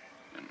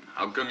 And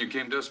how come you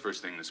came to us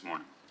first thing this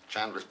morning?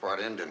 Chandler's brought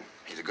Indian.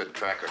 He's a good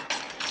tracker.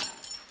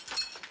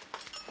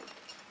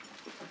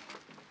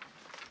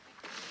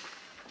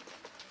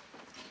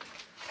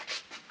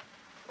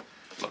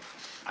 Look,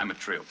 I'm a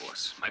trail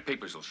boss. My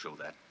papers will show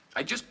that.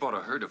 I just bought a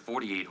herd of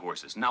 48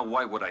 horses. Now,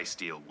 why would I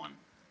steal one?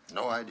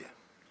 No idea.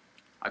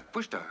 I've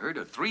pushed a herd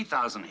of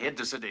 3,000 head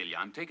to Sedalia.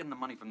 I'm taking the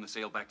money from the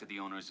sale back to the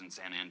owners in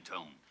San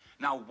Antone.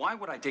 Now, why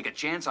would I take a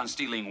chance on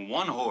stealing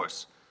one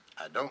horse?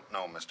 I don't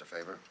know, Mr.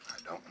 Favor. I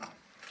don't know.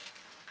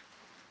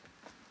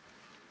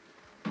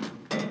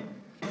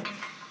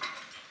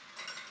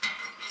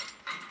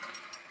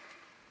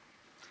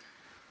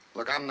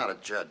 Look, I'm not a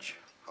judge.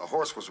 A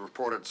horse was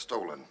reported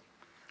stolen.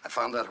 I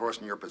found that horse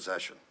in your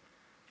possession.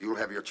 You'll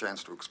have your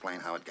chance to explain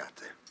how it got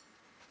there.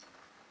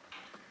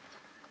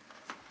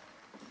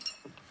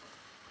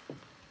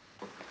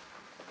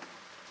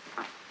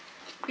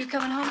 You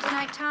coming home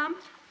tonight, Tom?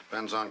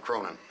 Depends on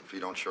Cronin. If he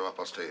don't show up,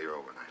 I'll stay here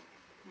overnight.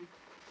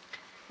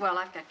 Well,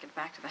 I've got to get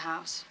back to the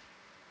house.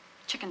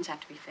 Chickens have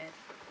to be fed.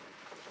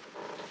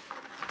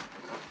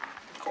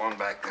 Go on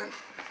back then.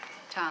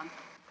 Tom,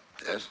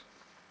 Yes?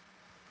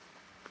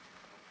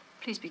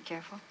 please be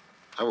careful.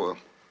 I will.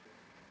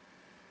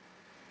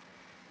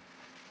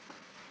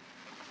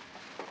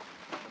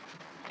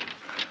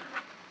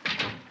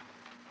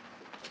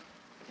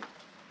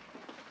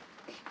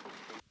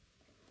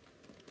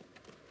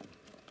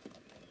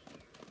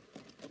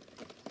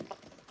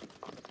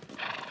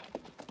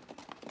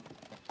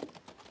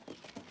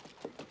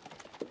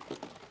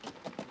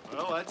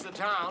 Well, that's the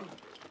town.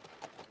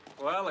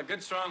 Well, a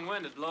good strong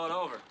wind would blow it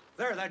over.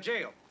 There, that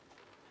jail.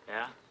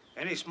 Yeah?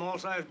 Any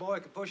small-sized boy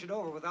could push it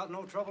over without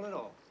no trouble at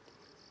all.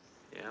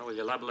 Yeah, well,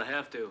 you're liable to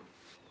have to.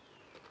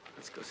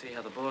 Let's go see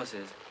how the boss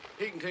is.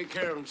 He can take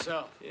care of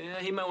himself. Yeah,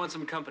 he might want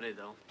some company,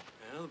 though.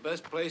 Well, the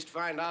best place to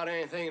find out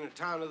anything in a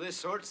town of this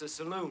sort's the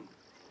saloon.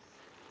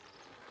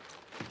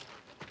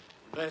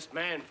 The best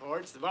man for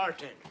it's the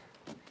bartender.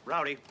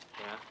 Rowdy.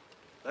 Yeah?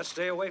 Let's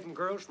stay away from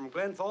girls from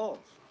Glen Falls.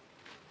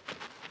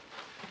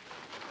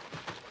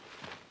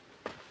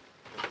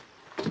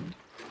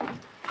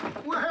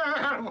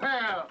 Well,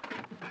 well.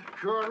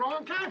 Sure a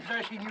long time since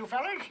I seen you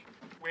fellas.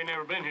 We ain't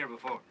never been here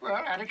before.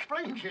 Well, that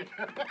explains it.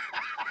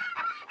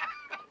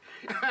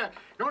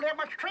 Don't have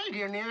much trade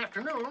here in the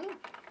afternoon.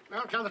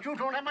 Well, to tell the truth,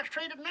 don't have much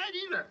trade at night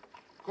either.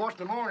 Of course,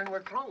 in the morning, we're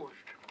closed.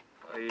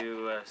 Well,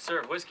 you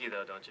serve whiskey,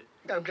 though, don't you?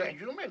 I'm glad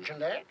you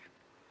mentioned that.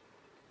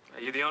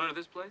 Are you the owner of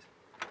this place?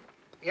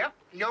 Yep,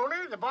 the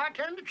owner, the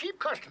bartender, the chief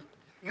customer.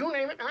 You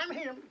name it, I'm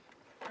him.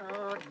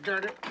 Oh,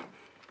 darn it.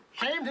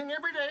 Same thing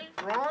every day,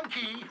 wrong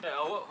key. Yeah,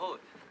 hold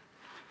it.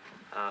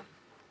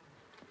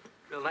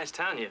 Real nice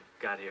town you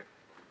got here.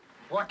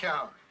 What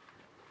town?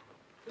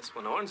 This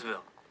one,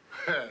 Ornsville.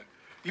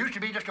 Used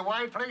to be just a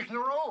wide place in the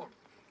road.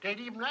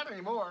 Ain't even that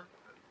anymore.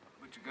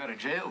 But you got a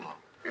jail,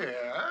 though.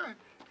 Yeah.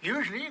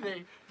 Usually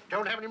they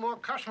don't have any more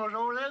customers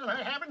over there than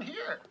they have in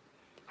here.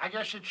 I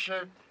guess it's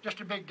just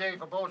a big day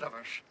for both of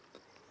us.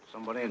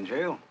 Somebody in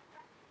jail?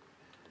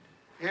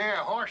 Yeah,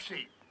 horse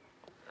thief.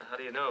 How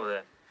do you know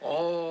that?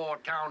 Oh, a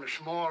town as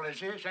small as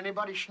this,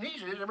 anybody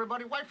sneezes,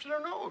 everybody wipes their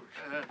nose.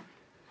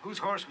 Whose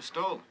horse was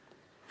stolen?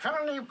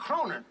 Fellow named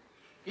Cronin.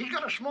 He's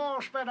got a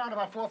small spread out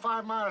about 4 or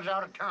 5 miles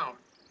out of town.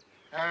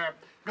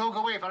 Don't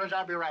go away, fellas.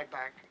 I'll be right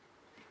back.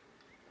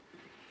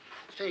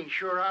 Things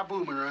sure are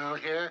booming around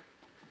here.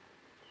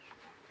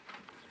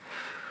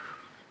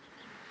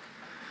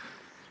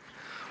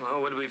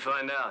 Well, what did we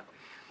find out?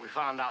 We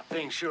found out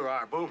things sure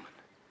are booming.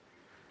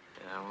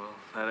 Yeah, well,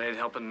 that ain't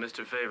helping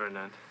Mr. Favor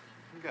none.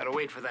 We gotta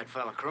wait for that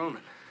fella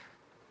Cronin.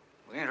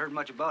 We ain't heard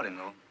much about him,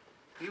 though.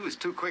 He was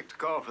too quick to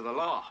call for the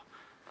law.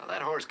 Now,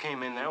 that horse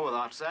came in there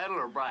without saddle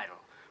or bridle.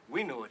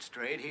 We knew it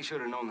strayed. He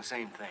should have known the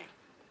same thing.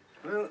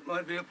 Well, it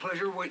might be a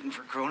pleasure waiting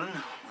for Cronin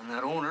when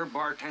that owner,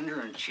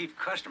 bartender, and chief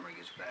customer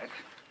gets back.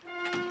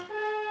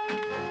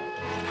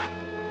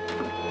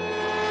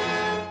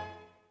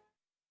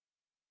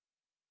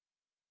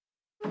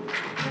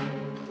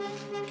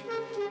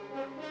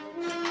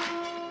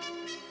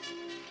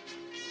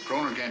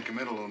 Cronin can't come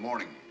in till the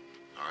morning.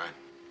 All right.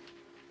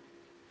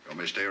 You want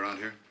me to stay around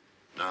here?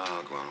 No,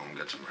 I'll go on home and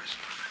get some rest.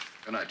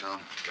 Good night, Tom.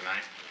 Good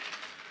night.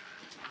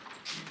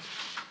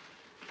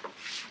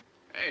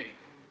 Hey,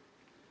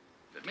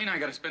 does that mean I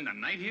gotta spend the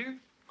night here?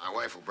 My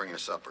wife will bring you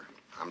supper.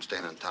 I'm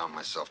staying in town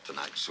myself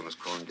tonight. As soon as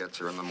Cronin gets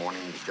here in the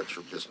morning, you get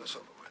your business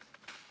over with.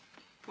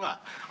 Well,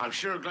 I'm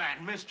sure glad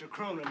Mr.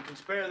 Cronin can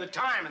spare the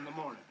time in the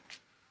morning.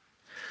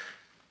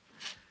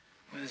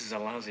 Well, this is a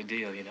lousy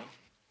deal, you know.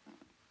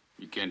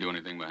 You can't do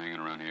anything by hanging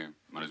around here.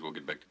 Might as well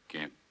get back to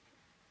camp.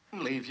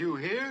 Leave you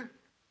here?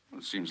 Well,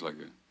 it seems like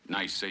a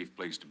nice, safe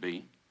place to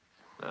be.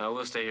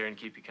 We'll stay here and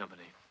keep you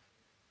company.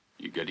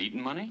 You got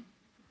eating money?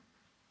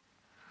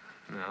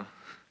 No. Well,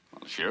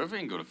 the sheriff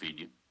ain't gonna feed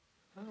you.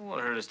 It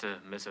won't hurt us to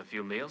miss a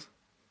few meals.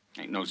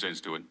 Ain't no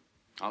sense to it.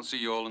 I'll see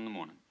you all in the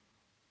morning.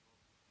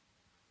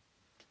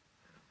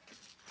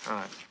 All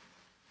right.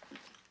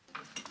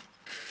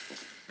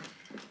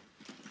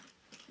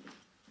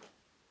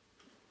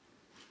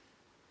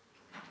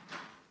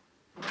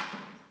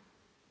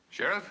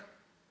 Sheriff?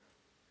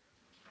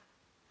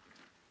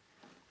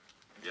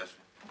 Yes?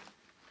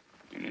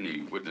 Ain't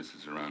any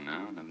witnesses around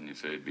now. Nothing you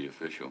say'd be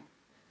official.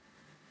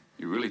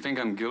 You really think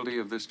I'm guilty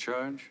of this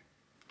charge?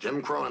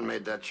 Jim Cronin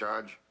made that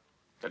charge.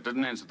 That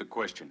doesn't answer the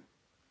question.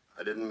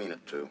 I didn't mean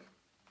it to.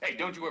 Hey,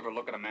 don't you ever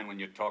look at a man when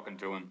you're talking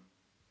to him?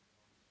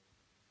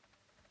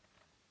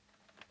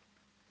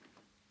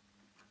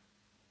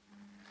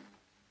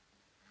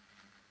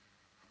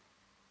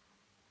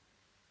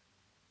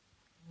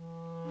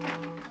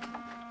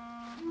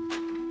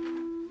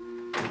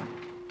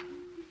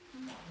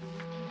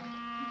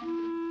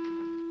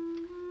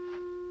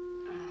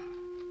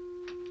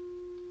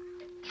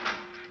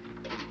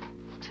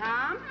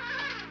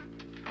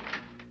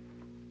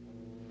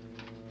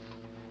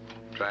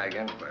 Try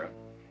again, Clara.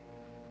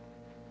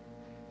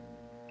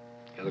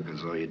 You look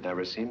as though you'd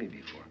never seen me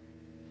before.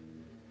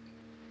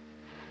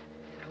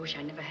 I wish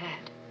I never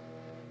had.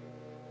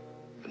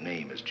 The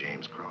name is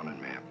James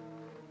Cronin, ma'am.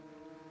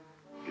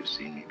 You've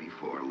seen me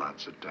before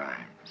lots of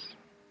times.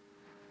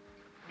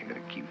 You're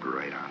gonna keep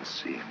right on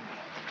seeing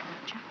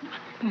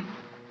me.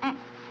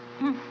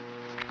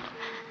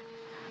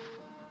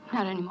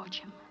 Not anymore,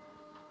 Jim.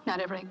 Not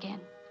ever again.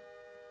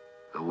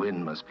 The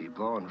wind must be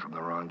blowing from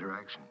the wrong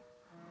direction.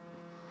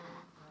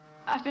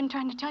 I've been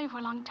trying to tell you for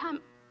a long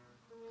time.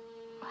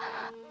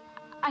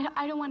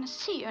 I don't want to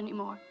see you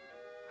anymore.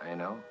 I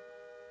know.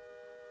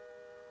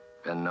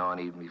 Been knowing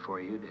even before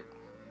you did.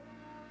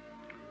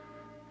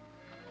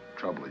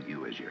 Trouble with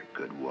you is you're a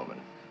good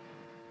woman.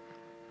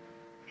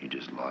 You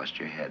just lost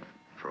your head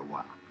for a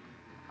while.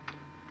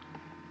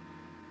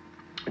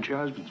 It's your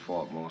husband's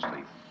fault,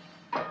 mostly.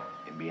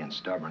 In being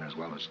stubborn as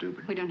well as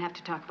stupid. We don't have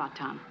to talk about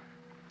Tom.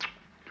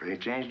 So you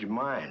changed your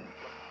mind.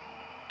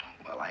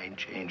 Well, I ain't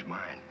changed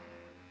mine.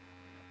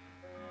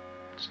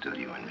 It's still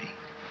you and me.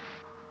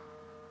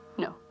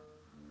 No.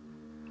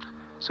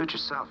 Suit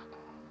yourself.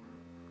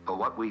 But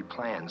what we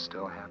plan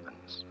still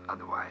happens.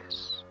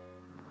 Otherwise...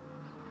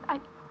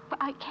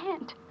 I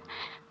can't.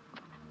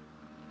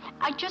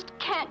 I just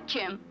can't,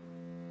 Jim.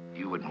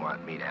 You wouldn't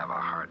want me to have a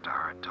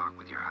heart-to-heart talk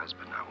with your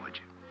husband, now would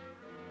you?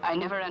 I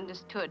never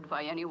understood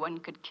why anyone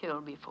could kill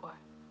before.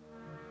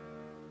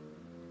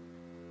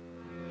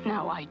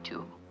 Now I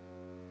do.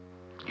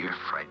 You're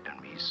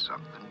frightening me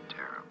something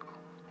terrible.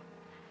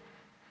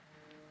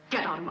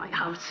 Get out of my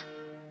house.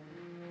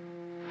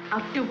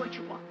 I'll do what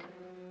you want.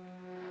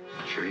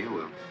 Sure you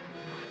will.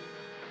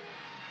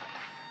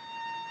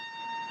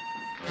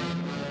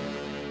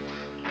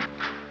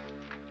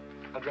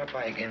 I'll drop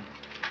by again.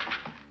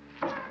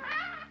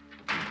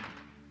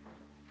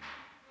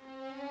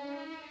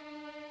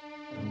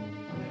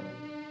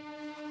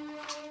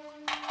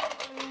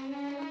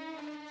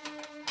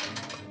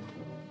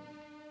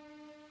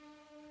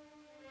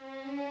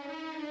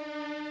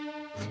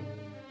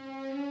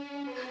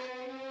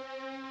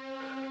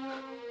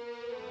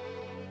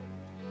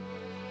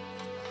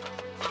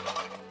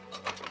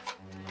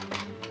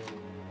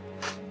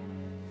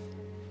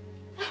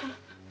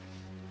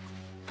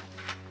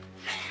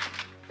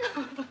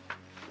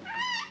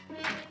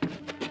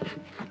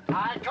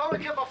 I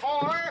told you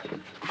before,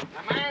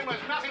 the man with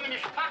nothing in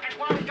his pocket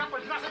wound up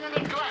with nothing in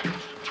his glass.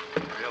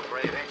 Real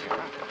brave, ain't you,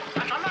 huh?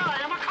 That's a lie.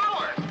 I'm a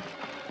coward.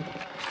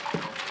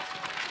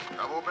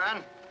 Trouble,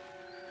 Ben?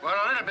 Well,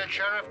 a little bit,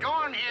 Sheriff.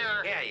 Dawn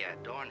here. Yeah.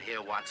 Dawn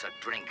here wants a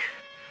drink.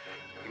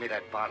 Give me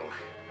that bottle.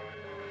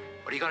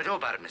 What are you going to do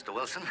about it, Mr.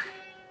 Wilson?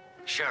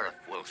 Sheriff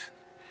Wilson.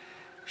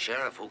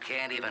 Sheriff who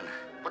can't even...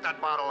 Put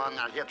that bottle on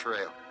that hitch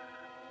rail.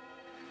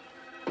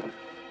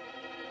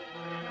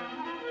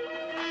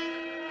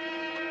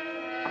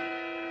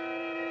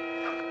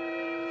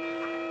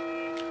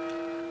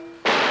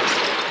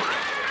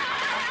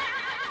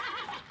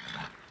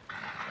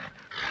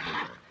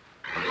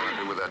 What are you going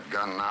to do with that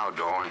gun now,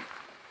 Dawn?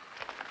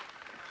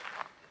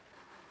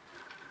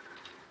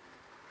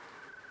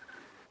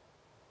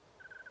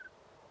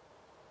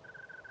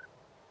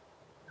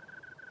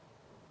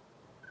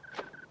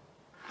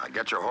 Now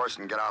get your horse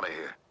and get out of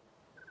here.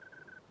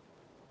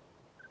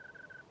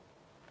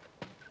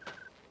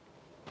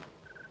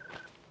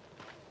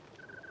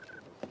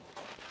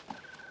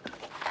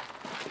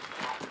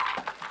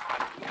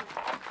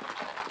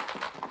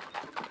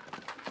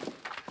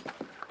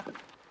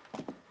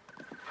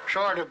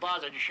 Sorry to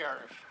bother you,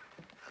 Sheriff.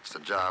 That's the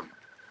job.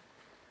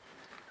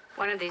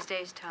 One of these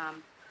days,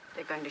 Tom,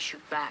 they're going to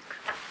shoot back.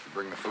 You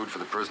bring the food for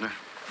the prisoner?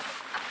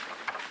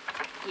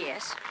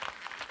 Yes.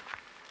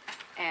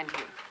 And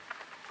you.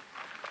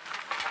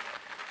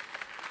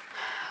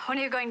 When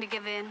are you going to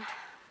give in?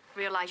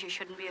 Realize you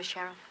shouldn't be a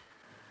sheriff?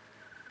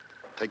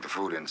 Take the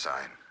food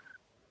inside.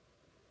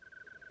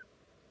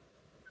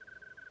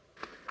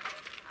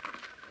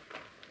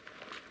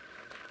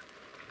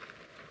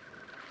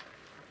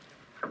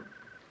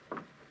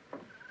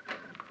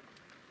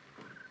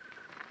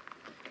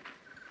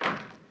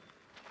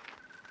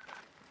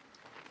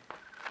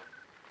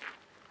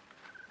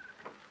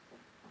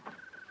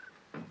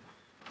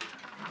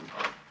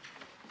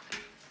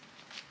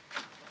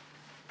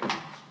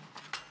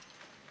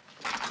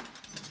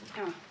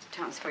 Oh,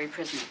 Tom's for your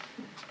prisoner.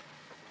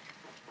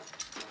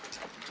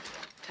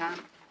 Tom?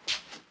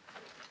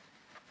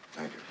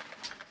 Thank you.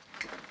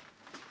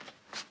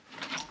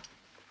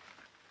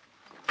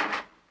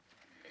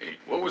 Hey,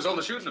 what was all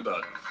the shooting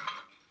about?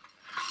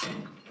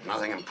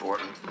 Nothing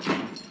important.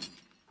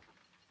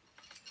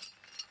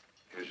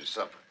 Here's your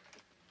supper.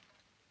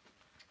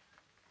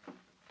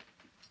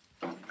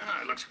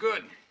 Ah, it looks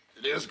good.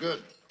 It is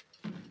good.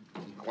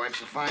 My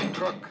wife's a fine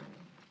cook.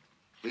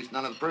 At least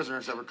none of the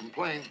prisoners ever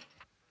complained.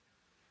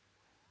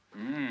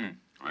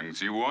 I can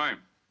see why.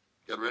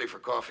 Get ready for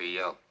coffee,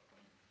 Yell.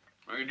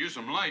 I could use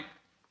some light.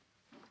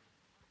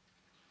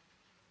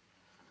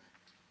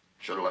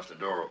 Should have left the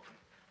door open.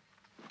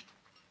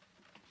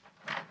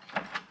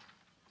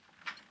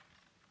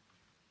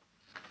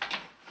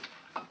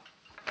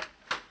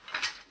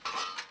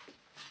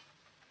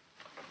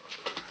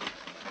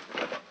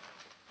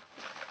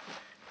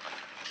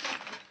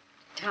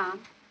 Tom?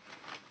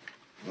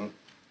 Hmm?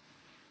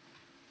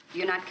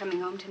 You're not coming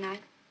home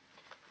tonight?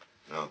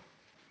 No.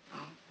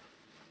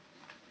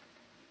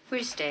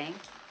 We're staying.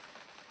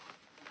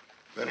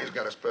 Benny's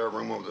got a spare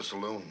room over the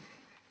saloon.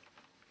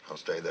 I'll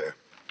stay there.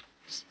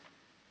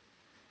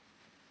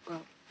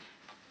 Well,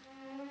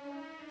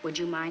 would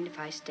you mind if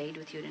I stayed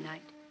with you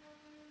tonight?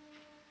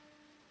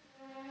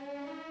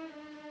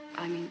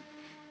 I mean,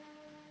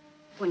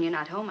 when you're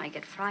not home, I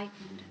get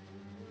frightened.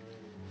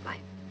 I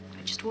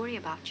just worry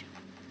about you.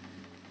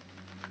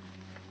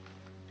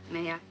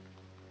 May I?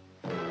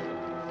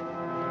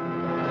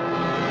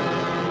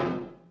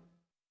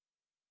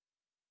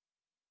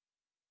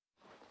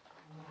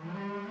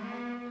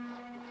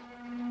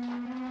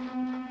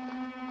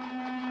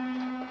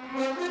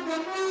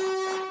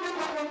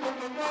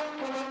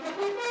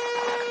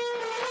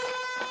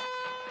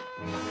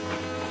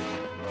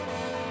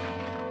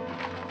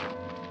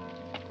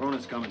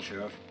 Cronin's coming,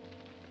 Sheriff.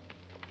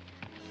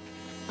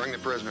 Bring the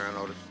prisoner in,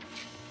 Otis.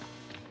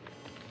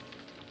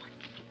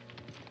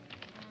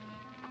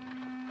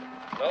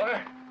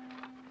 Stoller,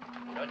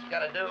 you know what you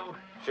gotta do?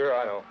 Sure,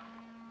 I know.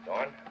 Go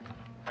on.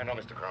 I know,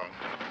 Mr. Cronin.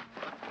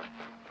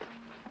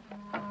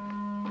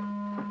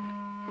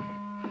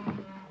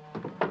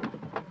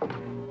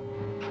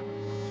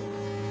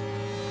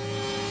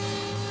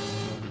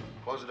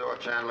 Close the door,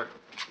 Chandler.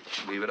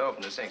 Leave it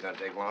open. This ain't gonna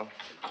take long.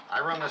 I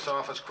run this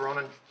office,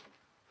 Cronin.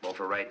 Well,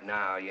 for right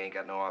now, you ain't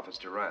got no office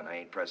to run. I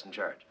ain't pressing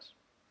charges.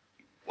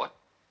 What?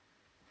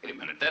 Wait a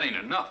minute, that ain't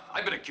enough.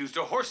 I've been accused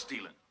of horse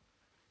stealing.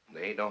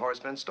 There ain't no horse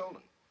been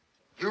stolen.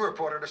 You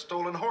reported a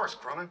stolen horse,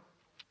 Cronin.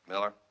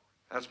 Miller,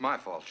 that's my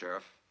fault,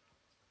 Sheriff.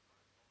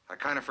 I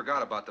kind of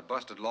forgot about the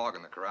busted log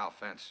in the corral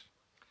fence.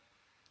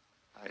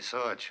 I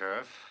saw it,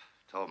 Sheriff.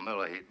 Told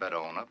Miller he'd better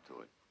own up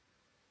to it.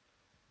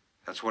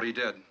 That's what he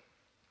did.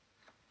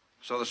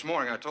 So this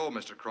morning I told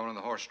Mr. Cronin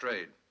the horse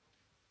strayed.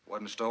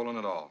 Wasn't stolen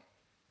at all.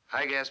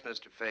 I guess,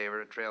 Mr.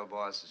 Favor, a trail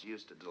boss is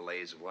used to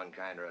delays of one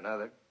kind or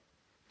another.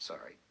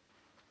 Sorry.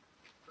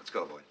 Let's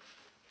go, boy.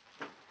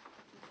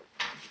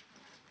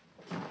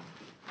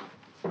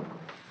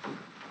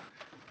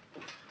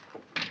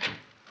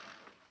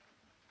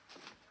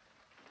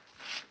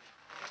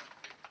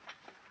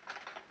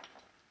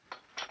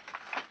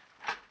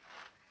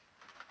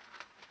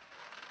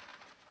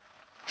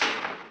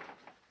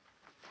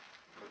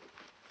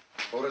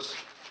 Otis,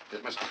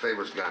 get Mr.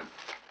 Favor's gun.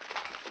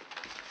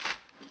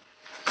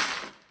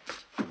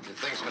 Your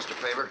things, Mr.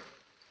 Favor.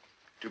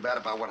 Too bad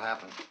about what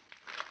happened.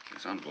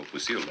 This envelope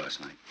was sealed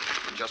last night.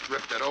 You just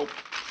ripped it open.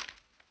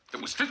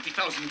 There was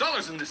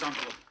 $50,000 in this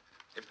envelope.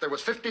 If there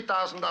was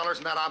 $50,000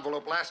 in that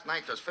envelope last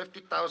night, there's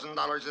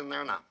 $50,000 in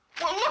there now.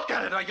 Well, look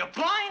at it. Are you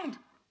blind?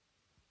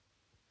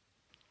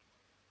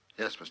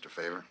 Yes, Mr.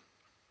 Favor,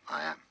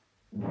 I am.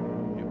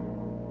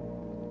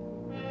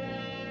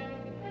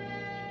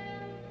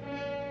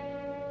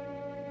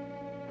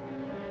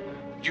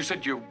 You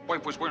said your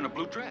wife was wearing a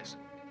blue dress.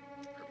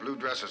 Her blue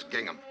dress is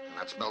gingham, and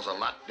that smells a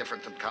lot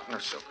different than cotton or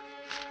silk.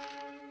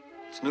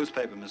 It's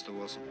newspaper, Mr.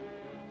 Wilson.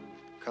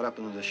 Cut up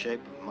into the shape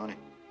of money.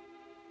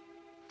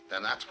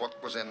 Then that's what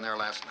was in there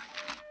last night.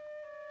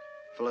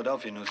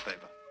 Philadelphia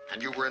newspaper.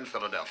 And you were in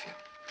Philadelphia.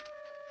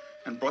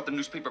 And brought the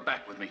newspaper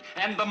back with me.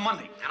 And the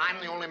money. And I'm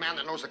the only man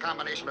that knows the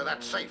combination of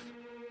that safe.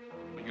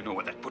 Well, you know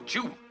where that put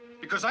you.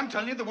 Because I'm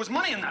telling you there was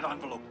money in that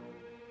envelope.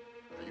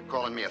 Are you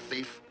calling me a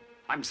thief?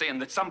 I'm saying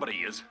that somebody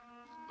is.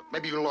 Look,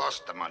 maybe you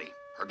lost the money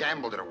or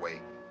gambled it away.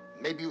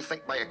 Maybe you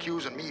think by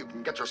accusing me you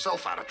can get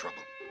yourself out of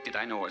trouble. Did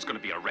I know I was going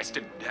to be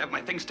arrested, have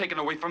my things taken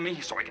away from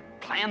me so I could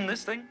plan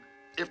this thing?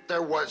 If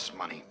there was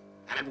money,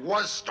 and it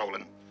was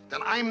stolen,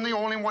 then I'm the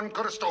only one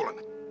could have stolen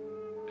it.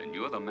 Then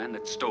you're the man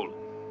that stole it.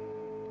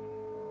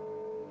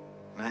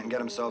 Man can get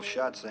himself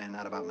shot saying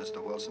that about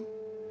Mr. Wilson.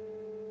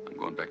 I'm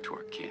going back to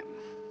our camp.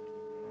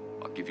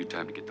 I'll give you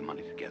time to get the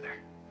money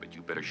together, but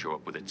you better show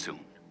up with it soon.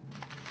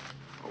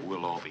 Or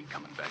we'll all be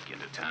coming back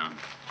into town.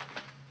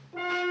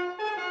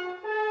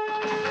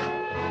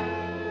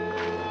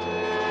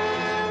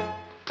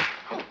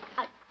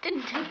 I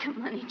didn't take the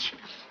money, Jim.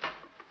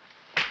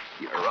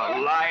 You're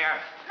a liar.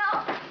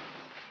 No.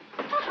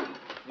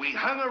 We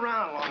hung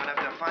around long enough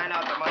to find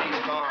out the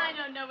money's gone. I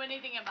don't know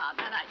anything about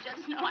that. I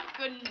just know I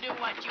couldn't do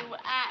what you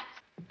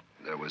asked.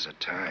 There was a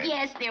time.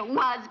 Yes, there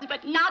was,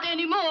 but not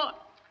anymore.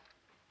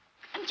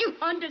 And you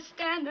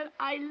understand that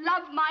I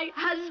love my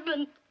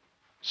husband.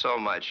 So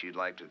much you'd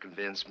like to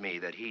convince me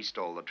that he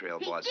stole the trail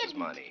boss's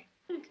money.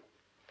 It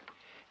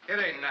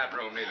ain't in that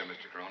room neither,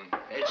 Mr. Cronin.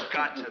 It's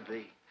got to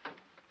be.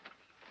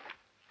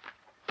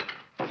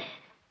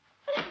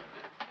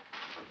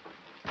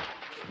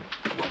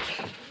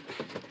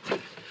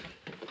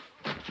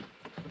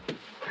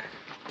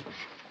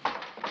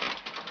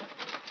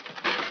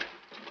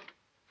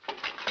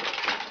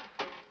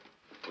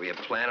 Were you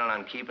planning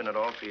on keeping it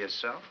all for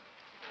yourself?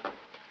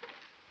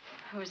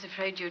 I was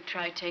afraid you'd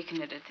try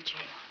taking it at the jail.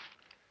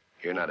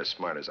 You're not as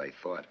smart as I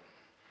thought.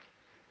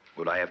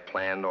 Would I have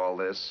planned all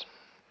this?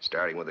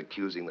 Starting with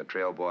accusing the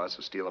trail boss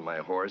of stealing my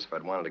horse if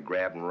I'd wanted to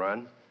grab and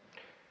run?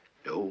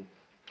 No.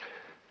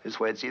 This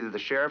way, it's either the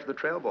sheriff or the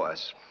trail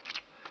boss.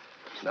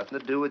 It's nothing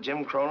to do with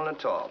Jim Cronin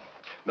at all.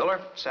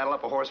 Miller, saddle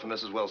up a horse for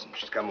Mrs. Wilson.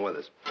 She's coming with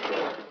us.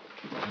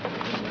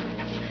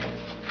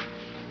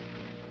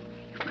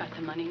 You've got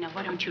the money. Now,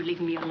 why don't you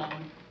leave me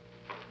alone?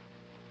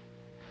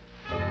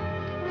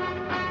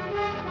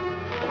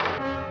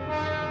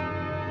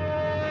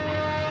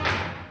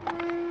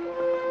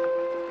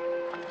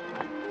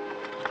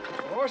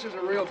 The horses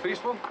are real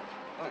peaceful.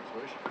 Thanks,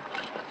 Wish.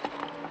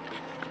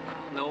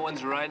 No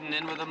one's riding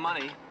in with the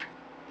money.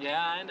 Yeah,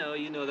 I know.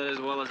 You know that as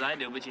well as I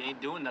do, but you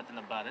ain't doing nothing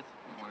about it.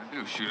 What do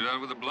I do, shoot it out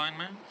with a blind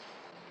man?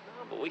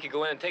 No, but we could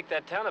go in and take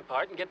that town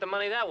apart and get the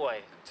money that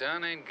way. The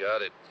town ain't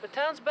got it. The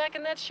town's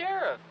backing that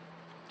sheriff.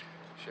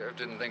 Sheriff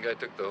didn't think I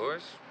took the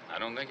horse. I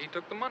don't think he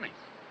took the money.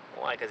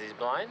 Why, because he's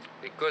blind?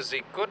 Because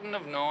he couldn't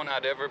have known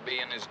I'd ever be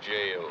in his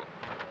jail.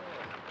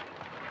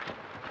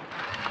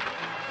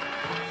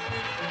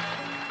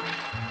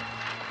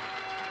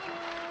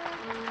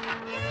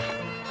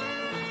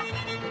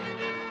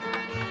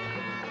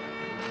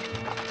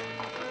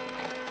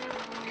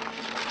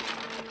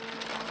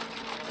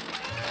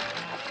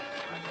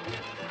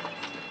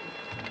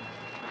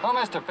 Oh,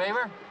 Mr.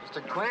 Favor,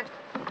 Mr. Quint,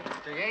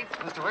 Mr. Yates,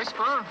 Mr.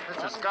 Wishbone,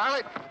 Mr.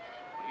 Scarlett.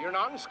 You're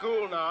not in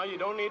school now. You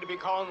don't need to be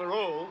calling the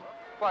roll.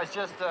 Well, it's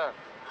just,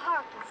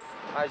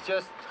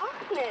 Harkness.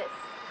 Harkness.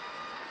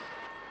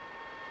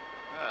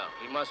 Well,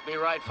 he must be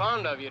right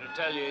fond of you to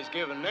tell you his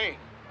given name.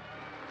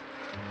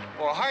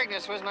 Well,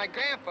 Harkness was my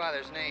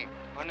grandfather's name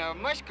on the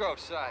Mushgrove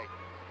side.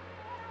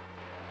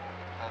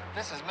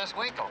 This is Miss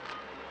Winkle.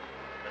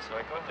 Miss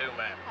Winkle? Do,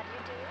 ma'am. How do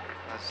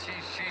you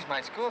do? She's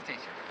my school teacher.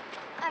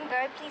 I'm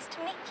very pleased to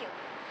meet you.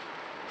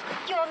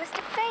 You're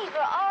Mr. Favor,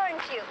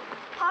 aren't you?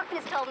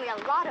 Harkness told me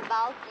a lot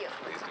about you.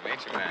 Pleased to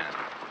meet you, ma'am.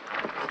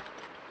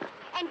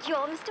 And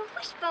you're Mr.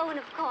 Wishbone,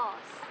 of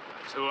course.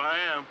 That's who I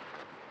am.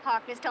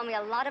 Harkness told me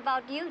a lot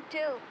about you,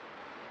 too.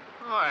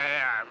 I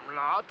am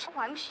not. Oh,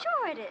 I'm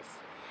sure it is.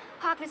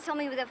 Harkness told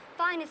me you were the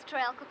finest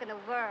trail cook in the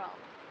world.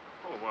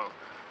 Oh, well,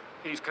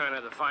 he's kind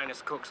of the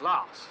finest cook's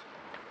louse.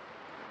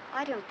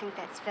 I don't think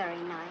that's very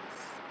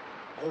nice.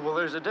 Oh, well,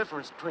 there's a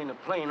difference between a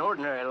plain,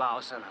 ordinary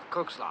louse and a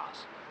cook's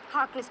louse.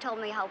 Harkness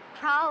told me how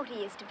proud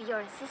he is to be your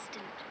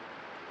assistant.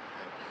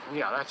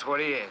 Yeah, that's what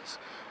he is.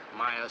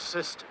 My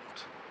assistant.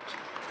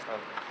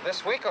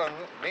 Miss Winkle and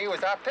me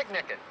was out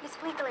picnicking. Miss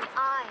Winkle and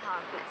I,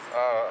 Harkness.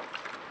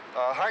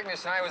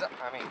 Harkness and I was,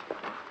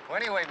 well,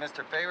 anyway,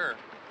 Mr. Favor,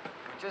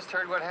 we just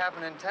heard what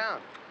happened in town.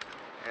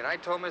 And I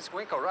told Miss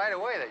Winkle right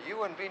away that you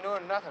wouldn't be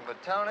doing nothing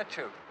but telling the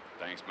truth.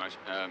 Thanks,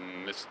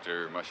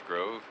 Mr.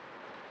 Mushgrove.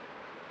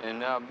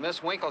 And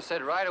Miss Winkle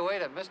said right away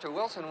that Mr.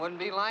 Wilson wouldn't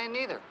be lying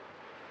neither.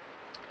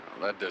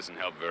 Well, that doesn't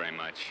help very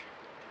much.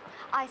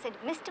 I said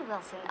Mr.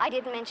 Wilson. I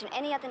didn't mention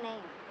any other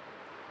name.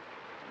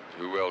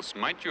 Who else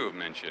might you have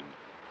mentioned?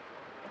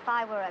 If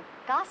I were a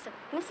gossip,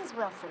 Mrs.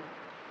 Wilson.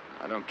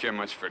 I don't care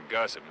much for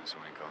gossip, Miss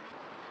Winkle.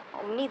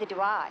 Oh, neither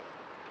do I.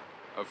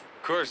 Of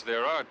course,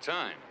 there are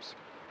times.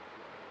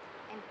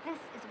 And this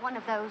is one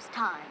of those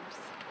times.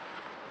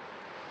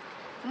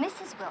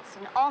 Mrs.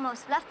 Wilson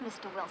almost left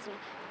Mr. Wilson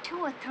 2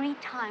 or 3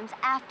 times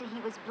after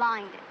he was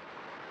blinded.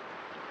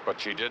 But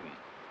she didn't.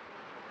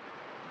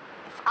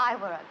 If I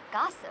were a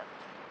gossip.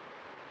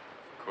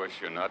 Of course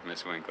you're not,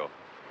 Miss Winkle.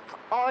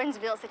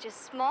 Orangeville's such a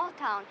small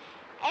town.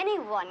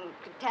 Anyone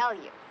could tell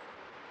you.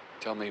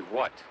 Tell me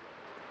what?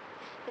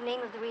 The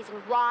name of the reason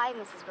why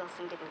Mrs.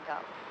 Wilson didn't go.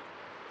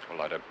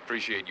 Well, I'd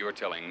appreciate your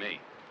telling me.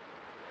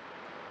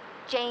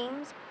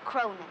 James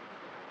Cronin.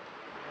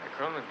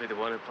 Cronin would be the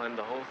one who planned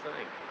the whole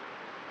thing.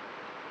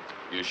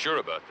 You sure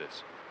about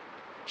this?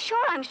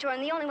 Sure, I'm sure,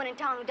 and the only one in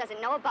town who doesn't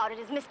know about it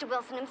is Mr.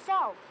 Wilson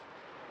himself.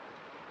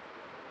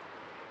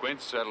 Quint,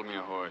 saddle me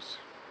a horse.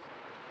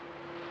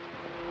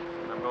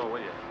 I'm going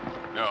with you.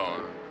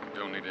 No,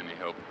 don't need any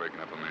help breaking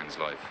up a man's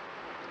life.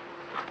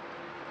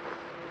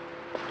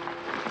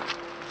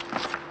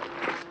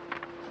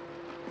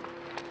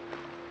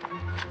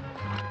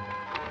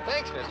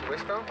 Thanks, Mr.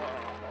 Wishbone.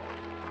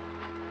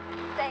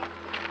 Thanks.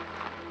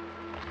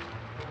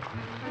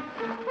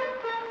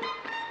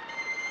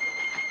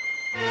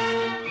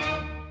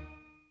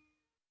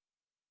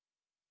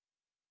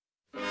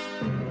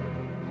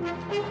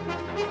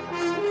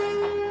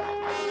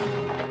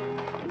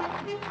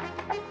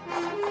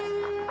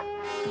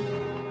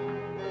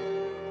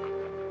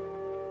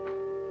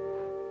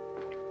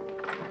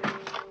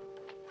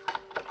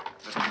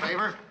 Mr.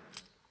 Favor?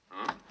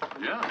 Huh?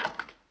 Yeah.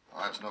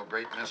 Oh, that's no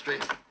great mystery.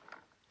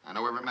 I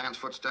know every man's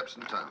footsteps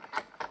in town.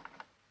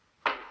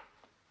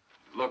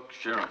 Look,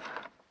 Sheriff.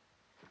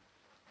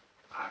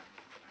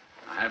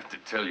 I have to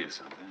tell you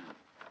something.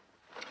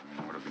 I don't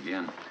know where to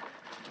begin.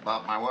 It's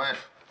about my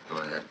wife. Go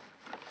ahead.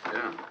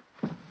 Yeah.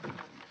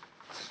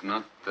 It's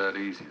not that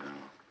easy, though.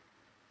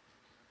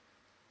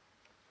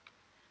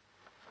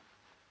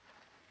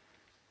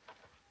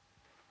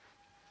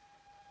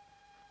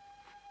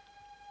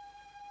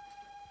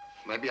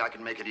 Maybe I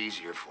can make it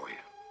easier for you.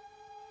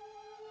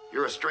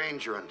 You're a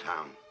stranger in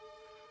town.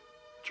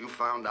 But you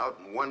found out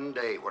in one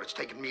day what it's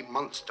taken me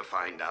months to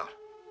find out.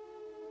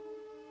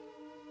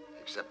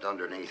 Except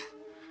underneath,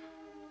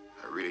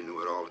 I really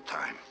knew it all the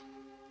time.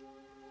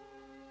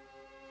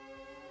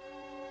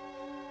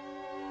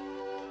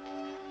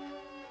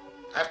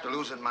 After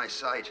losing my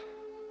sight,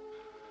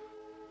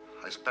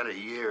 I spent a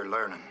year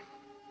learning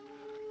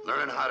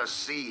how to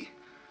see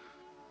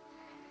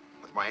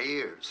with my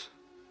ears,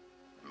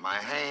 and my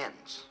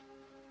hands,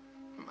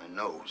 and my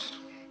nose.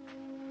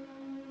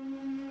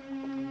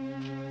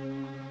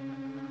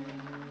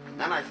 And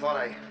then I thought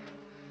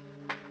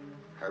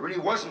I really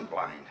wasn't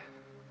blind.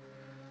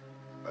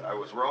 But I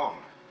was wrong.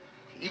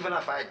 Even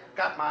if I'd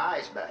got my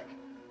eyes back,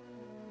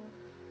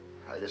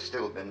 I'd have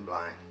still been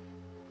blind.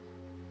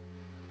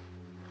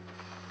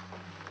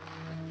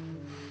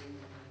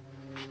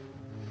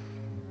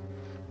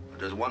 But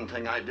there's one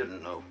thing I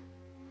didn't know.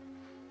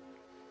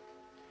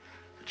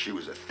 That she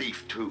was a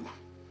thief, too.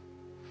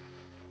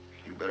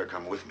 You better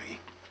come with me.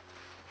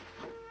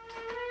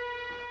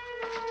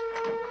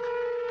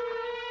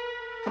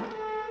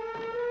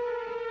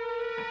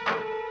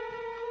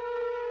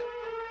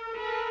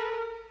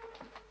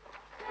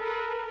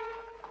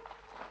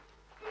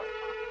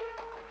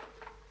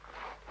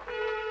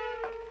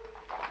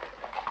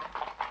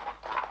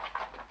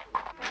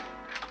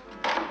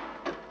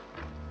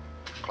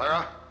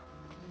 Clara?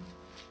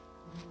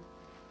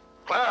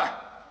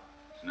 Clara!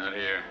 She's not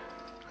here.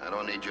 I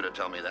don't need you to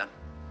tell me that.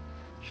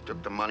 She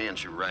took the money and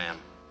she ran.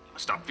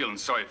 Stop feeling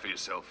sorry for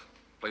yourself.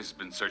 The place has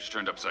been searched,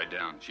 turned upside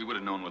down. She would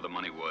have known where the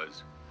money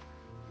was.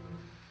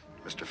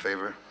 Mr.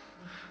 Favor,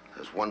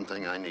 there's one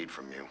thing I need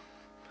from you.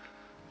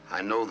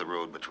 I know the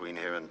road between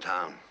here and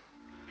town,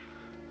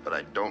 but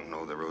I don't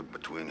know the road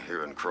between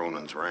here and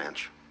Cronin's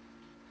ranch.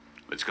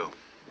 Let's go.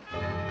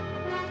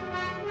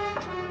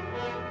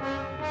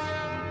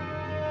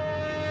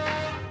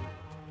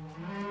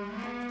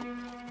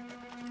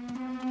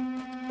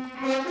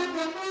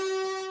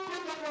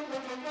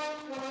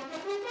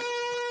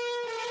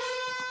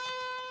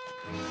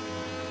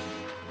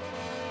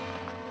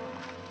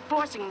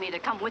 Forcing me to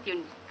come with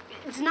you,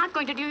 it's not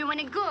going to do you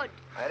any good.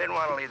 I didn't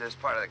want to leave this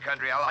part of the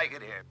country. I like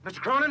it here.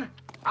 Mr. Cronin,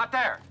 out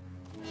there.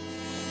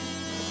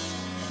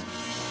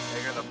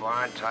 Take her to the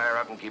barn, tie her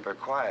up, and keep her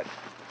quiet.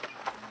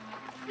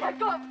 Let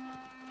go!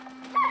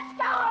 Let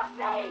go of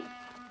me!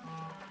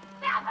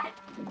 Stop it!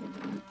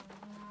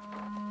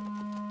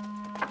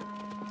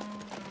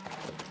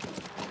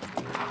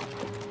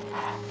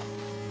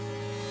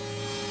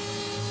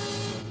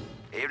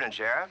 Evening,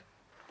 Sheriff.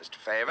 Mr.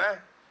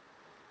 Favor?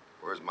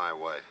 Where's my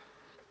wife?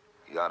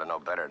 You ought to know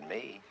better than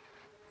me.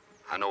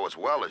 I know as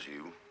well as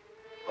you.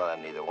 Well,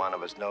 then neither one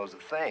of us knows a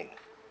thing.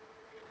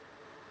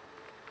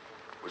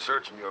 We're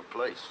searching your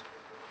place.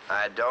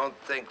 I don't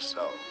think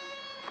so.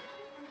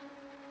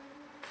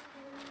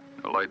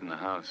 No light in the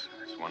house.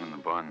 There's one in the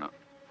barn now.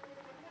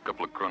 A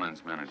couple of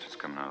Cronin's men are just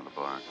coming out of the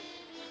barn.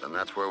 Then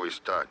that's where we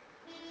start.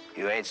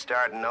 You ain't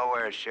starting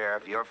nowhere,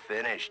 Sheriff. You're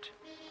finished.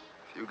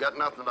 If you got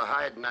nothing to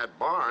hide in that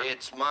barn...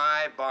 It's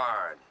my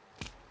barn.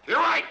 You're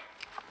right!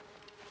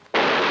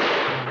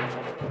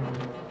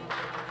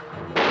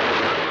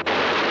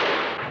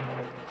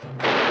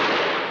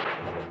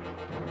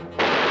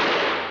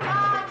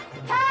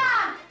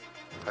 Tom!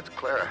 That's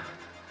Clara.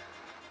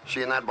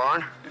 She in that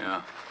barn?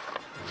 Yeah.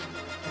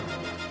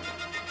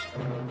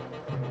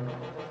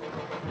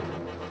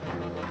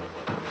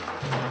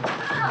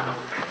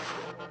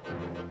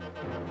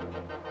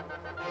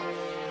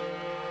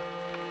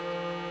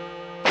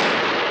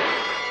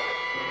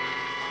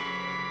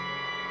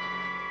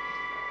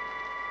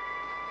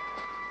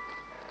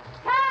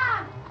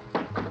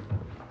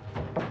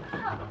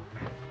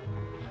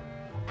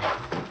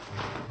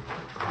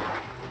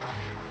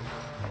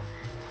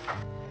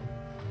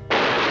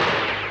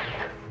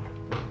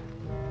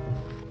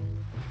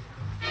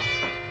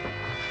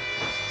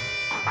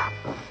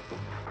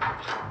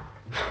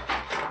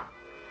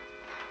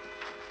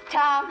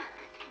 Tom,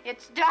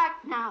 it's dark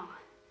now.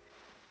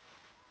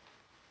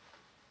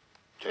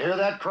 Did you hear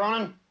that,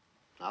 Cronin?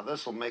 Now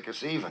this'll make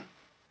us even.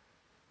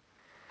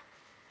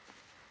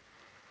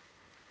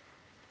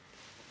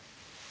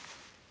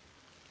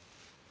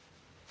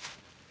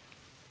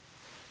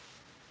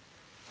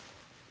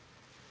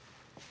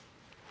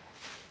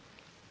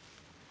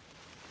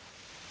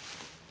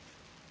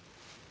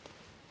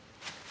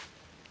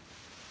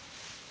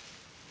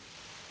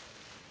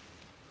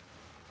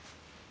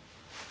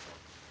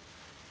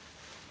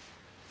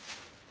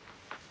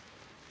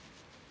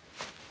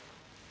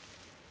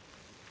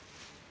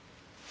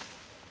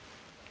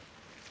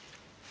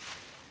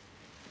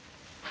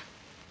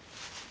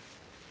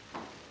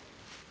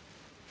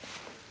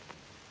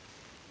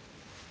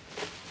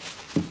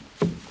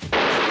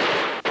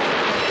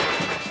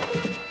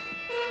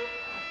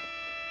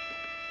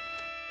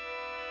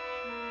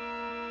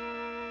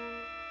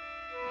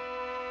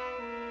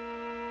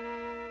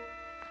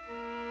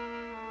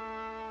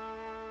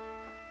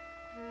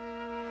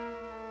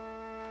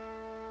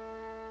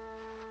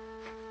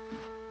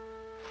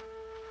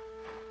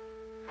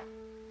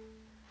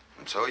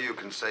 And so you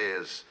can say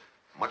as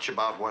much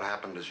about what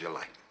happened as you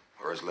like,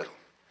 or as little.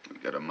 We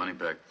got our money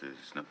back. There's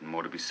nothing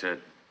more to be said.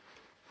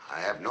 I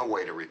have no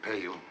way to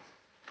repay you.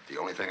 The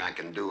only thing I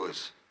can do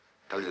is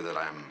tell you that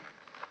I'm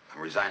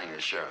resigning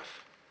as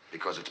sheriff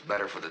because it's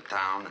better for the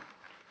town,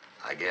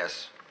 I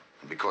guess,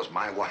 and because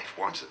my wife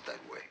wants it that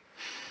way.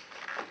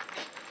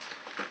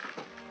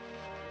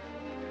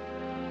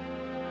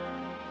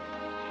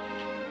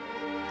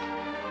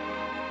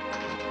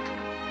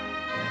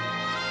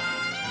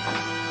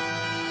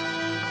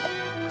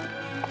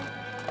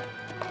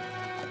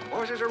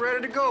 Horses are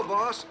ready to go,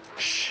 boss.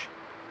 Shh.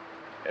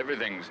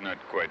 Everything's not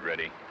quite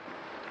ready.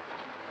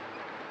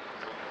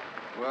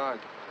 Well,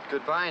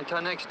 goodbye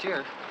until next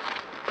year.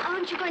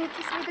 Aren't you going to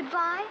kiss me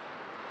goodbye?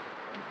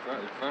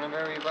 In front of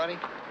everybody?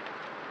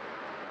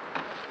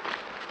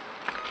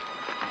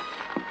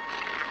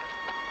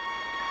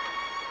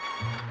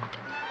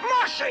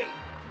 Marcy!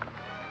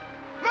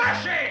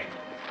 Marcy!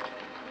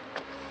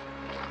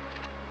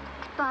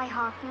 Bye,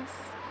 Harkness.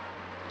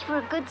 You were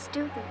a good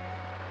student.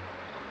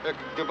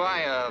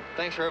 Goodbye.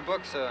 Thanks for her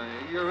books.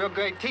 You're a real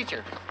great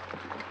teacher.